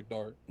Perfect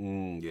Art.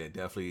 Yeah,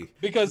 definitely.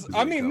 Because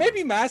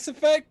maybe Mass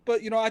Effect,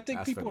 but I think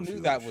Mass people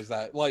knew that was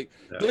that. Like,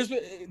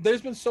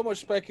 there's been so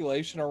much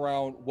speculation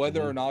around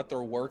whether or not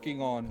they're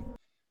working on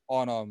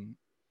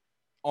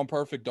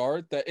Perfect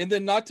Art and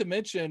then not to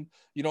mention,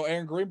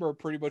 Aaron Greenberg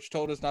pretty much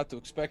told us not to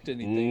expect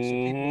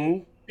anything.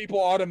 So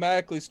people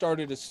automatically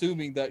started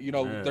assuming that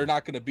they're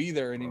not going to be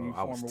there in any form.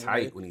 I was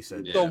tight when he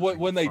said that. So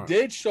when they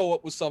did show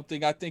up with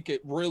something, I think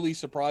it really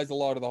surprised a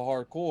lot of the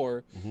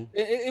hardcore.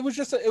 It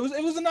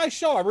was a nice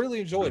show. I really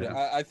enjoyed it.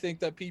 I think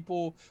that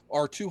people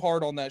are too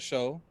hard on that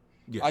show.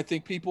 Yeah. I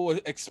think people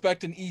would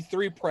expect an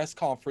E3 press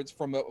conference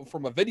from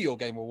a video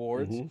game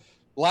awards. Mhm.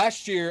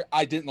 Last year,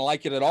 I didn't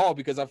like it at all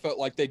because I felt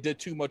like they did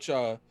too much.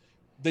 Oh,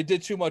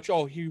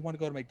 here you want to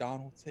go to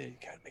McDonald's? Hey,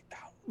 you got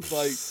McDonald's.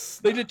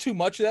 Like they did too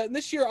much of that. And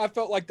this year, I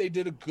felt like they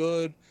did a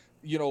good,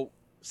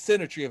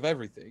 synergy of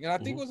everything, and I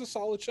think it was a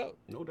solid show.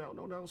 No doubt,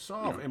 no doubt.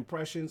 Solve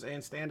impressions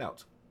and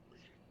standouts.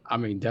 I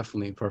mean,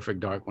 definitely Perfect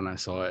Dark when I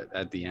saw it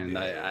at the end.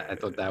 I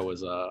thought that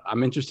was.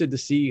 I'm interested to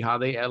see how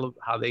they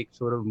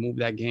sort of move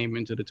that game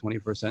into the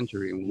 21st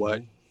century and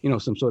what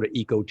some sort of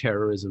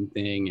eco-terrorism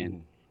thing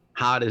and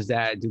how do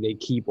they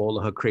keep all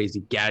of her crazy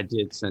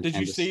gadgets Did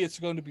you see it's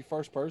going to be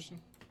first person?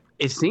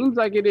 It seems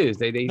like it is.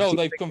 They've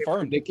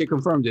confirmed. They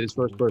confirmed it. It's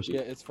first person.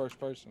 Yeah, it's first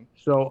person.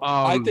 So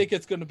I think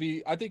it's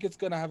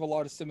gonna have a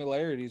lot of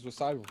similarities with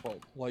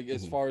Cyberpunk. Like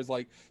as far as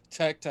like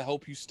tech to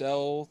help you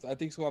stealth, I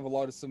think it's gonna have a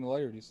lot of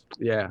similarities.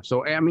 Yeah.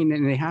 So I mean,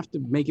 and they have to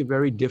make it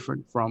very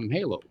different from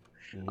Halo.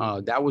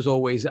 That was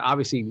always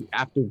obviously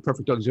after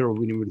Perfect Dark Zero,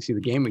 we didn't really see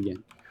the game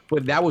again.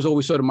 But that was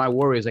always sort of my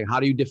worry is like, how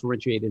do you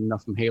differentiate it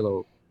enough from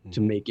Halo to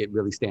make it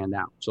really stand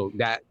out? So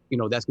that,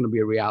 that's going to be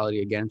a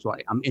reality again. So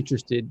I'm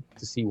interested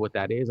to see what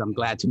that is. I'm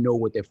glad to know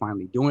what they're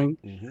finally doing.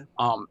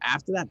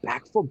 After that,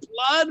 Back for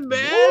Blood,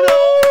 man.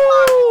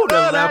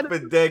 The Left 4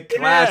 Dead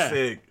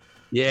classic.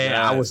 Yeah, Yes.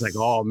 I was like,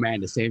 oh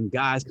man, the same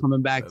guys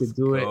coming back to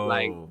do it.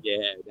 Like, yeah,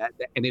 that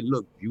and it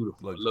looked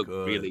beautiful. It looked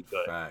really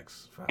good.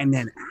 Facts. And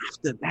then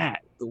after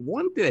that, the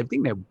one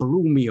thing that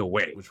blew me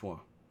away. Which one?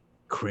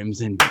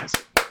 Crimson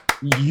Desert.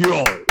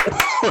 Yo,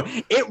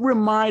 it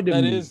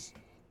reminded me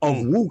of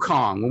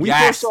Wukong. When we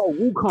first saw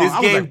Wukong,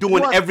 this game like,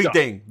 doing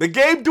everything. The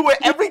game doing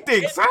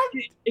everything, son.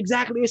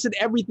 Exactly, it's an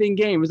everything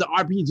game. It's an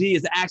RPG.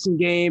 It's an action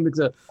game. It's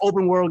an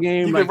open world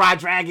game. You can ride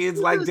dragons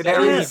like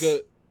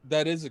Daenerys.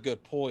 That is a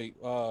good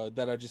point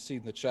that I just seen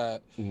in the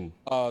chat. The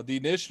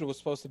initiative was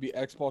supposed to be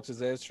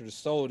Xbox's answer to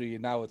Sony,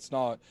 and now it's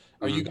not.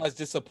 Are you guys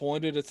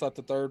disappointed it's not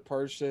the third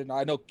person?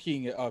 I know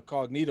King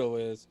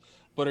Cognito is,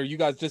 but are you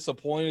guys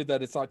disappointed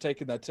that it's not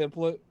taking that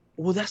template?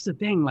 Well, that's the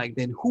thing. Like,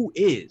 then who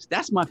is?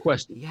 That's my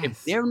question. Yes,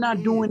 if they're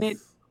not doing it,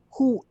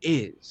 who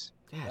is?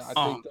 Yes.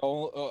 I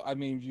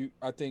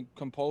think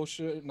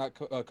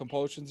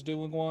Compulsion's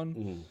doing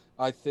one.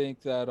 I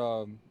think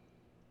that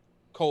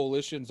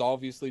Coalition's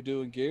obviously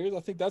doing Gears.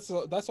 I think that's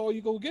all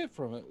you gonna get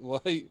from it.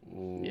 Like,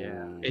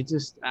 yeah, it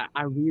just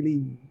I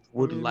really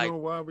would like. Know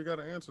why we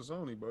gotta answer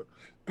Sony, but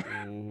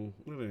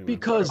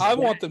because I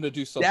want them to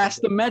do something. That's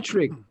the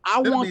metric.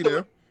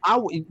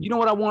 You know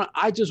what I want?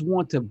 I just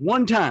want to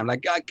one time,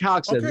 like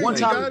Kyle said, one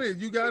time.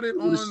 You got it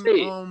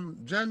on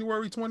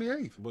January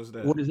 28th. What's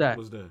that? What is that?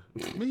 What's that?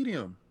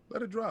 Medium.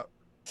 Let it drop.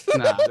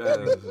 Nah,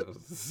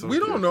 we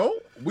don't know.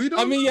 We don't.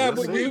 I mean, yeah,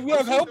 but we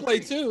have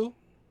Hellblade too.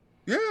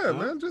 Yeah,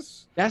 man,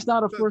 just that's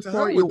not a first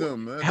party.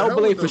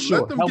 Hellblade for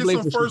sure. Let them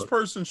get some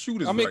first-person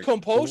shooters. I mean,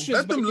 Compulsion.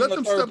 Let them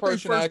step their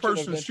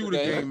first-person shooter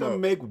game up. Let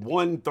them make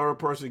one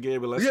third-person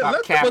game, and let's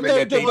stop capping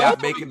that they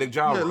not making the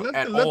genre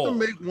at all. Let them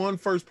make one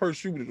first-person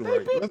shooter.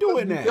 They've been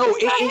doing that. Yo,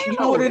 you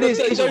know what it is?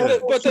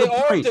 But they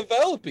are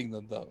developing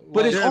them though.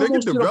 But they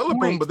can develop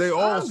them, but they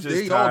all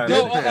dead.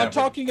 I'm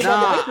talking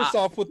about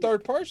Microsoft with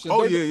third person.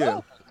 Oh yeah.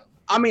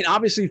 I mean,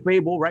 obviously,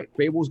 Fable, right?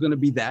 Fable's going to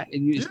be that,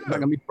 and it's not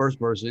going to be first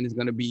person. It's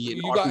going to be.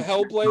 You got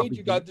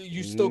Hellblade.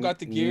 You still got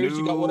the Gears.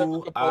 You got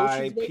whatever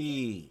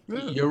IP.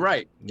 You're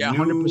right. Yeah,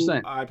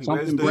 100%.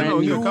 Something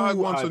brand new.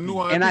 Wants a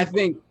new IP. And I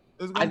think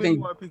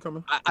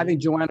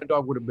Joanna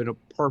Dark would have been a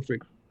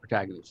perfect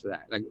protagonist for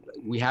that. Like,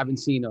 we haven't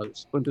seen a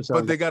Splinter Cell.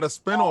 But they got a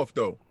spinoff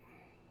though.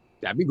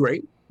 That'd be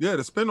great. Yeah,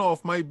 the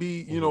spinoff might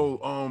be,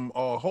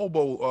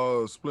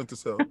 hobo Splinter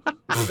Cell.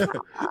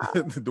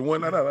 The one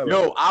that I like.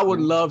 Yo, I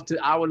would love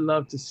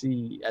to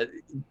see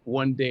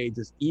one day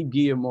just Yves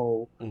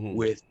Guillemot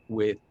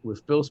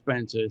with Phil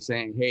Spencer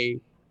saying, "Hey,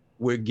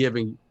 we're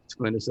giving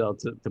Splinter Cell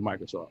to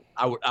Microsoft."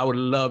 I would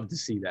love to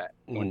see that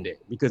one day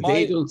because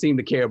they don't seem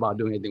to care about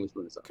doing anything with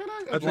Splinter Cell. Can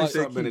I address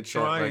something in the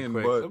chat right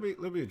quick?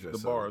 Let me address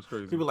the bar is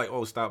crazy. People are like,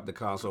 "Oh, stop the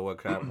console war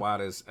crap. Why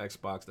does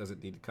Xbox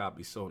doesn't need to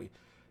copy Sony?"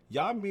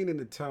 Y'all meaning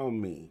to tell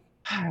me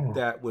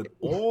that with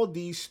all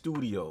these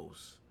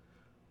studios,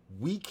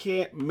 we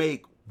can't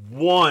make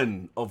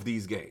one of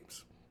these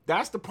games?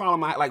 That's the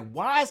problem.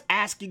 Why is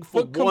asking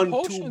for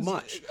one too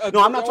much?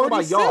 No, I'm not talking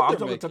about y'all. I'm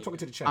talking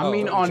to the chat. I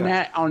mean, on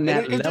that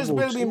level, it just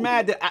made me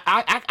mad that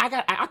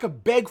I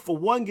could beg for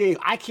one game.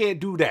 I can't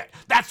do that.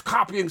 That's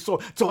copying. So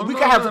we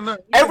can have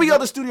every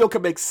other studio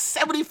can make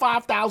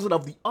 75,000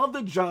 of the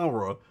other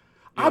genre.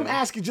 I'm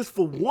asking just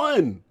for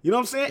one. You know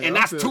what I'm saying? And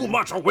that's too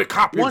much. We're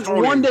copying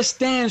one that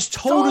stands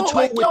toe to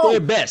toe with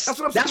their best. That's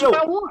what I'm saying.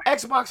 What I want.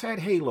 Xbox had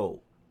Halo.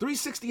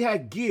 360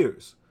 had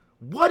Gears.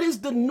 What is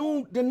the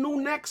new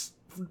next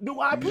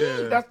new IP?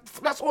 Yeah.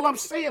 That's all I'm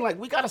saying. Like,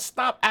 we gotta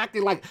stop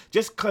acting like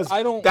just because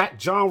that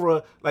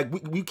genre, like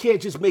we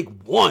can't just make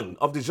one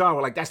of the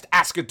genre. Like, that's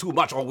asking too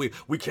much, or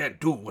we can't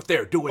do what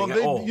they're doing at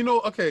all. You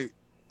know, okay.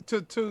 To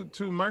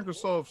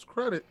Microsoft's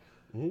credit,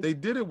 they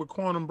did it with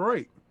Quantum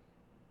Break.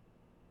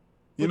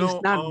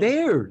 It's not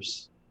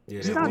theirs.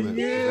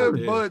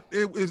 But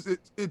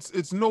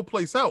it's no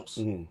place else.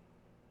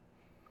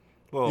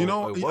 Well, You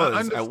know, it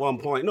was at one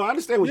point. No, I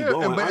understand where you're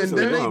going. and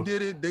then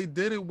they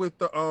did it with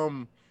the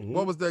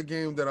what was that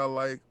game that I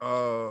like?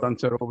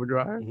 Sunset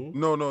Overdrive.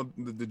 No,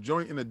 the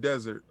joint in the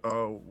desert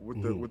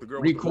with the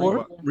girl.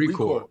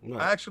 Recore.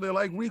 Right. I actually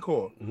like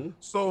Recore.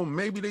 So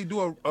maybe they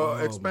do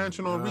a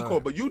expansion on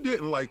Recore, but you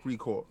didn't like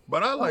Recore,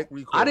 but I like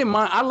Recore. I didn't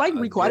mind. I like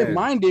Recore. I didn't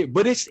mind it,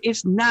 but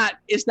it's not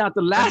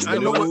the last. I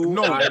know.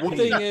 The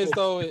thing is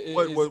though,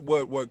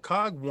 what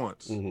COG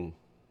wants,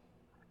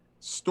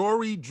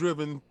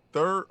 story-driven.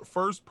 Third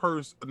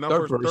person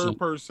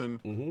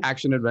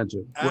action adventure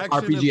with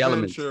RPG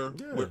elements.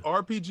 With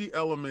RPG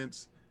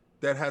elements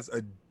that has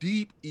a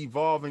deep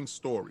evolving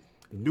story.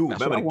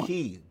 Remember the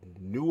key,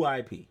 new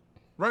IP.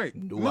 Right.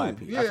 New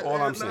IP. Yeah, that's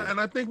all I'm saying. And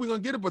I think we're gonna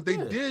get it, but they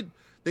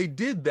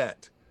did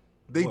that.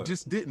 They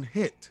just didn't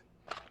hit.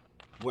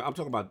 Well, I'm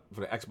talking about for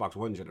the Xbox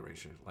One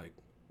generation, like.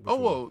 Oh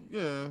well,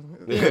 yeah.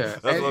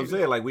 That's what I'm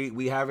saying. Like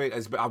we haven't.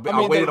 I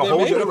waited a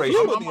whole generation.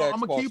 I'm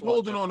gonna keep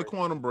holding on to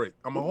Quantum Break.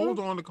 I'm gonna hold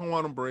on to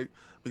Quantum Break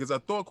because I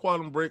thought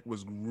Quantum Break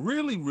was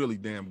really, really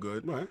damn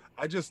good. Right.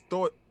 I just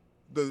thought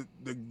the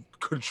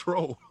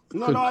control.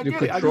 No, I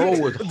get it.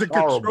 The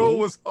control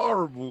was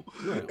horrible.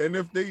 Yeah. And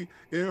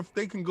if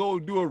they can go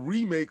do a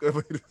remake of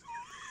it.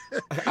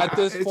 At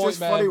this it's point, just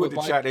funny with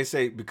the chat. They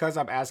say because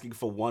I'm asking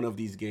for one of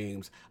these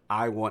games,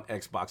 I want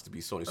Xbox to be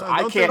Sony. So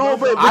I can't. No,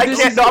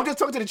 I'm just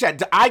talking to the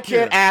chat. I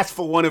can't ask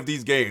for one of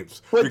these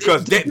games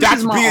because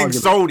that's being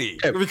Sony.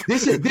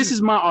 This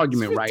is my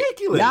argument, right?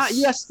 Now,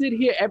 yes, sit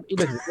here.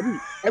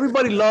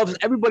 Everybody loves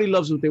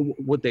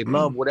what they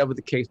love, whatever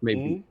the case may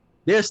be.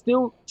 There's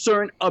still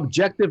certain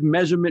objective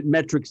measurement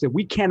metrics that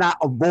we cannot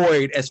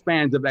avoid as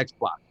fans of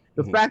Xbox.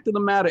 The fact of the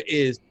matter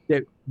is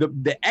that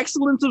the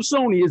excellence of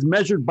Sony is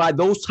measured by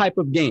those type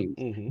of games.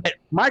 And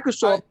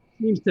Microsoft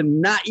seems to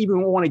not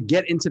even want to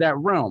get into that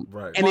realm.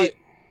 Right. And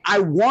I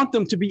want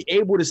them to be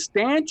able to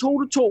stand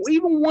toe-to-toe,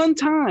 even one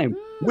time,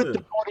 with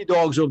the Naughty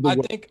Dogs of the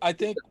world. I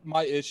think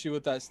my issue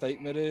with that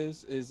statement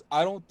is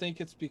I don't think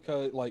it's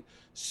because, like,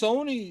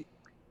 Sony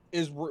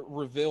is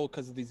revealed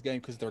because of these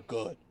games because they're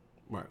good.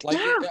 Right. Like,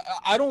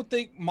 I don't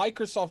think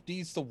Microsoft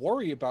needs to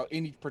worry about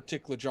any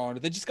particular genre.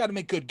 They just got to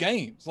make good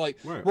games. Like,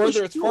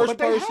 whether it's first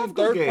person,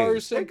 third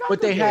person.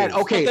 But they had,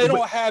 okay. But they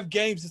don't have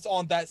games that's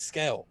on that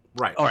scale.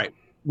 Right. All right.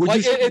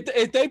 Like,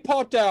 if they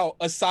popped out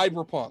a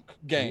Cyberpunk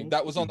game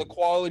that was on the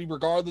quality,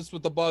 regardless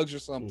with the bugs or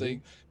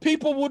something,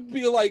 people would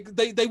be like,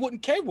 they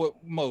wouldn't care what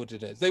mode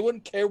it is. They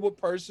wouldn't care what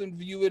person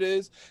view it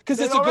is because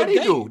it's a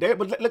good game.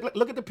 But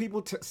look at the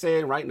people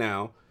saying right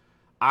now,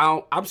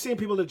 I'm seeing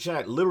people in the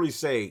chat literally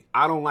say,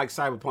 I don't like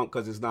Cyberpunk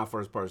because it's not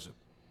first person.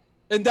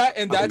 And that's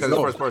because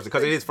it's first person,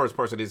 because it is first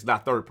person, it's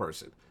not third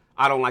person.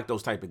 I don't like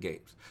those type of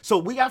games. So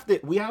we have to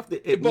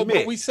admit.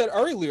 But we said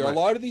earlier, a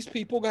lot of these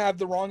people have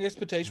the wrong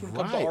expectation when it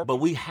comes to RPG. But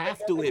we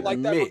have to admit,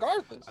 like that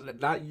regardless.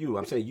 Not you.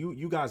 I'm saying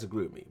you guys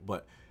agree with me,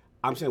 but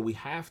I'm saying we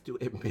have to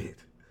admit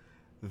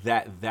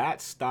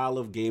that style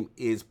of game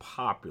is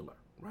popular,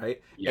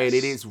 right? Yes. And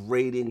it is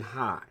rating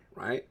high,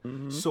 right?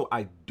 So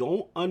I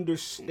don't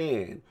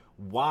understand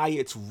why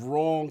it's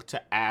wrong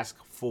to ask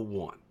for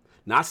one.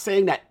 Not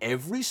saying that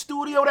every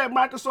studio that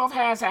Microsoft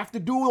has have to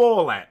do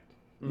all that.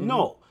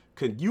 No.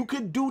 You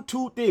can do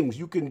two things.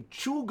 You can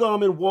chew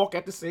gum and walk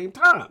at the same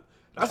time.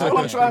 That's all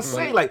I'm trying to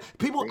say. Like,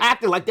 people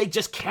acting like they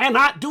just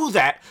cannot do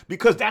that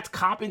because that's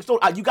copying. So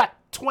you got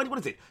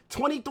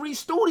 23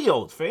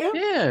 studios, fam.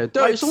 Yeah,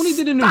 Sony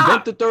didn't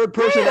invent the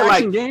third-person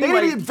action game. They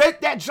didn't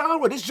invent that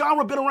genre. This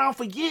genre been around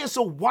for years.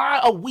 So why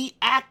are we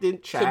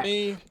acting, chat,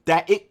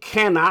 that it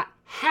cannot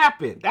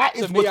happen? That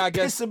is what's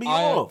pissing me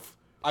off.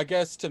 I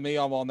guess to me,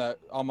 I'm on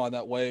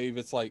that wave.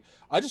 It's like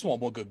I just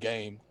want one good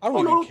game. I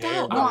don't even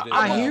care what it is.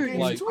 I hear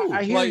you.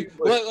 I hear you.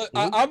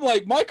 I'm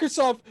like,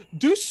 Microsoft,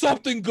 do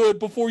something good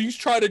before you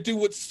try to do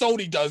what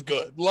Sony does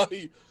good.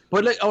 Like,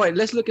 but all right,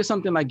 let's look at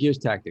something like Gears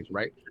Tactics,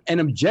 right? An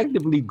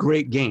objectively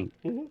great game,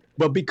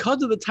 but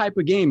because of the type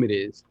of game it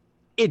is,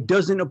 it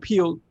doesn't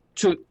appeal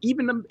to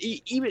even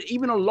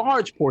a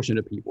large portion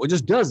of people. It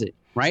just doesn't,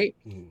 right?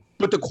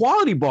 But the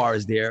quality bar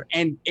is there,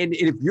 and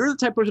if you're the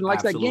type of person who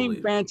likes that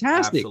game,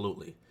 fantastic.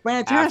 Absolutely.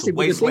 Fantastic.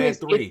 Wasteland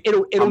 3.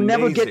 It'll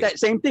never get that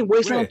same thing.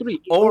 Wasteland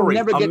 3. It'll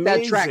never get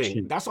that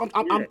traction. That's what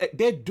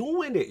they're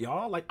doing it,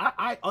 y'all. Like,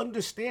 I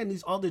understand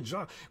these other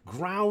genres.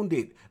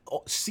 Grounded,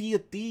 Sea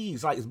of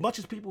Thieves. Like, as much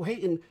as people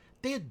hating,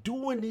 they're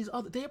doing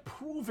they're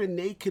proving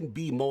they can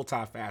be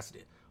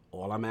multifaceted.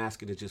 All I'm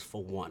asking is just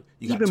for one.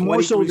 You got even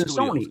more so than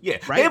studios. Sony. Yeah,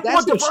 right? They're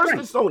more diverse than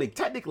Sony,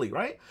 technically,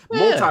 right?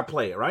 Yeah.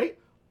 Multiplayer, right?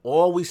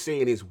 All we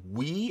saying is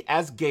we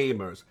as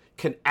gamers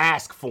can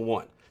ask for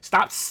one.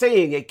 Stop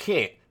saying it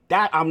can't.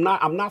 That I'm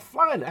not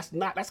flying.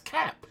 That's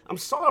cap. I'm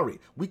sorry.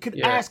 We could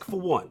Yeah. ask for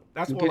one.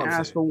 That's You all can I'm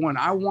ask saying. for one.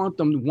 I want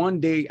them one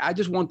day. I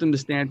just want them to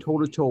stand toe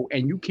to toe,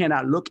 and you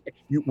cannot look at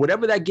you.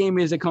 Whatever that game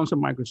is that comes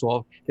from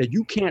Microsoft, that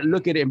you can't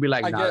look at it and be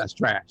like, I "Nah, guess- that's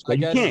trash." I But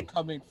you guess can't.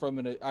 coming from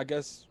I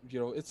guess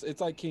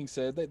it's like King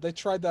said. They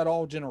tried that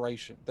all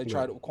generation. They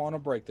tried it with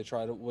Quantum Break. They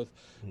tried it with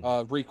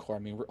Recore. I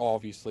mean,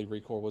 obviously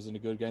Recore wasn't a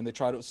good game. They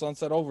tried it with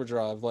Sunset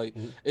Overdrive. Like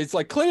it's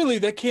like clearly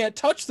they can't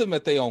touch them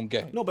at their own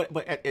game. No, but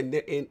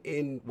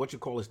in what you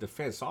call his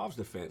defense, Saab's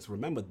defense.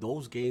 Remember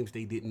those games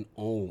they didn't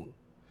own.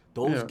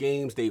 Those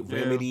games they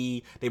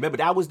Remedy. They remember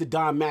that was the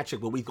Don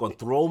Matrick where we gonna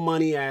throw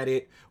money at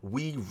it.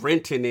 We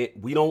renting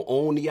it. We don't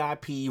own the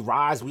IP.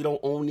 Rise, we don't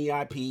own the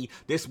IP.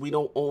 This we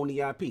don't own the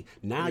IP.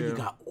 Now you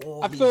got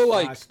all. I these feel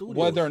five like studios.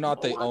 whether or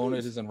not they Oh, my own it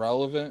goodness. is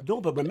irrelevant. No,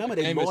 but remember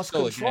The they game is lost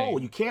still a control.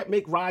 game. You can't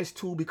make Rise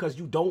 2 because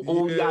you don't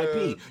own the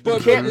IP. You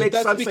But can't make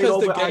that's Sunset because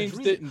the over games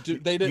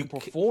Adri- they didn't You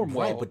perform can't-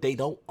 well. Right, but they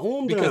don't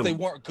own them because they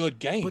weren't good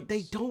games. But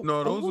they don't.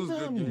 No, those own was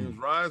them. good games.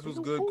 Rise was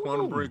They good. don't own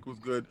Quantum them. Break was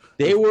good.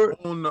 They If you were-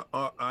 own the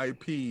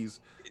IPs.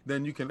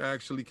 Then you can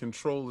actually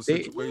control the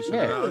They- situation.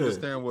 yeah. And I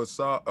understand what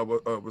Sav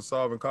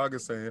and Cog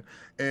is saying,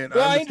 and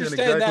Well, I understand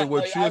exactly that.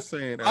 what Like, you're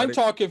saying. I'm Addict.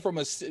 talking from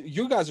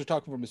you guys are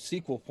talking from a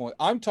sequel point.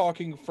 I'm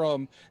talking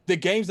from the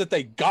games that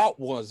they got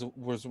was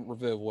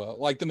reviewed well.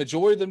 Like the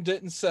majority of them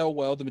didn't sell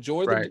well. The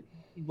majority of them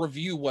didn't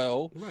review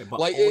well. Right, but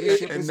Like,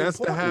 ownership And is that's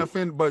the important. half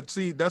in. But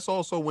see, that's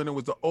also when it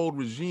was the old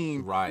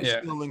regime Right.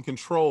 Yeah. still in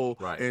control,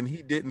 Right. and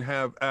he didn't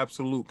have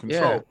absolute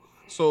control. Yeah.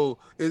 So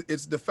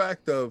it's the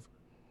fact of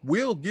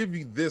we'll give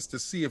you this to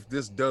see if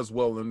this does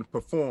well and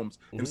performs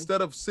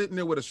instead of sitting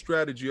there with a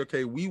strategy.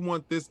 Okay, we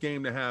want this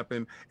game to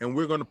happen and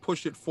we're going to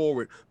push it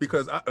forward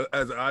because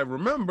as I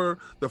remember,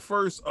 the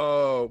first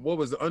what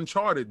was it,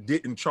 Uncharted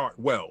didn't chart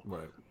well,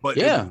 Right. but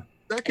Yeah.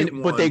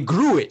 But they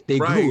grew it. They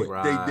grew it.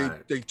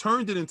 Right. They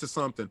turned it into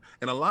something.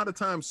 And a lot of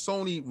times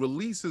Sony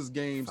releases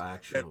games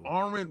that Factual.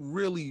 aren't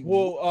really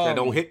That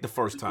don't hit the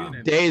first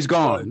time. Days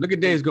Gone. Look at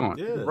Days Gone.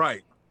 Yeah.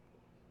 right.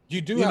 You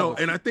do You have know,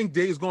 and I think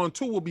Days Gone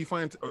 2 will be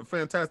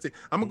fantastic.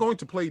 I'm going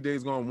to play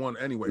Days Gone 1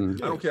 anyway. I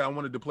don't care. I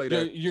wanted to play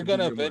that. you're to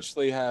gonna begin with.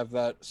 eventually have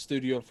that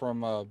studio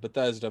from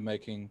Bethesda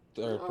making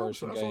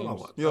third-person That's all I games.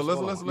 want. Yo, That's let's-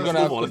 all I let's- want. You're gonna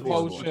have move on, let's move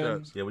on.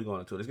 Compulsion. Yeah, we're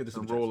going to. Let's get this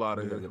And super roll chats. out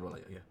of We gotta here. get roll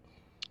out, yeah.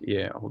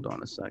 Yeah, hold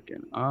on a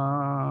second.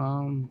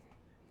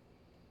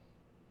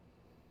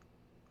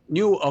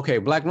 Okay,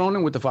 Black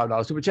Ronin with the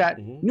 $5 super chat.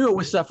 Knew it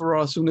was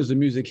Sephiroth as soon as the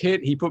music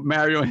hit. He put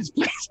Mario in his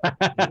place.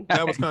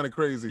 That was kind of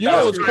crazy. You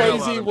know what's That scared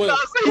the crazy?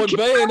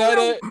 hell out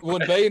of me.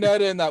 When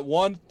Bayonetta and that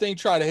one thing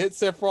tried to hit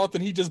Sephiroth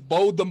and he just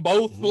bowed them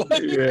both.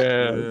 Like,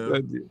 Yeah.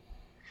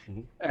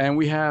 And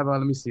we have,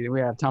 let me see,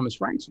 we have Thomas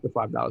Franks with the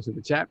 $5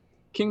 super chat.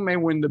 King may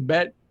win the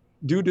bet.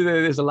 Due to that,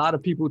 there's a lot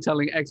of people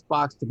telling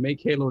Xbox to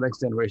make Halo next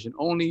generation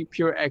only.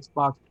 Pure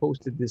Xbox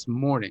posted this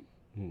morning.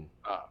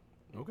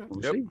 Okay.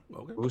 We'll Yep. see.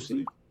 Okay. We'll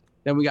see.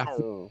 Then we got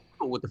Phil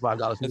with the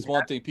 $5 super it's chat.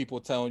 one thing people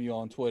telling you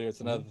on Twitter.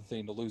 It's another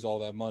thing to lose all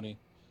that money.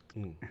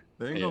 They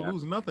ain't gonna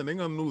lose nothing. They ain't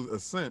gonna lose a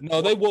cent. No,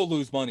 they will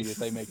lose money if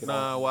they make it.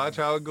 Nah, all. watch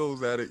how it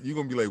goes at it. You're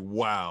gonna be like,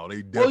 wow, they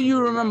Well, definitely.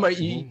 you remember,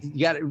 you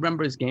got to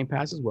remember it's Game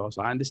Pass as well.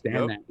 So I understand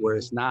Yep. that where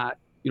it's not,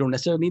 you don't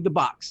necessarily need the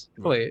box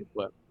to play it.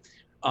 But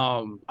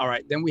all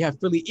right, then we have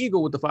Philly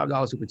Eagle with the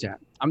 $5 super chat.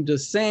 I'm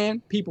just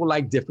saying people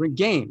like different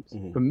games.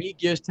 For me,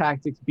 Gears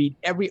Tactics beat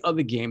every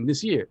other game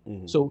this year.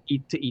 So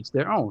to each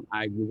their own.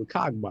 I agree with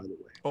Cog, by the way.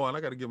 Oh, and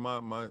I gotta give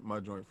my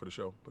joint for the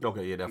show.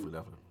 Okay, yeah, definitely.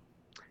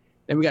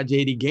 Then we got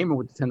JD Gamer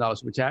with the $10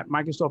 super chat.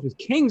 Microsoft is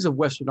kings of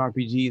Western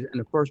RPGs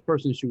and the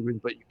first-person shooters,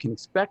 but you can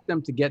expect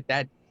them to get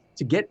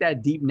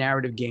that deep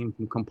narrative game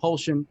from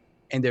Compulsion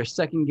and their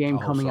second game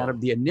coming out of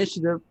the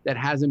initiative that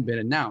hasn't been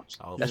announced.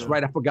 That's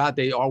right. I forgot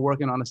they are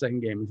working on a second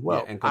game as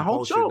well. Yeah, and I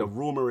hope Compulsion, so. the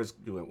rumor is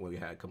we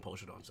had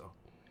Compulsion on, so.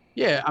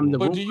 Yeah,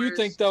 But do you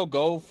think they'll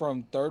go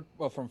from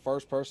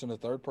first person to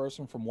third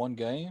person from one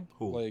game?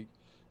 Who? Like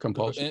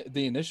Compulsion?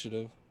 the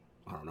initiative.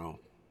 I don't know.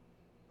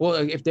 Well,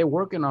 if they're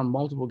working on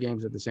multiple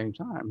games at the same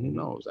time, who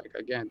knows? Like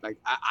again, like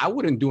I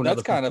wouldn't do another.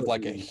 That's kind of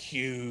like a game.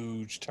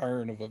 huge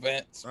turn of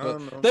events, I but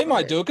don't know. they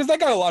might do it because they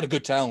got a lot of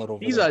good talent over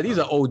These there.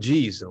 are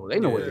OGs though. They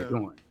know what Yeah. they're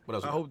doing. What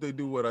else? I hope they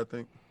do what I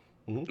think.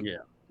 Yeah.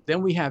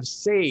 Then we have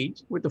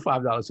Sage with the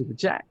 $5 super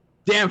chat.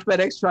 Damn,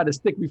 FedEx tried to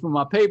stick me for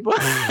my paper.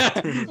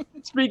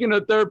 Speaking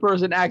of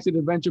third-person action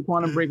adventure,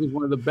 Quantum Break was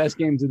one of the best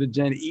games of the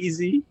gen.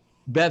 Easy.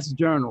 Beth's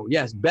journal.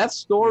 Yes, Beth's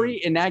story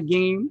in that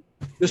game.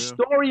 The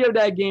story of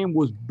that game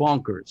was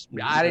bonkers.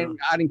 I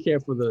didn't care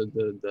for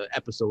the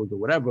episodes or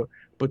whatever,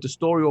 but the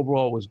story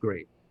overall was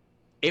great.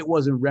 It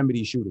wasn't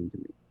Remedy shooting to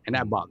me, and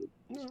that bothered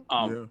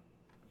me.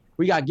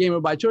 We got Gamer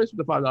by Choice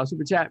with the $5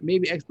 super chat.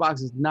 Maybe Xbox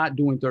is not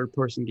doing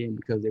third-person game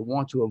because they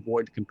want to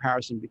avoid the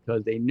comparison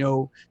because they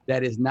know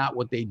that is not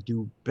what they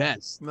do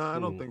best. No, I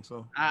don't think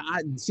so.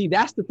 I see.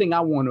 That's the thing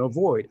I want to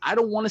avoid. I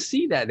don't want to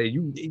see that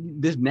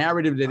this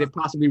narrative that they're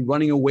possibly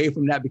running away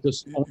from that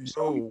because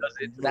Sony does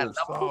it to that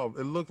level.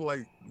 It looked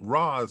like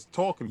Roz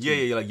talking to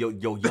Yeah, like your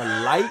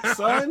light,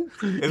 son.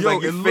 It's Yo,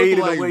 like it it looked faded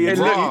like away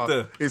into Roz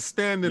ether. is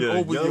standing Yeah,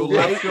 over your your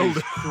light left shoulder.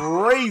 is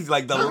crazy,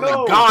 like the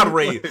No. God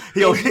ray.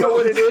 You know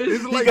what it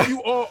is? It's like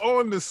you are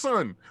on the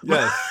sun.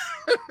 Yes.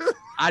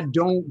 I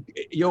don't.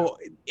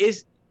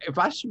 If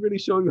I should really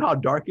show you how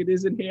dark it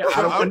is in here,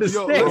 I don't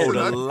understand. listen,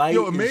 the light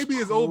Maybe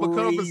is it's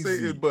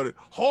overcompensated, but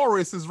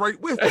Horus is right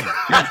with him.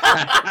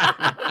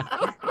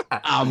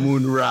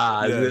 Amun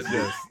Ra.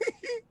 Yes.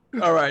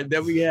 All right,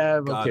 then we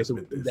have God is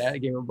with this. that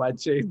game by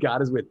Chase.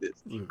 God is with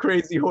this.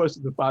 Crazy Horse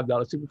with the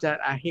 $5 super chat.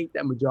 I hate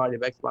that majority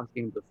of Xbox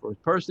games are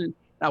first person.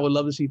 I would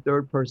love to see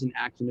third person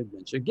action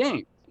adventure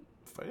games.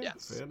 Fair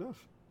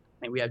enough.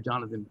 And we have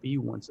Jonathan B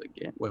once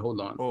again. Wait, hold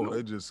on. Oh, No.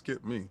 it just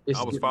skipped me. It's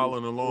I was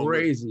following along.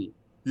 Crazy.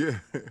 Yeah.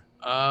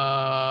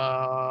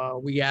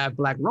 We have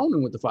Black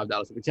Ronin with the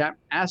 $5 super chat.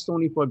 Ask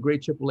Sony for a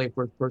great AAA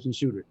first person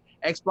shooter.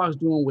 Xbox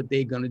doing what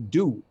they're gonna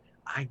do.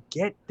 I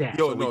get that.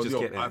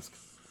 I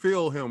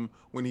feel him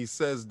when he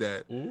says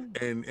that,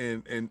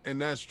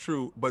 and that's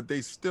true. But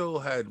they still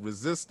had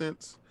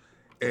Resistance,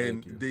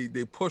 and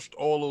they pushed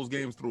all those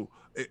games through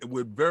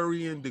with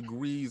varying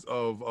degrees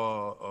of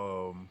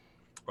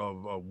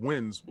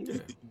wins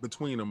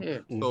between them. Yeah.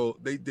 So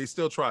they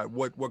still try.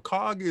 What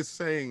COG is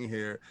saying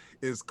here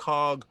is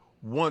COG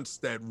wants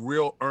that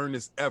real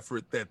earnest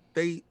effort that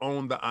they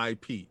own the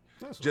IP.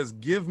 Just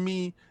give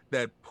me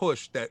that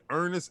push, that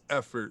earnest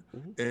effort,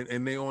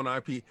 and they own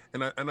IP,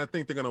 and I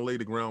think they're gonna lay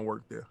the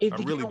groundwork there. I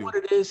really do. What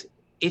it is?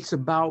 It's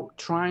about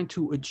trying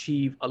to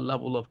achieve a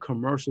level of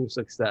commercial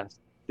success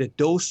that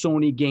those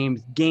Sony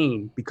games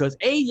gain, because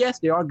yes,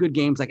 they are good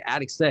games, like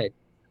Addict said,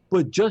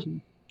 but just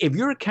if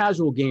you're a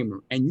casual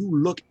gamer and you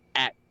look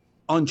at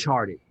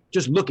Uncharted,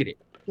 just look at it,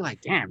 you're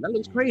like, damn, that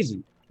looks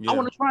crazy. I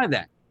want to try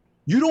that.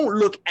 You don't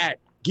look at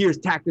Gears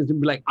Tactics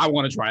and be like, I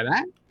want to try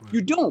that.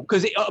 You don't,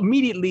 because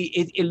immediately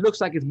it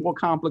looks like it's more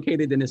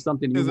complicated than it's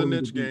something. It's a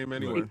niche game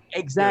anyway.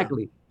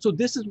 Exactly. Yeah. So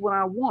this is what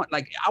I want.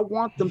 Like, I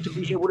want them to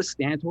be able to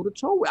stand toe to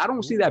toe. I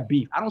don't see that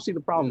beef. I don't see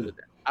the problem with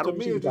that. To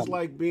me, it's just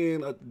like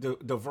being a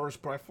diverse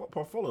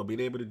portfolio,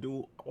 being able to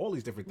do all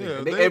these different things.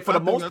 Yeah, and for the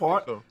most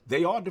part,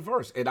 they are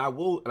diverse. And I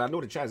know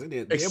the chat's in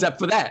there. Except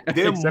for that.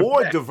 They're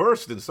more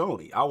diverse than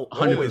Sony. I will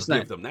always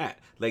give them that.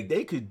 Like,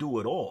 they could do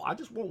it all. I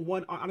just want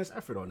one honest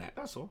effort on that.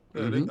 That's all.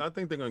 Yeah, I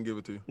think they're going to give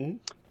it to you.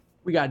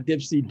 We got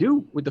Dipsy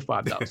Do with the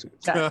 $5 super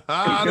chat.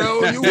 I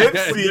know you.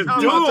 Dipsy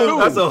Do.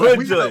 That's a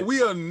hood joint.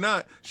 We are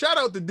not. Shout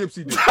out to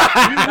Dipsy Do.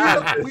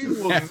 we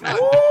will not just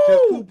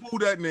poo-poo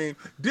that name.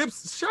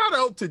 Shout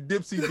out to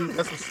Dipsy Do.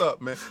 That's what's up,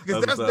 man.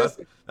 Because that's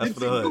for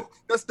the hood.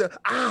 That's the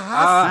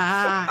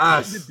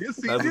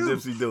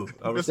Dipsy Do.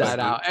 Shout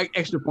out.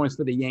 Extra points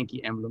for the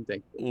Yankee emblem.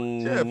 Thank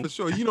you. Yeah, for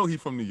sure. You know he's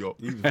from New York.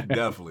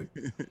 Definitely.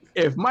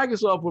 If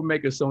Microsoft would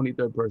make a Sony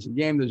third-person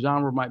game, the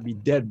genre might be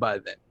dead by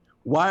then.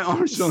 Why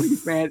aren't Sony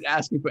fans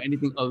asking for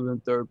anything other than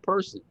third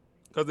person?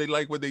 Because they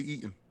like what they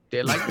eating.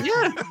 They're like,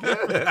 yeah.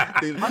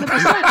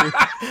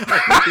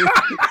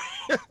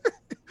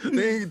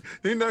 100%.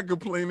 They're not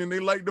complaining.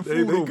 They like the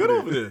food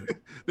over there.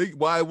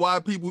 Why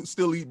people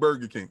still eat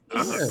Burger King?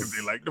 Because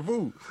they like the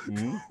food.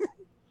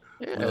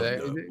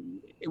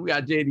 We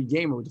got JD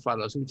Gamer with the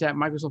 $5 super chat.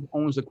 Microsoft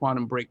owns the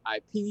Quantum Break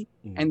IP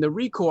and the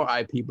Recore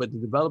IP, but the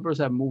developers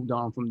have moved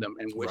on from them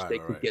and wish they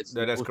could get.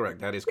 That's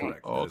correct. That is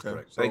correct. Oh, okay.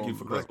 Thank you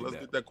for correcting that.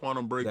 Let's get that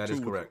Quantum Break that 2 is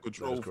correct.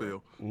 Control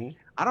field.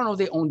 I don't know if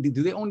they own.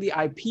 Do they own the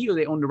IP or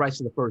they own the rights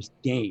to the first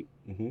game?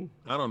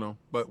 I don't know,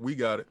 but we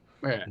got it.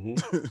 Yeah.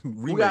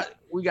 we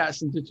got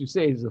since you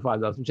say it's a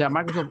 $5 super chat.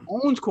 Microsoft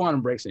owns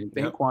Quantum Break. Same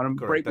thing. Quantum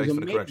Break was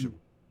amazing.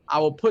 I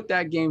will put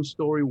that game's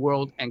story,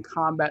 world, and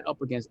combat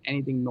up against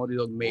anything Naughty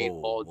Dog made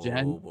all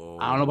gen.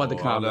 I don't know about the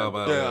combat.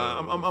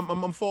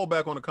 I'm fall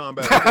back on the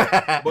combat.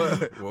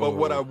 but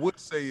what I would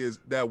say is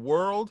that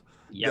world,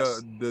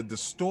 the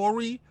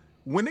story,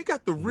 when they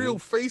got the real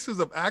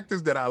faces of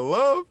actors that I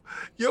love,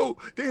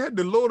 they had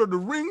the Lord of the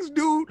Rings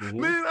dude.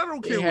 Man, I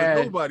don't care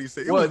what nobody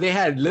say. They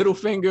had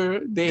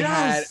Littlefinger. They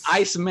had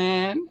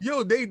Iceman.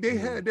 They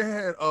had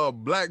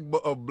Black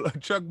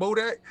Chuck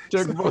Bodak.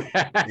 Chuck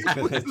Bodak.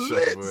 It was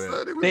lit,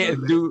 son. They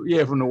had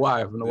dude, from The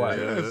Wire.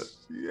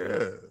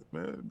 Yeah,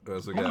 man.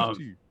 That's a guy.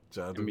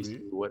 Let me see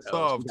what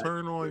else.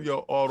 Turn on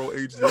your auto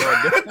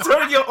HDR.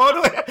 Turn your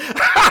auto.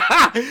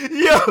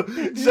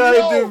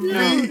 Jonathan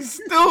B.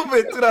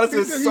 Stupid. Dude, I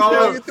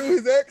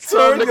said,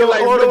 turn your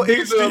auto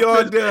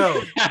HDR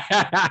down.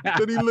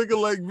 Then he looking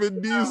like Vin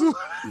Diesel.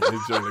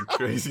 He's going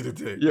crazy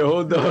today.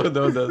 Hold on.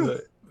 Then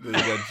you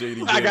got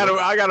JD. I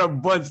got a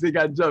bunch. They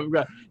got jumped. We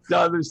got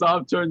Jonathan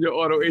Soft. Turn your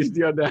auto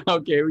HDR down.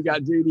 Okay, we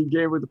got JD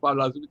Game with the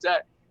 $5 super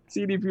chat.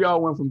 CDPR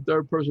went from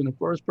third person to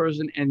first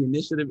person, and the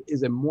initiative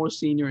is a more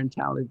senior and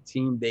talented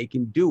team. They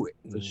can do it.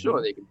 For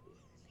sure they can do it.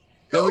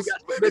 Then we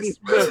got Smitty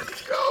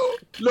Smith.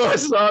 Lord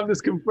Psalm is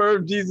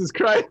confirmed Jesus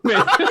Christ. May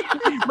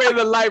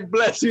the light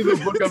bless you,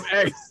 the book of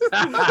X.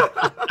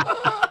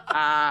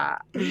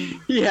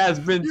 He has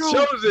been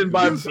chosen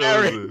by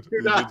Barry.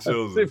 He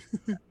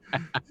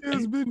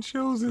has been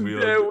chosen.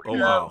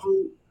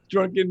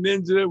 Drunken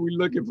Ninja, we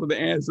looking for the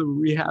answer.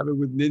 We have it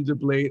with Ninja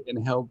Blade and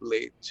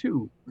Hellblade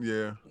 2.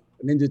 Yeah.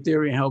 Ninja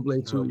Theory and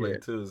Hellblade 2.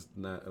 Hellblade 2 is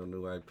not a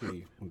new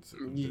IP.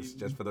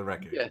 Just for the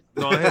record. Yeah.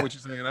 No, I hear what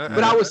you're saying.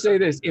 But I would say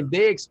this: if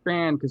they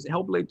expand, because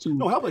Hellblade 2,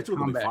 No, Hellblade 2 is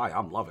gonna be combat. fire.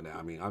 I'm loving it.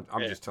 I mean, I'm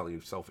just telling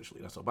you selfishly.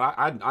 That's all. But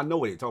I know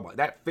what you're talking about.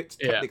 That fits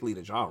technically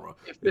the genre.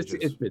 It fits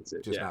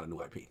it. Just not a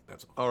new IP.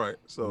 That's all. All right,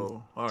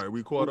 so all right,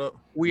 we caught up.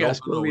 We No, got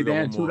Scooby got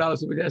Dan, one more. $2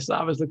 Super Chat.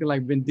 Savage looking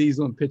like Vin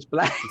Diesel in Pitch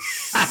Black.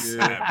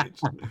 Savage.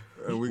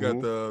 And we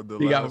got the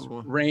We last got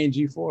one. Rain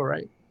G4,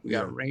 right? We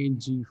got Yeah. Rain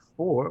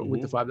G4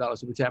 with the $5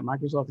 Super Chat.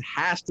 Microsoft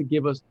has to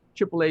give us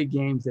AAA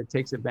games that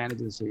takes advantage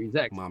of the Series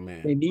X. My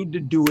man. They need to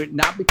do it,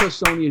 not because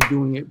Sony is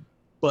doing it,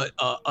 but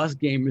us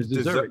gamers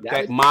deserve it.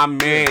 That is My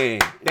man.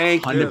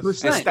 Thank you.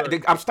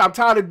 100%. And stop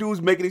tired of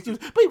dudes making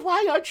excuses. But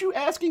why aren't you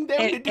asking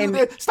them to do And-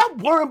 that? Stop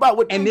worrying about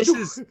what and they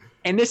this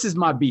do. is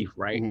my beef,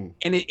 right? Mhm.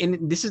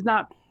 And this is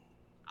not.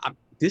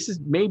 This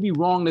is maybe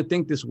wrong to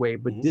think this way,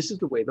 but Mhm. this is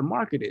the way the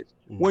market is.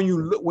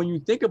 Mhm. When you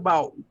think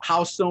about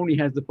how Sony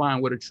has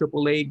defined what a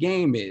AAA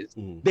game is,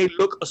 Mhm. they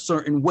look a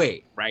certain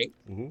way, right?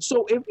 Mhm.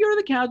 So if you're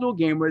the casual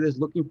gamer that's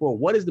looking for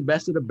what is the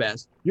best of the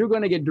best, you're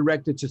going to get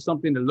directed to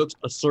something that looks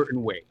a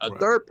certain way, a Right.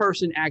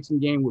 third-person action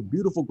game with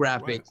beautiful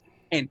graphics. Right.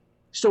 And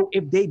so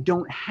if they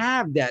don't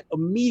have that,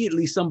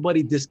 immediately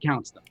somebody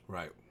discounts them.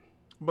 Right.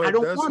 But I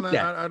don't that's want not,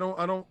 that.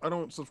 I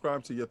don't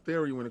subscribe to your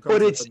theory when it comes But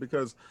to it's- that,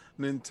 because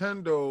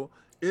Nintendo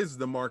is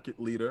the market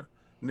leader.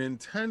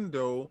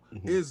 Nintendo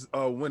is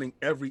winning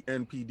every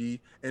NPD,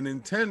 and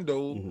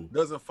Nintendo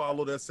doesn't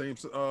follow that same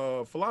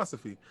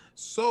philosophy.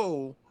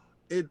 So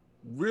it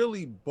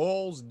really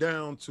boils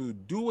down to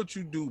do what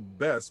you do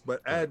best,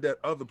 but add that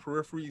other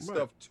periphery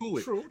stuff to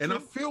it. True, and I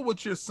true. feel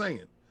what you're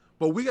saying.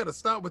 But we got to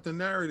stop with the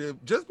narrative.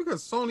 Just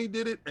because Sony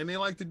did it and they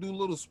like to do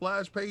little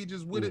splash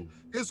pages with it,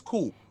 it's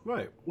cool.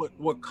 Right.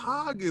 What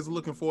COG is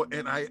looking for,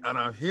 and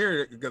I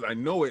hear it because I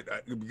know it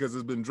because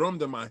it's been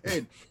drummed in my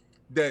head,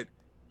 that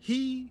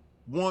he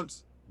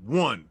wants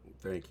one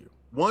Thank you.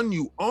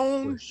 you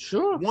own,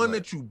 Sure. one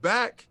Right. that you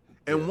back,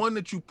 and Yeah. one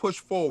that you push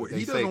forward. They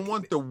He say- doesn't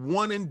want the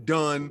one and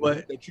done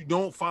But- that you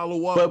don't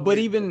follow up. But with,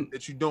 even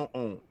that you don't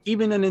own.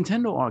 even a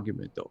Nintendo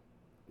argument though,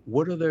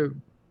 what are their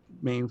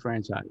main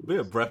franchises?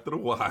 Yeah, Breath of the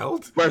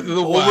Wild. Breath of the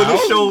Over the Wild.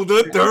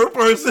 shoulder, third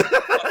person.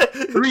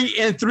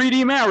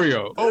 3D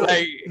Mario. Oh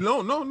Like,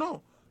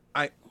 no.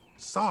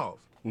 Solve.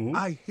 Mhm.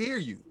 I hear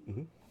you.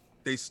 Mhm.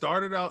 They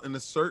started out in a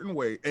certain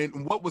way,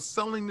 and what was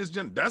selling this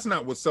that's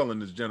not what's selling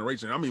this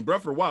generation. I mean,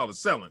 Breath of the Wild is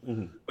selling,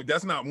 Mhm. but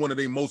that's not one of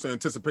their most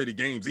anticipated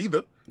games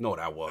either. No,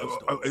 that was.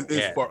 though.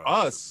 It's for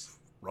us.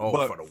 Oh,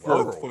 But for the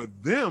for world.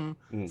 them,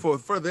 Mm.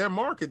 for their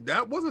market,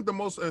 that wasn't the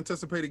most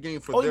anticipated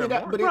game for Oh, their yeah,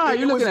 that, market. but right,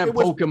 you're looking at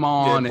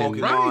Pokemon yeah, and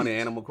Pokemon Right. and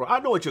Animal Crossing. I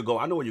know what you're going.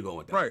 I know where you're going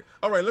with that. Right.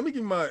 All right. Let me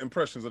give you my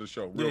impressions of the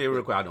show. Yeah,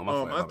 real quick. I know.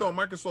 My I thought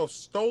Microsoft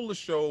stole the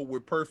show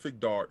with Perfect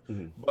Dark,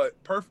 Mhm. but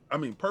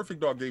Perfect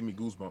Dark gave me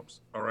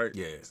goosebumps. All right.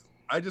 Yeah.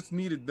 I just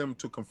needed them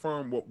to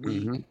confirm what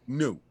we Mhm.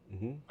 knew.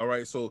 Mhm. All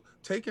right. So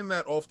taking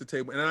that off the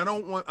table, and I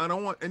don't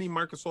want any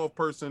Microsoft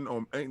person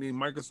or any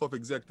Microsoft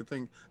exec to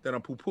think that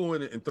I'm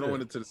poo-pooing it and throwing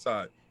Yeah. it to the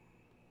side.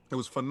 It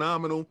was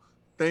phenomenal.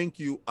 Thank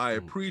you. I Mhm.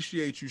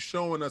 appreciate you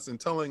showing us and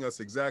telling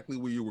us exactly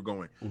where you were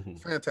going. Mhm.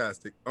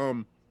 Fantastic.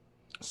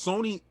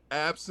 Sony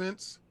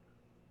absence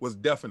was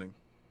deafening.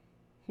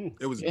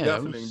 It was Yeah, it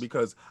deafening was-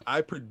 because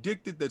I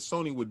predicted that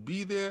Sony would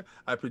be there.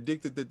 I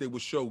predicted that they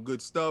would show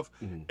good stuff,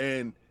 Mhm.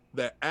 and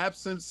the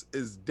absence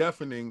is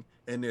deafening,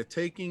 and they're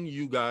taking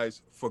you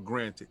guys for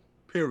granted.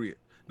 Period.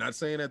 Not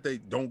saying that they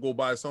don't go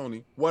buy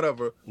Sony.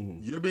 Whatever. Mhm.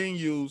 You're being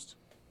used.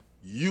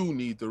 You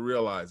need to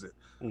realize it.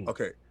 Mhm.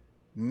 Okay.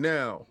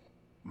 Now,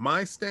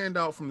 my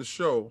standout from the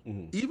show,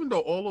 Mhm. even though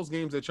all those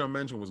games that y'all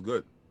mentioned was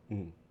good,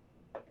 Mhm.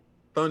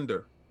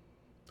 Thunder.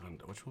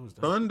 Which one was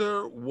that?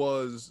 Thunder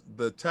was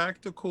the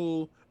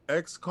tactical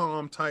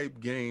XCOM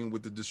type game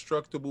with the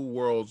destructible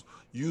worlds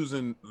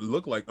using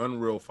look like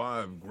Unreal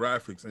 5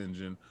 graphics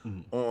engine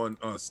Mhm.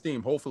 on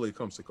Steam. Hopefully it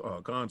comes to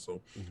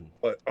console. Mhm.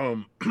 But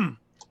you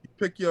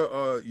pick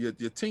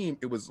your team.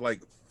 It was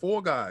like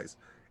 4 guys,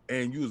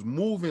 and you was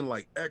moving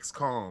like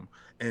XCOM,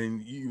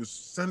 and you was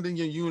sending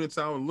your units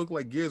out and looked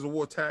like Gears of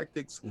War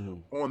Tactics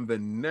Mhm. on the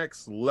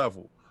next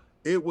level.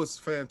 It was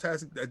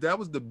fantastic. That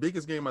was the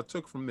biggest game I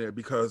took from there,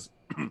 because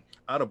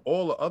out of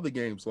all the other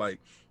games like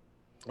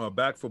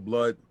Back for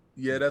Blood,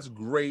 yeah, that's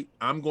great.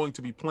 I'm going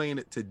to be playing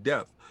it to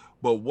death.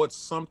 But what's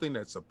something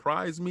that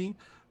surprised me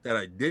that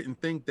I didn't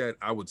think that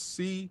I would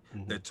see,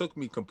 Mhm. that took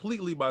me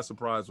completely by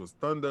surprise, was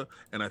Thunder.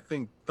 And I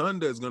think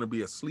Thunder is going to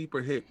be a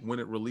sleeper hit when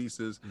it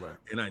releases. Right.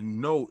 And I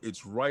know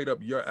it's right up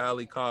your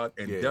alley, COD,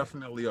 and Yeah.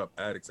 definitely up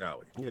Addict's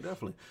alley. Yeah,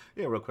 definitely.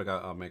 Yeah, real quick,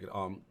 I'll make it.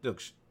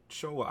 Look,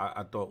 show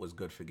I thought was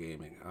good for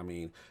gaming. I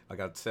mean, like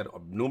I said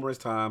numerous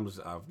times,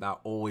 I've not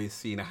always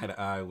seen eye to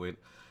eye with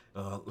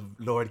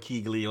Lord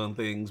Keegley on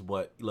things,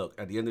 but look,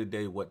 at the end of the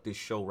day, what this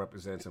show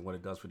represents and what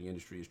it does for the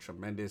industry is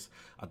tremendous.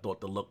 I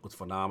thought the look was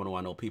phenomenal.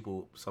 I know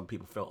some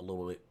people felt a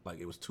little bit like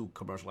it was too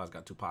commercialized,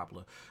 got too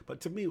popular. But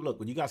to me, look,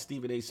 when you got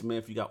Stephen A.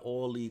 Smith, you got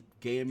all the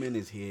gaming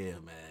is here,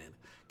 man.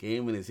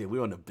 Gaming is here.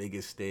 We're on the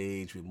biggest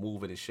stage. We're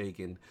moving and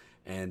shaking.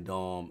 And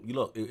you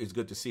look, it's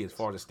good to see. As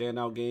far as the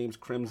standout games,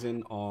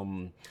 Crimson,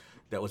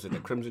 that was in the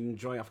Crimson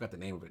joint. I forgot the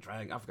name of it.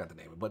 I forgot the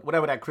name of it. But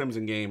whatever that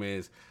Crimson game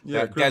is,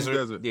 Yeah, that Crimson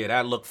Desert. Yeah,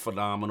 that looked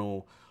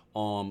phenomenal.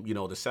 You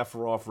know, the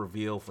Sephiroth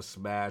reveal for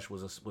Smash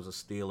was a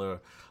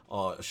stealer,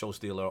 a show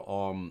stealer.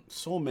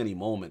 So many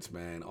moments,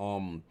 man.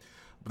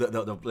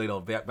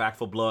 The Back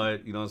for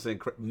Blood. You know what I'm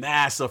saying?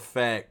 Mass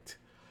Effect.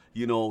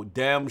 You know,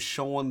 them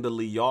showing the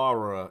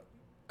Liara.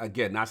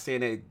 Again, not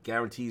saying that it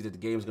guarantees that the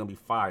game's gonna be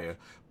fire,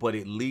 but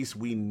at least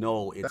we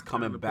know it's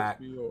coming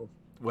back.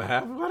 What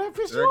happened? What that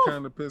pissed you off? That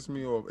kind of pissed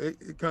me off.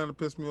 It kind of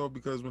pissed me off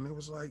because when it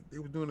was like they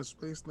were doing the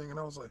space thing, and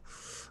I was like,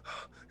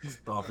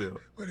 Starfield.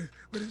 What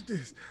is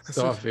this?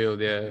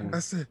 Starfield, yeah. I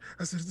said,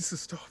 this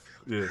is Starfield.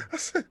 Yeah.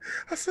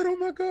 I said, oh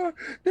my God,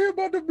 they're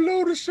about to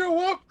blow the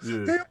show up.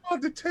 Yeah. They're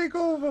about to take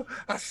over.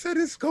 I said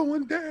it's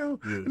going down.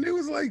 Yeah. And it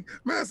was like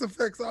Mass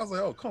Effect. So I was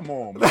like, oh, come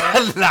on, man.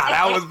 Nah,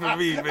 that was for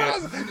me, I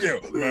man. was like, yo,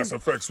 Mass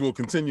Effects will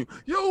continue.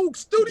 Yo,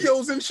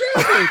 studios in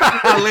shambles.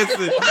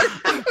 Listen,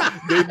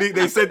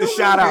 they sent the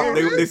shout out.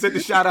 They sent the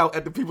shout out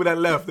at the people that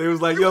left. They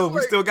was like, yo,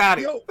 we still got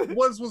it. Yo,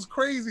 what's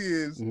crazy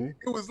is it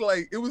was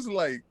like it was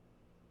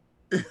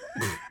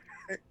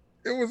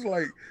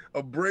like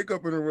a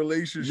breakup in a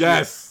relationship.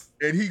 Yes.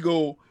 And he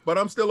go, but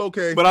I'm still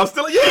okay. But I'm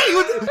still,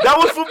 that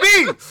was for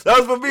me. That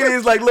was for me.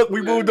 He's like, look, we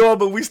moved on,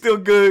 but we still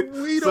good.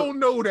 We don't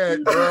know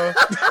that, bro.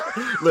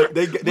 Look,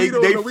 they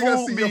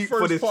fooled me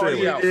for this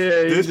trailer. Out. Yeah,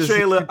 this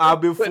trailer, I've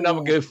been putting up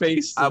a good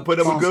face. I put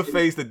up a good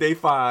face that they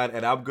find,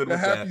 and I'm good the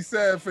with that. The happy,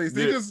 sad face.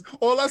 They just,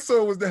 all I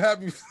saw was the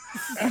happy.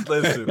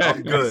 Listen,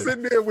 I'm good.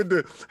 Sitting there with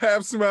the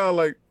half smile,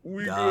 like,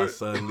 we good.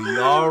 Son,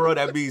 Liara,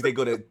 that means they're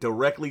gonna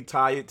directly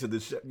tie it to the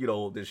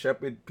the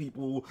Shepherd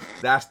people.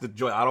 That's the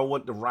joy. I don't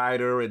want the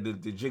rider and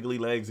the jiggly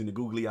legs and the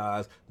googly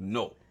eyes.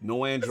 No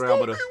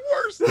Andromeda. It's gonna be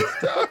worse this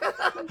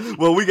time.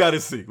 Well, we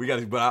gotta see.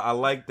 But I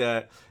like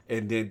that.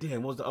 And then,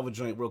 damn, what was the other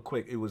joint? Real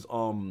quick, it was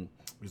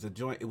a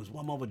joint. It was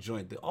one more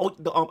joint.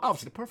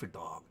 Obviously the Perfect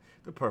Dog.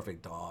 The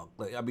Perfect Dog.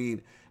 Like, I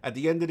mean, at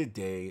the end of the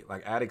day,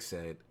 like Attic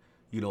said,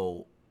 you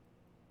know,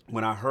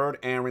 when I heard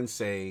Aaron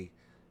say,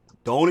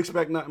 "Don't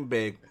expect nothing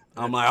big,"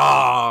 I'm like,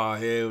 "Oh,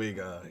 here we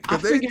go." I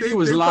figured he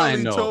was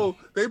lying, though.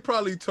 They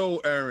probably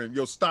told Aaron,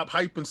 "Yo, stop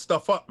hyping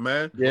stuff up,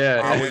 man."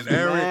 Yeah, I was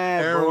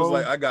mad, Aaron bro. was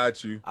like, "I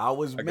got you." I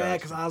was mad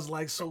because I was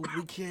like, "So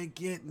we can't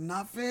get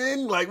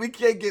nothing? Like, we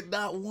can't get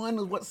not one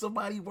of what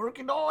somebody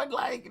working on?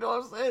 Like, you know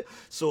what I'm saying?"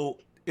 So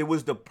it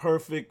was the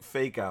perfect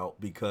fake out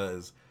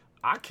because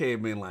I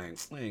came in like,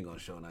 "They ain't gonna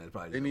show nothing."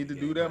 They need to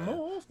do that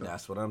more often.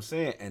 That's what I'm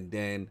saying. And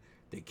then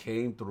they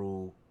came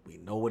through. We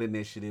know what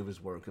initiative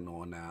is working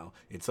on now.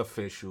 It's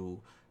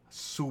official.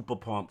 Super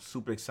pumped,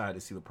 super excited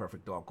to see what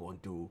Perfect Dark going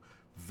to do.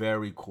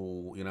 Very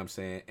cool, you know what I'm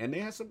saying? And they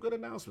had some good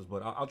announcements,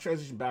 but I'll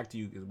transition back to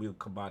you because we'll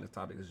combine this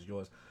topic. This is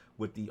yours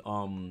with the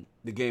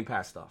Game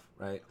Pass stuff,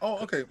 right? Oh,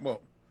 okay. Well,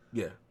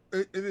 yeah.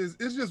 It is.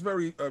 It's just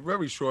very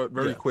short,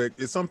 very quick.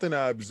 It's something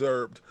I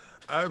observed.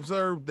 I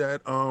observed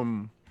that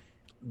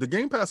the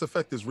Game Pass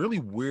effect is really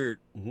weird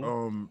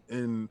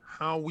in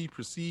how we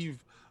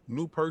perceive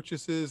new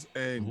purchases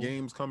and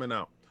games coming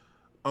out.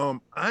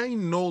 I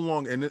no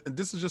longer, and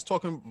this is just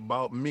talking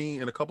about me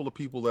and a couple of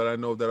people that I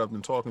know that I've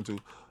been talking to.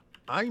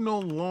 I no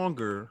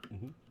longer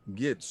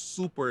get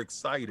super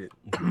excited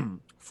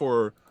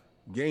for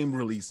game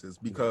releases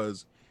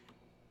because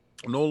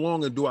no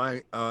longer do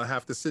I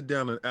have to sit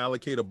down and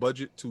allocate a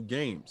budget to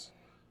games.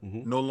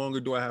 No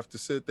longer do I have to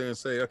sit there and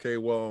say, okay,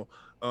 well,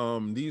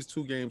 these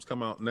two games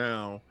come out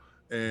now.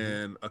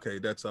 And okay,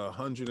 that's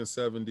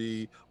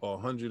 170 or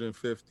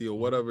 150 or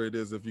whatever it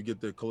is if you get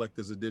the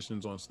collector's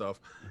editions on stuff.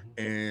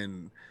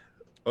 And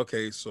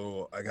okay,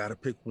 so I gotta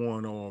pick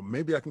one, or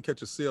maybe I can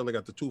catch a sale. I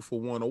got the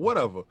 2-for-1 or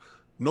whatever.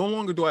 No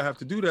longer do I have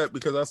to do that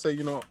because I say,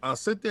 you know, I'll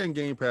sit there in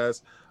Game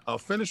Pass. I'll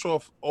finish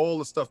off all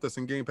the stuff that's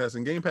in Game Pass.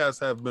 And Game Pass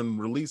have been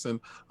releasing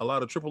a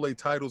lot of AAA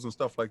titles and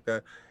stuff like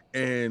that.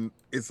 And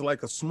it's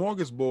like a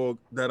smorgasbord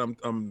that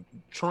I'm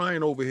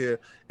trying over here.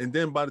 And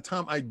then by the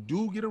time I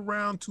do get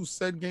around to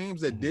said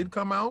games that did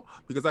come out,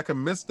 because I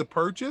can miss the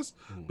purchase,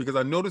 because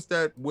I noticed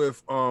that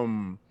with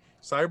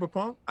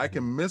Cyberpunk, I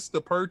can miss the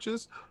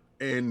purchase.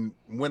 And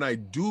when I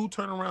do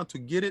turn around to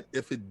get it,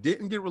 if it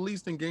didn't get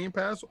released in Game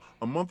Pass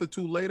a month or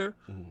two later,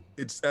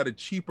 it's at a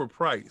cheaper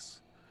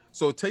price.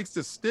 So it takes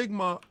the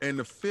stigma and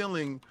the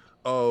feeling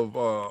of,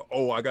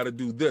 oh, I got to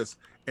do this.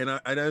 And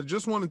I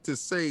just wanted to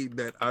say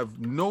that I've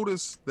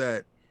noticed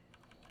that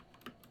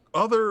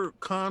other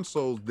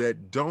consoles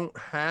that don't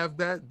have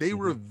that, they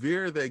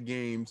revere their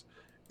games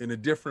in a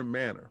different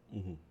manner.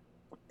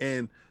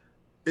 And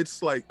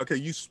it's like, okay,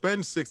 you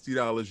spend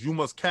 $60, you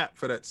must cap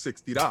for that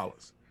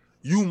 $60.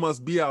 You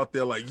must be out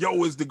there like,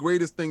 yo, it's the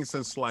greatest thing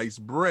since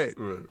sliced bread.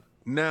 Right.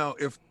 Now,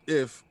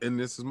 if and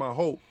this is my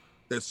hope,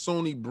 that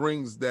Sony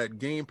brings that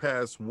Game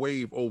Pass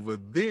wave over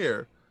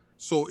there,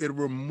 so it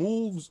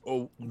removes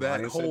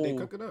that whole. They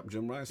cook it up.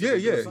 Jim Ryan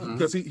said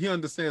because he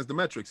understands the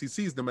metrics. He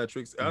sees the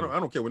metrics. I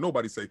don't care what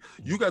nobody say.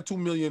 You got 2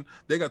 million,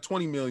 they got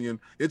 20 million.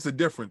 It's a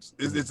difference.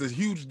 It's a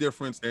huge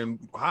difference. And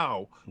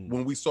how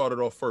when we started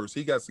off first,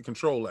 he got to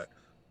control that.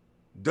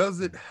 Does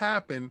it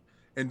happen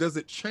and does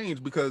it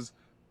change? Because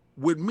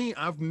with me,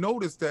 I've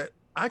noticed that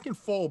I can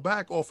fall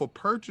back off of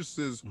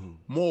purchases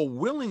more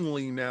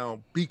willingly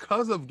now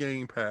because of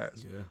Game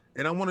Pass. Yeah.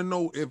 And I want to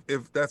know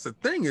if that's a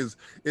thing. Is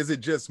it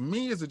just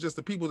me? Is it just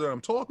the people that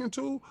I'm talking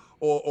to,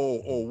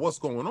 or what's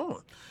going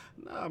on?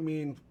 No, I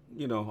mean,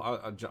 you know,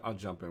 I'll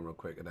jump in real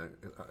quick, and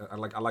I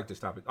like this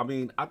topic. I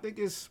mean, I think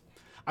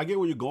I get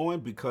where you're going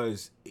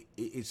because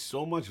it's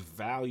so much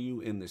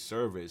value in the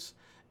service,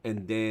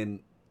 and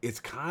then it's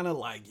kind of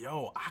like,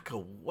 yo, I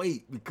could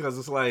wait because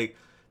it's like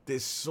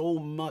there's so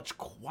much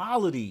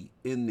quality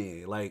in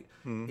there, like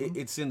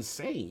it's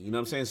insane. You know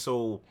what I'm saying?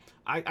 So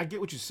I get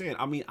what you're saying.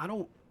 I mean, I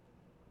don't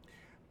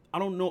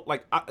know,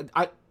 like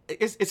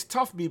it's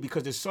tough for me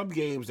because there's some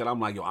games that I'm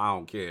like, yo, I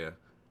don't care,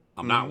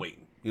 I'm not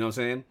waiting. You know what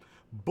I'm saying?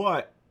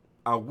 But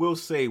I will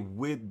say,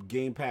 with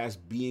Game Pass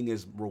being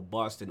as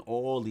robust and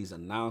all these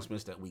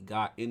announcements that we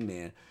got in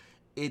there,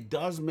 it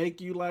does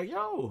make you like,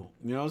 yo,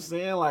 you know what I'm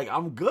saying? Like,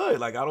 I'm good.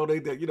 Like, I don't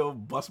think that, you know,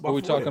 bust my Are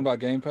we foot talking in. about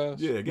Game Pass?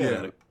 Yeah,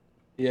 get it.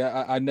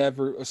 Yeah, I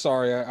never.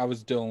 Sorry, I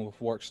was dealing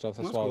with work stuff.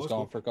 That's why I was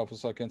gone for a couple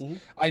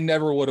seconds. I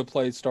never would have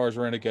played Stars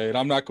Renegade.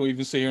 I'm not going to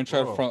even sit here and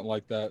try to front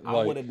like that.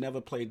 I would have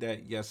never played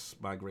that Yes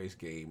by Grace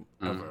game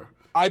ever.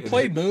 I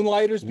played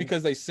Moonlighters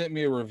because they sent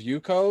me a review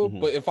code,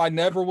 but if I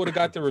never would have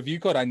got the review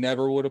code, I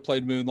never would have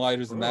played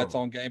Moonlighters, and that's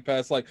on Game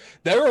Pass. Like,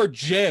 there are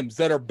gems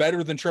that are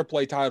better than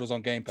AAA titles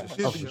on Game Pass.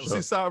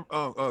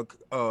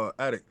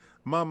 Addict,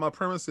 my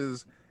premise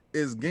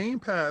is Game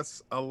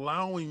Pass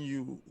allowing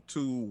you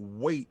to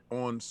wait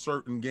on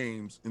certain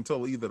games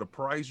until either the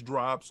price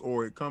drops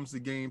or it comes to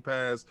Game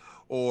Pass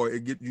or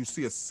you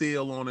see a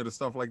sale on it or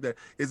stuff like that?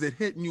 Is it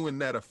hitting you in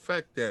that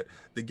effect that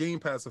the Game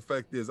Pass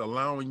effect is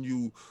allowing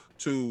you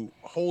to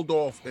hold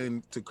off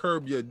and to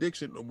curb your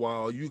addiction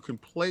while you can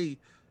play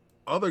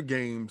other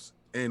games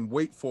and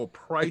wait for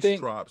price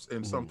drops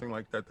and something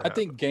like that to happen? I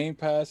think Game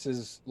Pass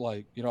is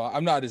like, you know,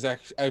 I'm not as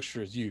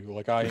extra as you.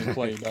 Like, I ain't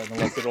playing that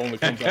unless it only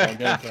comes out on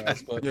Game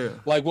Pass. But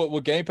like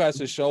what Game Pass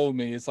has shown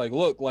me, it's like,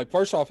 look, like,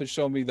 first off, it's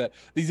shown me that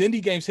these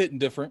indie games hitting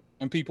different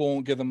and people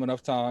won't give them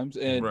enough times.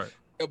 And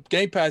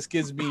Game Pass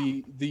gives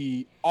me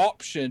the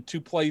option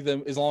to play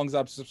them as long as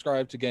I'm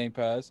subscribed to Game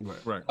Pass.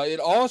 It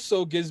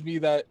also gives me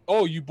that,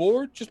 oh, you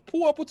bored? Just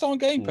pull up what's on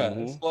Game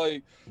Pass.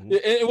 Like,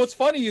 and what's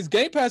funny is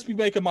Game Pass be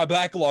making my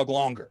backlog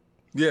longer.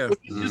 Yeah.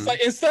 It's just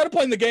like, instead of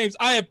playing the games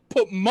I have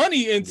put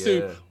money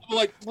into, I'm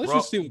like, let's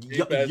just see what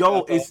Game Pass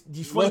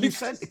it's funny you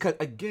said, because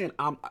again,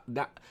 I'm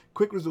not,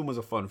 Quick Resume is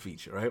a fun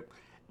feature, right?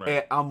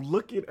 And I'm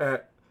looking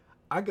at,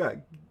 I got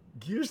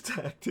Gears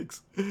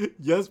Tactics,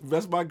 Yes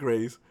by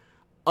Grace,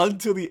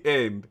 until the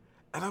end,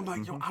 and I'm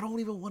like, yo, I don't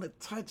even want to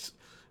touch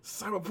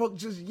Cyberpunk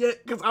just yet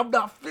because I'm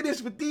not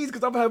finished with these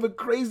because I'm having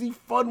crazy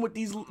fun with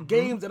these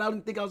games that I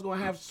didn't think I was going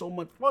to have so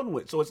much fun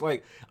with. So it's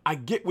like, I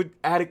get what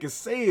Attic is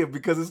saying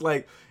because it's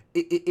like,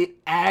 it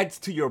adds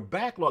to your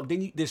backlog.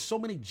 Then there's so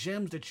many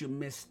gems that you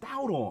missed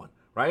out on,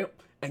 right?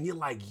 And you're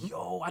like,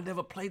 yo, I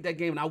never played that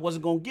game, and I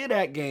wasn't going to get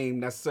that game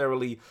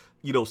necessarily,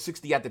 you know,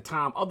 60 at the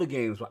time other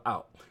games were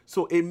out.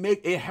 So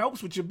it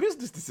helps with your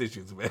business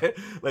decisions, man.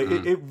 Like,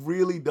 it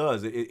really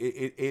does.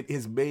 It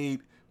has made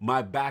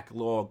my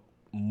backlog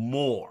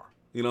more.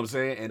 You know what I'm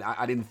saying? And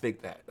I didn't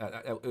think that.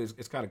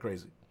 It's kind of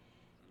crazy.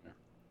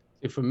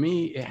 For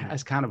me, it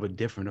has kind of a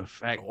different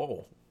effect.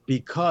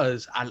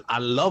 Because I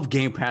love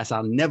Game Pass.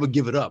 I'll never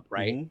give it up,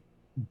 right?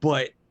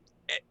 But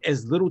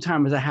as little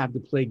time as I have to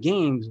play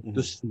games,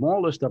 the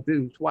smaller stuff, this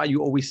is why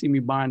you always see me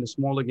buying the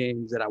smaller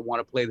games that I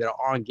want to play that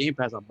are on Game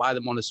Pass. I buy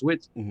them on the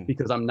Switch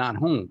because I'm not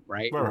home,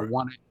 right? I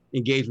want to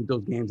engage with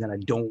those games and I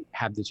don't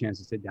have the chance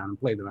to sit down and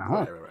play them at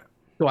home.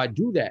 So I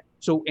do that.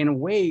 So in a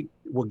way,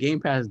 what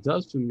Game Pass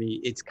does for me,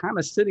 it's kind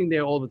of sitting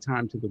there all the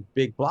time till the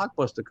big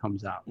blockbuster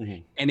comes out.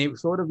 And it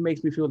sort of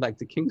makes me feel like,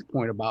 to King's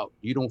point about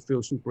you don't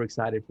feel super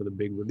excited for the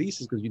big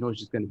releases because you know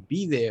it's just going to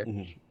be there.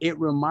 It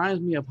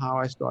reminds me of how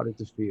I started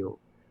to feel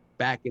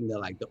back in the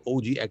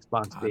OG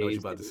Xbox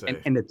days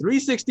and the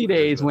 360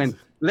 days when,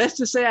 let's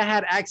just say I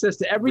had access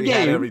to every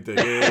game. Everything.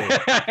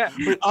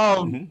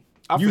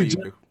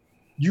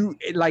 You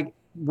like,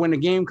 when a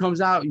game comes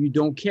out, you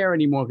don't care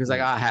anymore because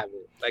like, I have it.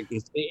 Like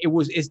it's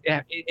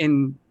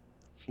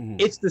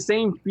the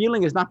same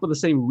feeling. It's not for the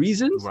same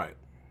reasons,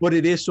 but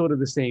it is sort of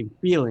the same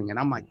feeling. And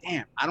I'm like,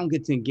 damn, I don't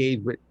get to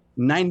engage with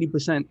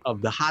 90%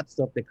 of the hot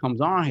stuff that comes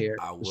on here.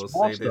 I will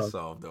say this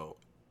though.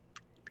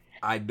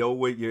 I know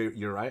what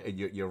you're right, and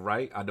you're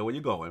right. I know where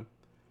you're going.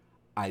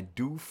 I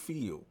do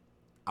feel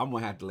I'm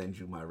gonna have to lend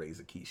you my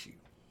Razer Kishi,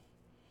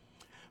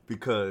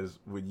 because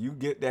when you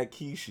get that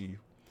Kishi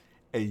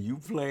and you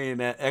playing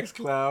that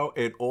xCloud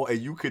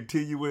and you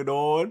continue it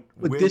on.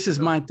 But this is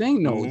my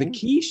thing, though. The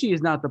Kishi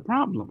is not the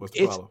problem. What's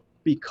the problem?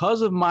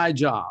 Because of my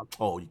job.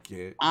 Oh, you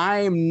can't. I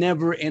am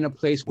never in a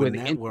place where the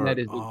internet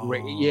is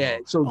great. Yeah.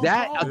 So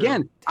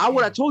again,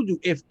 what I told you,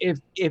 if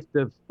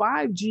the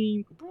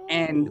 5G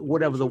and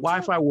whatever the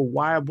Wi-Fi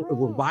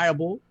were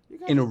viable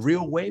in a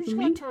real way for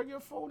me. You turn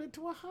your phone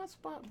into a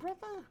hotspot,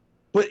 brother.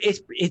 But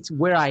it's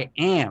where I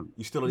am.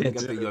 You still don't even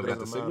got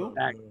the signal?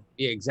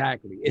 Yeah,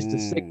 exactly. It's the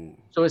signal.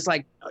 So it's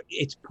like,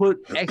 it's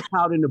put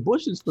xCloud in the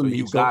bushes for me.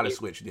 You got to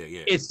switch there,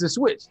 yeah. It's the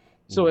switch.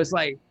 So it's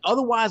like,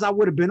 otherwise I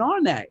would have been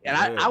on that. And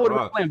I would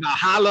have been playing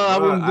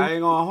Valhalla. I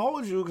ain't gonna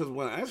hold you because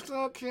when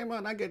Xcloud came out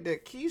and I get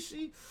that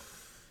Kishi.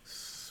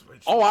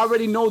 I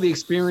already know the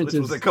experiences.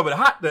 Was like coming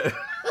hot there.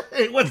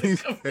 You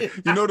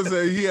notice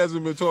that he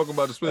hasn't been talking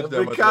about the Switch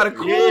that much. Kind of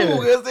cool. Yeah.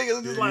 This thing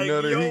is just like,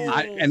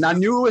 and I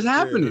knew it was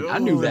happening. I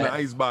knew He's in that. the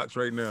ice box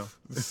right now.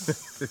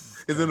 He's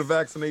in the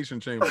vaccination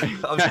chamber.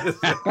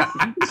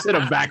 Instead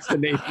of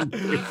vaccination.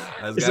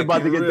 It's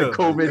about to get the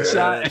COVID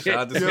shot.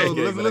 Yo,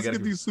 let's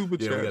get these super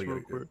chats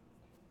real quick.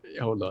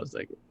 Hold on a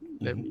second.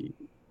 Let me.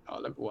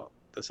 Well,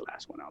 this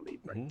last one I'll leave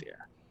right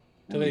there.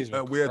 Today's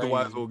We had the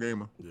Wise Old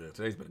Gamer. Yeah,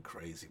 today's been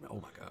crazy, man. Oh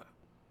my god.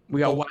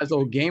 We got Wise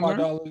Old Gamer.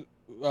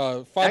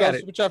 $5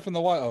 super chat from the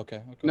Wise.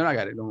 Okay. No, I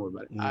got it. Don't worry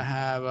about it. I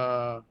have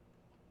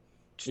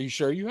Are you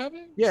sure you have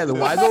it? Yeah, the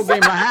Wise Old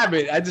Gamer. I have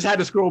it. I just had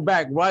to scroll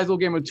back. Wise Old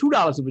Gamer,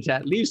 $2 super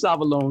chat. Leave Sav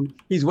alone.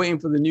 He's waiting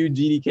for the new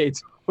GDK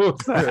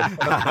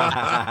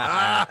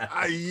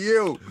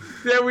You.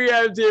 Then we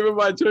have David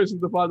by choice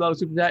with the $5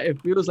 super chat.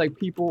 It feels like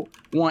people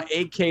want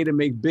 8K to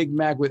make Big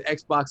Mac with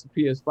Xbox and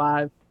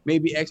PS5.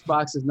 Maybe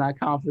Xbox is not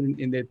confident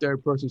in their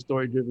third-person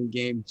story-driven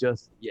game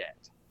just yet.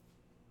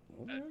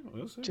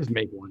 Just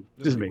make one.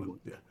 Just make one.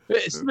 Yeah.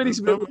 Smitty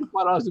Smith with the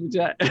 $5 super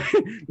chat.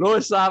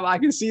 Lord Saab, I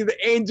can see the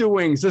angel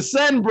wings.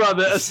 Ascend,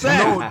 brother.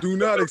 Ascend. No, do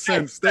not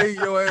ascend. Stay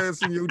your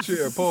ass in your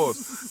chair.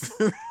 Pause.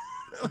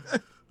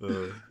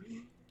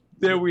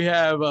 Then we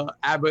have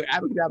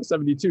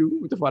Abacadabra72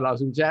 with the $5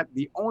 super chat.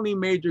 The only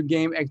major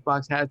game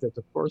Xbox has that's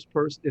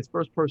its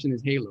first person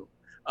is Halo.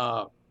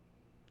 Hold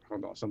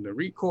on, something.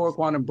 Recore,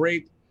 Quantum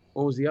Break.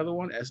 What was the other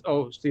one?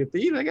 Sea of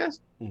Thieves, I guess.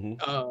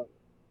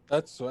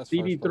 That's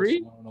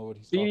CD3.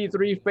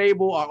 CD3,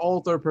 Fable are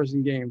all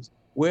third-person games.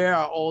 Where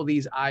are all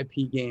these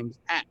IP games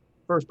at?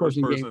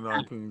 First-person games.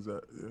 IPs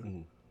at.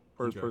 Yeah.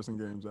 First-person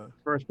games at.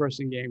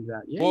 First-person games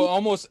at. Yeah. Well,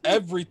 almost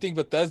everything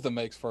Bethesda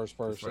makes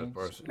first-person.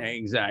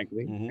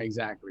 Exactly.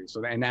 Exactly.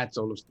 So and that's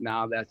all.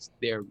 Now that's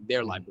their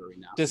library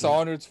now.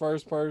 Dishonored's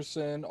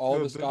first-person. All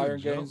the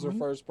Skyrim games are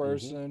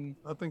first-person.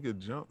 I think it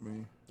jumped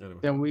me.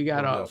 Then we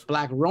got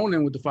Black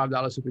Ronin with the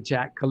 $5 super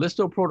chat.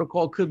 Callisto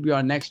Protocol could be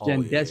our next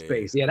gen Dead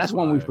Space. Yeah, that's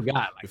one we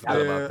forgot.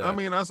 I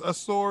mean, I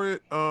saw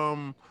it.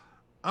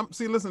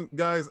 Listen,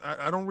 guys,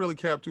 I don't really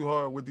cap too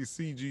hard with these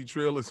CG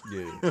trailers.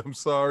 Yeah. I'm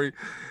sorry.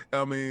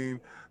 I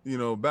mean,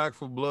 Back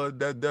 4 Blood,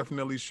 that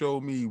definitely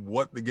showed me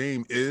what the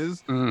game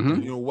is.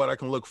 What I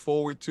can look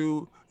forward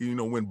to.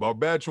 When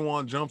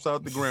Barbatuan jumps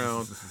out the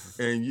ground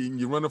and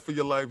you're running for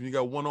your life and you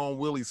got one-armed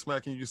Willie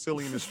smacking you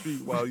silly in the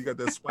street while you got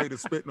that spider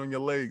spitting on your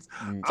legs.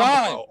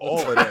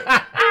 All of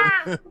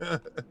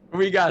that.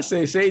 We got to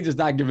say, Sage is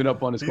not giving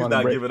up on his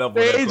Quantum Break. Giving up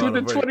Sage with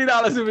the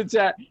 $20 super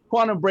chat.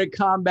 Quantum Break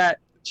combat.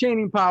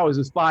 Chaining powers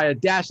is fire.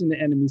 Dashing the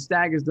enemy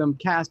staggers them.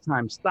 Cast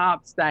time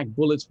stop. Stack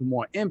bullets for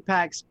more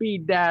impact.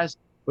 Speed dash.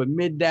 But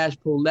mid dash,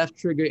 pull left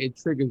trigger. It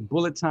triggers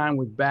bullet time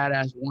with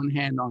badass one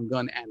hand on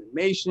gun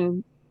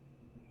animation.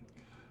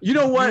 You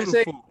know what?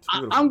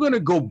 I'm going to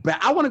go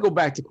back. I want to go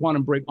back to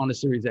Quantum Break on the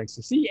Series X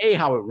to see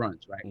how it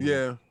runs, right?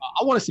 Yeah.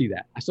 I want to see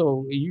that.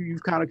 So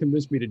you've kind of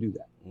convinced me to do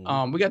that.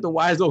 We got the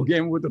Wise Old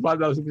Gamer with the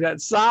 $5 super chat.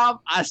 Saab,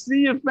 I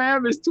see you,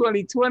 fam. It's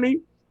 2020.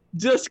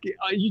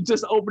 You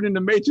just opening the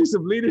matrix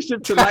of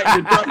leadership to light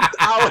your darkest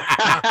hour.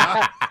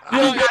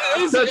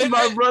 That's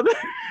my brother.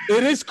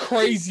 It is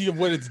crazy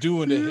what it's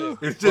doing to him.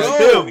 It's just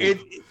him. It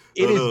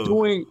is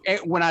doing.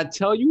 When I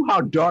tell you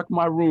how dark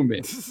my room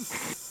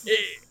is,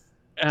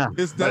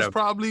 that's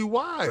probably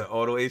why.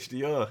 Auto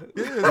HDR.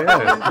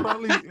 Yeah,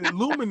 probably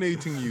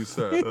illuminating you,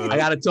 sir. I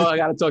gotta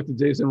talk to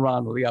Jason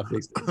Ronald. We got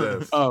fixed it.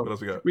 Yes. What else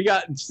we got? We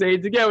got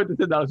Sage again with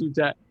the $10 super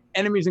chat.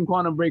 Enemies in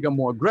Quantum Break are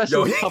more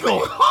aggressive.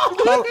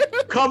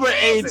 Cover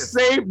ain't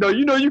safe. No,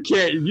 you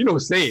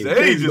can't. Sage.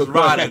 Sage is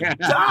riding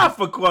die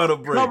for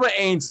Quantum Break. Cover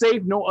ain't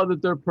safe. No other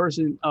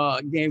third-person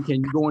game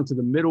can go into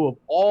the middle of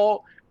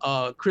all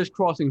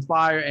crisscrossing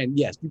fire. And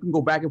yes, you can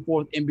go back and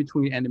forth in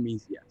between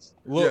enemies. Yes.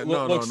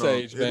 Look,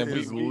 Sage, man. It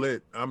is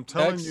lit. I'm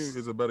telling you,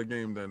 it's a better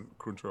game than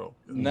Control.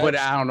 But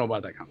I don't know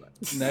about that combat.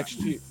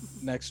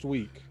 Next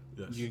week.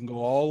 Yes. You can go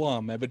all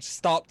on, man, but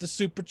stop the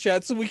super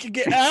chat so we can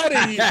get out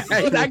of here.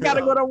 I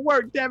gotta go to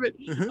work, damn it.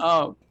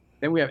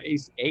 Then we have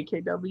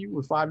AKW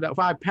with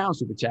 £5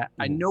 super chat.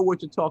 I know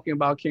what you're talking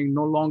about, King.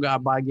 No longer I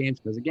buy games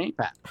because of Game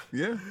Pass.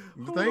 Yeah,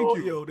 thank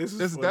you. Yo,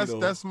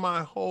 that's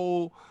my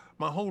whole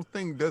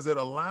thing. Does it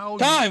allow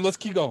you let's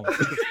keep going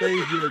to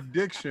save your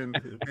addiction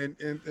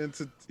and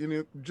to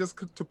just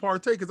to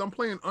partake? Because I'm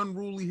playing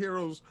Unruly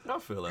Heroes. I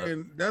feel that,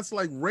 and that's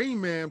like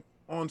Rayman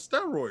on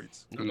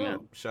steroids. Yeah.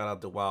 Shout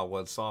out to Wild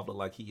One. Soft look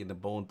like he in the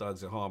Bone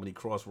Thugs and Harmony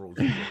Crossroads.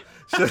 We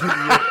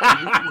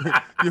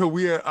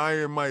had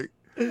Iron Mike.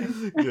 We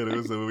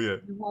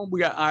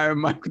got Iron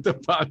Mike with the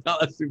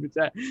 $5 super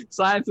chat.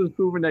 Science has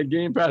proven that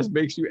Game Pass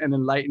makes you an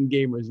enlightened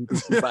gamer, as you can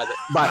see by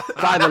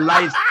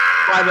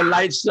the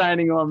lights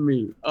shining on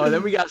me.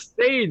 Then we got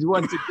Sage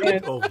once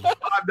again.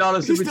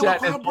 $5 super chat.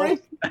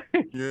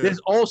 There's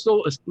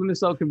also a Splinter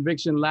Cell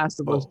Conviction Last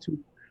of Us 2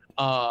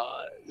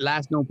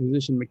 last known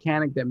position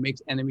mechanic that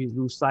makes enemies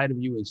lose sight of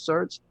you in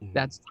search.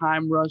 That's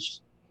Time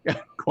Rush.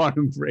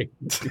 Quantum Break.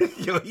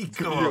 Yo, he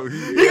gonna, Yo,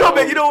 he gonna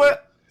make. You know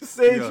what?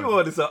 Sage, you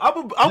on this up.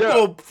 I'm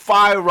gonna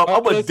fire up.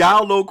 I'm gonna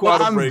download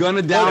Quantum Break. I'm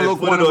gonna download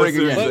Quantum Break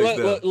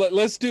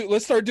again.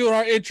 Let's start doing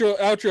our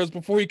outros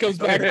before he comes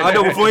back. I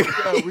know before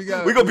we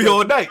gonna be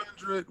all night.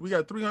 We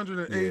got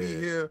 380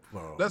 here.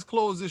 Bro. Let's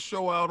close this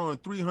show out on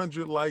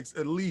 300 likes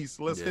at least.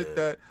 Let's hit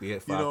that. We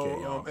hit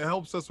 5K, it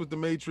helps us with the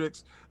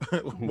Matrix,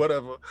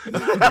 whatever.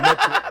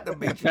 The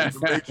Matrix.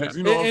 The Matrix.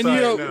 You know what I'm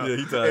saying now. Yeah,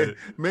 he tired.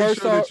 Make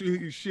sure that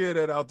you share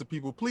that out to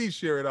people. Please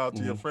share it out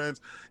to your friends.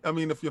 I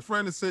mean, if your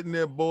friend is sitting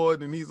there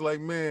bored and he's like,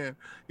 man,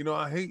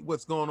 I hate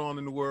what's going on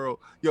in the world.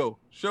 Yo,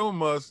 show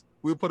him us.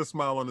 We'll put a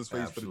smile on his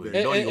face for the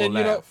day. Don't even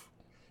laugh.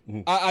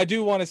 I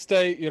do want to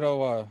state,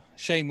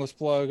 shameless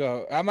plug.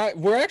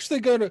 We're actually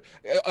going to.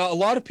 A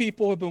lot of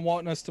people have been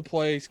wanting us to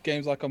play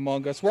games like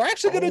Among Us. We're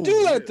actually going to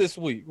do that this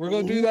week. We're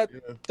going to do that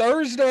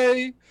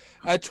Thursday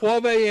at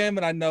 12 a.m.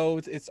 And I know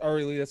it's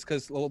early. That's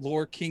because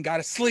Lord King got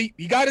to sleep.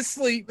 He got to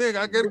sleep. Nigga,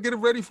 I got to get it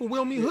ready for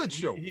Will Me Hood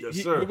show. Yes,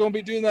 sir. We're going to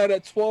be doing that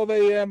at 12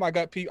 a.m. I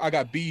got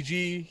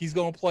BG. He's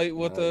going to play it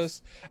with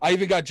us. I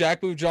even got Jack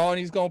Boo John.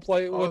 He's going to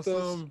play it with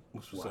us.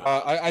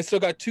 I still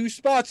got 2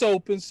 spots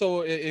open.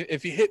 So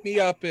if you hit me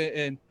up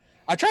and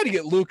I tried to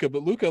get Luca,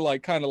 but Luca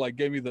kind of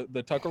gave me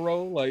the Tucker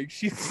roll. Like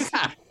she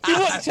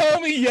wouldn't tell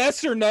me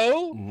yes or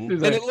no, and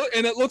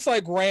it looks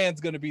like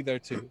Rand's gonna be there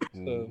too.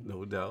 So.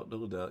 No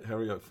doubt.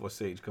 Hurry up before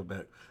Sage come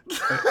back.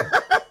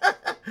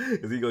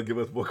 Is he gonna give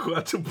us more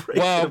Quantum Break?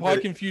 Wow, High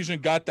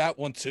Confusion got that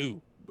one too.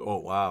 Oh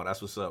wow,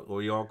 that's what's up.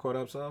 Were you all caught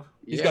up, Sal?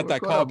 He's got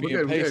that copy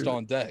and paste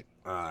on deck.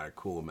 All right,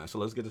 cool, man. So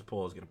let's get this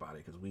pause, get about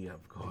it, because we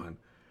have gone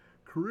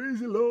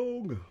crazy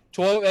long.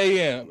 12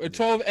 a.m. or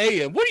 12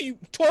 a.m. What are you?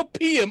 12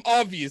 p.m.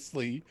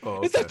 Obviously. Oh,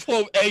 okay. It's at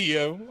 12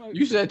 a.m.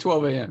 You said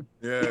 12 a.m.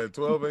 Yeah,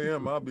 12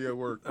 a.m. I'll be at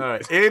work. All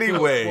right.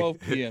 Anyway. 12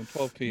 p.m.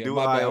 12 p.m.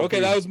 My bad. Okay,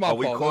 that was my fault.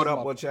 We caught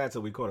up on chat,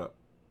 so we caught up.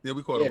 Yeah,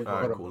 we caught up.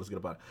 All right, cool. Let's get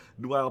about it.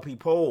 New ILP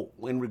poll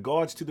in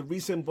regards to the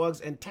recent bugs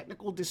and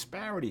technical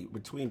disparity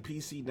between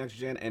PC, next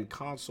gen, and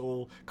current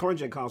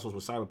gen consoles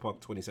with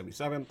Cyberpunk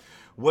 2077.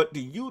 What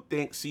do you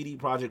think CD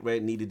Projekt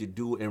Red needed to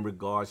do in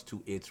regards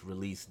to its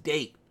release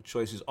date?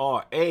 Choices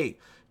are A,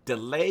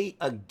 delay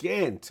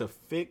again to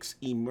fix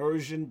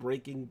immersion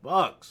breaking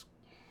bugs.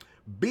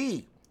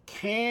 B,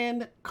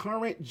 can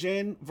current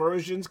gen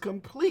versions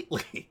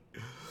completely.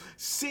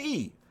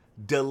 C,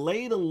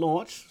 delay the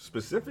launch,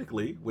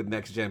 specifically with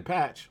next gen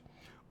patch.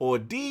 Or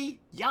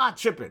D, y'all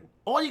tripping.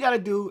 All you gotta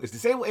do is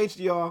disable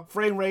HDR,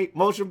 frame rate,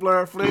 motion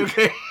blur, flame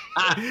rate,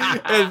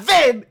 and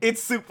then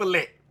it's super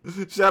lit.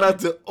 Shout out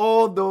to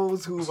all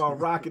those who are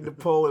rocking the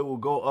poll. It will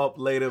go up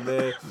later,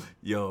 man.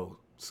 Yo,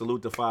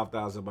 salute to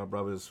 5,000, my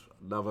brothers.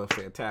 Another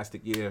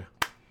fantastic year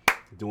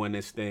doing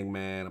this thing,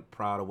 man. I'm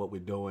proud of what we're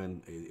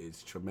doing.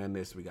 It's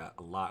tremendous. We got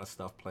a lot of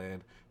stuff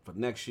planned for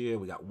next year.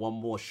 We got one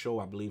more show,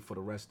 I believe, for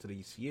the rest of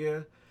this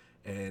year.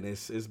 And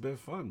it's been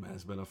fun, man.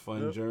 It's been a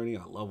fun journey.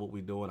 I love what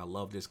we're doing. I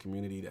love this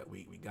community that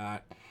we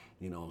got.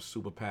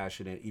 Super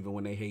passionate, even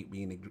when they hate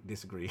me and they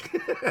disagree.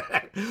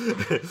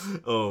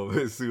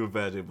 It's super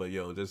passionate. But,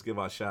 just give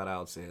our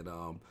shout-outs and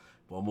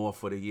one more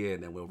for the year,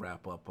 and then we'll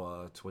wrap up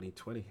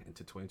 2020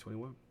 into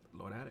 2021.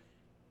 Lord at it.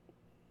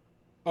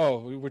 Oh,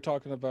 we were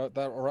talking about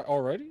that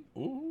already?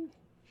 Mm-hmm.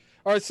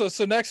 All right,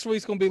 so next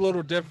week's gonna be a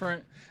little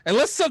different,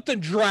 unless something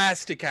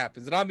drastic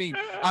happens, and I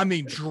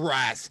mean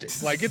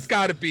drastic. Like it's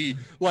got to be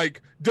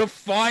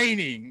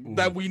defining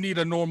that we need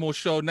a normal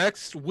show.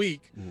 Next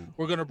week,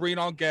 we're gonna bring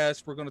on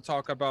guests. We're gonna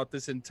talk about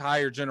this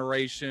entire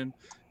generation.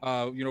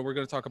 We're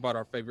gonna talk about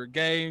our favorite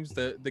games,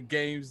 the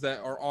games that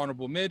are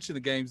honorable mention,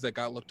 the games that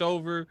got looked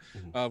over.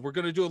 We're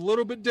gonna do a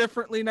little bit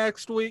differently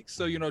next week,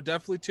 so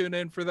definitely tune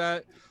in for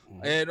that.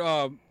 And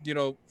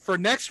for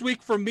next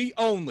week, for me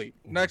only,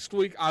 next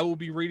week I will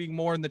be reading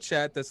more in the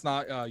chat that's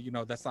not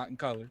that's not in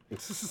color.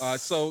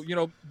 So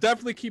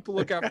definitely keep a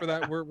lookout for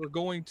that. We're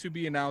going to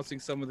be announcing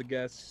some of the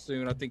guests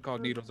soon. I think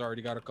Cognito's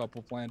already got a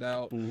couple planned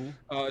out.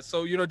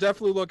 So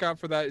definitely look out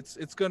for that.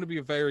 It's going to be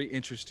a very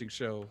interesting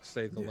show,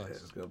 say the least.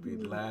 It's going to be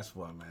the last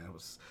one, man. It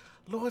was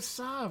Lord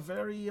Sa,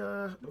 very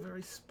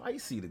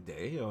spicy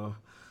today.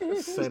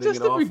 It's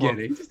just the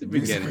beginning. Just the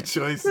beginning.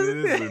 Choices.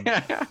 Very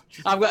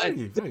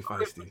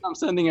feisty. I'm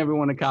sending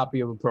everyone a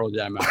copy of a Pearl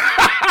Jam album.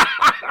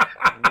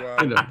 Wow.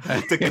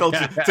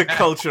 To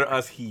culture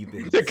us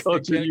heathens.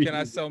 Can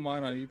I sell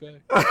mine on eBay?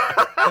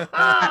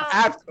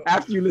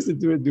 After you listen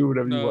to it, do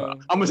whatever you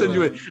want. I'm gonna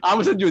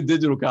send you a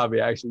digital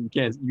copy. Actually,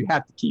 you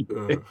have to keep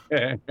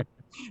it.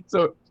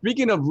 So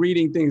speaking of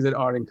reading things that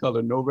aren't in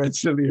color, No Red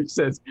Cillian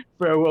says,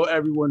 "Farewell,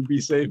 everyone. Be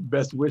safe.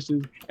 Best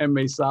wishes, and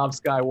may Saab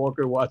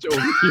Skywalker watch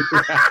over you."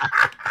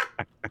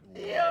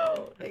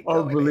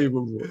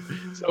 Unbelievable.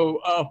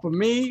 So for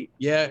me,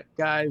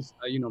 guys,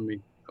 you know me.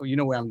 You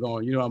know where I'm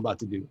going. You know what I'm about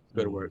to do.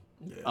 Go to work.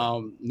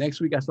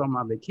 Next week I start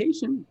my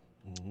vacation.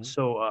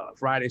 So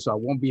Friday, so I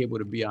won't be able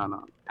to be on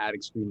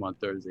Addict Stream on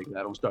Thursday because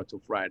I don't start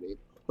till Friday.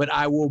 But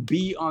I will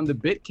be on the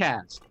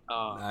Bitcast,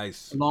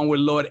 nice, along with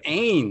Lord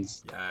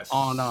Ains,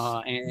 on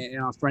and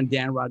our friend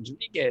Dan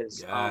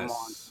Rodriguez on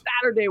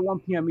Saturday, 1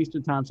 p.m.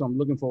 Eastern time. So I'm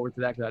looking forward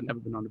to that because I've never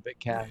been on the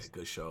Bitcast.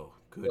 Good show.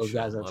 Good those shit.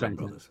 guys are Love trying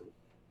them to. brothers.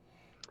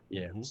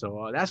 Yeah. Mhm.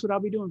 So that's what I'll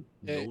be doing.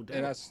 No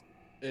doubt.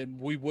 And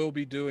we will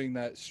be doing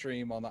that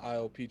stream on the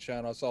IOP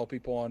channel. I saw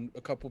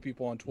a couple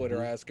people on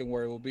Twitter asking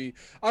where it will be.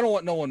 I don't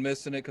want no one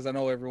missing it because I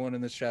know everyone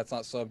in this chat's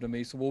not subbed to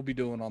me, so we'll be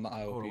doing on the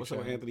IOP Hold on, what's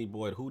channel. up, Anthony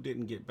Boyd? Who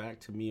didn't get back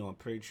to me on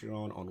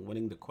Patreon on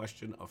winning the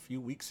question a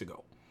few weeks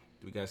ago?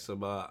 Do we got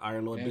some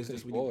Iron Lord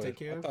business we need to take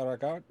care of? I thought I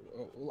got.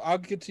 I'll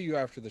get to you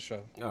after the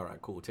show. All right,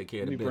 cool. Take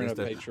care of Let the me bring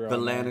business. up The Patreon now.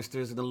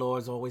 Lannisters and the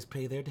Lords always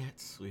pay their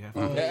debts. We have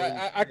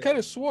to. I kind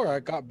of swore I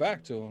got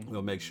back to him.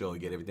 We'll make sure we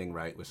get everything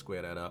right. We'll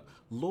square that up.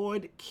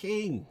 Lord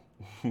King.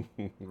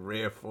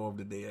 Rare form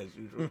today as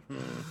usual.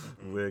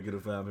 Where can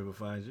the fine people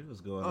find you?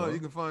 What's going on? You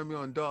can find me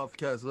on Dolph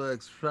Castle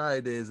X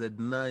Fridays at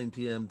 9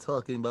 p.m.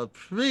 talking about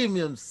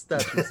premium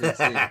statue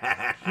 16.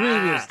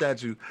 Premium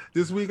statue.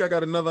 This week I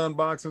got another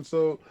unboxing.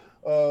 So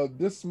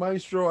this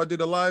Maestro, I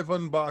did a live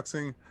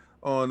unboxing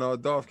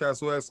on Dolph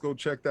Castle X. Go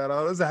check that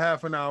out. It's a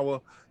half an hour.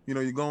 You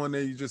know, you go in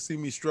there, you just see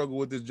me struggle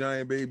with this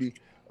giant baby.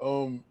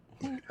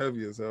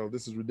 Heavy as hell.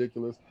 This is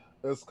ridiculous.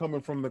 That's coming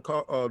from the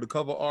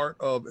cover art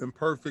of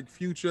Imperfect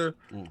Future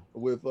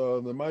with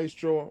the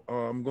Maestro.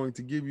 I'm going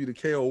to give you the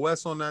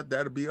KOS on that.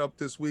 That'll be up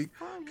this week.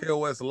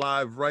 KOS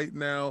live right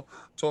now,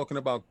 talking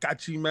about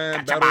Kachi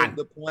Man, Battle of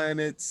the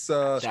Planets,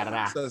 Science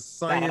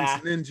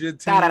Ninja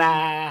Team,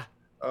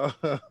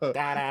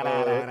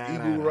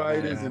 Eagle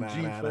Riders, and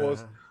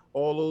G-Force.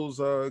 All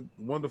those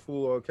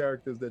wonderful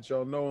characters that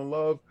y'all know and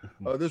love.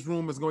 This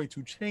room is going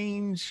to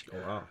change. Oh,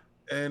 wow.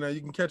 And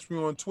you can catch me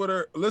on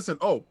Twitter. Listen,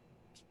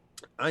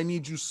 I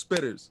need you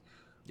spitters.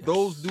 Yes.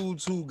 Those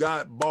dudes who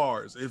got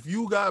bars. If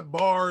you got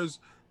bars,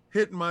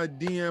 hit my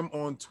DM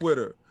on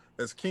Twitter.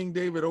 That's King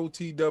David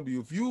OTW.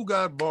 If you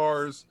got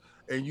bars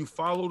and you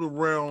follow the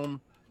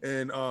realm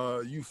and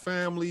you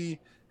family,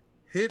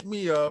 hit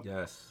me up.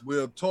 Yes.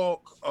 We'll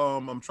talk.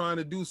 I'm trying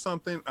to do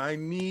something. I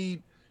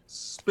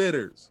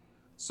spitters.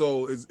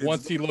 So it's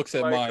Once he looks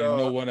at like, mine,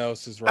 no one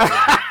else is right.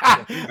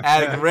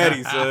 Addict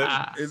ready,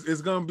 son. It's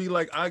gonna be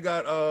like I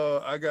got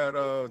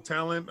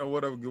talent or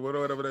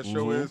whatever that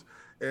show is,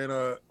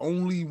 and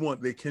only one.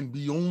 There can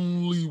be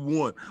only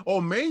one.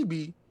 Or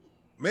maybe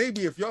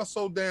if y'all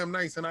so damn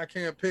nice and I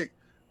can't pick,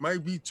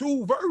 might be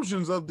two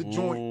versions of the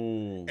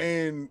joint.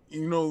 And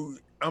you know,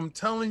 I'm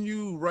telling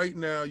you right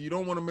now, you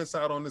don't want to miss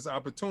out on this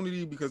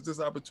opportunity because this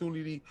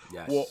opportunity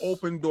will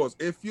open doors.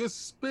 If you're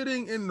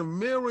spitting in the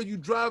mirror, you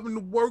driving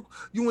to work,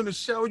 you in the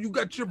shower, you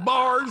got your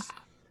bars,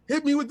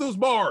 hit me with those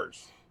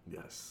bars.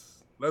 Yes.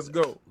 Let's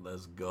go.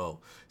 Let's go.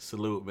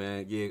 Salute,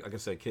 man. Yeah, like I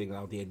said, King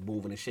out there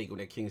moving and shaking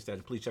with that King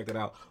statue. Please check that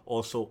out.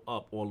 Also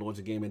up on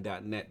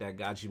lordsofgaming.net. That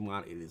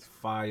Gachimon, it is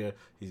fire.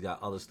 He's got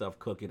other stuff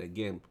cooking.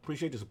 Again,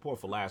 appreciate the support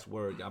for Last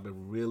Word. Y'all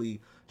been really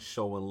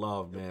showing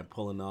love, man.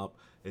 Pulling up.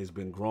 It's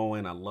been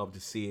growing. I love to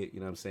see it. You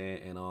know what I'm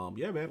saying? And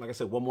yeah, man, like I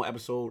said, one more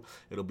episode.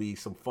 It'll be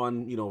some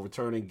fun, you know,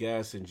 returning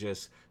guests and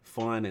just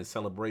fun and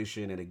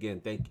celebration. And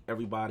again, thank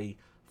everybody.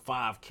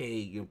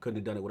 5K, you couldn't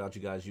have done it without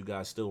you guys. You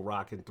guys still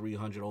rocking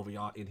 300 over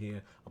y'all in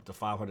here, up to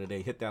 500 a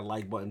day. Hit that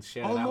like button,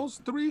 share it out.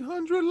 Almost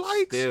 300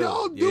 likes. Still,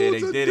 Y'all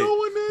dudes are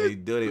doing it. They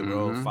did it,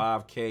 bro.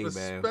 5K,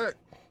 Respect. man.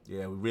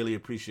 Yeah, we really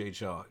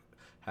appreciate y'all.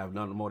 Have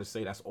nothing more to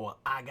say. That's all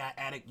I got,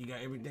 Addict. You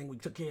got everything. We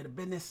took care of the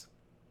business.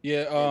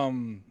 Yeah,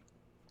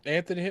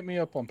 Anthony, hit me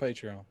up on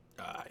Patreon.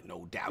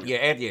 No doubt. Yeah,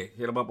 and yeah,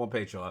 hit them up on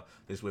Patreon.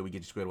 This way we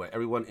get you squared away.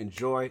 Everyone,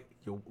 enjoy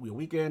your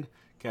weekend.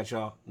 Catch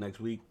y'all next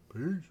week.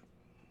 Peace.